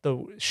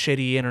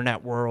shitty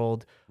internet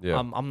world. Yeah.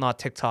 I'm not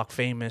TikTok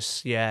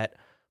famous yet.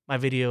 My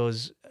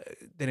videos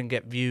didn't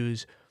get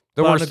views.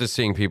 The But on worst is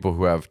seeing people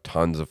who have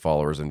tons of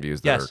followers and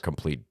views that Yes. are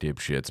complete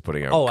dipshits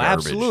putting out Oh,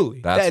 garbage.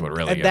 absolutely. That's that, what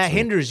really and gets that me.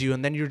 hinders you,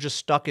 and then you're just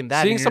stuck in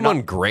that. Seeing and you're someone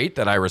not- great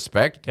that I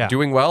respect Yeah.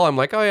 doing well, I'm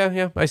like, oh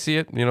yeah, I see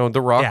it.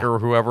 The Rock Yeah. or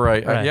whoever.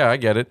 I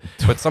Right. get it.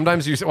 But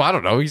sometimes you say, well, I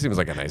don't know. He seems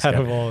like a nice out guy.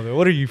 of all of it.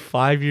 What are you,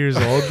 5 years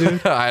old,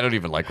 dude? I don't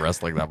even like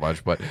wrestling that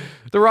much, but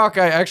The Rock,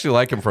 I actually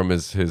like him from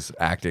his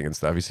acting and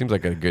stuff. He seems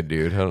like a good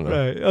dude. I don't know.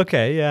 Right.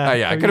 Okay. Yeah.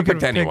 Yeah, I mean, could've you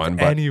picked could've anyone,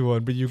 but-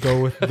 anyone, but you go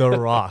with The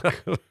Rock.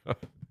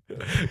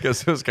 I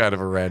guess it was kind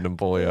of a random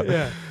pull, yeah.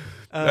 Yeah.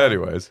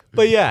 Anyways,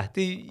 But yeah,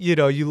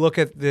 you look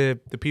at the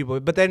people,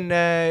 but then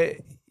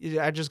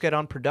I just get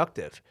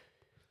unproductive.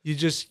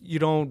 You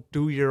don't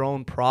do your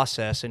own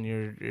process, and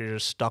you're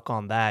stuck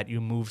on that.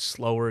 You move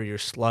slower. You're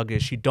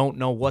sluggish. You don't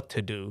know what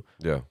to do.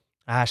 yeah.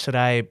 Should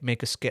I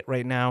make a skit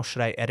right now?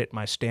 Should I edit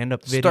my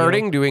stand-up video?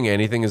 Starting doing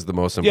anything is the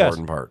most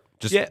important part.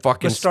 Just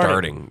fucking but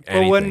starting But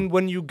anything.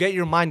 when you get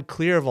your mind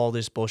clear of all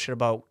this bullshit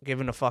about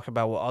giving a fuck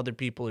about what other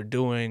people are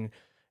doing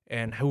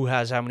and who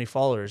has how many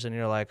followers, and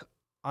you're like,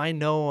 I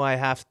know I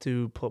have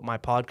to put my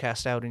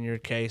podcast out in your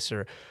case,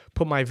 or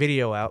put my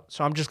video out,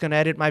 so I'm just gonna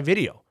edit my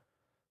video.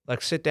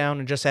 Like sit down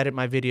and just edit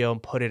my video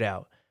and put it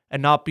out,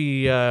 and not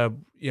be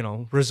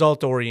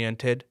result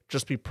oriented.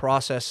 Just be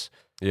process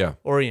yeah.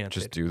 oriented.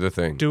 Just do the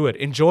thing. Do it.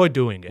 Enjoy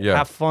doing it. Yeah.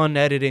 Have fun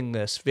editing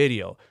this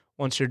video.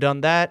 Once you're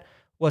done that,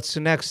 what's the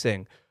next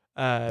thing?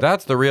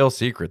 That's the real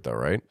secret, though,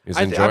 right? Is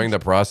I- enjoying I'm- the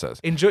process.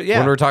 Enjoy. Yeah.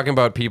 When we're talking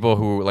about people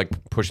who like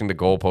pushing the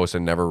goalpost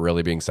and never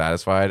really being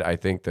satisfied, I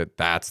think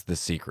that's the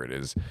secret.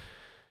 Is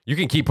you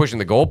can keep pushing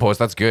the goalpost.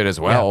 That's good as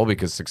well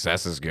because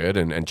success is good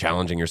and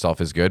challenging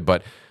yourself is good.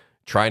 But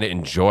trying to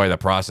enjoy the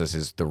process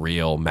is the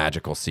real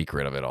magical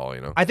secret of it all.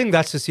 I think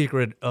that's the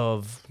secret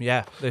of the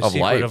Of secret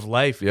life. of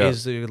life Yeah.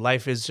 is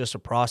life is just a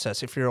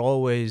process. If you're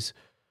always,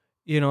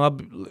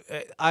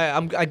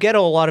 I get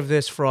a lot of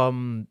this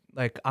from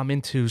like I'm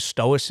into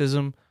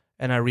Stoicism,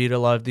 and I read a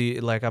lot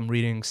of I'm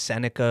reading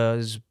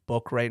Seneca's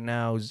book right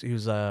now. He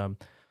was I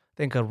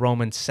think a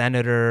Roman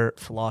senator,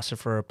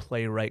 philosopher,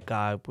 playwright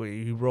guy. But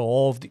he wrote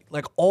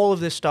all of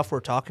this stuff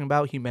we're talking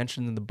about. He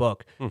mentioned in the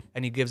book,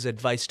 and he gives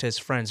advice to his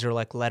friends. They're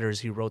like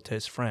letters he wrote to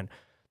his friend.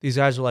 These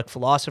guys are like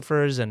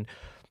philosophers, and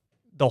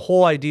the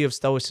whole idea of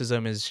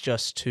Stoicism is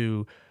just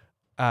to,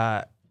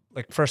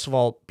 first of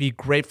all, be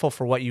grateful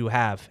for what you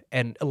have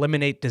and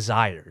eliminate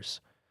desires.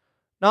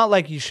 Not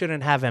like you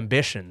shouldn't have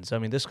ambitions. I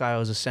mean, this guy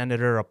was a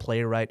senator, a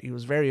playwright. He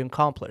was very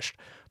accomplished.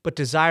 But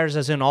desires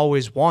as in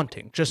always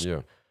wanting. Just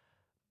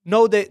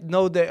know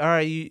that, all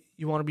right,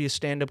 you want to be a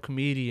stand-up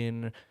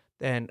comedian,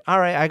 then, all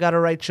right, I got to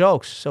write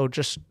jokes. So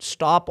just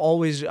stop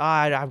always,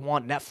 I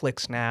want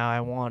Netflix now. I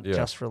want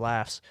Just for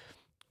Laughs.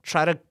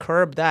 Try to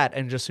curb that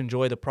and just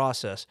enjoy the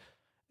process.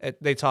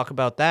 They talk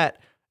about that,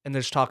 and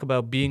there's talk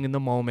about being in the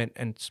moment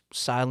and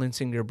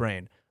silencing your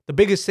brain. The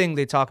biggest thing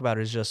they talk about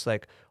is just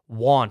like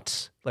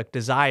wants, like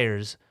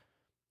desires.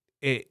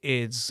 It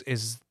is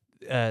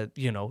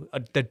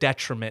the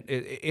detriment.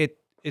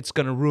 It's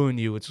gonna ruin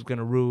you. It's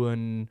gonna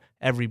ruin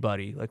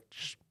everybody. Like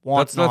just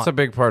that's a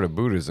big part of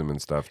Buddhism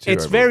and stuff too.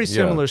 It's very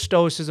similar.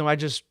 Stoicism. I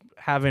just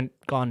haven't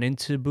gone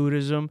into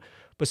Buddhism,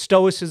 but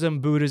Stoicism,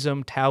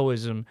 Buddhism,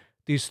 Taoism.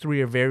 These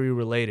three are very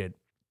related.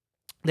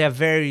 They have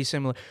very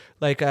similar.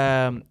 Like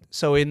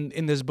so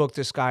in this book,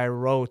 this guy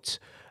wrote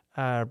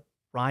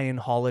Ryan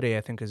Holiday,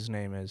 I think his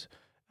name is.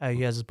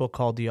 He has a book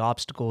called The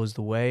Obstacle is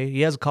the Way.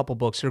 He has a couple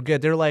books. They're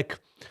good. They're like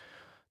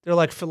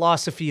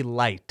philosophy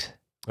light.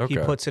 Okay.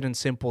 He puts it in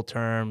simple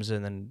terms,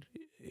 and then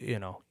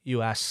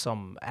you ask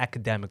some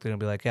academic, they're gonna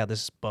be like, "Yeah,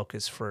 this book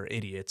is for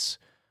idiots,"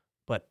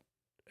 but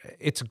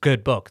it's a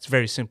good book. It's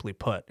very simply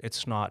put.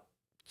 It's not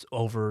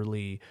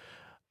overly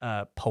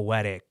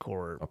poetic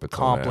or Up its own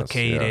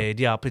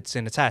complicated. Up it's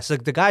in its ass.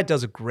 Like the guy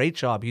does a great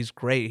job. He's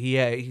great. He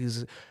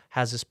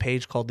has this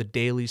page called The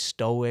Daily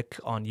Stoic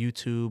on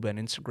YouTube and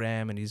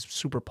Instagram, and he's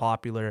super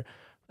popular.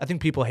 I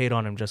think people hate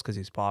on him just because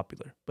he's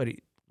popular, but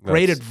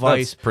great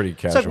advice. That's pretty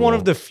casual. It's like one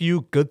of the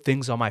few good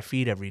things on my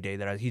feed every day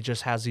that he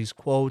just has these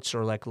quotes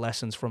or like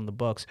lessons from the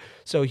books.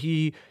 So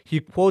he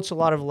quotes a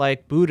lot of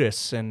like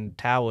Buddhists and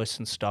Taoists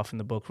and stuff in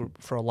the book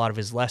for a lot of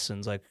his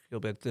lessons. Like he'll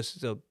be like,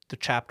 the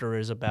chapter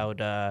is about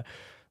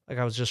like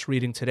I was just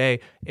reading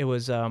today. It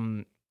was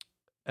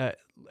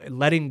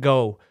letting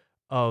go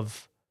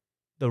of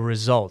the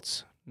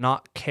results,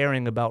 not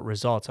caring about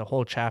results. A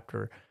whole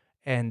chapter,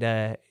 and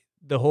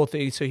the whole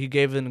thing. So he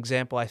gave an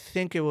example. I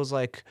think it was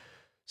like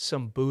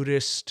some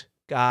Buddhist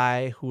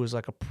guy who was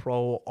like a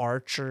pro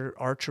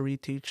archery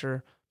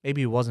teacher.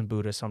 Maybe he wasn't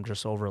Buddhist. I'm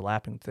just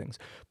overlapping things.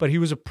 But he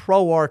was a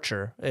pro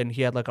archer, and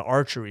he had like an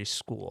archery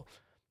school.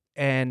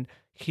 And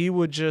he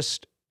would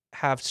just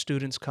have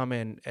students come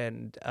in,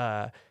 and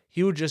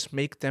he would just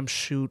make them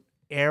shoot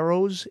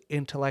arrows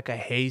into like a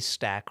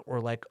haystack or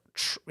like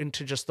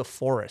into just the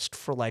forest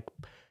for like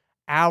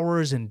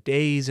hours and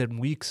days and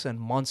weeks and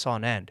months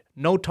on end.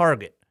 No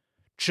target.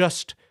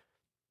 Just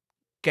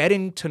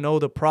getting to know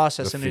the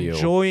process and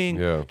enjoying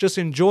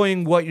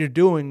what you're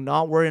doing,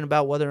 not worrying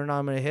about whether or not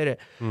I'm going to hit it.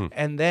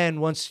 And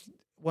then once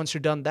you're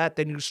done that,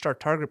 then you start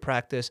target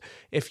practice.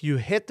 If you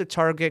hit the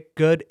target,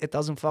 good. It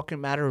doesn't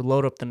fucking matter.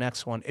 Load up the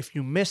next one. If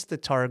you miss the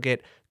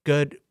target,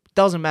 good.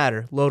 Doesn't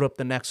matter. Load up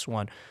the next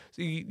one.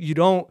 So you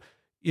don't,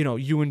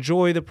 you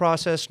enjoy the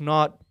process,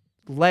 not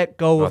let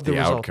go of the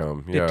result.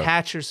 Outcome.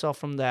 Detach yourself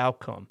from the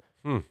outcome.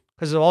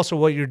 Because also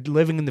what you're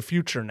living in the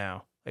future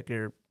now. Like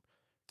you're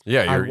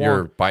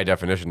by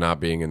definition not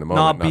being in the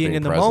moment. Not being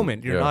in the present.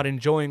 moment. You're not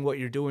enjoying what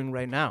you're doing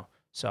right now.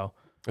 So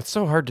it's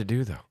so hard to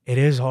do, though. It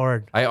is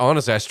hard. I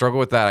struggle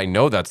with that. I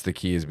know that's the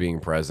key, is being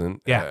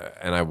present. Yeah.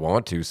 And I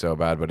want to so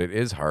bad, but it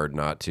is hard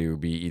not to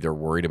be either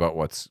worried about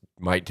what's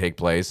might take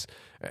place,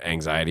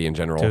 anxiety in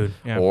general,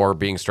 or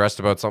being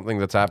stressed about something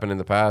that's happened in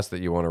the past that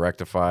you want to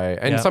rectify.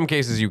 And in some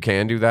cases you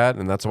can do that,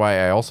 and that's why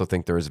I also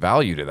think there is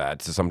value to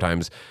that. So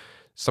sometimes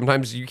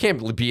you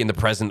can't be in the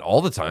present all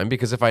the time,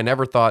 because if I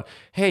never thought,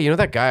 hey,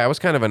 that guy, I was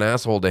kind of an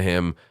asshole to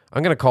him,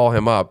 I'm going to call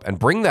him up and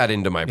bring that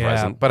into my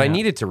present. But I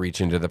needed to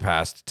reach into the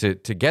past to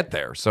get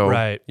there. So,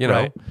 right.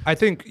 I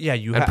think,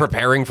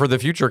 preparing for the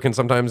future can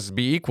sometimes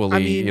be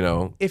equally,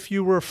 If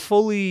you were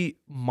fully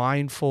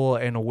mindful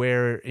and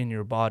aware in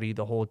your body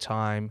the whole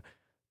time,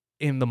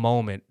 in the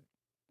moment,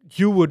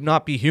 you would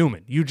not be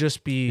human. You'd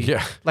just be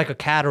like a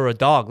cat or a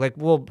dog.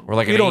 Or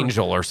like an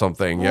angel or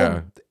something.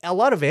 A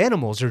lot of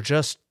animals are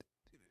just...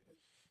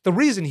 The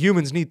reason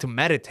humans need to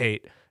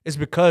meditate is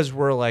because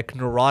we're like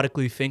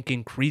neurotically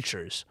thinking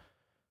creatures.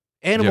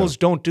 Animals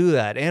don't do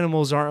that.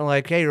 Animals aren't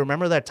like, hey,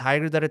 remember that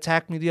tiger that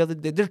attacked me the other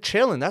day? They're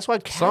chilling. That's why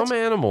cats... Some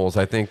animals,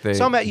 I think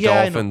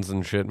dolphins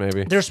and shit,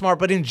 maybe. They're smart,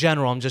 but in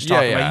general, I'm just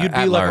talking about, you'd be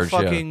like large, a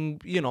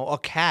fucking, a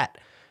cat.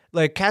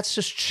 Like, cats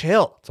just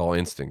chill. It's all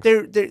instinct.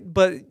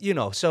 But,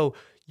 so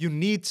you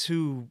need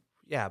to...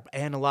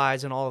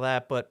 analyze and all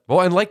that, but...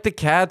 Well, and like the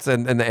cats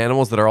and the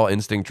animals that are all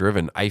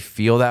instinct-driven, I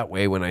feel that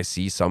way when I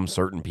see some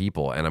certain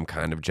people, and I'm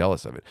kind of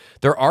jealous of it.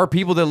 There are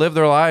people that live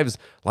their lives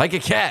like a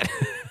cat.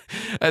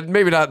 And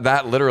maybe not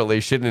that literally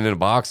shitting in a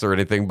box or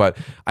anything, but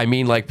I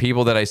mean like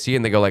people that I see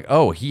and they go like,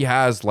 oh, he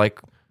has like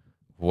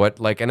what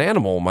like an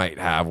animal might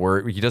have,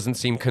 where he doesn't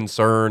seem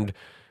concerned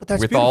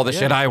with all the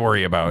shit I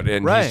worry about.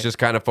 And he's just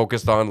kind of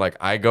focused on like,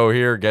 I go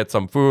here, get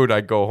some food,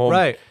 I go home.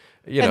 Right.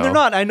 They're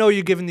not. I know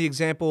you're giving the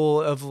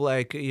example of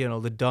like,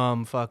 the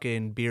dumb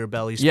fucking beer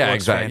belly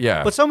sports fan.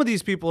 Yeah. But some of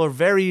these people are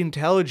very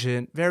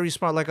intelligent, very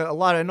smart. Like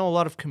I know a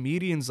lot of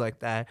comedians like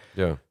that.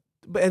 Yeah.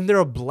 and they're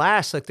a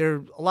blast. Like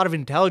they're a lot of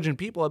intelligent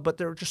people, but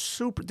they're just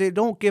super. They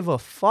don't give a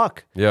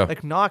fuck. Yeah.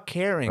 like not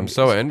caring. I'm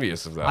so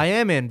envious of that. I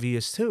am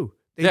envious too.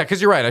 Yeah,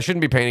 because you're right. I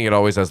shouldn't be painting it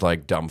always as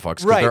like dumb fucks.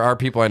 Because Right. there are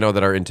people I know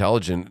that are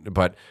intelligent,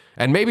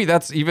 and maybe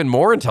that's even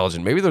more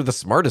intelligent. Maybe they're the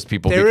smartest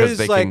people There because is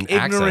they like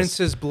can ignorance access.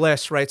 is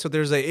bliss, right? So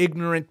there's like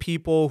ignorant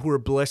people who are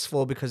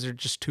blissful because they're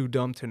just too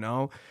dumb to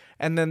know,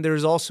 and then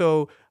there's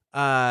also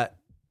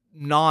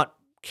not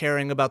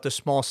caring about the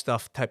small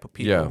stuff type of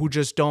people Yeah. who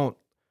just don't,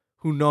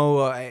 who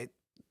know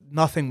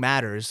nothing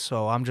matters.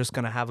 So I'm just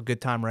gonna have a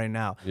good time right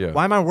now. Yeah.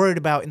 Why am I worried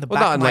about in the Well,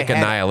 back not of in my like a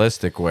head?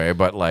 nihilistic way,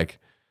 but like,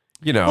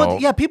 you know. Well,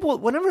 yeah, people.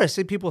 Whenever I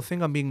say people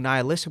think I'm being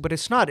nihilistic, but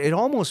it's not. It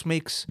almost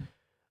makes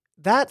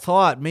that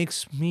thought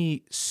makes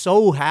me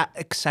so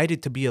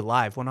excited to be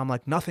alive when I'm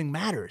like nothing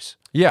matters.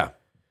 Yeah.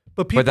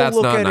 But people But that's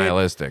look not at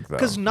nihilistic, though.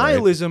 because right?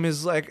 nihilism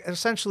is like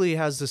essentially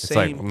has the It's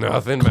same like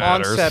nothing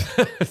concept.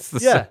 matters. It's the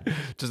Yeah.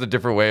 just a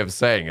different way of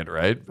saying it,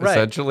 right? Right.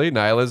 Essentially,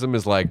 nihilism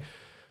is like,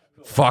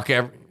 fuck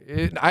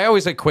I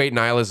always equate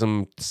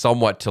nihilism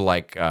somewhat to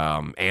like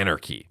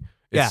anarchy.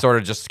 It's Yeah. sort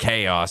of just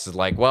chaos. It's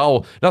like,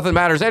 well, nothing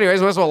matters anyways.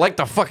 Might as well light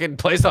the fucking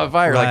place on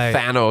fire. Right.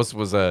 Like Thanos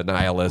was a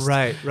nihilist.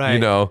 Right, right. You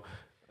know?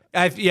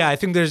 I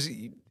think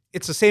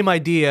it's the same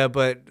idea,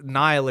 but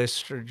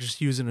nihilists are just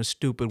using a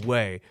stupid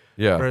way.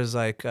 Yeah. Whereas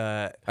like,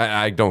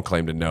 I don't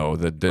claim to know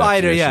the Either,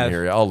 definition yeah.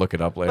 here. I'll look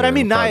it up later. but I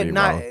mean, It'll probably be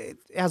wrong. it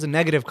has a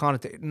negative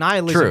connotation.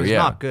 Nihilism True, is yeah.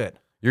 not good.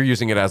 You're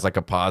using it as like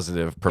a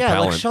positive Yeah,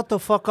 propellant. like shut the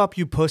fuck up,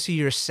 you pussy.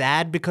 You're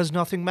sad because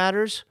nothing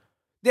matters.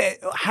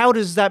 How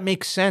does that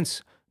make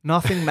sense?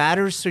 Nothing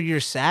matters, so you're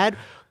sad?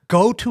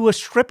 Go to a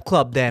strip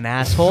club then,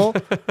 asshole.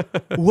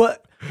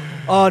 What?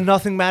 Oh,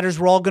 nothing matters.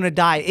 We're all gonna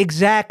die.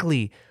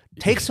 Exactly.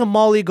 Take some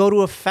Molly. Go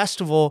to a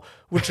festival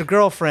with your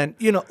girlfriend.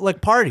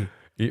 Like party.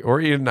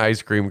 Or eat an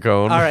ice cream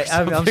cone. All or right,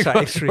 I'm something sorry.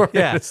 like Extreme.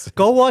 Yeah. that.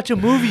 Go watch a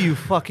movie, you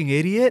fucking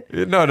idiot.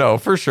 No,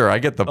 for sure. I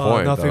get the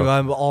point. Nothing.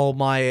 though. All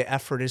my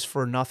effort is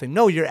for nothing.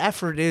 No, your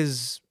effort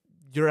is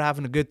you're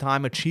having a good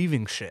time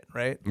achieving shit,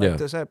 right? Like, Yeah.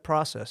 there's that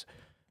process.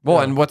 Well,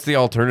 and what's the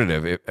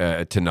alternative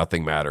to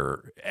nothing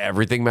matter?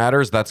 Everything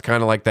matters. That's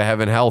kind of like the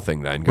heaven hell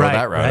thing. Then go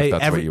that route if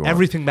that's what you want.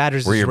 Everything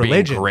matters Where is you're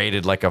religion. being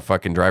graded like a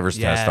fucking driver's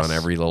test on Yes.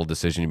 every little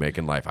decision you make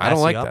in life. I That's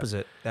don't like the that.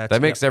 opposite. That's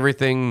That makes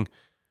everything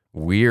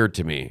weird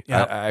to me.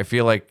 Yeah. I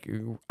feel like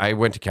I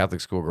went to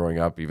Catholic school growing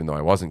up, even though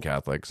I wasn't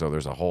Catholic. So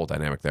there's a whole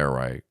dynamic there where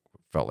I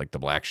felt like the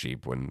black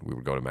sheep when we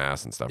would go to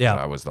mass and stuff. Yeah.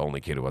 I was the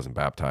only kid who wasn't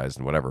baptized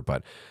and whatever.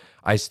 But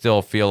I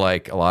still feel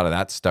like a lot of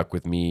that stuck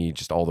with me.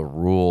 Just all the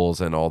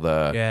rules and all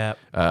the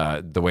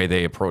the way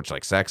they approach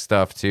like sex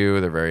stuff too.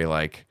 They're very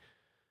like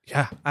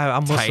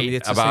I'm listening. tight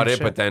It's the about same it,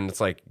 shit. but then it's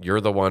like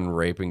you're the one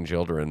raping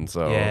children,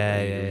 so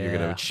you're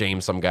gonna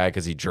shame some guy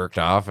because he jerked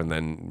off, and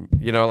then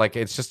like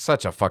it's just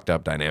such a fucked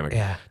up dynamic.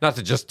 Yeah. Not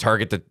to just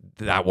target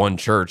that one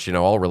church.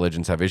 All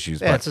religions have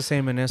issues. Yeah, but it's the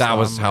same in that Islam.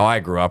 was how I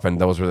grew up,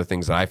 and those were the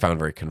things that I found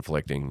very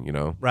conflicting.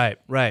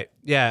 Right.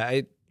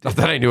 Yeah. Not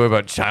that I knew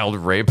about child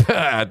rape,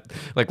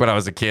 like when I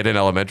was a kid in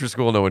elementary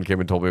school, no one came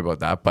and told me about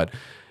that. But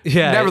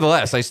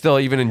nevertheless, I still,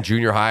 even in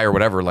junior high or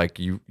whatever, like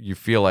you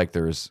feel like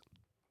there's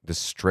this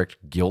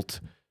strict guilt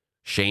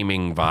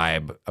shaming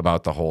vibe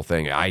about the whole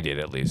thing. I did,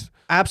 at least.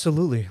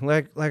 Absolutely.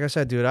 Like I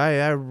said, dude,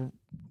 I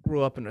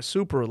grew up in a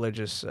super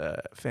religious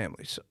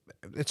family. So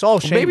it's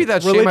all shame. Maybe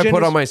that's shame I Religion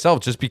put is- on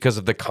myself just because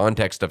of the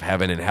context of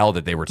heaven and hell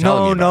that they were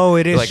telling me about. No,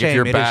 it is like if shame.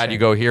 you're It is bad, shame. you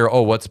go here.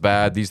 Oh, what's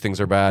bad? These things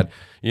are bad.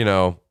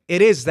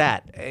 It is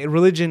that.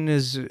 Religion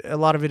is, a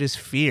lot of it is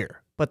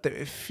fear. But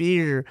the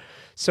fear,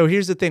 so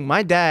here's the thing.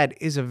 My dad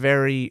is a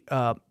very,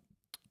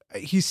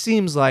 he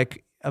seems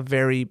like a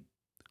very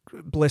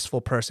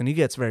blissful person. He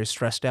gets very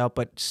stressed out,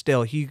 but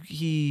still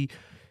he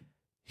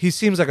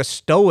seems like a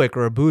stoic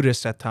or a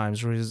Buddhist at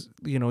times, where he's,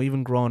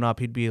 even growing up,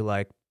 he'd be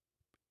like,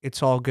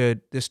 it's all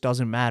good. This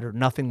doesn't matter.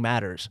 Nothing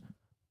matters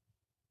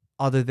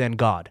other than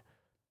God.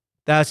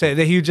 That's it.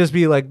 He'd just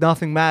be like,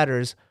 nothing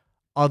matters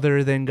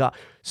other than God.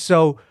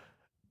 So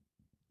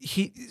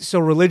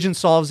religion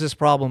solves this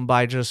problem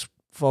by just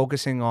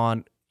focusing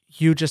on,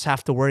 you just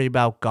have to worry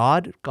about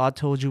God. God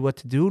told you what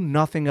to do.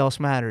 Nothing else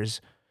matters.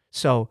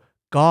 So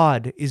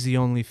God is the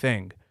only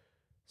thing.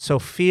 So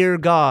fear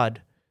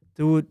God.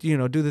 Do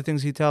the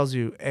things he tells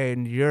you,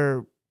 and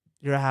you're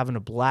having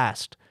a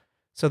blast.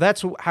 So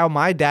that's how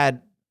my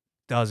dad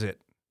does it.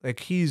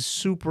 Like, he's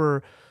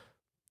super,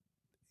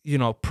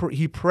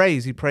 he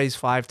prays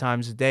 5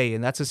 times a day,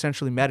 and that's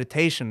essentially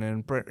meditation.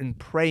 And in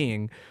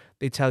praying,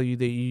 they tell you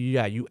that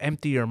you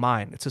empty your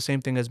mind. It's the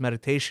same thing as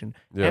meditation.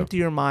 Yeah. Empty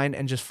your mind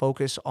and just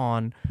focus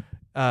on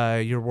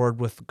your word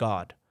with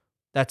God.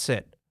 That's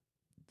it.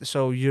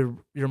 So your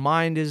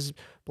mind is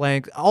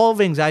blank. All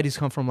of anxieties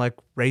come from like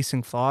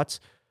racing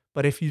thoughts.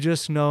 But if you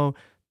just know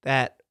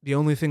that the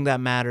only thing that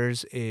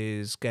matters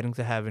is getting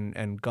to heaven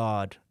and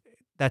God,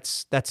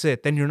 that's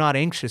it. Then you're not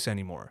anxious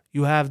anymore.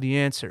 You have the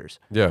answers.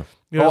 Yeah.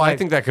 You're I like-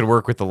 think that could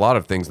work with a lot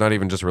of things, not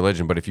even just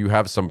religion, but if you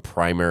have some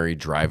primary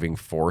driving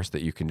force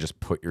that you can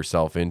just put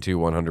yourself into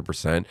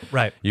 100%,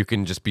 Right. you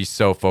can just be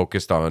so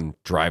focused on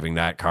driving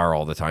that car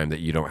all the time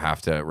that you don't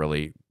have to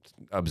really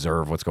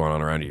observe what's going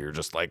on around you. You're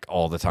just like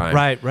all the time.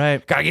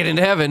 Right. Gotta get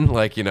into heaven.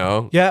 Like,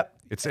 Yeah.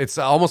 It's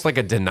almost like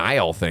a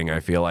denial thing, I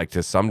feel like,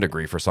 to some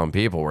degree for some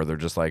people, where they're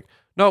just like,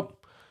 nope.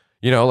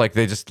 Like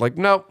they just like,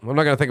 nope, I'm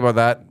not going to think about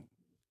that.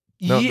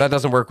 No, that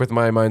doesn't work with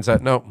my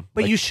mindset. Nope.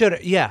 But Like, you should,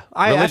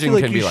 I religion feel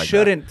like can be you like that.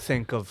 shouldn't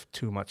think of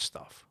too much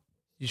stuff.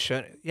 You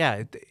should,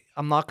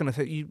 I'm not going to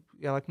think,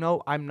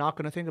 no, I'm not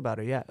going to think about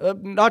it. Yeah.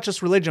 Not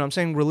just religion. I'm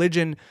saying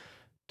religion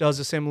does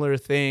a similar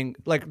thing.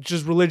 Like,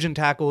 just religion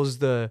tackles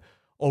the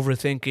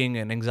overthinking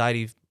and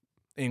anxiety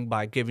thing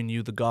by giving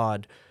you the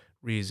God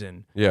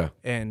reason. Yeah.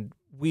 And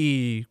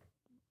we,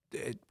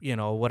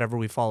 whatever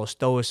we follow,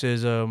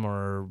 stoicism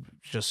or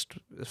just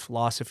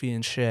philosophy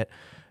and shit,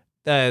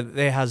 that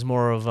they has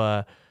more of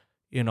a,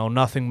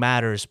 nothing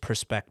matters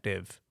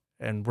perspective,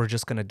 and we're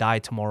just gonna die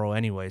tomorrow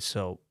anyway,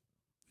 so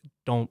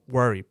don't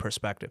worry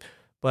perspective.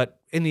 But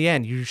in the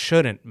end, you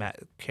shouldn't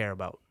care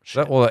about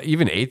shit. Well,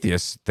 even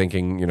atheists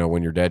thinking,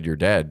 when you're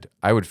dead,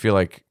 I would feel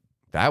like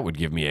that would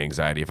give me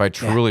anxiety. If I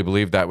truly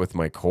believed that with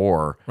my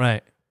core,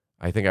 Right.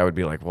 I think I would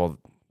be like, well,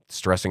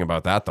 stressing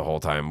about that the whole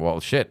time. Well,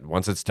 shit,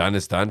 once it's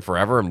done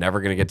forever. I'm never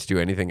going to get to do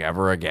anything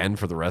ever again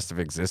for the rest of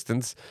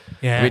existence.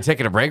 Yeah. I mean,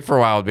 taking a break for a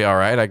while would be all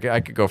right.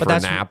 I could go for a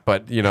that's- nap,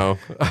 but,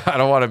 I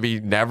don't want to be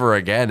never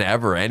again,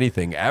 ever,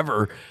 anything,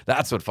 ever.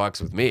 That's what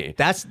fucks with me.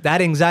 That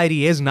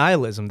anxiety is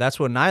nihilism. That's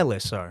what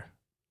nihilists are.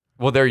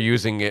 Well, they're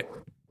using it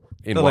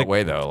in So, what like-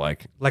 way, though?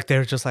 Like,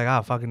 They're just like,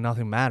 fucking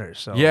nothing matters.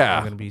 So Yeah.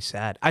 I'm gonna be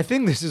sad. I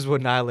think this is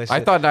what nihilists.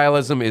 I thought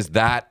nihilism is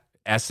that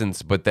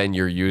essence, but then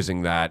you're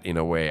using that in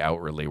a way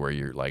outwardly where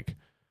you're like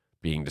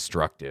being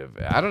destructive.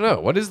 I don't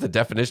know. What is the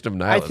definition of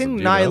nihilism? I think Do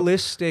you know?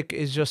 nihilistic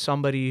is just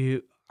somebody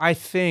who, I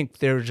think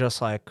they're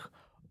just like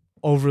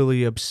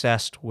overly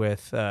obsessed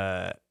with,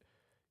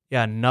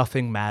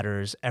 nothing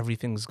matters.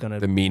 Everything's gonna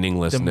The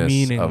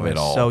meaninglessness of it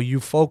all. So you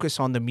focus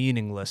on the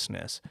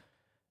meaninglessness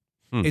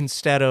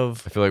instead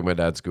of I feel like my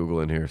dad's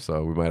Googling here,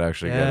 so we might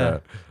actually get Yeah.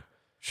 a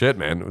shit,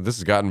 man. This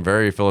has gotten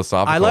very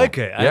philosophical. I like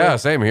it. Yeah,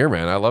 same here,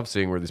 man. I love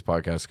seeing where these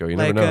podcasts go. You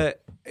never know.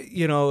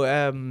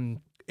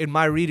 in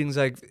my readings,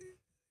 like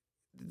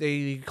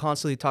they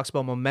constantly talks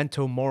about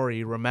memento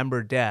mori,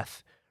 remember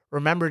death.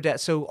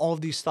 So all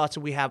of these thoughts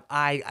that we have,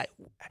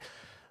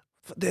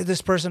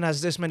 this person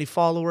has this many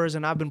followers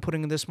and I've been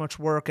putting in this much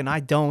work and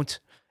I don't,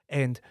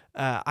 and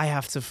I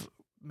have to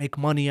make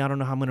money. I don't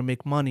know how I'm going to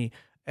make money.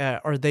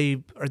 Are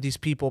these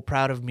people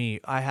proud of me?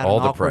 I had All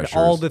an the awkward, pressures.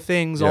 all the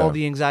things, Yeah. all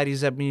the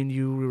anxieties that me and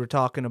you were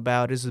talking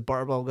about. Is the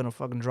barbell going to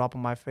fucking drop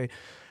on my face?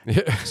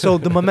 So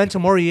the memento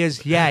mori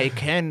is, it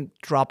can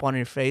drop on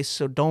your face.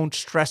 So don't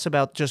stress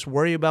about, just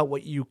worry about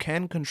what you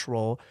can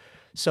control.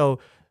 So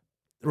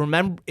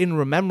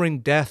remembering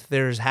death,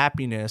 there's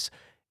happiness,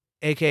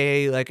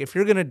 aka like if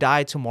you're gonna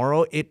die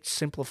tomorrow, it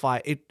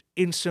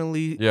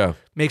instantly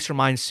makes your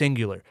mind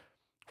singular.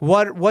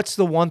 What's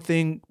the one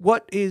thing?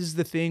 What is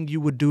the thing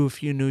you would do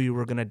if you knew you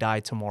were gonna die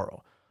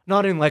tomorrow?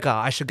 Not in like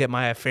I should get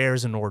my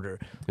affairs in order.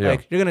 Yeah.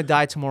 Like you're gonna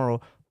die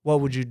tomorrow.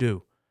 What would you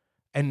do?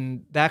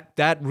 And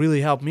that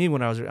really helped me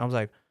when I was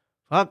like,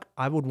 fuck,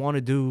 I would want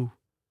to do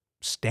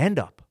stand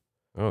up.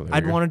 Oh, there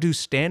I'd you go. want to do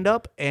stand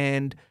up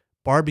and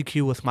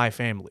barbecue with my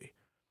family.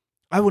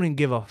 I wouldn't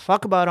give a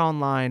fuck about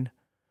online.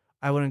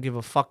 I wouldn't give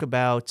a fuck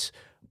about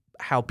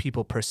how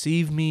people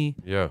perceive me.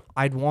 Yeah.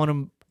 I'd want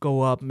to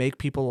go up, make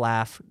people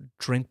laugh,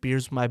 drink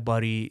beers with my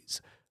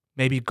buddies,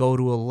 maybe go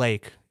to a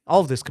lake. All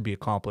of this could be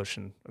accomplished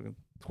in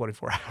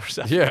 24 hours.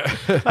 Yeah.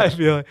 I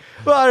feel like,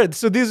 well, all right,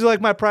 so these are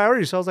like my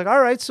priorities. So I was like, all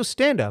right, so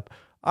stand up.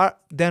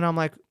 Then I'm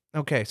like,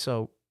 okay,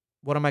 so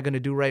what am I going to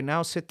do right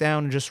now? Sit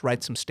down and just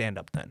write some stand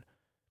up then.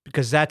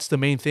 Because that's the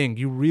main thing.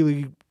 You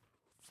really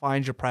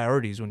find your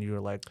priorities when you're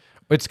like,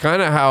 It's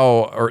kind of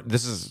how, or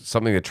this is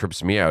something that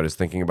trips me out, is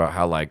thinking about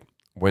how, like,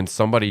 when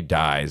somebody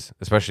dies,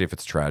 especially if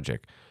it's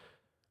tragic,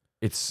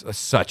 it's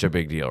such a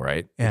big deal,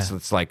 right? Yeah.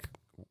 It's like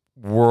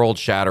world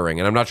shattering.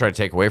 And I'm not trying to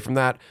take away from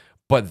that.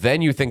 But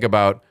then you think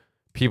about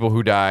people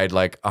who died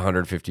like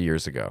 150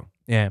 years ago.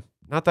 yeah,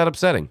 Not that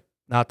upsetting.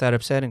 not that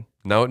upsetting.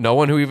 No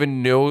one who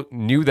even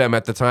knew them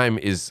at the time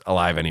is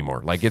alive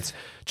anymore. Like, it's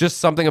just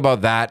something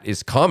about that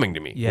is calming to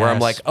me. Where I'm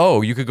Yes. like,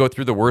 oh, you could go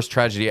through the worst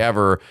tragedy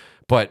ever,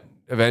 but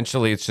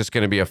eventually it's just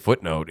going to be a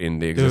footnote in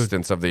the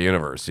existence of the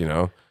universe, you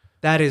know?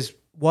 That is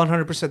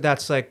 100%.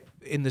 That's like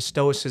in the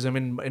Stoicism,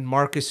 in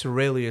Marcus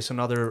Aurelius,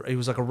 he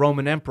was like a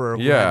Roman emperor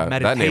who Yeah, had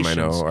that name I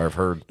meditations. know, or I've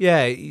heard.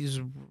 Yeah, he's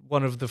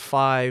one of the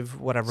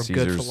 5, whatever, good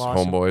Caesar's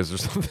philosophers. homeboys or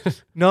something.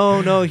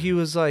 No, he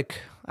was like,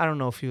 I don't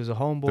know if he was a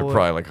They're homeboy.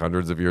 probably like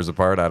hundreds of years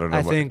apart. I don't know.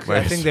 I my think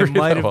there history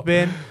might that well. have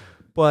been,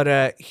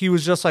 but he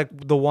was just like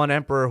the one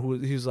emperor who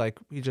he's like,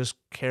 he just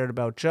cared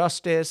about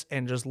justice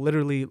and just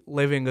literally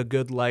living a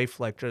good life,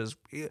 like just.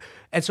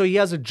 And so he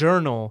has a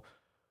journal.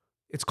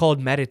 It's called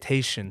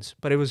Meditations,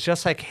 but it was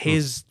just like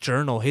his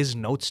journal, his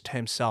notes to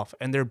himself,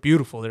 and they're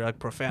beautiful. They're like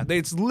profound.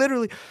 It's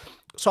literally.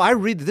 So I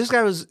read that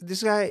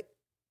this guy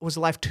was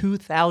alive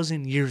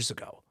 2,000 years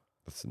ago.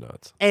 That's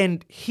nuts.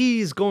 And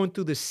he's going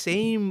through the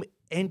same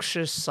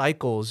anxious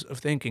cycles of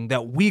thinking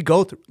that we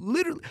go through.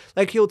 Literally,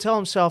 like he'll tell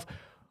himself,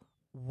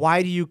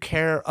 why do you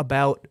care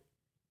about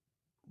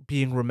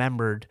being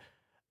remembered?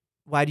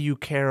 Why do you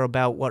care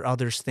about what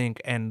others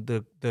think and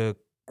the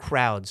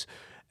crowds?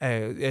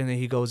 And then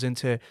he goes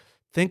into,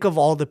 think of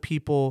all the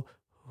people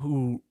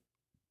who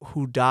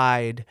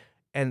died,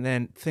 and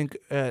then think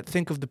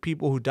of the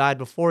people who died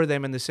before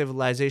them and the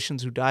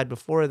civilizations who died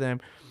before them.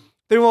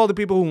 Think of all the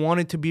people who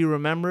wanted to be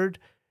remembered,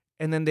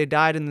 and then they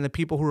died, and then the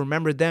people who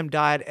remembered them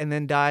died, and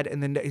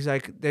then he's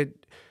like,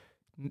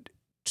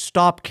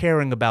 stop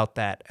caring about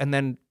that, and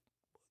then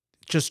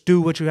just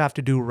do what you have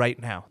to do right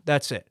now.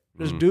 That's it.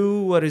 Just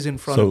do what is in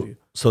front of you.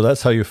 So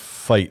that's how you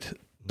fight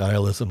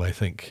nihilism, I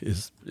think,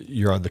 is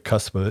you're on the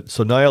cusp of it.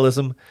 So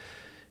nihilism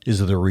is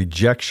the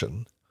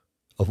rejection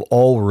of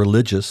all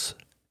religious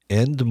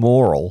and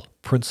moral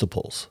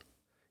principles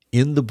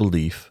in the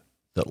belief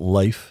that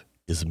life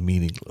is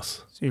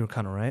meaningless. So you were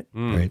kind of right.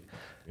 Right?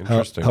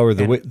 Interesting.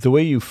 However, the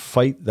way you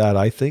fight that,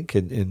 I think,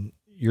 and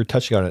you're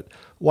touching on it,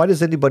 why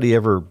does anybody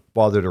ever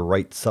bother to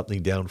write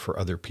something down for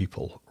other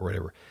people or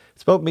whatever?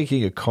 It's about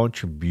making a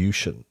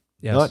contribution,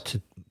 not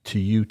to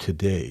you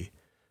today,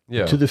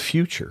 Yeah. to the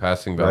future.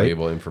 Passing right?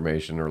 valuable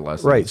information or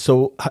lessons. Right.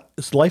 So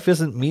life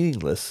isn't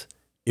meaningless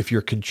if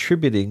you're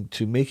contributing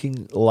to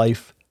making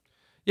life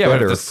Yeah, but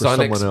better if the for sun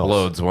someone else.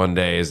 explodes one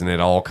day, isn't it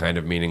all kind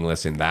of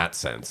meaningless in that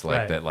sense? Like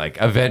Right. that, like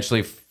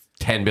eventually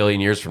 10 billion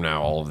years from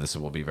now, all of this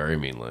will be very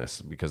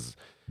meaningless because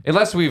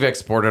unless we've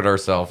exported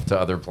ourselves to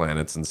other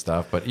planets and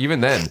stuff. But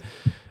even then,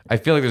 I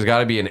feel like there's got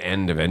to be an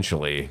end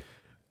eventually.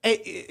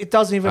 It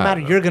doesn't even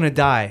matter. You're gonna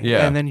die.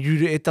 Yeah. And then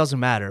it doesn't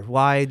matter.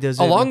 Why does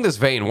it? Along this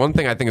vein, one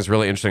thing I think is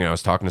really interesting, I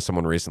was talking to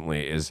someone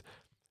recently, is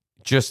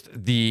just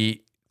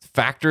the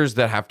factors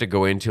that have to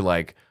go into,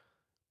 like,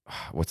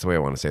 what's the way I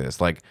want to say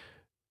this? Like,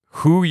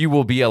 who you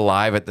will be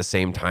alive at the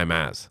same time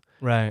as.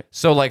 Right.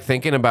 So, like,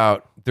 thinking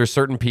about, there's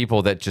certain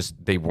people that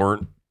just, they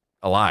weren't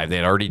alive. They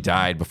had already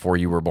died before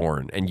you were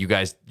born. And you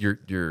guys,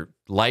 your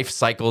life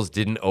cycles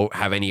didn't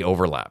have any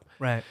overlap.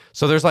 Right.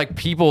 So there's like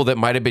people that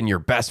might have been your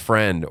best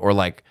friend or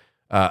like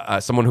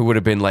someone who would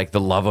have been like the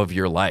love of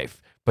your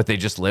life, but they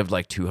just lived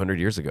like 200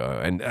 years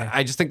ago. And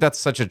I just think that's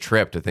such a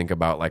trip to think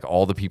about, like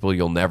all the people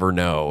you'll never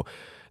know,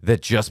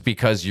 that just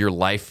because your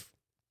life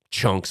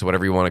chunks,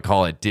 whatever you want to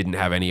call it, didn't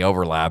have any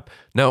overlap.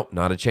 No,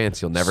 not a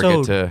chance. You'll never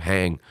So- get to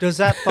hang Does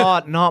that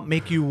thought not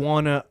make you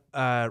want to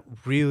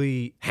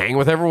really?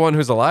 with everyone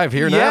who's alive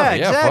here now. Exactly.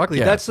 Yeah, fuck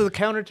yeah. That's the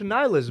counter to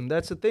nihilism.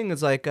 That's the thing.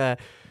 It's like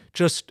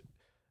just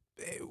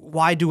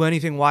why do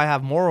anything? Why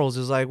have morals?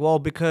 Is like, well,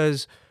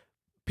 because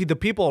the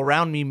people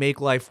around me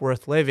make life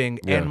worth living,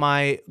 Yeah. and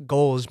my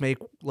goals make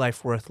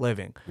life worth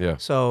living. Yeah.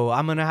 So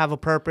I'm gonna have a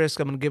purpose.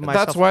 I'm gonna give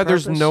myself. That's why a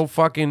there's purpose. no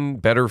fucking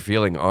better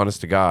feeling, honest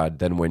to God,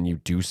 than when you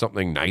do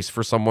something nice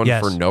for someone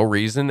Yes. for no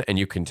reason and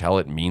you can tell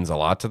it means a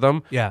lot to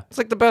them. Yeah. It's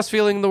like the best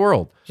feeling in the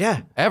world.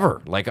 Yeah.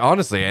 Ever. Like,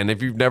 honestly. And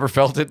if you've never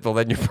felt it, well,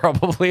 then you're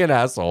probably an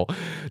asshole.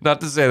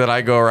 Not to say that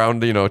I go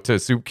around, to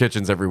soup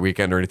kitchens every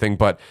weekend or anything,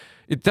 but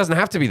it doesn't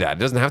have to be that. It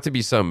doesn't have to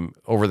be some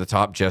over the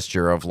top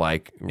gesture of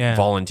like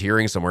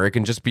volunteering somewhere. It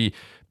can just be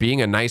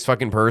being a nice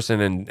fucking person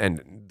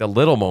and the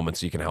little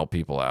moments you can help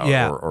people out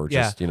or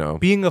just,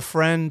 being a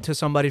friend to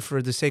somebody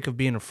for the sake of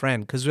being a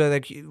friend. Because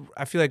like,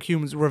 I feel like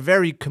humans, we're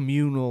very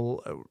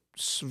communal,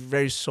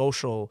 very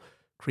social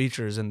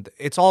creatures, and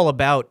it's all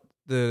about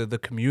the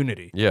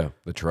community. Yeah.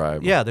 The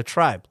tribe. Yeah, the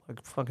tribe,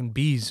 like fucking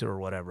bees or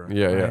whatever.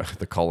 Yeah. right? Yeah.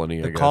 The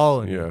colony, I guess.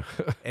 colony. Yeah.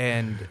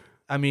 And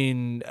I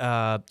mean,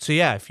 so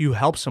yeah, if you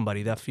help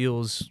somebody, that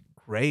feels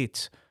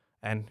great.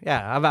 And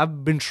yeah,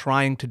 I've been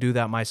trying to do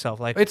that myself.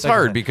 Like It's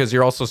hard because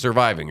you're also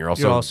surviving. You're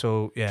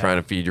also, yeah. trying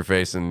to feed your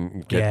face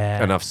and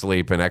get enough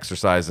sleep and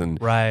exercise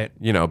and Right.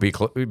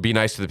 be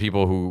nice to the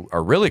people who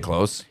are really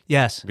close,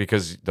 Yes.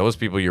 because those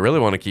people you really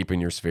want to keep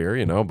in your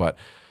sphere, but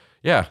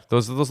yeah,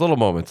 those little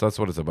moments, that's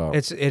what it's about.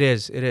 It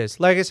is.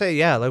 Like I say,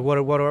 yeah. Like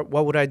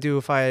what would I do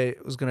if I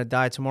was gonna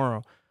die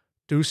tomorrow?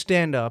 Do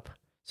stand up.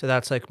 So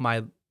that's like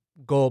my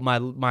goal, my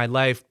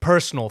life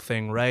personal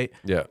thing, right?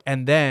 Yeah.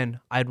 And then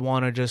I'd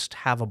want to just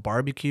have a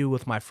barbecue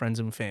with my friends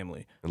and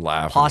family, And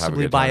laugh, possibly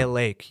and have by a a good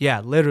lake. Yeah,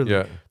 literally.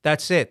 Yeah.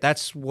 That's it.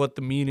 That's what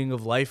the meaning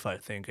of life, I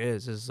think,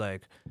 is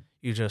like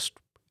you just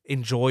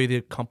enjoy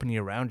the company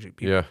around you.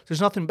 Yeah.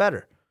 There's nothing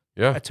better. time.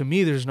 Yeah, To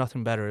me, there's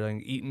nothing better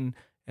than eating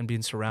and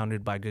being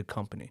surrounded by good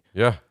company.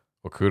 yeah.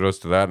 Well, kudos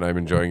to that, and I'm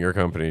enjoying your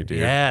company, dude.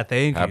 Yeah,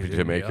 thank you. Happy to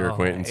dude. make your Oh,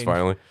 acquaintance and-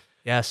 finally.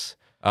 Yes.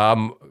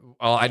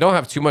 Well, I don't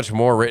have too much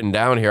more written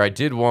down here. I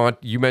did want,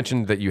 you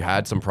mentioned that you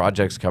had some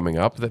projects coming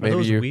up that Are maybe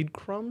those you. weed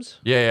crumbs?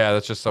 Yeah,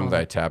 that's just something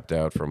that I tapped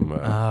out from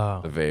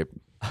the vape.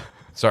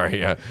 Sorry,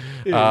 yeah.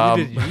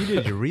 You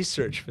did your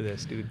research for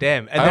this, dude.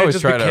 Damn. And I then it always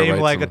just try to became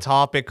write like a some-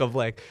 topic of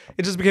like,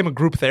 it just became a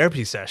group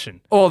therapy session.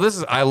 Oh,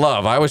 I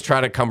always try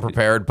to come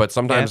prepared, but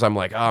sometimes Yeah. I'm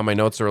like, my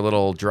notes are a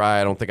little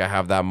dry. I don't think I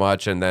have that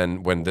much. And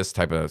then when this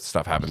type of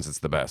stuff happens, it's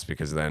the best,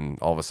 because then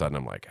all of a sudden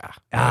I'm like,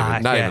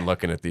 not yeah. even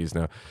looking at these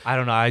now. I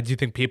don't know. Do you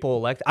think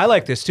people will I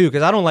like this too,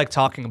 because I don't like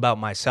talking about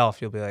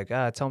myself. You'll be like,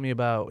 tell me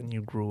about when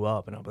you grew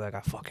up. And I'll be like, I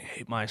fucking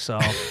hate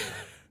myself.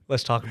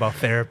 Let's talk about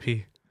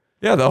therapy.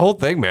 Yeah, the whole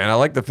thing, man. I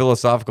like the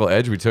philosophical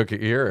edge we took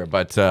here,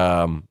 but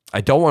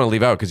I don't want to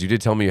leave out because you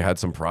did tell me you had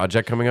some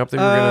project coming up that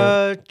you were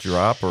gonna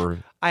drop, or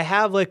I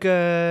have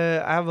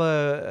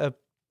a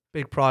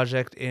big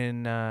project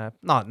in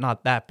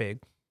not that big,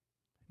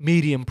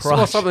 medium project.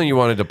 well, something you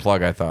wanted to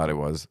plug. I thought it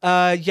was.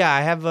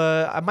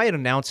 Yeah, I might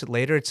announce it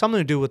later. It's something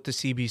to do with the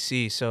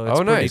CBC, so it's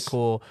pretty nice.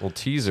 cool. Little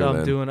teaser.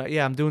 So then.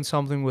 I'm doing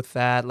something with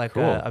that, like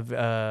Cool.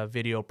 a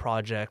video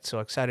project. So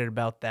excited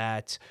about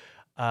that.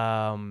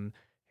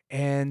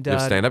 And You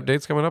have stand-up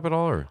dates coming up at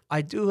all, or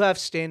I do have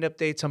stand-up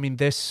dates. I mean,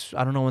 I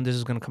don't know when this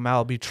is going to come out.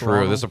 It'll be Toronto.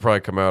 true? This will probably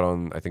come out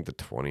on I think the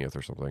 20th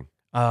or something.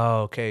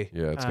 Oh, okay.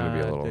 Yeah, it's gonna be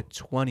a little. The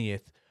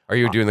 20th. Are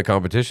you doing the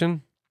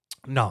competition?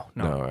 No.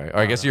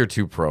 I guess you're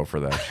too pro for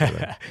that.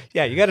 Shit.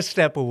 Yeah, you got to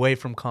step away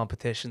from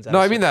competitions. No,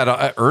 I mean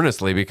that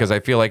earnestly because I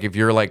feel like if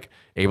you're like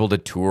able to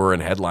tour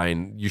and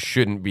headline, you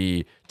shouldn't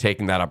be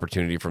taking that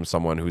opportunity from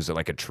someone who's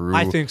like a true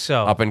I think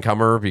so. up and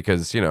comer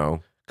because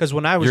Because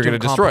when I was You're doing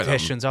gonna destroy them.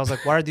 competitions, I was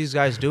like, why are these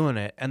guys doing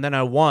it? And then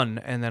I won,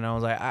 and then I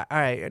was like, all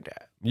right.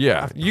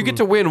 yeah, you get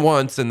to win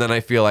once, and then I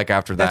feel like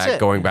after That's that, it.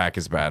 going back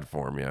is bad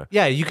form. Yeah,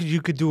 Yeah, you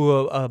could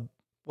do a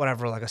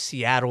whatever, like a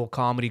Seattle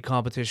comedy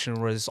competition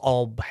where it's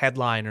all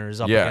headliners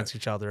up Yeah. against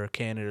each other,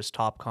 Canada's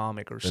top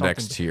comic or the something.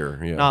 next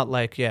tier. Yeah, Not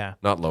like, yeah.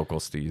 not local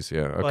steez.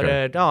 Yeah,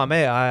 okay. But no,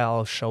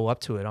 I'll show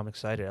up to it. I'm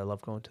excited. I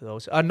love going to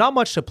those. Not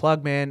much to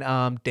plug,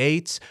 man.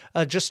 Dates,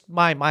 just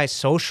my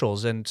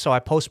socials, and so I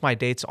post my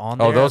dates on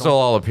there. Oh, those will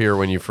all appear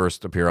when you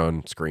first appear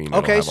on screen. It'll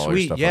Okay, have all your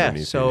sweet. stuff Yeah.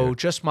 underneath So you.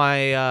 just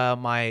my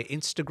my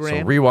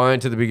Instagram. So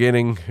rewind to the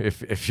beginning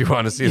if you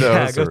want to see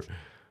Yeah, those. go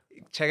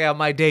check out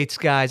my dates,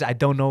 guys. I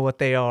don't know what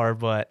they are,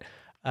 but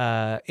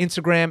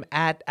Instagram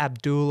at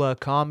Abdullah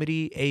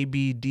Comedy,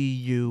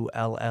 ABDULLAH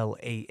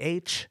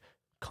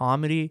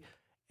Comedy,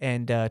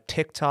 and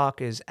TikTok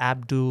is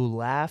Abdul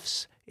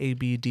Laughs,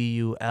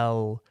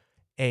 ABDULAUGH.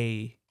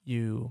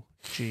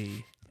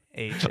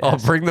 I'll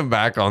bring them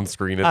back on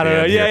screen at I the don't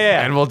know. end. Yeah, here.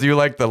 yeah. And we'll do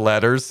like the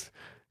letters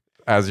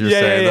as you're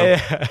saying them.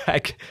 Yeah.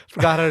 I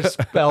forgot how to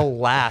spell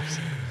laughs.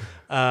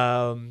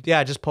 Yeah,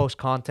 I just post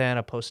content.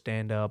 I post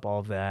stand up, all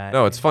of that.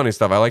 No, it's funny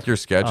stuff. I like your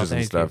sketches and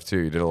thank stuff too.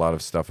 You did a lot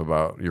of stuff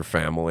about your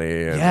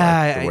family and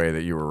Yeah, like, the way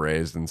that you were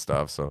raised and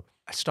stuff. So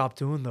I stopped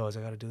doing those.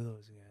 I got to do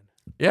those again.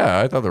 yeah,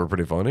 I thought they were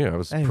pretty funny. I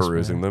was Thanks,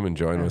 perusing man. them,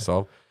 enjoying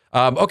myself.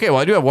 Okay, well,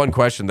 I do have one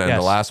question then. Yes.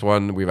 The last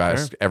one we've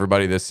asked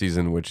everybody this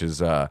season, which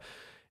is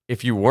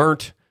if you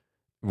weren't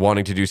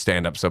wanting to do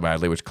stand up so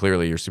badly, which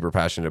clearly you're super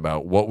passionate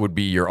about, what would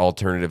be your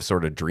alternative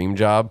sort of dream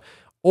job?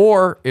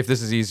 Or if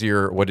this is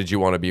easier, what did you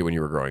want to be when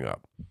you were growing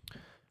up?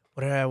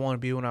 What did I want to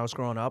be when I was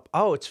growing up?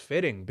 Oh, it's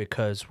fitting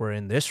because we're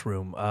in this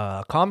room.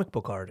 Comic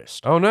book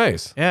artist. Oh,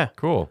 nice. Yeah.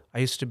 Cool. I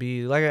used to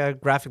be like a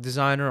graphic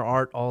designer,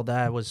 art, all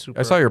that was super.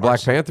 I saw your Black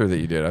artsy. Panther that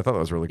you did. I thought that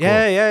was really cool.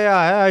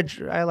 Yeah.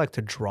 I like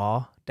to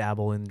draw,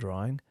 dabble in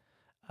drawing.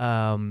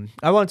 I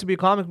wanted to be a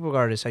comic book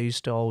artist. I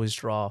used to always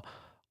draw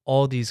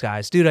all these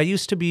guys. Dude, I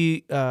used to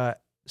be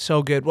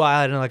so good. Well,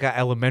 I had like an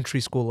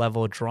elementary school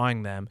level of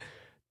drawing them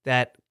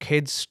that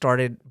kids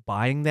started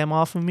buying them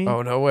off of me.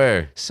 Oh, no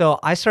way. So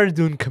I started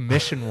doing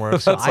commission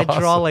work. So That's I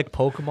draw awesome. like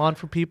Pokemon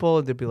for people,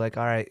 and they'd be like,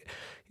 "All right,"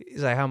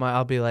 he's like, "How much?"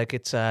 I'll be like,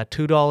 "It's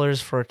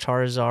 $2 for a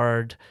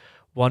Charizard,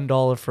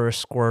 $1 for a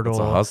Squirtle, It's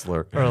a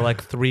hustler. or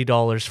like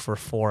 $3 for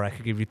 4. I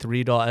could give you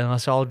 $3,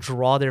 and so I'll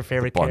draw their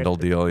favorite Bundle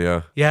character." deal,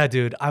 yeah. Yeah,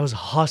 dude, I was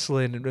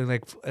hustling and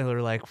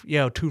they're like,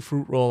 "Yo, 2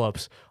 fruit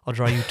roll-ups. I'll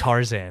draw you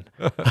Tarzan."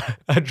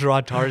 I draw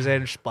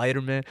Tarzan,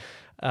 Spider-Man.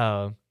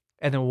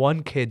 And then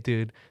one kid,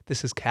 dude,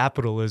 this is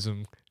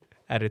capitalism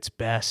at its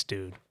best,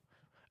 dude.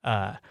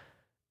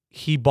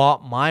 He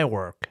bought my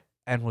work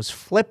and was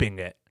flipping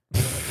it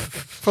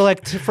for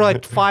like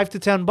 $5 to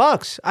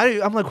 $10.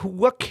 I'm like,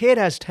 what kid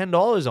has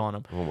 $10 on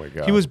him? Oh, my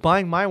God. He was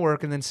buying my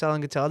work and then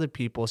selling it to other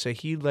people. So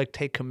he'd like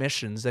take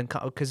commissions then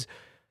because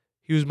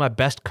he was my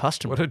best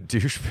customer. What a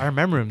douche. I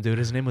remember him, dude.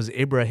 His name was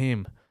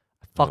Ibrahim.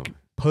 Fucking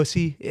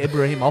pussy,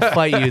 Ibrahim. I'll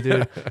fight you,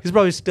 dude. He's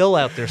probably still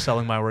out there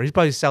selling my work. He's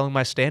probably selling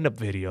my stand-up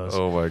videos.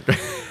 Oh, my God.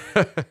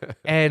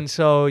 And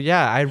so,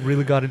 yeah, I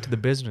really got into the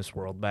business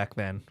world back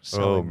then. Oh,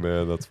 So,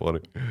 man, that's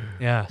funny.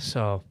 yeah.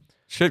 So,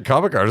 Shit,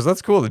 comic artist.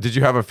 That's cool. Did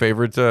you have a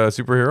favorite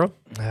superhero?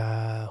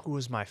 who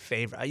was my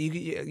favorite?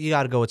 You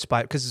got to go with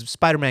Spider because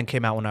Spider-Man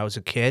came out when I was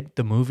a kid.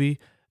 The movie.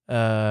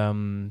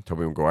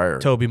 Tobey Maguire.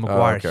 Tobey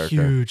Maguire. Oh, okay.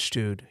 Huge,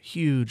 dude.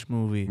 Huge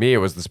movie. Me, it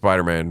was the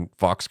Spider-Man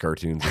Fox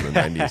cartoons in the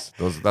 90s.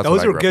 That's what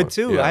Those I were grew up good with.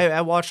 too. Yeah.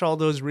 I watched all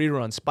those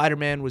reruns.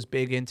 Spider-Man was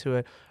big into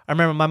it. I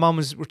remember my mom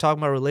we're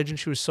talking about religion.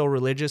 She was so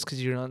religious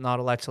because you're not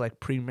allowed to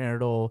like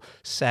premarital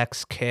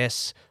sex,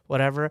 kiss,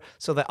 whatever.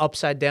 So the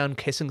upside down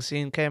kissing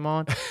scene came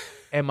on,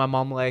 and my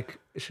mom like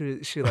she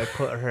like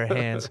put her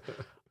hands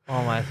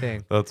on my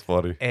thing, That's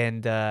funny.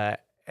 and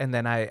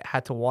then I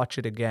had to watch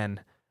it again.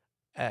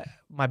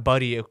 My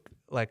buddy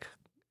like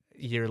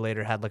a year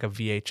later had like a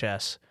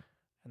VHS,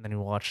 and then he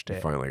watched I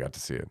it. finally got to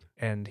see it.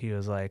 And he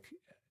was like,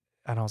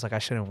 and I was like, I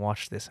shouldn't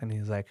watch this. And he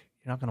was like,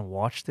 "You're not going to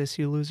watch this,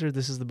 you loser?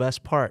 This is the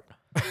best part."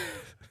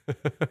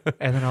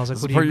 And then I was like, This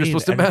is what do where you you're mean?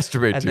 supposed to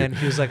masturbate And to. then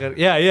he was like,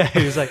 yeah.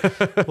 He was like,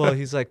 well,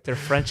 he's like, they're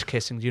French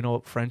kissing. Do you know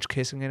what French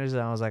kissing is?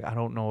 And I was like, I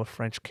don't know what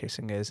French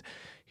kissing is.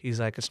 He's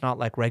like, it's not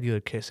like regular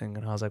kissing.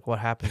 And I was like, what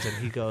happens? And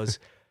he goes,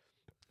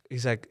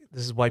 he's like,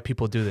 this is white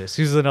people do this.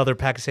 He's another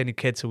Pakistani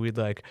kid, so we'd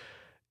like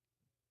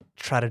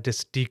try to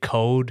just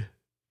decode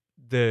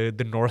the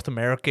North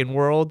American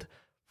world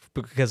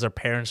because our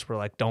parents were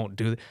like, don't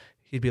do.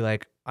 He'd be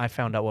like, I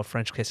found out what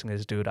French kissing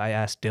is, dude. I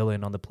asked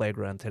Dylan on the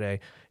playground today.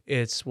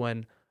 It's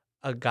when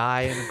a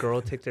guy and a girl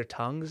take their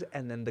tongues,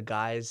 and then the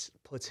guy's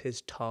puts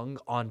his tongue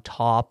on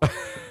top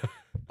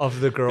of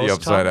the girl's The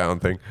upside tongue, down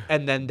thing.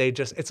 and then they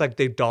just, it's like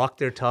they dock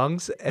their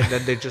tongues, and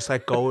then they just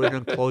like go in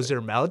and close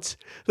their mouths,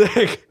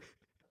 like,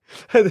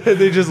 and then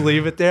they just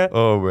leave it there.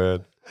 Oh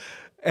man.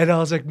 And I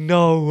was like,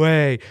 no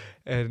way.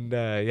 And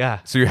yeah,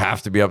 So you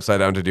have to be upside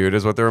down to do it,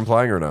 is what they're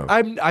implying, or no?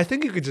 I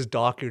think you could just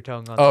dock your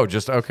tongue on. Oh,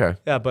 just okay.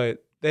 Yeah,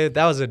 but that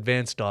was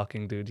advanced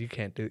docking, dude. You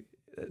can't do.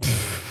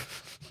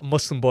 A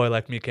Muslim boy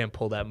like me can't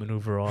pull that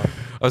maneuver off.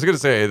 I was gonna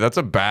say that's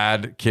a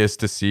bad kiss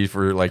to see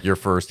for like your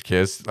first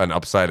kiss, an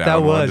upside down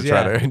That one was, to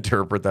try yeah. to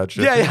interpret that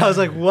shit. Yeah. I was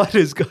like, what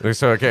is going?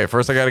 So okay,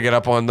 first I got to get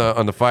up on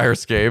the fire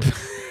escape.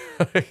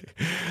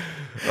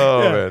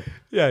 Oh Yeah. man.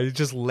 Yeah, you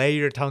just lay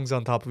your tongues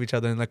on top of each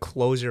other and like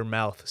close your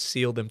mouth,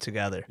 seal them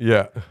together.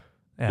 Yeah.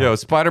 Yeah. Yo,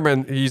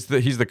 Spider-Man, he's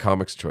the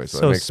comics choice. So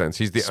So that makes sense.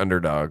 He's the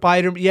underdog.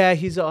 Spider, yeah,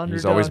 he's an underdog.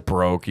 He's always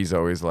broke. He's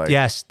always like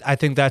Yes, I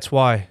think that's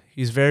why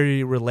he's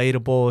very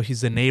relatable. He's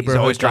the he's neighborhood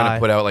always trying guy. to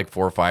put out like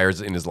 4 fires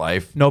in his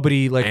life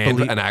Nobody like and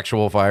believe. an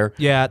actual fire.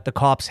 Yeah, the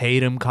cops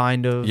hate him,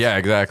 kind of. Yeah,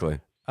 exactly.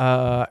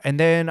 And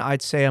then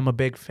I'd say I'm a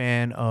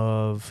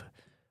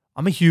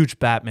huge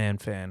Batman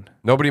fan.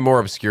 Nobody more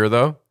obscure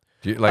though.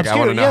 Do you, like I Obscure,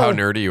 want to know yeah. how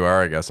nerdy you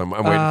are. I guess I'm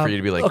waiting for you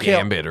to be like okay.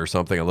 Gambit or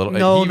something. A little.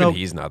 No, even no.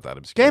 he's not that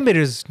obscure. Gambit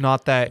is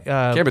not that.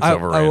 Gambit's I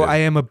overrated. I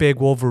am a big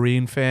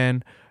Wolverine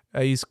fan.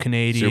 He's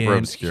Canadian. Super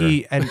obscure.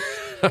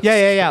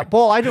 Yeah.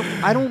 Well, I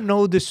don't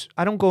know this.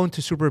 I don't go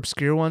into super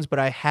obscure ones, but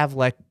I have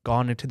like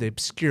gone into the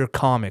obscure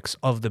comics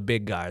of the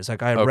big guys.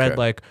 Like I Okay. read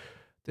like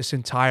this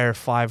entire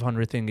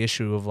 500 thing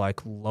issue of like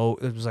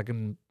it was like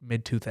in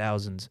mid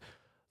 2000s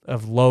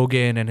of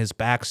Logan and his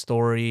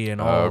backstory and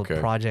all okay. of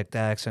Project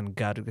X and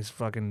got his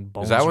fucking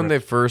bones. Is that when ripped. they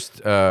first?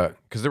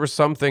 Because there was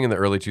something in the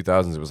early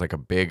 2000s. It was like a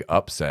big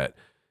upset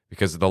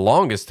because the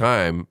longest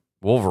time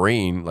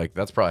Wolverine, like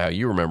that's probably how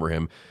you remember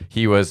him.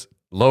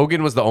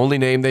 Logan was the only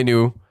name they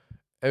knew.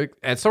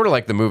 It's sort of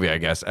like the movie, I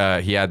guess.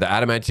 He had the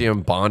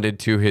adamantium bonded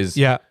to his.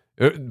 Yeah.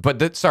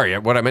 But sorry,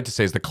 what I meant to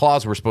say is the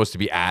claws were supposed to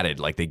be added.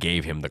 Like they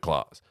gave him the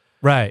claws.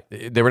 Right.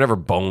 They were never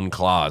bone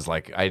claws.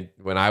 Like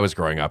when I was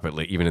growing up,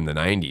 even in the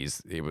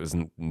 90s, it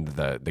wasn't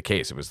the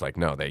case. It was like,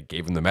 no, they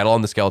gave him the metal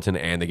on the skeleton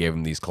and they gave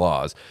him these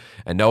claws.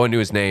 And no one knew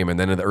his name. And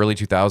then in the early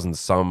 2000s,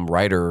 some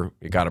writer,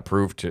 it got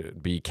approved to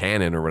be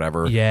canon or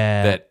whatever.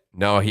 Yeah. That,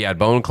 no, he had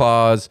bone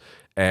claws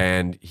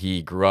and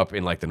he grew up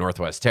in like the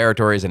Northwest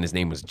Territories and his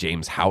name was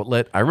James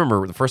Howlett. I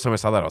remember the first time I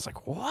saw that, I was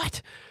like,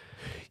 what?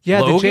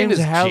 Yeah. Logan the is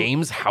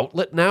James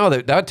Howlett now?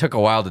 That took a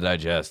while to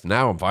digest.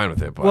 Now I'm fine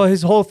with it. But Well,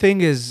 his whole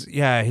thing is,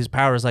 his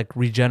power is like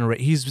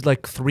regenerate. He's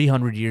like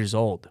 300 years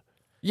old.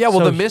 yeah, well,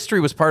 so the mystery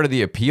was part of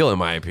the appeal, in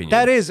my opinion.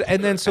 That is,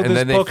 and then so and this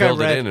then they book I filled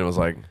read. it in and it was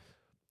like,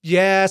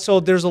 Yeah, so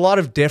there's a lot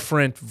of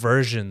different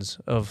versions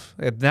of.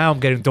 Now I'm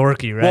getting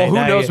dorky, right? well, who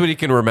Now knows what he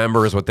can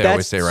remember is what they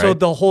always say, right? So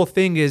the whole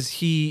thing is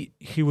he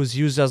was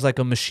used as like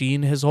a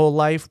machine his whole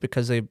life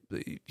because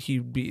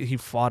he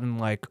fought in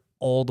like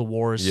all the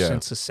wars Yeah.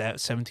 since the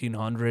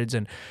 1700s,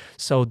 and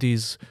so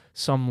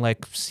some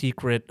like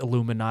secret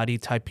Illuminati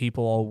type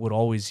people would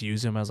always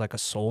use him as like a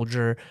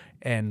soldier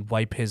and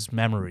wipe his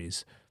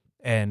memories,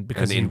 and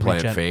because and he'd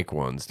implant regen- fake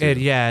ones. Too.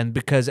 and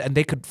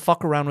they could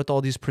fuck around with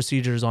all these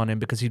procedures on him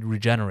because he'd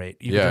regenerate.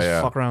 You could yeah, just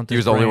yeah. fuck around with He his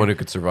was the only brain, one who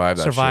could survive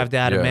that. survive shit. the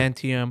Yeah.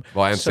 adamantium.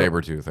 Well, and So-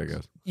 Sabretooth, I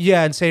guess.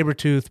 Yeah, and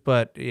Sabretooth,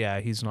 but yeah,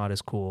 he's not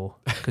as cool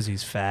because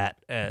he's fat.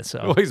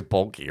 So Well, he's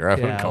bulky, right? I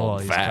Yeah, wouldn't call well,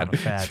 him he's fat. kinda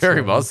fat, He's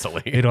very so-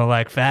 muscly. you don't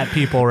like fat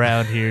people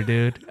around here,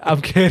 dude. I'm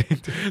kidding.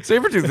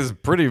 Sabretooth is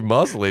pretty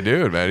muscly,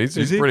 dude, man. He's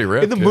Is he? pretty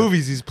ripped. In the yeah.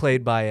 movies, he's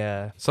played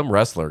by Some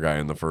wrestler guy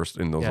in those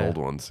Yeah. old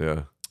ones,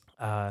 yeah.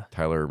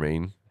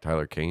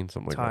 Tyler Kane,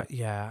 something like that.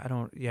 yeah, I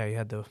don't. Yeah, he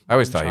had the. I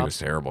always thought he was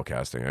terrible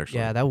casting, actually.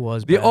 Yeah, that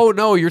was. The, bad. oh,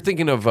 no, you're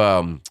thinking of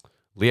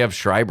Liev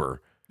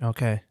Schreiber.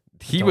 okay.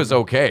 He was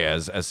okay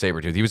as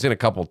Sabretooth. He was in a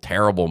couple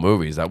terrible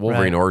movies. That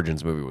Wolverine Right.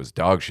 Origins movie was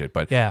dog shit,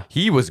 but Yeah.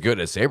 he was good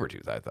as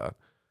Sabretooth, I thought.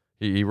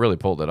 He really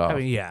pulled it off. I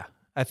mean, yeah,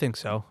 I think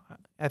so.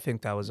 I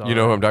think that was. All you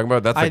know who right. I'm talking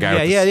about? That's the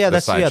guy with yeah, the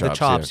that's side the chops,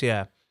 chops.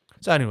 Yeah.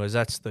 So, anyways,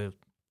 that's the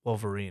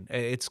Wolverine.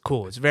 It's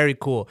cool. It's very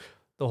cool.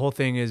 The whole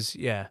thing is,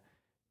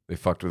 They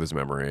fucked with his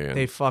memory. And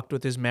they fucked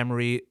with his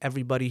memory.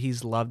 Everybody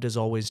he's loved has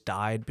always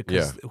died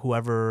because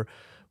whoever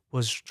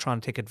was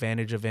trying to take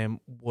advantage of him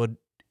would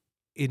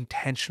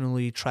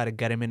intentionally try to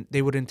get him in.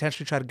 They would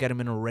intentionally try to get him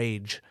in a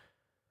rage,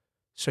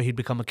 so he'd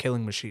become a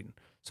killing machine.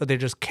 So they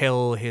just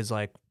kill his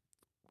like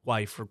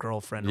wife or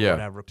girlfriend or yeah,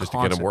 whatever, just to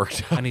get him constant-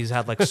 worked up. And he's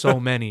had like so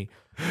many,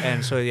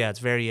 and so it's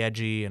very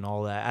edgy and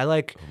all that. I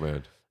like. Oh,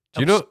 man. Do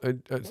you know,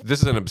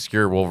 this is an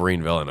obscure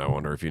Wolverine villain, I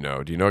wonder if you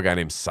know. Do you know a guy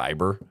named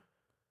Cyber?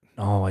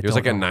 No, I He was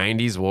like a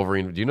 90s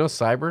Wolverine. Do you know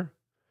Cyber?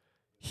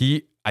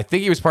 I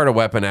think he was part of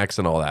Weapon X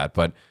and all that,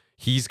 but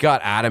he's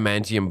got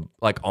adamantium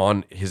like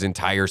on his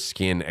entire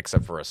skin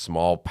except for a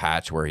small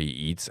patch where he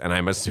eats, and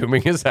I'm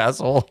assuming his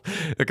asshole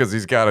because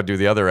he's got to do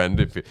the other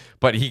end.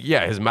 But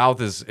his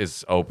mouth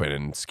is open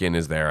and skin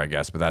is there, I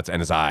guess. But and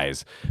his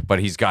eyes. But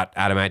he's got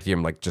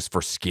adamantium like just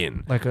for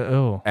skin.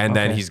 And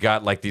then he's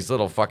got like these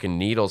little fucking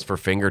needles for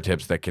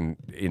fingertips that can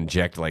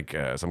inject like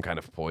some kind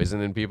of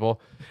poison in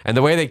people. And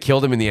the way they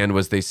killed him in the end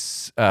was they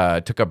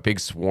took a big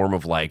swarm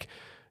of like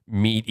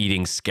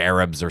meat-eating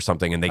scarabs or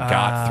something, and they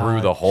got through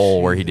the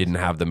hole where he didn't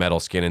have the metal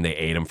skin, and they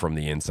ate him from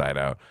the inside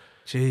out.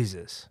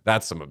 Jesus.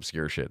 That's some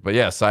obscure shit. But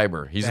yeah,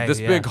 Cyber. He's this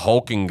big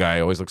hulking guy.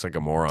 Always looks like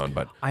a moron,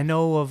 but... I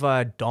know of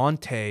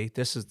Dante.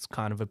 This is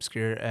kind of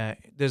obscure.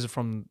 This is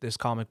from this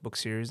comic book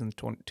series in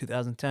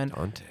 2010.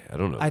 Dante? I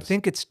don't know. I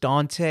think it's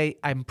Dante.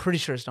 I'm pretty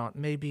sure it's not.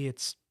 Maybe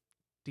it's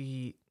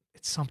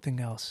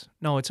something else.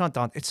 No, it's not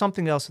Dante. It's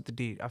something else with the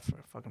D. I'm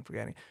fucking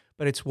forgetting.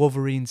 But it's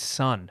Wolverine's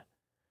son.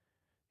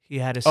 He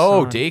had a son.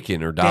 Oh,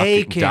 Dakin or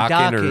Dakin,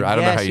 or I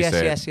don't know how you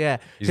say it. Yeah.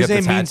 He's His got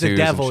the name means the tattoos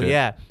and devil.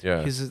 shit.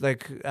 Yeah. He's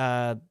like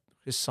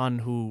his son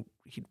who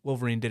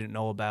Wolverine didn't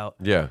know about.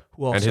 Yeah.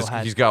 Who also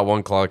he's got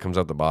one claw that comes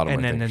out the bottom,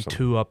 and I then think, or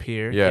two up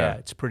here. Yeah.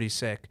 It's pretty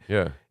sick.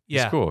 Yeah.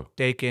 Yeah. He's cool.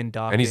 Dakin,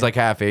 Dakin. And he's like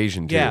half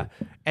Asian too. Yeah.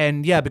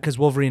 And because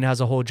Wolverine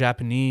has a whole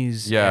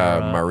Japanese. Yeah,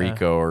 era,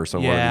 Mariko or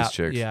one of these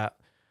chicks. Yeah.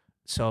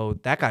 So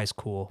that guy's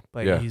cool,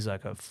 but he's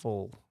like a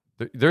full...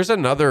 There's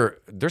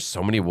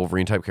so many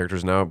Wolverine type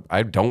characters now.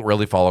 I don't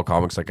really follow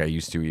comics like I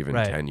used to even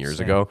 10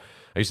 years ago.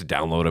 I used to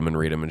download them and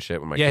read them and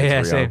shit when my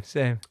kids were young.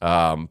 Same.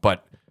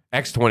 But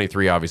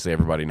X-23, obviously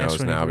everybody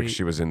knows now because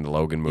she was in the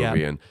Logan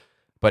movie.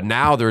 But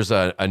now there's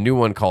a new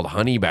one called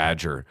Honey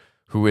Badger,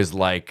 who is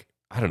like,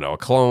 I don't know, a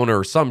clone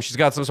or she's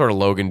got some sort of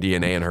Logan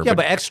DNA in her. Yeah,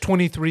 but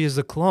X-23 is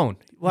a clone.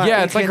 Well,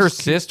 yeah, it's like her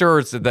sister or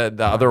it's the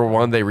other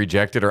one they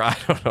rejected, or I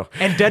don't know.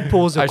 And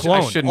Deadpool's a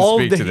clone. I shouldn't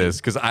speak to this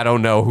because I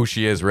don't know who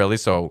she is really.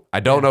 So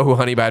I don't know who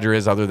Honey Badger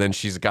is other than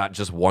she's got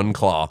just one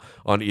claw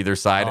on either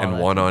side and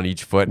one on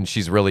each foot. And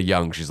she's really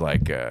young. She's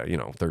like,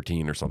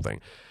 13 or something.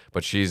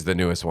 But she's the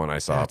newest one I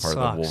saw, part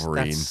of the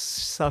Wolverine. That's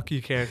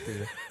sucky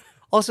character.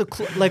 Also,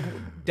 like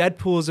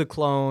Deadpool's a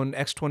clone,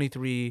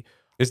 X-23.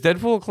 Is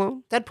Deadpool a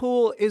clone?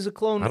 Deadpool is a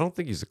clone. I don't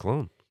think he's a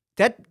clone.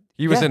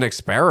 He was an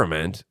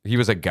experiment. He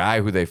was a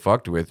guy who they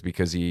fucked with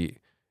because he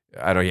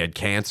had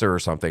cancer or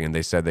something, and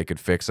they said they could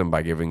fix him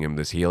by giving him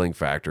this healing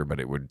factor, but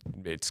it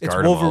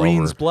scarred him all over. It's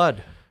Wolverine's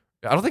blood.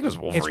 I don't think it was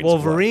Wolverine's It's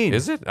Wolverine. blood.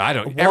 Is it? I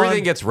don't.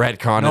 Everything gets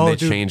retconned and they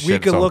change shit. We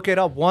can look it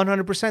up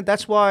 100%.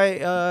 That's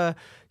why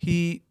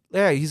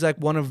he's like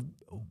one of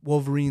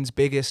Wolverine's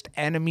biggest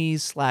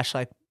enemies /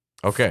 like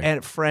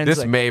friends.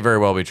 This may very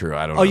well be true.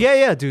 I don't know. Oh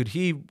yeah, dude.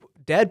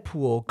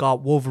 Deadpool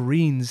got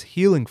Wolverine's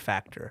healing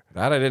factor.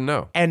 That I didn't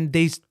know. And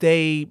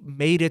they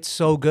made it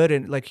so good,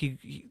 and like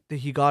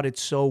he got it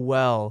so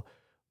well.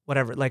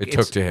 Whatever, like it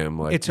took to him.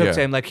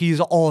 Like he's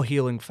all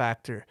healing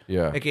factor.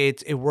 Yeah, like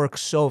it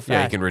works so fast.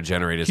 Yeah, he can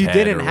regenerate his. He head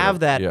didn't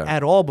have that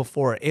at all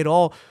before.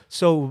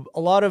 So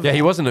a lot of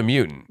he wasn't a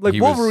mutant. Like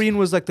Wolverine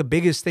was like the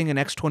biggest thing in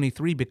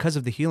X-23 because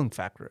of the healing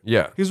factor.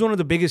 Yeah, he was one of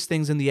the biggest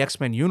things in the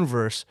X-Men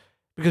universe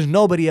because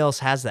nobody else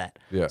has that.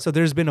 Yeah, so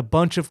there's been a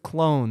bunch of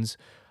clones.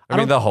 I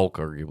mean, the Hulk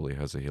arguably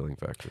has a healing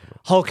factor.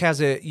 Hulk has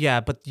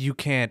but you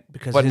can't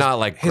because not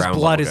like his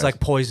blood is like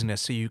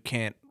poisonous, so you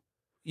can't.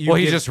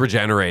 He just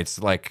regenerates.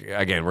 Like,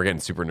 again, we're getting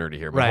super nerdy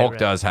here, but Hulk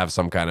does have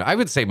some kind of. I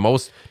would say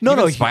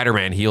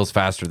Spider-Man heals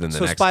faster than the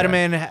next. So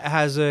Spider-Man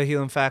has a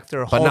healing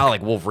factor, but not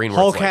like Wolverine.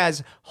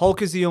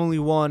 Hulk is the only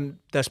one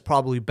that's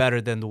probably better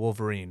than the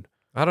Wolverine.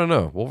 I don't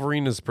know.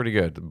 Wolverine is pretty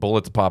good.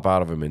 Bullets pop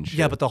out of him and shit.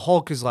 Yeah, but the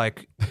Hulk is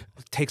like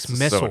takes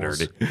missiles.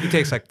 So nerdy. He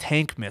takes like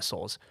tank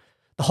missiles.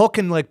 The Hulk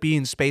can like be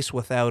in space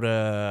without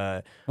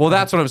a. Well,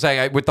 that's what I'm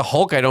saying. With the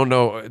Hulk, I don't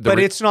know. But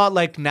it's not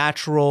like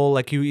natural.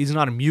 Like he's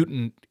not a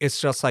mutant. It's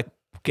just like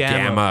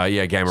gamma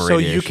radiation. So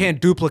you can't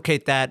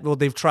duplicate that. Well,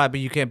 they've tried, but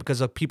you can't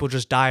because people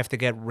just die if they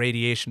get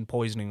radiation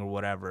poisoning or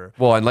whatever.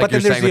 Well, and like you're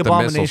saying with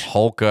the missiles,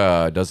 Hulk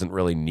doesn't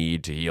really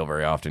need to heal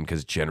very often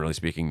because generally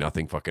speaking,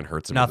 nothing fucking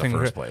hurts him in the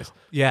first place.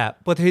 Yeah,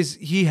 but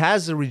he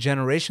has a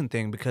regeneration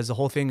thing because the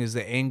whole thing is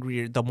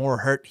the more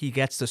hurt he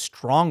gets, the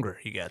stronger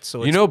he gets.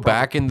 So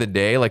back in the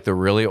day, like the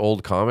really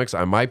old comics,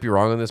 I might be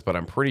wrong on this, but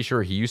I'm pretty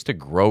sure he used to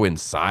grow in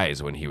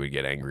size when he would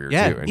get angrier too.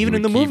 Yeah, even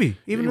in the movie.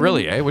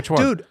 Which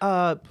one? Dude,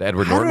 the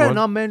Edward Norton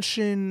one?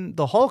 Mention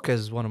the Hulk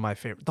as one of my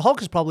favorite. The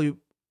Hulk is probably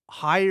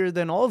higher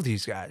than all of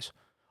these guys.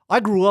 I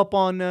grew up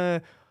on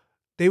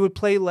they would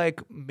play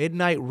like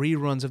midnight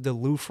reruns of the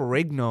Lou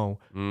Ferrigno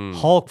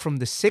Hulk from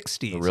the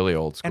 60s. The really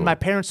old school. And my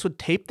parents would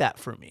tape that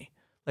for me.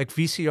 Like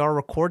VCR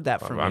record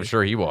that for me. I'm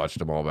sure he watched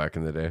them all back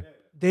in the day.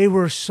 They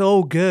were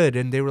so good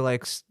and they were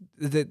like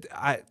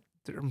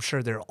I'm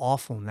sure they're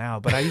awful now,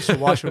 but I used to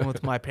watch them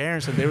with my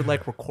parents and they would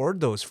like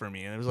record those for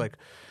me and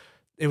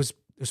it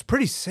was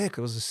pretty sick.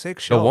 It was a sick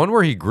show. The one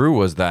where he grew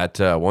was that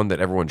one that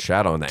everyone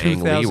shat on, the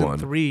Ang Lee one.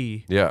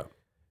 2003. Yeah.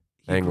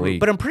 Ang grew- Lee.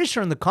 But I'm pretty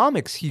sure in the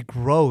comics he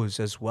grows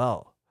as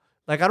well.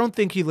 Like I don't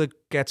think he like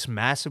gets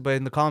massive, but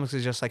in the comics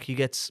it's just like he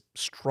gets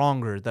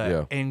stronger the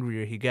Yeah.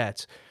 angrier he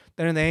gets.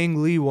 Then in the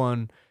Ang Lee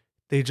one,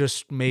 they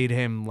just made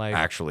him like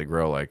actually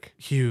grow like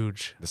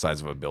huge. the size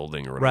of a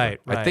building or whatever. Right,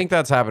 I right. think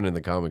that's happened in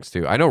the comics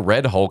too. I know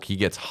Red Hulk, he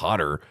gets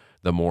hotter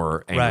the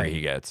more angry Right.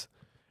 he gets.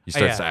 He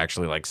starts yeah. to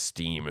actually like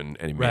steam and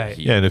emit Right.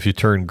 heat. Yeah, and if you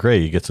turn gray,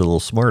 he gets a little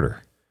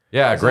smarter.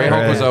 Yeah, Grey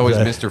Hulk was Right. always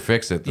Yeah. Mr.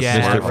 Fix-It. The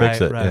Yeah, smart Mr. one.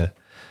 Fix It. right. Yeah.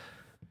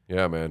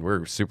 Yeah, man,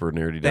 we're super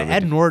nerdy The down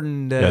Ed there.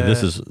 Norton. Yeah,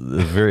 this is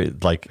the very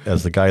like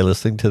as the guy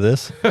listening to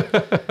this,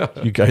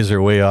 you guys are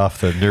way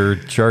off the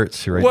nerd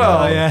charts right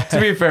Well, now.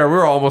 to be fair, we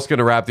were almost going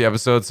to wrap the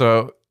episode,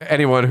 so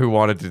anyone who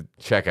wanted to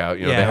check out,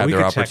 they had we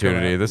their could check it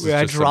opportunity. out. This is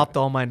I just some- dropped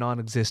all my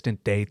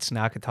non-existent dates.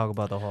 Now I can talk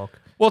about the Hulk.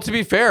 Well, to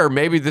be fair,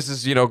 maybe this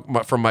is,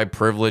 from my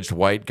privileged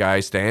white guy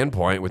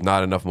standpoint with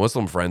not enough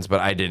Muslim friends, but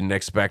I didn't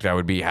expect I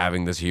would be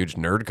having this huge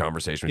nerd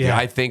conversation with you. Yeah.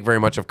 I think very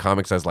much of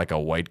comics as like a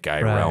white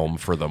guy Right. realm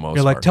for the most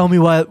You're like, part.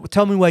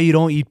 tell me why you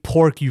don't eat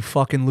pork, you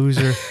fucking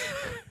loser.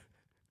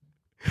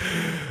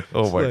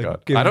 Oh my like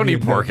God. giving I don't me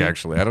eat pork, nothing.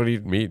 actually. I don't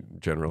eat meat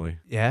generally.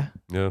 Yeah.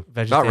 Yeah. Not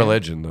Vegetarian?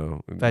 religion,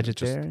 though.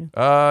 Vegetarian?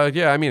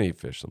 Yeah, I mean, I eat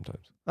fish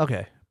sometimes.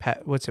 Okay.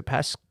 What's it?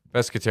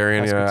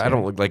 Pescatarian, yeah. I Pescatarian.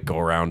 don't like go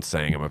around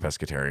saying I'm a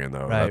pescatarian,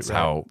 though. Right. That's right.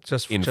 how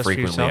just for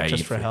infrequently yourself, I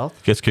just eat for food.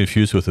 health. Gets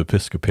confused with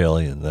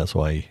Episcopalian. That's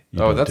why. You Oh,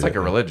 don't that's do like it.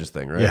 a religious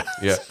thing, right?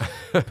 Yeah.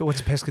 But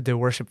what's pesca? They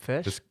worship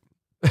fish. Just-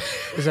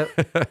 Is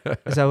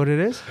that what it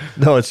is?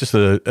 No, it's just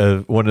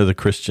a one of the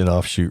Christian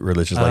offshoot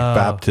religions, like Oh.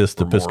 Baptist,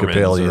 Or Mormons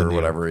Episcopalian, or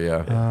whatever,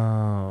 yeah.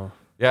 Oh.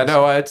 Yeah,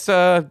 no,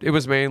 it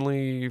was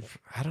mainly,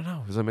 I don't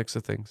know, it was a mix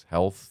of things.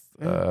 Health,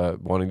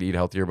 wanting to eat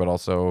healthier, but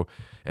also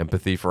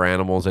empathy for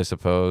animals, I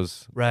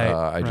suppose. Right,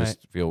 I right.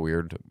 just feel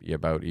weird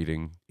about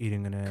eating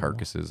Eating an animal.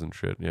 carcasses and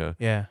shit, yeah.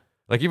 Yeah.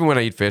 Like even when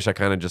I eat fish, I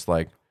kind of just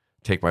like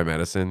take my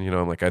medicine,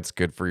 I'm like, that's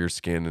good for your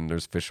skin and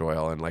there's fish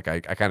oil. And like, I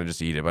kind of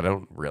just eat it, but I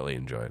don't really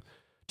enjoy it.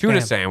 Tuna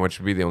Damn. sandwich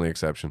would be the only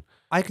exception.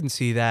 I can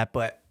see that,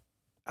 but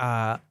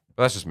But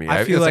that's just me.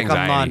 I feel it's like I'm not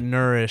anxiety.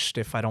 nourished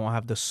if I don't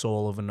have the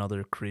soul of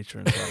another creature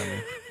in front of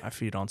me. I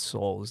feed on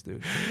souls,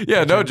 dude.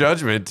 Yeah, no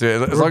judgment. As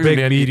We're long as big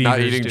you're meat not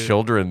eaters, eating dude.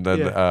 children, then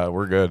Yeah.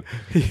 we're good.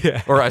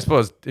 Yeah. Or I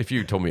suppose if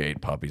you told me I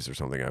ate puppies or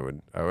something,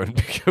 I would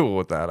be cool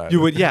with that. You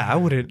would, yeah, I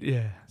wouldn't,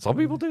 yeah. Some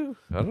people do.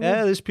 I don't Yeah,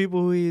 know. there's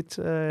people who eat.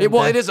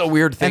 It is a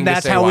weird thing. and to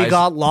that's say how why we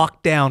got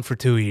locked down for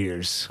 2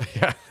 years.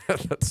 Yeah,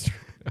 that's true.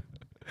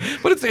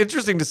 But it's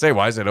interesting to say,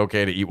 why is it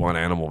okay to eat one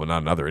animal but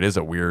not another? It is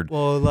a weird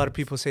Well, a lot of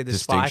people say the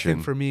spy Distinction.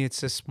 thing. For me,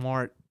 it's a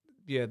smart,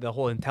 the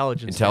whole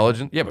intelligence. thing.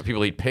 intelligent. Yeah, but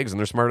people eat pigs and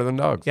they're smarter than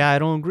dogs. Yeah, I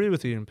don't agree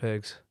with eating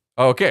pigs.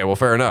 Okay, well,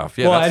 fair enough.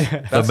 Yeah, Well,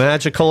 that's, the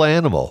magical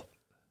animal,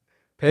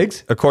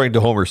 Pigs? according to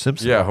Homer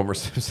Simpson. yeah, Homer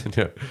Simpson.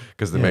 Yeah,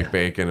 because they make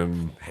bacon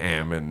and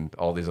ham and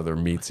all these other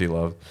meats he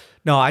loves.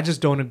 No, I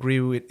just don't agree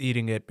with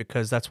eating it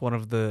because that's one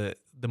of the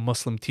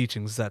Muslim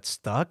teachings that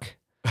stuck.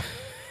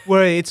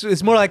 Where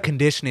it's more like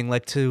conditioning,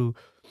 like to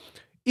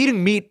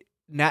eating meat.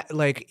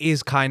 Like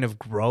is kind of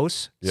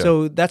gross, Yeah.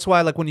 so that's why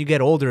like when you get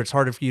older, it's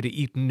harder for you to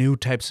eat new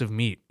types of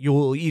meat. You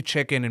will eat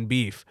chicken and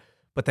beef,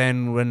 but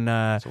then when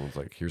Someone's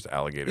like, "Here's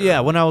alligator."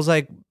 yeah, when I was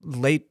like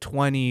late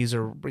 20s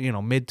or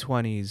mid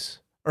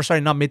 20s, or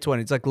sorry, not mid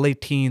 20s, like late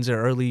teens or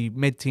early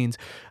mid teens,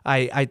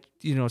 I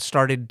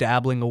started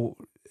dabbling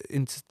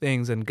into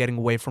things and getting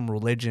away from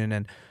religion,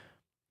 and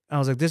I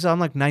was like, I'm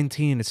like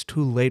 19. It's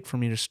too late for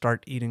me to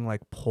start eating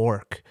like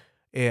pork.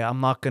 Yeah, I'm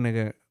not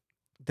gonna.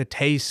 The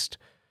taste,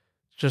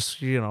 just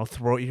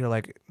throw. You're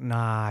like,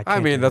 nah. I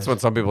can't mean, do that's this. when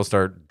some people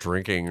start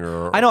drinking,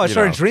 or I know. I you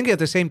started drinking at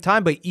the same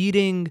time, but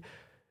eating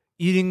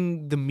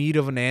the meat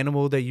of an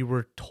animal that you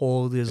were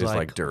told is It's like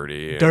like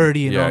dirty,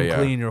 and yeah,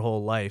 unclean your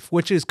whole life,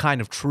 which is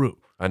kind of true.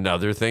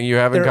 Another thing you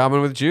have in They're-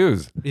 common with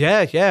Jews,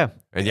 Yeah, yeah.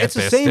 and yet It's the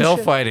they're same still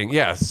shit. fighting.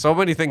 Yeah, so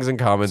many things in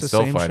common, It's the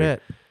still same fighting.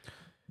 shit.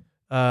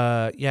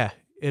 Yeah,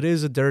 it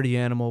is a dirty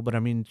animal, but I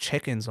mean,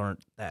 chickens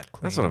aren't that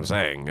clean. That's what I'm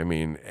saying. I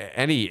mean,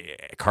 any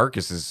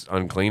carcass is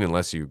unclean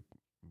unless you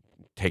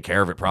take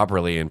care of it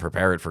properly and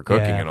prepare it for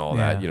cooking Yeah, and all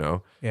yeah.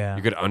 that. Yeah,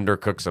 You could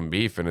undercook some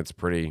beef and it's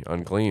pretty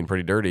unclean,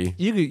 pretty dirty.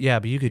 you could. Yeah,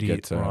 but you could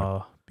Get, eat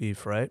raw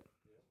beef, right?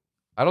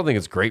 I don't think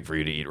it's great for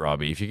you to eat raw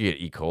beef. You could get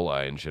E.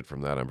 coli and shit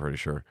from that, I'm pretty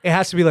sure. It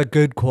has to be like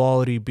good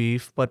quality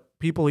beef, but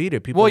people eat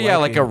it. People Well, yeah,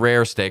 like it. a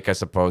rare steak, I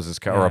suppose,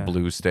 or a Yeah.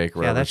 blue steak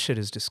or Yeah, whatever. that shit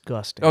is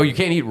disgusting. Oh, you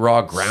can't eat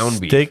raw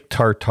ground beef. Steak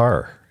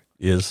tartare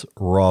is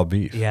raw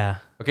beef. Yeah,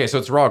 Okay, so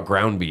it's raw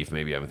ground beef.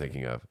 Maybe I'm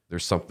thinking of.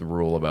 There's some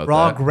rule about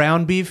raw that.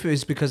 ground beef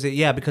is because they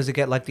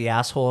get like the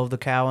asshole of the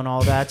cow and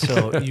all that.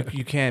 So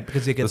you can't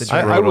because they get the. The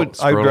I Scrotal- would.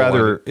 I'd scrotal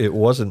rather it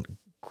wasn't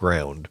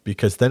ground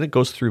because then it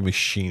goes through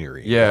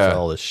machinery. Yeah. and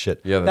all this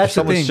shit. Yeah, That's the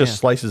Someone thing, just yeah.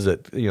 slices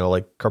it.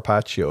 Like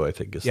carpaccio, I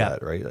think is Yeah.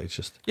 that right? It's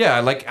just Yeah,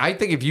 like I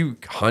think if you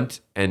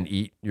hunt and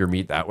eat your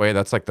meat that way,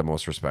 that's like the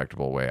most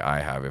respectable way I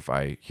have. If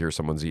I hear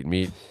someone's eating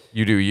meat,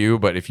 you do you.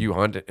 But if you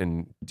hunt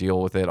and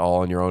deal with it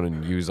all on your own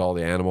and use all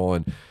the animal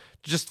and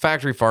just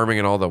factory farming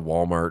and all the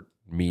Walmart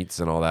meats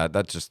and all that,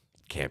 that just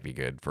can't be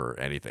good for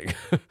anything.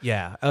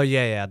 Yeah. Oh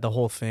yeah. The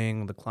whole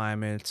thing, the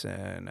climate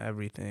and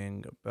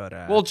everything. But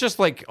Well, just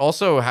like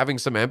also having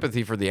some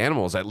empathy for the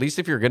animals. At least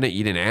if you're gonna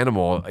eat an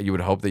animal, you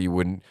would hope that you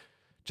wouldn't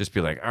just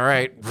be like, all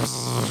right,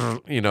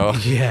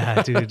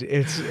 yeah, dude,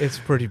 it's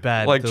pretty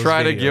bad. like those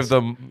try to videos. give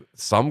them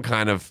some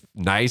kind of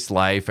nice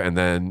life, and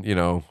then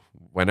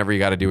whenever you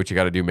got to do what you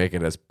got to do, make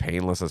it as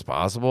painless as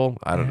possible.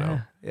 I don't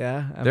know.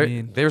 Yeah. I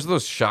mean, There's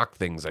those shock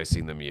things I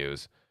seen them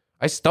use.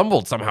 I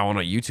stumbled somehow on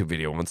a YouTube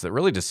video once that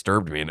really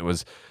disturbed me, and it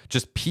was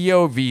just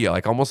POV,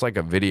 like almost like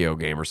a video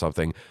game or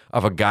something,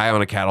 of a guy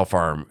on a cattle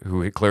farm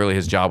who clearly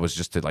his job was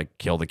just to like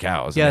kill the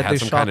cows. Yeah, and they had they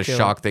some kind of shock kill.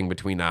 shock thing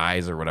between the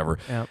eyes or whatever,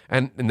 Yep.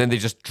 and then they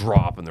just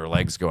drop and their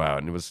legs go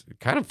out, and it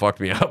kind of fucked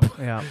me up.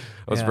 yeah.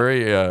 I was yeah.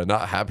 very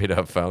not happy to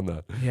have found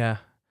that. Yeah.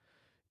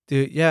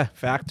 Dude, yeah,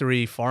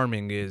 factory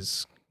farming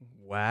is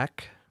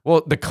whack.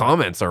 Well, the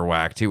comments are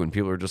whack too, when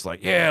people are just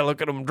like, "Yeah,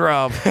 look at them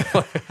drop."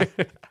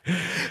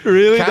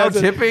 Really? Cow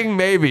tipping,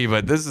 maybe,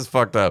 but this is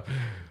fucked up.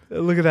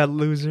 Look at that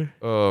loser.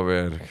 Oh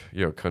man,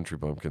 country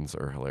bumpkins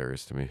are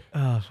hilarious to me.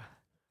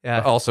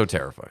 Yeah. Also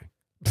terrifying.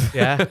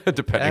 Yeah.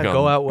 Depending Yeah, on.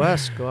 go out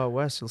west. Go out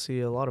west. You'll see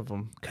a lot of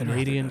them.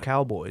 Canadian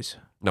cowboys.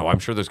 No, I'm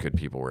sure there's good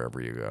people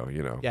wherever you go.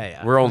 Yeah,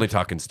 yeah. We're only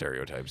talking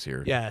stereotypes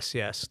here. Yes.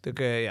 Yeah,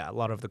 a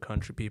lot of the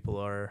country people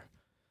are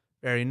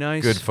very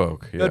nice. Good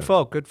folk. Yeah.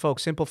 Good folk,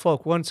 simple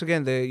folk. Once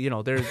again,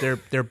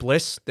 they're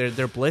bliss.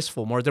 They're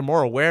blissful. They're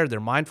more aware. They're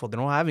mindful. They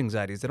don't have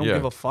anxieties. They don't Yeah.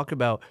 give a fuck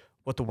about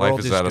what the world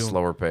Life is at a doing.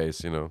 slower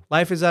pace.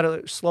 Life is at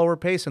a slower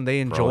pace, and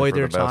they Probably enjoy for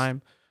their the best.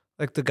 time.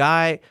 Like the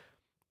guy,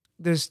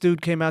 this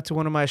dude came out to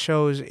one of my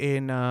shows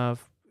in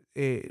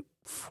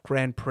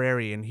Grand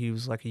Prairie, and he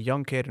was like a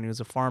young kid, and he was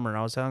a farmer. And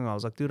I was telling him, I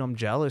was like, dude, I'm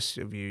jealous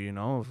of you,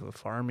 of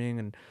farming.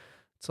 And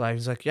it's like,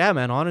 he's like, yeah,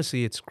 man,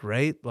 honestly, it's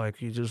great.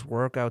 Like you just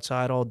work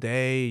outside all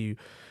day.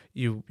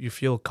 You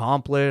feel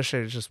accomplished.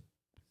 And it's just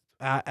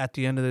at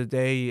the end of the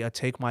day, I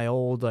take my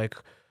old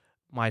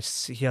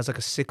he has like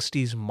a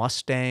 60s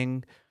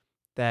Mustang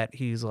that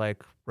he's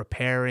like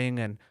repairing,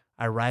 and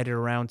I ride it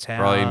around town.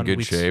 Probably in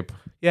good shape.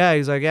 Yeah,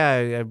 he's like,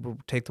 yeah, I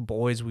take the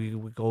boys, we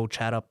go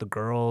chat up the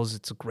girls.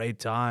 It's a great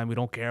time. We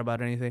don't care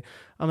about anything.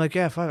 I'm like,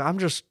 yeah, fuck, I'm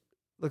just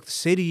like the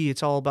city.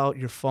 It's all about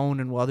your phone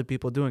and what other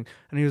people are doing.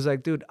 And he was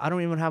like, dude, I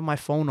don't even have my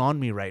phone on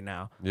me right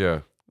now.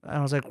 Yeah. And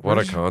I was like, What a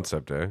 "Where's your-"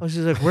 concept, eh? I was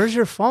just like, where's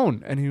your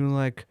phone? And he was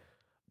like,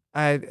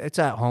 it's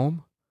at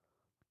home.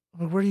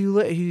 I'm like, where do you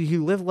live? He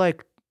lived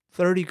like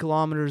 30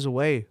 kilometers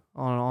away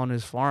on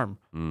his farm.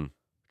 Mm.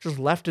 Just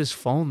left his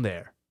phone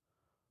there.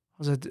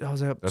 I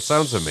was like, That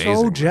sounds amazing,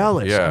 So man.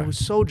 jealous. Yeah. I was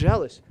so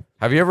jealous.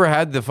 Have you ever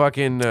had the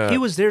fucking? He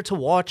was there to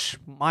watch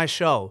my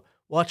show,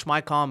 watch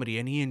my comedy,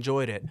 and he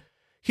enjoyed it.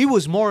 He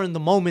was more in the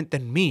moment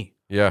than me.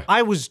 Yeah.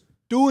 I was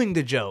doing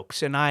the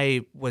jokes, and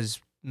I was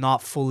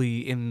not fully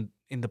in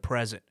the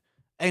present.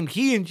 And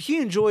he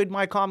enjoyed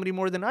my comedy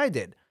more than I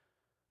did.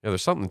 Yeah.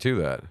 There's something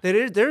to that.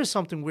 There is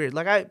something weird.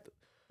 Like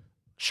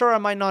I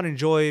might not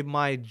enjoy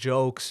my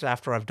jokes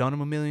after I've done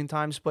them a million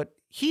times, but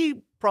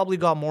he probably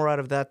got more out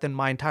of that than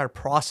my entire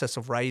process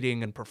of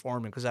writing and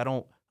performing, because I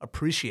don't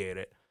appreciate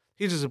it.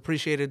 He just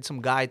appreciated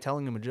some guy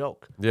telling him a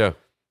joke. Yeah.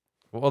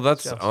 Well,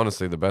 that's Just-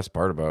 honestly the best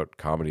part about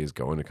comedy is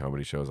going to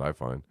comedy shows. I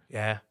find.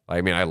 Yeah.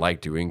 I mean, I like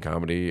doing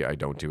comedy. I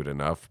don't do it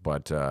enough,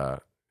 but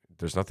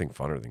there's nothing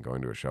funner than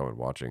going to a show and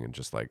watching and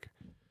just like,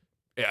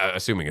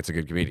 assuming it's a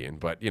good comedian,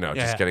 but Yeah.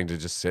 just getting to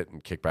just sit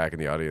and kick back in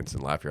the audience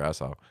and laugh your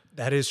ass off.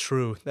 That is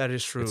true.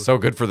 It's so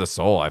good for the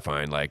soul. I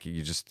find like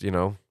you just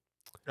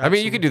I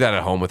mean, you could do that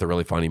at home with a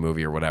really funny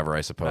movie or whatever,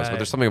 I suppose. But Right.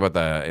 there's something about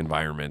the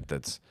environment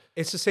that's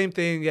It's the same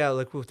thing, yeah.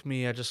 Like with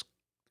me, I just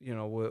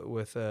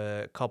with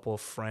a couple of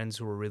friends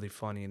who were really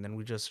funny, and then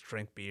we just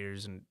drink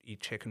beers and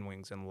eat chicken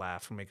wings and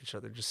laugh and make each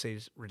other just say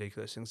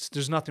ridiculous things.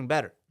 There's nothing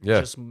better.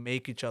 Yeah. Just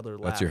make each other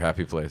laugh. that's your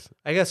happy place.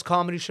 I guess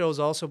comedy shows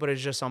also, but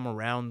it's just I'm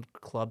around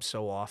clubs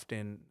so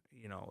often,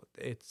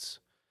 it's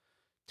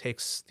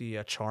takes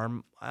the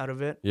charm out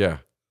of it. Yeah,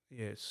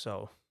 Yeah,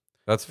 so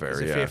that's 'cause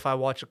fair. Yeah. if I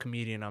watch a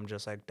comedian, I'm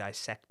just like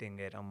dissecting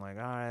it. I'm like,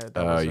 all right,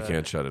 that was You a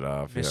can't shut it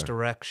off. Yeah.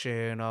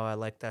 misdirection. Oh, I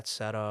like that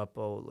setup.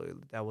 Oh,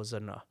 that was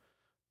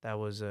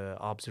a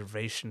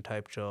observation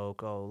type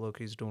joke. Oh, look,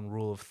 he's doing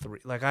rule of three.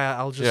 Like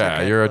I'll just Yeah,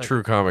 like, you're a like,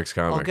 true comics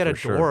comic. I'll get a for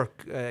sure.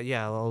 dork.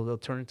 I'll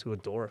turn into a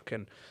dork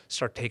and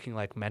start taking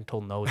like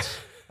mental notes.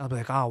 I'll be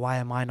like, oh, why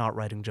am I not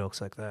writing jokes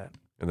like that?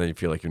 And then you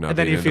feel like you're not. And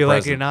then being you in the feel like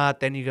present. you're not.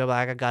 Then you go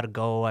like, I gotta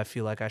go. I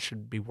feel like I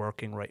should be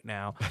working right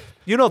now.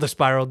 You know the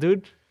spiral,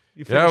 dude.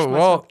 You Yeah, finished my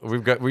well,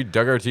 stuff? we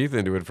dug our teeth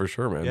into it for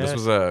sure, man. This Yeah.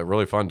 was a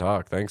really fun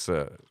talk. Thanks,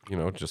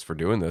 just for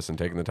doing this and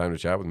taking the time to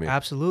chat with me.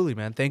 Absolutely,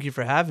 man. Thank you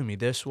for having me.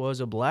 This was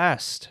a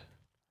blast.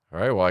 All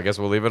right, well, I guess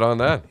we'll leave it on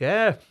that.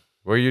 Yeah.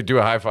 Where you do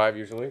a high five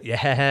usually?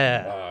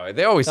 Yeah.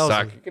 They always That was-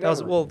 suck. You can that was-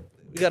 never- well,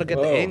 we gotta get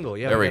the Whoa. angle.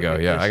 Yeah. There we gotta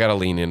go. get Yeah, this. I got to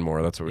lean in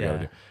more. That's what we got Yeah.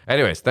 to do.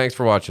 Anyways, thanks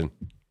for watching.